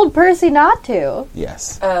 We told Percy not to.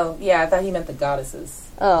 Yes. Oh, yeah, I thought he meant the goddesses.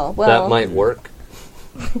 Oh, well. That might work.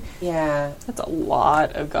 Yeah. That's a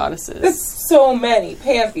lot of goddesses. There's so many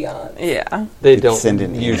pantheons. Yeah. They don't Send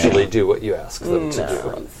an email. usually do what you ask them to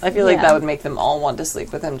do. I feel like Yeah. that would make them all want to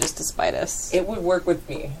sleep with him just to spite us. It would work with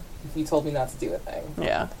me if you told me not to do a thing.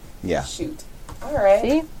 Yeah. Yeah. Shoot. All right.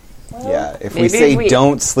 See? Yeah. If we Maybe say if we-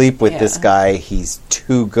 don't sleep with this Yeah. guy, he's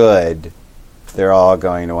too good, they're all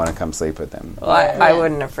going to want to come sleep with him. Well, I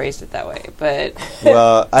wouldn't have phrased it that way, but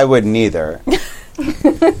Well, I wouldn't either.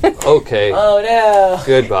 Okay, Oh no.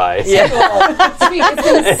 goodbye. yeah. Sweet, it's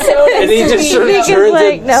been so nice And he to just meet sort you. of turns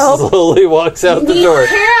like, and no. slowly walks out the door.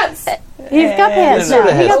 Pants. He's got pants He sort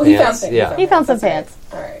of now. has Oh, he found pants. things. Yeah. He found some pants.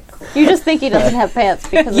 All right. Cool. You just think he doesn't have pants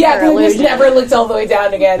because of Yeah, her because we just illusion. never looked all the way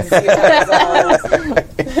down again to see if that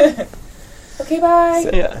was Okay, bye.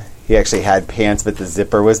 Yeah. He actually had pants, but the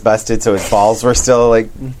zipper was busted, so his balls were still like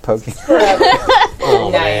poking. Oh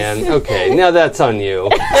Nice. man. Okay, now that's on you.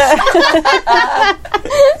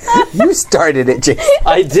 You started it, Jason.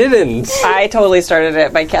 I didn't. I totally started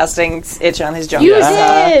it by casting itch on his junk. You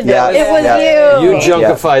Uh-huh. did! Yeah. It was Yeah. you! You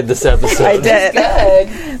junkified this episode. I did.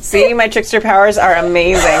 Good. See, my trickster powers are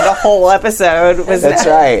amazing. The whole episode was That's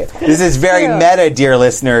right. This is very meta, dear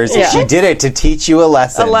listeners. Yeah. She did it to teach you a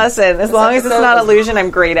lesson. a lesson. As long as it's not illusion, I'm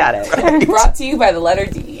great at it. Brought to you by the letter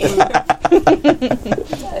D. Good.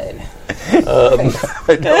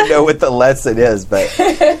 I don't know what the lesson is, but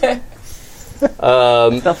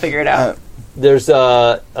They'll figure it out. There's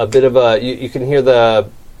a bit of a you can hear the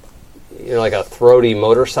like a throaty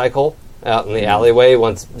motorcycle out in the alleyway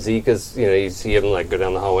once Zeke is you see him like go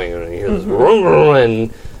down the hallway and you hear this vroom, vroom,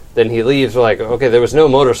 and then he leaves. We're like, okay, there was no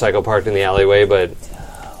motorcycle parked in the alleyway, but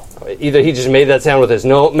either he just made that sound with his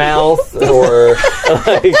mouth or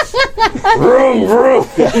like vroom vroom.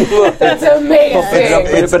 That's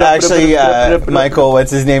amazing. it's actually Michael.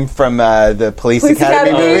 What's his name from the Police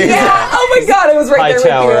Academy movies? Yeah. Oh my god, I was right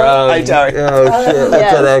there Hightower. with you. Hightower. Oh shit, that's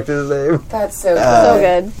Yes. that actor's name. That's so good. So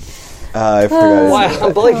good. I forgot his Wow, name.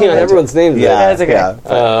 I'm blanking on everyone's names. Yeah, That's okay. yeah.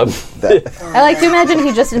 That- I like to imagine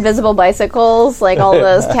he just invisible bicycles, like all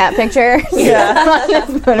those cat pictures.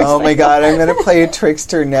 oh my god, I'm gonna play a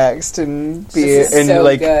trickster next and be This is and so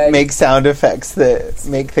like good. make sound effects that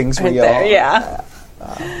make things Right real. there, yeah.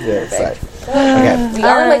 Very excited. Okay. We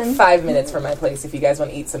are like 5 minutes from my place if you guys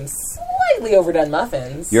want to eat some slightly overdone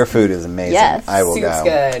muffins. Your food is amazing. Yes. I will Soup's go.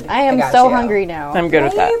 good. I am got so you. hungry now. I'm good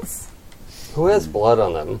with that. Who has blood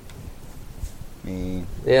on them? Me.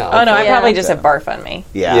 Yeah. Oh no, I Yeah. probably just have barf on me.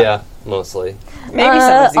 Yeah. Yeah, mostly. Maybe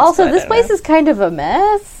some of Zeke's also, blood, this I don't place know. is kind of a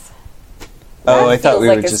mess. Oh, I That thought feels we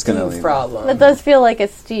like were a just gonna Steve leave. problem. That does feel like a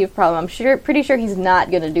Steve problem. I'm pretty sure he's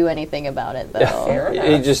not going to do anything about it, though. Fair enough.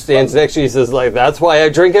 He just stands next to you and says, like, that's why I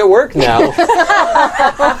drink at work now.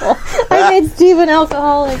 I made Steve an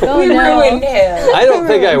alcoholic. Oh We ruined no! him. I don't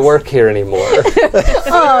think I work here anymore.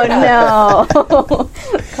 Oh no!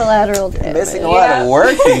 Collateral damage. Missing a lot of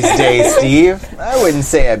work these days, Steve. I wouldn't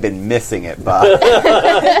say I've been missing it, Bob. You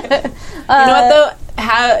know what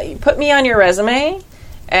though? Put me on your resume,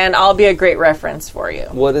 and I'll be a great reference for you.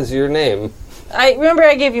 What is your name? I remember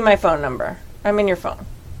I gave you my phone number. I'm in your phone.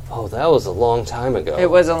 Oh, that was a long time ago. It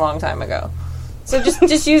was a long time ago. So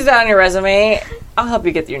just use that on your resume. I'll help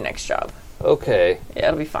you get your next job. Okay. Yeah,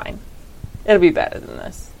 it'll be fine. It'll be better than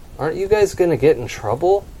this. Aren't you guys going to get in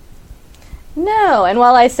trouble? No, and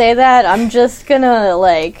while I say that, I'm just gonna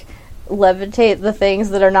like levitate the things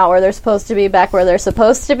that are not where they're supposed to be back where they're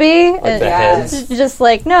supposed to be. Like the Yes. heads? Just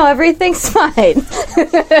like, no, everything's fine.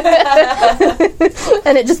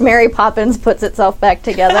 And it just Mary Poppins puts itself back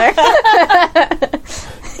together.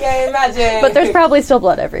 Yeah, imagine. But there's probably still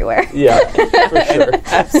blood everywhere. Yeah, for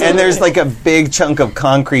sure. And there's like a big chunk of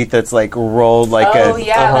concrete that's like rolled like Oh, a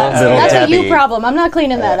yeah, that's little That's Debbie. a you problem. I'm not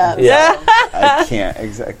cleaning that up. Yeah. I can't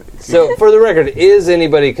exactly. So, for the record, is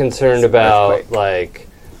anybody concerned about, earthquake. like,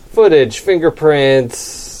 footage,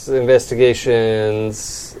 fingerprints,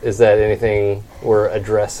 investigations? Is that anything we're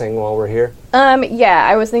addressing while we're here? Yeah,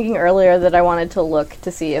 I was thinking earlier that I wanted to look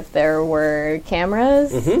to see if there were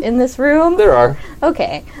cameras in this room. There are.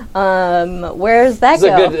 Okay. Where's that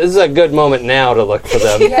go? This is a good moment now to look for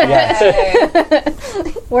them. Yay.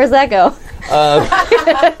 Where's that go?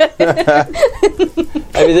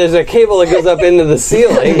 I mean, there's a cable that goes up into the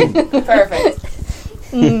ceiling. Perfect.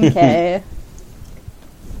 Okay.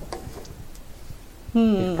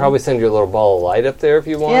 Probably send your little ball of light up there if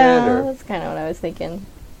you wanted. Yeah, Or, that's kind of what I was thinking.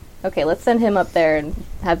 Okay, let's send him up there and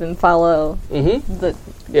have him follow the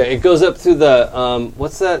yeah, it goes up through the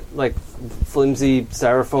what's that like flimsy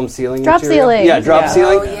styrofoam ceiling? Drop material? ceiling. Yeah, drop Yeah.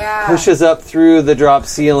 ceiling. Oh, yeah. Pushes up through the drop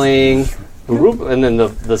ceiling, and then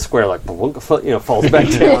the square like falls back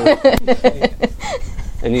down.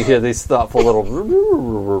 and you hear these thoughtful little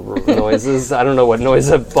noises. I don't know what noise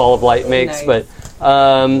a ball of light makes, Nice. but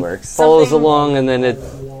Works. follows Something- along, and then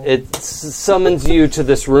it summons you to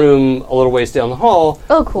this room a little ways down the hall.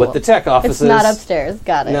 Oh, cool. With the tech offices. It's not upstairs.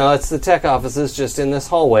 Got it. No, it's the tech offices just in this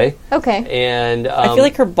hallway. Okay. And I feel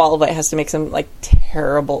like her ball of light has to make some like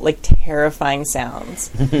terrifying sounds.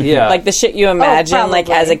 yeah, Like the shit you imagine, like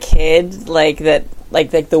probably. as a kid, like that,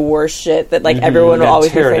 like the worst shit that like everyone will like a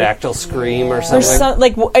always be afraid of. pterodactyl scream or Or something. some,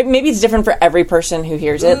 like maybe it's different for every person who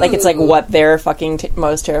hears it. Like it's like what they're fucking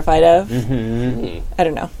most terrified of. I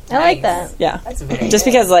don't know. I like that. Yeah, That's very just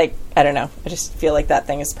good. because like I don't know. I just feel like that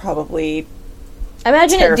thing is probably I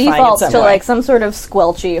imagine it Terrifying in defaults some to way. like some sort of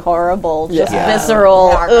squelchy, horrible, just Yeah.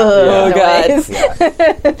 visceral. Oh, God. noise.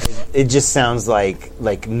 It just sounds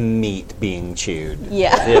like meat being chewed.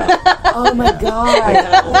 Yeah. Yeah. Oh my god,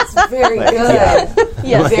 that's very good.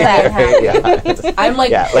 Yes, Very that. happy. Yeah, I'm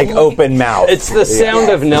like, yeah, like open mouth. It's the sound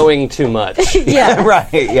of knowing too much. Yeah. right.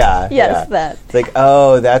 Yeah. Yes, yeah. that. It's like,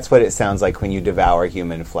 oh, that's what it sounds like when you devour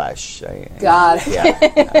human flesh. God. Yeah.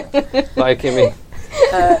 Bye, Kimmy.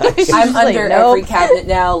 I'm like, under nope. every cabinet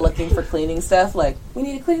now looking for cleaning stuff. Like, we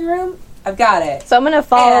need a clean room? I've got it. So I'm gonna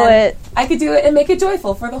follow And it. I could do it and make it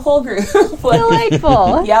joyful for the whole group. Like,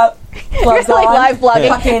 Delightful. yep. You're Gloves like on. live blogging.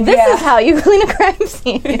 Fucking, This yeah. is how you clean a crime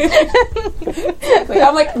scene.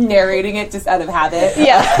 I'm like narrating it just out of habit.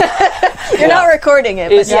 Yeah. You're not recording it,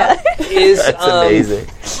 but Is, yeah. is That's amazing.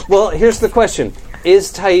 Well, here's the question: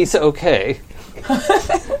 is Thais okay?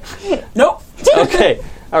 Nope. Okay.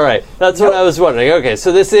 All right. That's what I was wondering. Okay,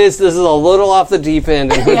 so this is a little off the deep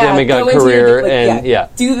end in her demigod go into your- career, like, and yeah.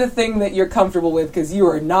 do the thing that you're comfortable with because you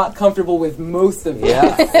are not comfortable with most of it.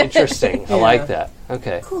 Yeah, interesting. I Yeah. like that.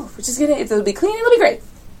 Okay. Cool. We're just gonna. It'll be clean. It'll be great.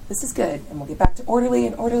 This is good, and we'll get back to orderly,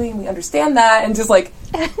 and we understand that, and just like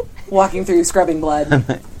walking through scrubbing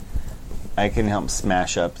blood. I can help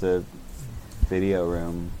smash up the video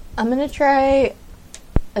room. I'm gonna try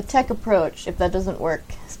a tech approach. If that doesn't work,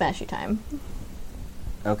 smashy time.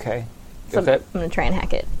 Okay. So Okay. I'm gonna try and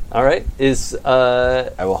hack it. All right. Is I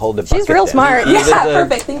will hold a She's bucket real then. smart. Yeah. Yeah, the-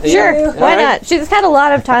 perfect. Thank you. Sure, Yeah. why Alright. not? She's had a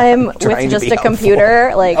lot of time with Trying to just be a helpful.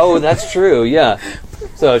 computer. Like, oh, that's true. Yeah.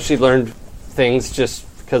 So she learned things just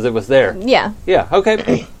because it was there. yeah. Yeah.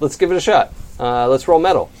 Okay. Let's give it a shot. Let's roll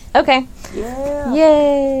metal. Okay. Yeah.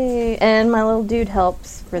 Yay! And my little dude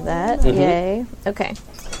helps for that. Mm-hmm. Yay. Okay.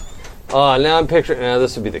 Oh, now I'm picturing. Now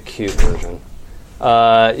this would be the cute version.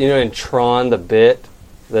 You know, in Tron, the bit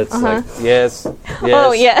that's like yes,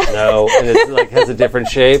 Oh, yeah. no, and it's like has a different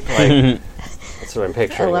shape. Like that's what I'm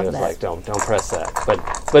picturing. I love It's that. like don't press that,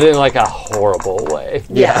 but in like a horrible way.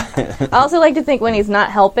 Yeah. I also like to think when he's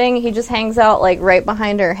not helping, he just hangs out like right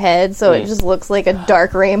behind her head, so Mm. it just looks like a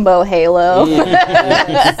dark rainbow halo.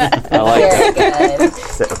 I like Very good.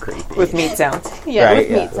 So creepy. with meat sounds. Yeah, Right, with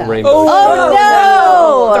yeah. meat sound. rainbow.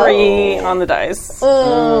 Oh no! 3 on the dice.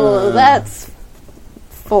 Oh, that's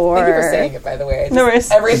 4. Thank you for saying it, by the way. No worries.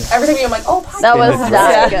 Every time I'm like, oh, podcast. That was Spin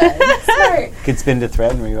not the good. Smart. Could spin to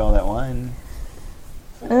thread and re-roll that one.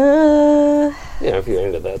 You know, if you're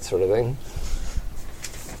into that sort of thing.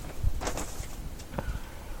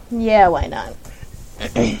 Yeah, why not?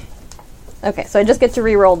 Okay, so I just get to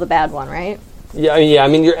re-roll the bad one, right? Yeah, I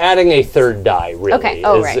mean, you're adding a third die, really. Okay.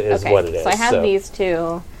 Oh, is, right. is Okay. what it is. So I have these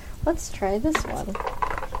two. Let's try this one.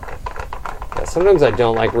 Yeah, sometimes I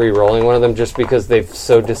don't like re-rolling one of them just because they've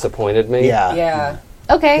so disappointed me. Yeah. Yeah.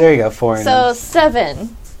 Okay. There you go. 4 and So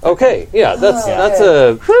 7. Okay. Yeah, that's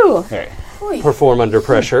Oh, a Whew. There. perform under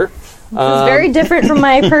pressure. It's very different from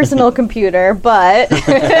my personal computer, but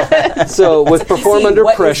So with perform under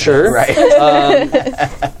what is pressure,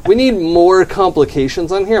 Right. we need more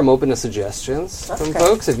complications on here. I'm open to suggestions from Okay.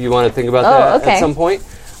 folks if you want to think about Oh, that okay. at some point.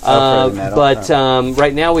 Oh, for the metal. But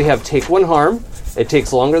right now we have take 1 harm. It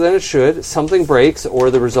takes longer than it should. Something breaks,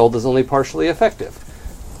 or the result is only partially effective.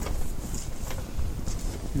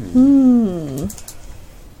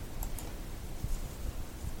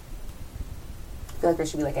 I feel like there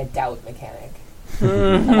should be like a doubt mechanic.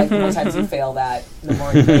 Like the more times you fail that, the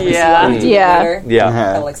more you Yeah. do it Yeah. later.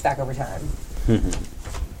 Yeah. It'll like stack over time.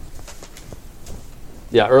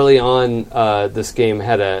 Yeah, early on, this game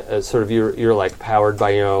had a sort of you're like powered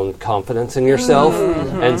by your own confidence in yourself,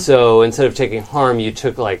 and so instead of taking harm, you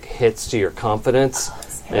took like hits to your confidence,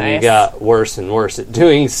 and you Nice. got worse and worse at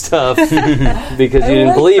doing stuff because you didn't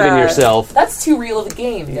like believe in that. yourself. That's too real of a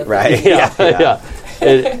game. Right. Yeah, yeah.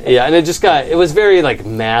 And it just got, it was very like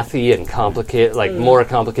mathy and complicated, like more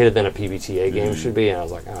complicated than a PBTA game should be, and I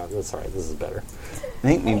was like, oh, that's all right, this is better. I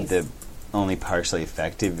think maybe the only partially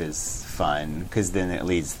effective is fun, because then it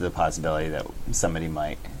leads to the possibility that somebody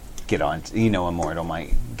might get on, a mortal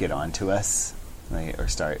might get on to us. Like, or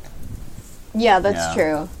start. Yeah, that's Yeah.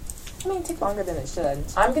 true. I mean, it take longer than it should.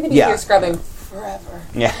 I'm going to be Yeah. here scrubbing forever.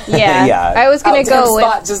 Yeah. Yeah. yeah. I was gonna Out to her go with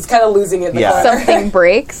spot, just kind of losing it in the Yeah. corner. something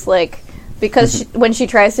breaks, like because when she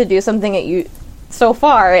tries to do something at you, so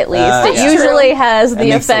far at least, it yeah. usually has That the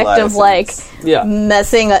makes a effect lot of of like sense. Yeah.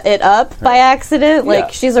 messing it up by accident. Like Yeah.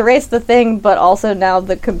 she's erased the thing, but also now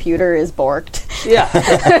the computer is borked. Yeah.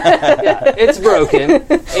 Yeah, it's broken,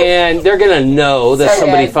 and they're gonna know that So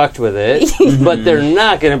somebody good. fucked with it, but they're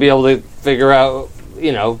not gonna be able to figure out,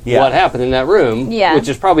 Yeah. what happened in that room. Yeah. Which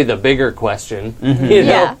is probably the bigger question.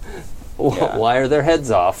 Yeah. Why are their heads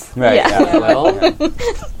off? Right. Yeah. Yeah. Well,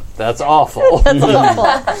 that's awful. That's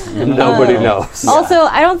awful. Nobody knows. Also,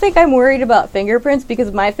 I don't think I'm worried about fingerprints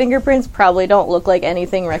because my fingerprints probably don't look like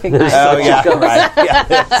anything recognizable. Oh yeah. Right. Yeah.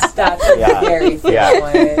 That's a Yeah. very fair Yeah.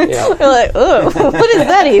 point. Yeah. You're like, ooh, what is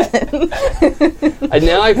that even? And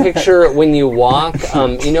now I picture when you walk,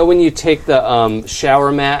 when you take the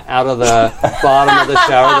shower mat out of the bottom of the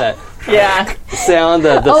shower, that Yeah. sound,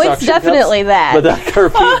 the Oh, it's suction definitely cups, but that. her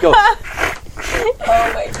feet go.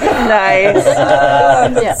 Oh my god. Nice.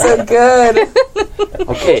 Yeah. So good.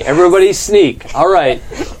 Okay, everybody sneak. All right.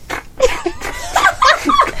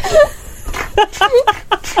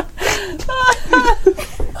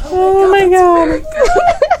 Oh my god.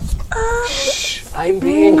 I'm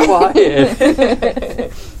being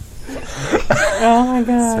quiet. Oh my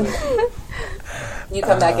god. You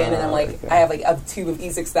come back in and I'm like, I have like a tube of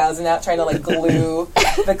E6000 out trying to like glue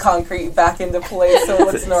the concrete back into place so it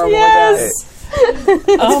looks normal Yes. again.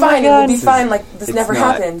 It's fine. It will be fine. Like this It's never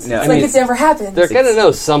not- happened. no, it's I like mean, it's never happened. They're gonna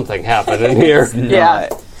know something happened in here. Yeah.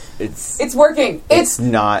 Not, it's It's working. It's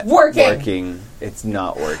not working. It's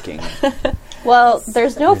not working. Well,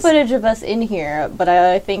 there's no footage of us in here, but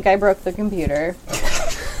I think I broke the computer.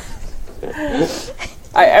 I'm So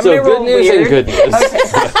gonna good roll news weird. and good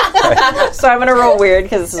news. So I'm gonna roll weird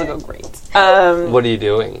because this will go great. What are you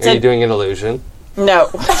doing? Are you doing an illusion? No.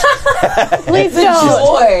 Please don't.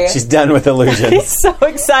 Boy. She's done with illusions. So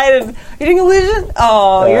excited. You're doing illusion?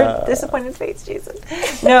 Oh, your disappointed face, Jason.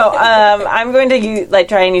 No, I'm going to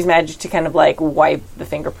try and use magic to kind of like wipe the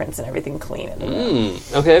fingerprints and everything clean in the room.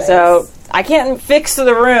 Okay. So I can't fix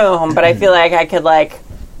the room, but I feel like I could like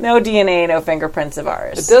no DNA, no fingerprints of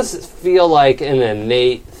ours. It does feel like an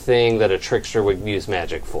innate thing that a trickster would use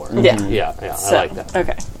magic for. Yeah. Yeah, So, I like that.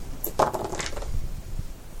 Okay.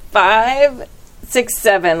 5, 6,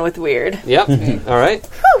 7 with weird. Yep. All right.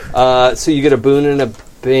 So you get a boon and a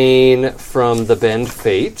bane from the Bend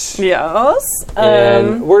Fate. Yes.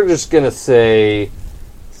 And we're just going to say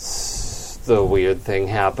the weird thing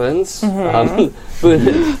happens.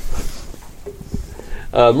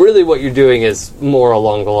 Really what you're doing is more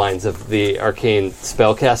along the lines of the arcane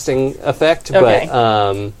spellcasting effect, Okay.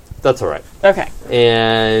 but that's all right. Okay.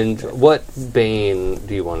 And what bane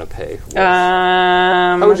do you want to pay?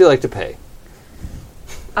 How would you like to pay?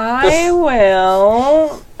 I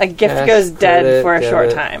will. A gift Cash, goes dead credit, for a short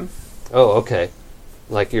debit. time. Oh, okay.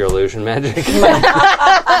 Like your illusion magic? That's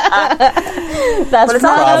it's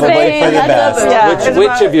not a probably bane. for the That's best. a boon. Yeah. which it's which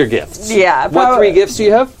about- of your gifts? Yeah. What 3 gifts do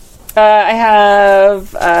you have? I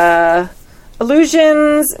have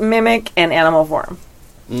illusions, mimic, and animal form.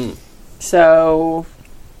 So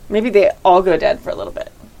maybe they all go dead for a little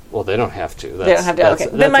bit. Well, they don't have to. They don't have to. That's- Okay.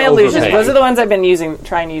 that's Then my illusions. overpaying. Those are the ones I've been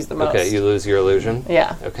trying to use the most. Okay, you lose your illusion?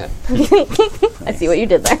 Yeah. Okay. I see what you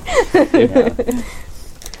did there.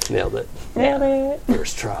 Nailed it. Nailed it.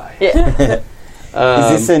 First try. Yeah.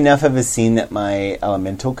 Is this enough of a scene that my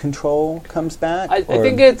elemental control comes back? I Or-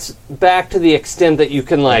 think it's back to the extent that you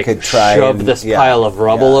can like could try shove and- this yeah, pile of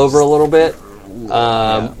rubble yeah. over a little bit. But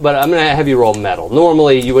I'm going to have you roll metal.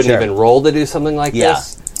 Normally, you wouldn't Sure. even roll to do something like Yeah.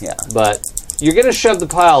 this. Yeah. But you're going to shove the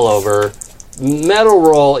pile over. Metal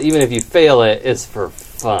roll, even if you fail it, is for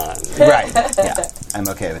fun. Right. Yeah. I'm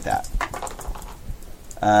okay with that.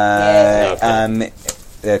 Okay.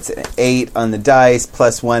 That's an 8 on the dice,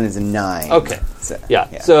 plus 1 is a 9. Okay. So,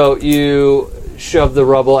 Yeah. So you shove the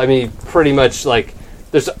rubble. I mean, pretty much like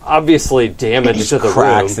there's obviously damage to the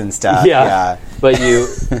cracks room and stuff. Yeah. Yeah. But you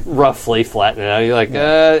roughly flatten it out. You're like, is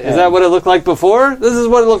that what it looked like before? This is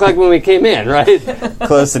what it looked like when we came in, right?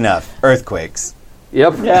 Close enough. Earthquakes.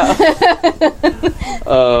 Yep. Yeah.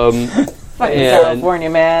 Fucking And- California,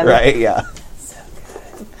 man. Right, yeah.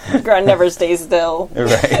 Ground never stays still.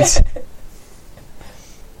 Right.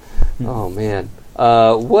 Oh man.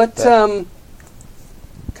 What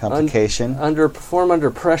Complication. perform under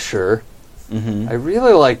pressure? Mm-hmm. I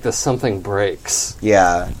really like the something breaks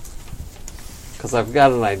Yeah. because I've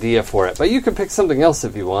got an idea for it. But you can pick something else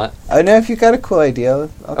if you want. I know if you got a cool idea,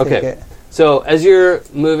 I'll take Okay. it. So as you're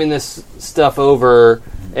moving this stuff over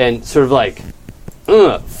and sort of like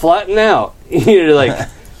flatten out. You're like,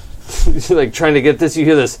 you're like trying to get this. You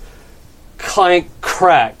hear this clank,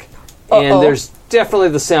 crack, and there's definitely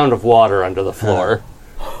the sound of water under the floor.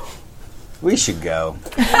 We should go.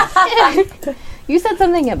 You said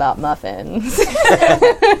something about muffins. Is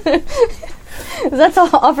that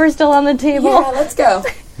offer still on the table? Yeah, let's go.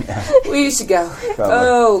 We should go.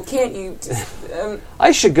 Oh, can't you just...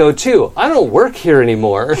 I should go too. I don't work here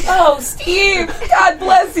anymore. Oh, Steve! God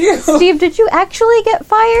bless you! Steve, did you actually get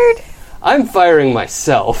fired? I'm firing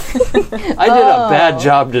myself. I did a bad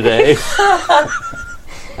job today.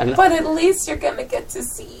 But at least you're gonna get to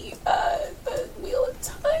see the Wheel of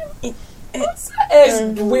Time.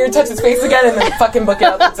 And weird touch his face again and then fucking book it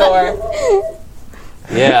out the door.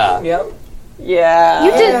 Yeah. Yep. Yeah.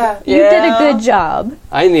 You did a good job.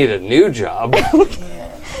 I need a new job.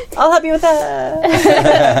 I'll help you with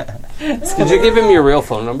that. Did you give him your real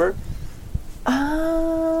phone number?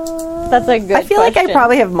 That's a good I feel like I question.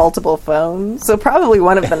 probably have multiple phones, so probably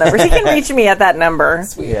one of the numbers. He can reach me at that number.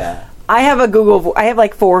 Yeah. I have I have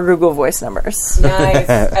like 4 Google Voice numbers. Nice.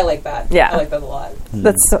 I like that. Yeah. I like that a lot.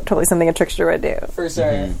 That's totally something a trickster would do. For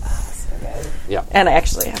sure. Oh, so good. And I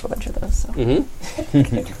actually have a bunch of those.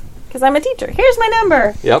 Mm-hmm. Because I'm a teacher. Here's my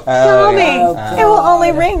number. Yep. Call me. Oh, It will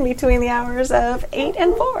only ring between the hours of 8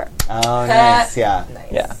 and 4. Oh, nice. Yeah.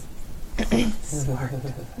 Nice.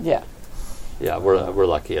 Yeah. Yeah, we're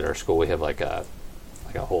lucky at our school. We have like a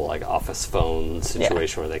whole like office phone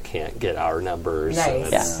situation where they can't get our numbers.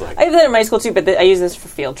 And Nice. it's like, I have that in my school too, but I use this for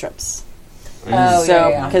field trips. Oh, So,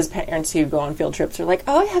 yeah. because parents who go on field trips are like,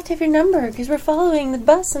 oh, I have to have your number because we're following the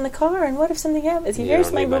bus and the car, and what if something happens? You Here's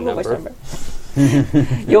don't my need my Google Voice number. number.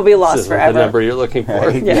 You'll be this lost isn't forever. the number you're looking for.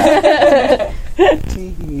 Yeah.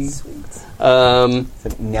 So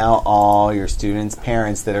now all your students'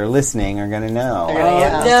 parents that are listening are going to know.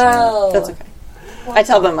 No. That's okay. I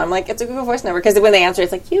tell them, I'm like, it's a Google Voice number, because when they answer,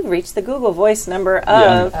 it's like, you've reached the Google Voice number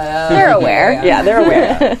of... They're aware. Yeah, they're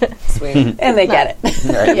aware. Sweet. And they get it.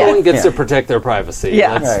 Everyone gets to protect their privacy.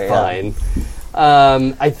 Yeah. That's Right,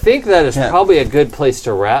 fine. I think that is probably a good place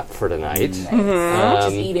to wrap for tonight.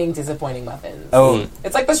 Just eating disappointing muffins. Oh,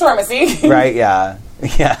 It's like the shawarma, see? right, yeah.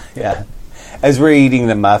 Yeah. As we're eating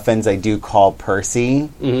the muffins, I do call Percy,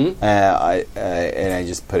 and I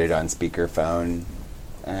just put it on speakerphone.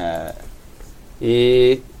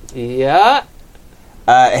 Yeah.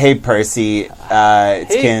 Hey, Percy, it's Hey,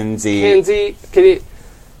 Kinsey. Kinsey, can you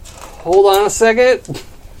hold on a second?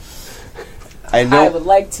 I I don't. would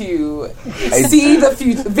like to see the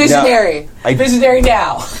future. Visionary. I- Visionary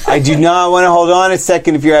now. I do not want to hold on a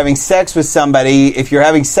second. If you're having sex with somebody,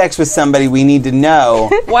 we need to know.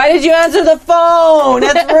 Why did you answer the phone?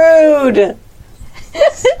 That's rude.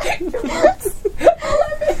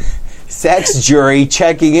 Sex jury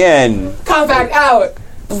checking in. Compact out.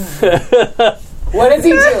 What is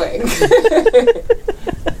he doing?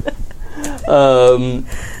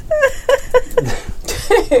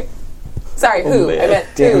 Sorry, who? I meant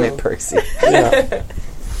Damn who. it, Percy.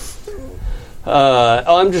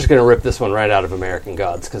 I'm just going to rip this one right out of American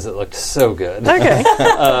Gods because it looked so good. Okay.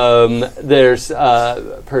 There's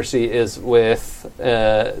Percy is with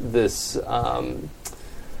this Middle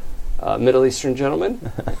Eastern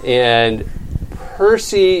gentleman, and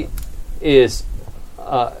Percy is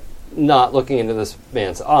not looking into this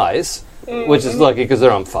man's eyes, which is lucky because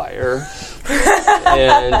they're on fire.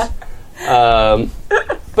 And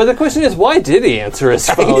but the question is, why did he answer his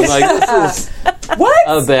phone? Like, this is What?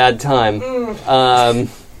 a bad time.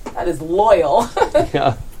 That is loyal.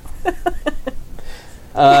 Yeah.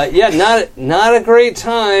 Not a great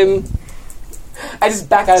time. I just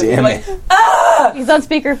back out of here Damn like, it. He's on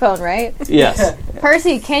speakerphone, right? Yes.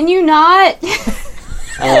 Percy, can you not?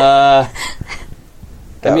 I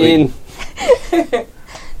mean,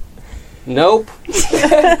 nope.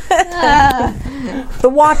 The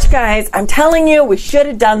watch, guys. I'm telling you, we should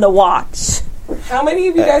have done the watch. how many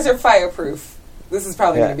of you guys are fireproof? This is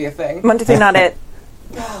probably Yeah. going to be a thing. Monday through not it.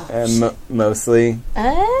 Mostly.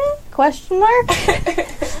 Question mark?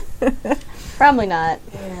 Probably not.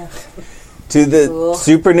 To the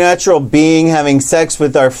supernatural being having sex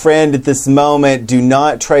with our friend at this moment, do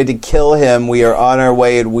not try to kill him. We are on our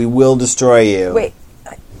way and we will destroy you. Wait,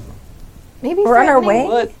 Maybe we're on our threatening-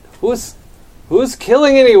 way? What? Who's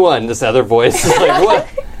killing anyone? This other voice is like, what?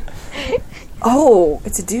 Oh,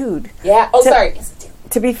 it's a dude. Yeah. Oh, sorry.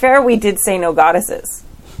 To be fair, we did say no goddesses.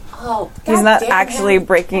 Oh, He's God not damn actually him.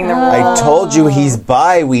 breaking the rule. I told you he's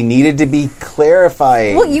bi. We needed to be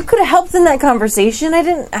clarifying. Well, you could have helped in that conversation. I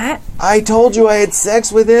didn't. I told you I had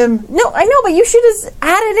sex with him. No, I know, but you should have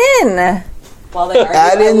added in. while they argue.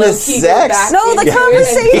 Add in I the low-key go sex. back No, the into it and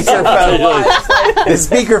conversation. The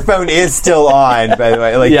speakerphone is still on, by the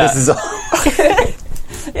way. Like, Yeah. this is all.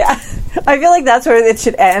 Yeah. I feel like that's where it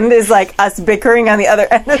should end, is like us bickering on the other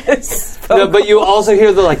end of this phone No, but you also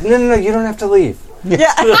hear the like, no, you don't have to leave.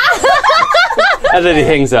 Yeah. And then he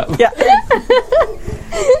hangs up. Yeah.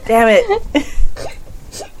 Damn it.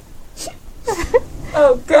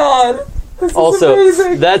 Oh God. Also,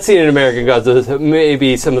 amazing. that scene in American Gods is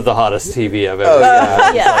maybe some of the hottest TV I've ever Oh,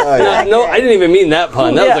 seen. yeah. Yeah. Oh, yeah. No, I didn't even mean that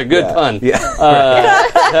pun. That was a good pun. Yeah.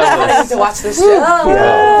 That I need to watch this show.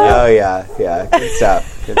 Oh, yeah. Yeah. Good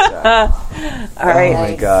stuff. Good stuff. All right. Oh,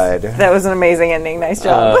 my God. That was an amazing ending. Nice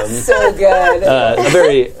job. So good. a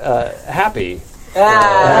very happy.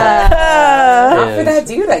 Not for and- that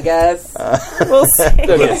dude, I guess. We'll see.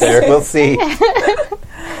 They'll get there. We'll see.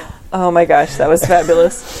 Oh my gosh, that was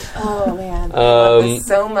fabulous. Oh man, I love Um, this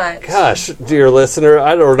so much. Gosh, dear listener,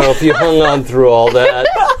 I don't know if you hung on through all that.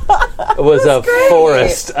 It was a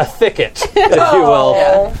forest, a thicket, if you will.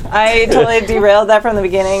 Oh, I totally derailed that from the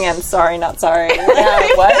beginning, and sorry, not sorry. yeah,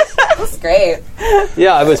 what? That's great.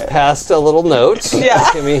 Yeah, I was passed a little note. Yeah.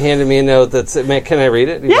 Kimmy handed me a note that said, can I read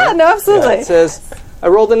it? Yeah, no, absolutely. It says, I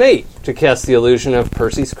rolled an 8 to cast the illusion of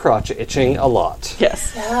Percy's crotch itching a lot.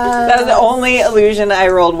 Yes. That was the only illusion I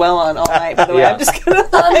rolled well on all night, by the way. Yeah. I'm just gonna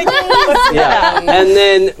Yeah. And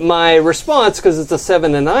then my response, because it's a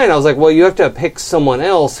 7 and 9, I was like, well, you have to pick someone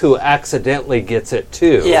else who accidentally gets it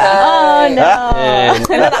too. Yeah. Oh no. And And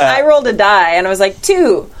then I rolled a die, and I was like,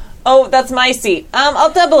 2. Oh, that's my seat.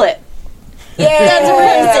 I'll double it. Yeah,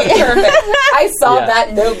 that's perfect. I saw Yeah.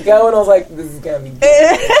 that note go, and I was like, "This is gonna be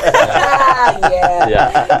good."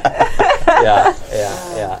 Yeah.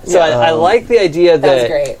 yeah. So I like the idea That was that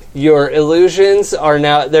great. your illusions are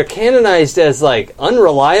now, they're canonized as like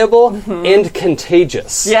unreliable and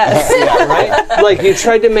contagious. Yes. Yeah, right? Like you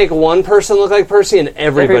tried to make one person look like Percy and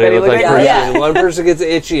everybody look like Percy. yeah. And one person gets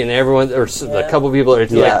itchy and everyone, or a couple people are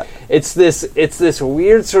itchy. Yeah. Like, it's this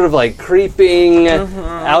weird sort of like creeping,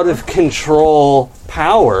 out of control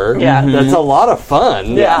power. Yeah. That's a lot of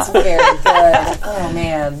fun. Yeah. Very good. Oh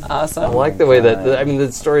man. I Awesome. like the way that,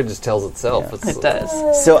 the story just tells itself. It's, It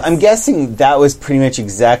does. So I'm guessing that was pretty much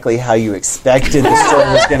exactly how you expected the story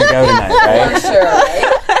was going to go tonight, For right? sure, right?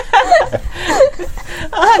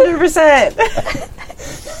 100%.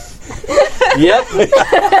 Yep.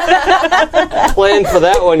 Plan for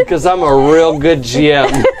that one because I'm a real good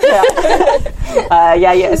GM.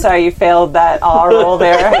 Yeah, sorry, you failed that R roll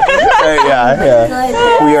there.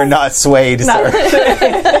 Yeah. We are not swayed, sir.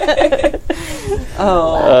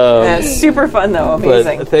 Yeah, super fun, though.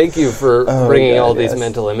 Amazing. But thank you for Oh, bringing God, all these yes.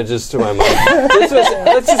 mental images to my mind.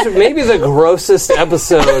 That's just maybe the grossest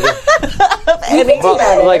episode.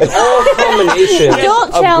 But, like all combinations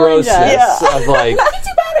Don't of challenge us. grossness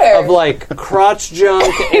of like crotch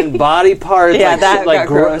junk and body parts. Yeah, like, that got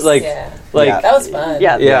gross. Like Yeah. like. Yeah. That was fun.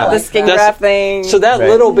 Yeah, Yeah. the skin That's- graft thing. So that Right.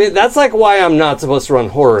 little bit, that's like why I'm not supposed to run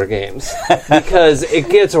horror games. Because it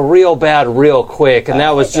gets real bad real quick, and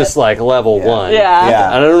that was just like level 1. Yeah.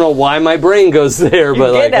 Yeah. I don't know why my brain goes there,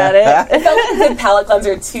 but Good like, at it. It felt like a good palate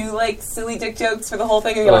cleanser. 2 like silly dick jokes for the whole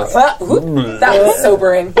thing, and you're like, whoop, that was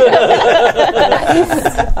sobering. All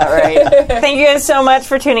right. Thank you guys so much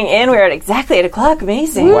for tuning in. We're at exactly 8 o'clock.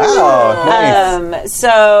 Amazing. Wow. Nice.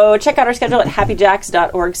 So check out our schedule at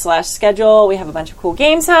happyjacks.org/schedule. We have a bunch of cool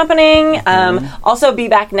games happening. Also, be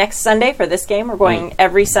back next Sunday for this game. We're going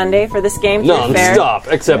every Sunday for this game. to be fair. non-stop,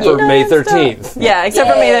 except for May 13th. Yeah, except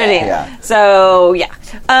for May 13th. Yeah. So, yeah.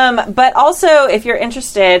 But also, if you're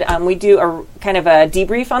interested, we do a kind of a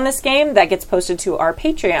debrief on this game that gets posted to our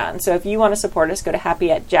Patreon. So if you want to support us, go to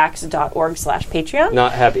happyatjacks.org/Patreon.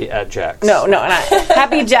 Not happy at Jack's. No, not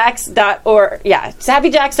happyjacks.org. Yeah, it's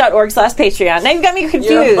happyjacks.org/Patreon. Now you've got me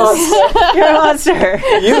confused. You're a monster. You're a monster.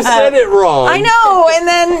 You said it wrong. I know, and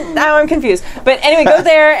then now I'm confused. But anyway, go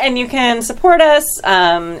there and you can support us.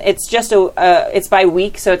 It's just it's by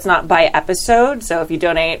week, so it's not by episode. So if you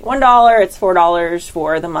donate $1, it's $4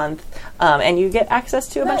 for the month, and you get access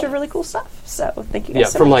to a bunch of really cool stuff. So thank you guys Yeah,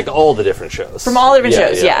 so from much. like all the different shows. From all different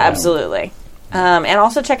shows. Yeah, absolutely. And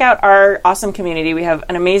also check out our awesome community. We have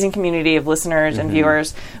an amazing community of listeners and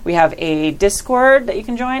viewers. We have a Discord that you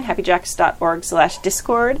can join,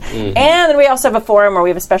 happyjacks.org/Discord. And then we also have a forum where we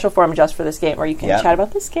have a special forum just for this game where you can Yep. chat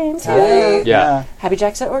about this game too. Yeah.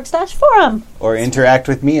 happyjacks.org/forum. Or interact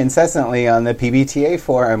with me incessantly on the PBTA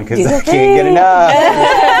forum because Do I the can't get thing.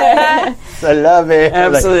 enough. Yes, I love it.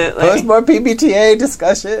 Absolutely. Post more PBTA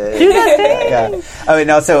discussion. Do that thing. Yeah. Oh, and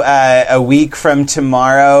also a week from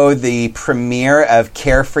tomorrow, the premiere of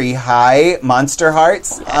Carefree High Monster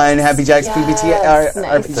Hearts on Happy Jack's PBTA RPG.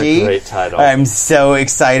 That's a great title. I'm so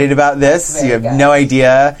excited about this. Very You have good. no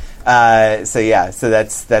idea. So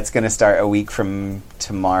that's going to start a week from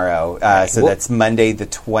tomorrow. So Cool. that's Monday the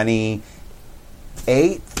 28th.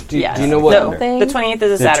 Do you Yes. know what? No, Thing? the 20th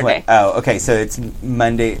is a The Saturday. okay. So it's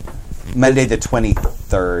Monday the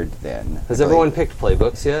 23rd then. Has everyone picked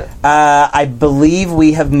playbooks yet? I believe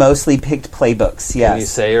we have mostly picked playbooks, yes. Can you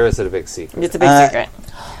say, or is it a big secret? It's a big secret.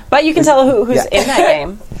 But you can tell who's in that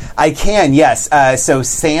game. I can, yes. So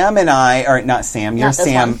Sam and I, or not Sam, you're Not this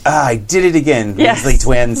Sam. one. I did it again, Yes. Weasley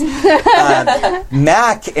twins.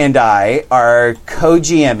 Mac and I are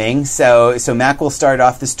co-GMing, so Mac will start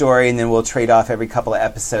off the story, and then we'll trade off every couple of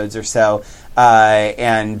episodes or so.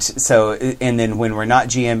 And then when we're not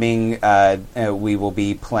GMing, we will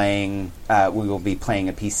be playing a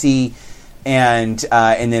PC, and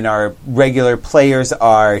then our regular players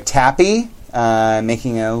are Tappy.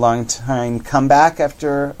 Making a long time comeback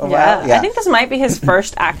after a while. I think this might be his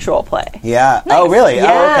first actual play. Yeah. Oh, really?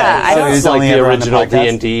 Yeah, Oh, I okay. So don't- it was It's like only the ever on the original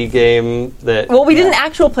podcast? D&D game that. Well, we didn't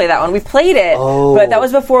actual play that one. We played it, but that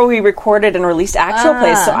was before we recorded and released actual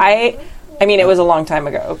plays. So I mean, it was a long time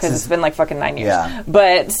ago because it's been like fucking 9 years. Yeah.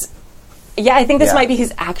 But yeah, I think this Yeah. might be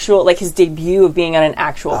his actual, like his debut of being on an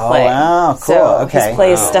actual Oh, play. wow, cool, So okay. his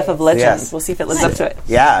play is Stuff of Legends. Yes. We'll see if it lives up to it.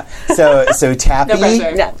 Yeah. So Tappy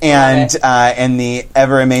pressure. Yeah. and the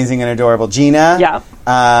ever amazing and adorable Gina. Yeah.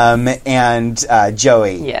 And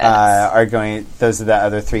Joey Yes. are going. Those are the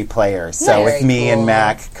other three players. So Nice. with Very me and cool.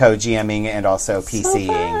 Mac co-GMing and also PCing.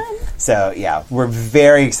 fun. So yeah, we're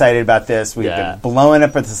very excited about this. We've Yeah. been blowing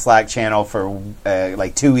up at the Slack channel for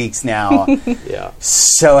like 2 weeks now. Yeah.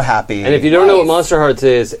 So happy. And if you don't know what Monster Hearts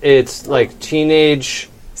is, it's like teenage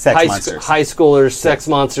Sex monsters. high schoolers, sex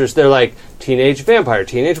monsters. They're like teenage vampire,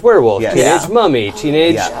 teenage werewolf, Yes. teenage Yeah. mummy,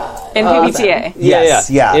 teenage. Yeah. In PBTA. Yes,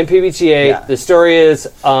 yeah. In PBTA, Yeah. the story is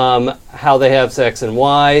how they have sex and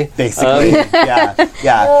why. Basically, yeah.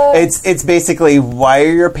 It's basically, why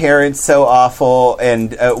are your parents so awful,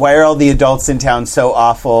 and why are all the adults in town so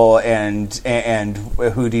awful, and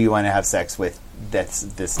who do you want to have sex with? That's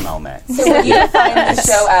this moment. So would you define the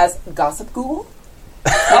show as Gossip Ghoul?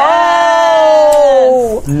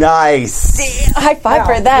 Oh! Nice. High five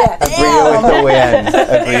for that. Agree with the win.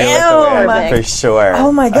 Agree with the win for sure.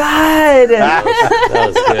 Oh my god. That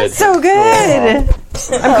was good. So good.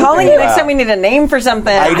 I'm calling you next time we need a name for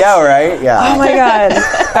something. I know, right? Yeah. Oh my god.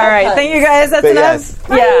 All right. Thank you guys. That's But enough. yes.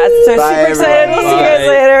 Yeah. So Bye, super excited. We'll see you guys Bye.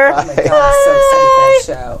 later. Oh my god, I'm so excited for this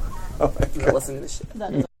show. I'm gonna listen to this show.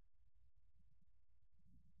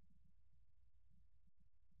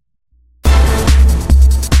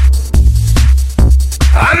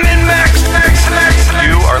 I'm in Max.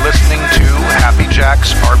 You are listening to Happy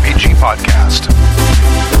Jack's RPG Podcast.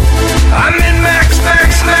 I'm in Max.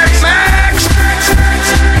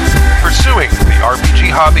 Pursuing the RPG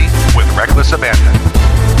hobby with reckless abandon.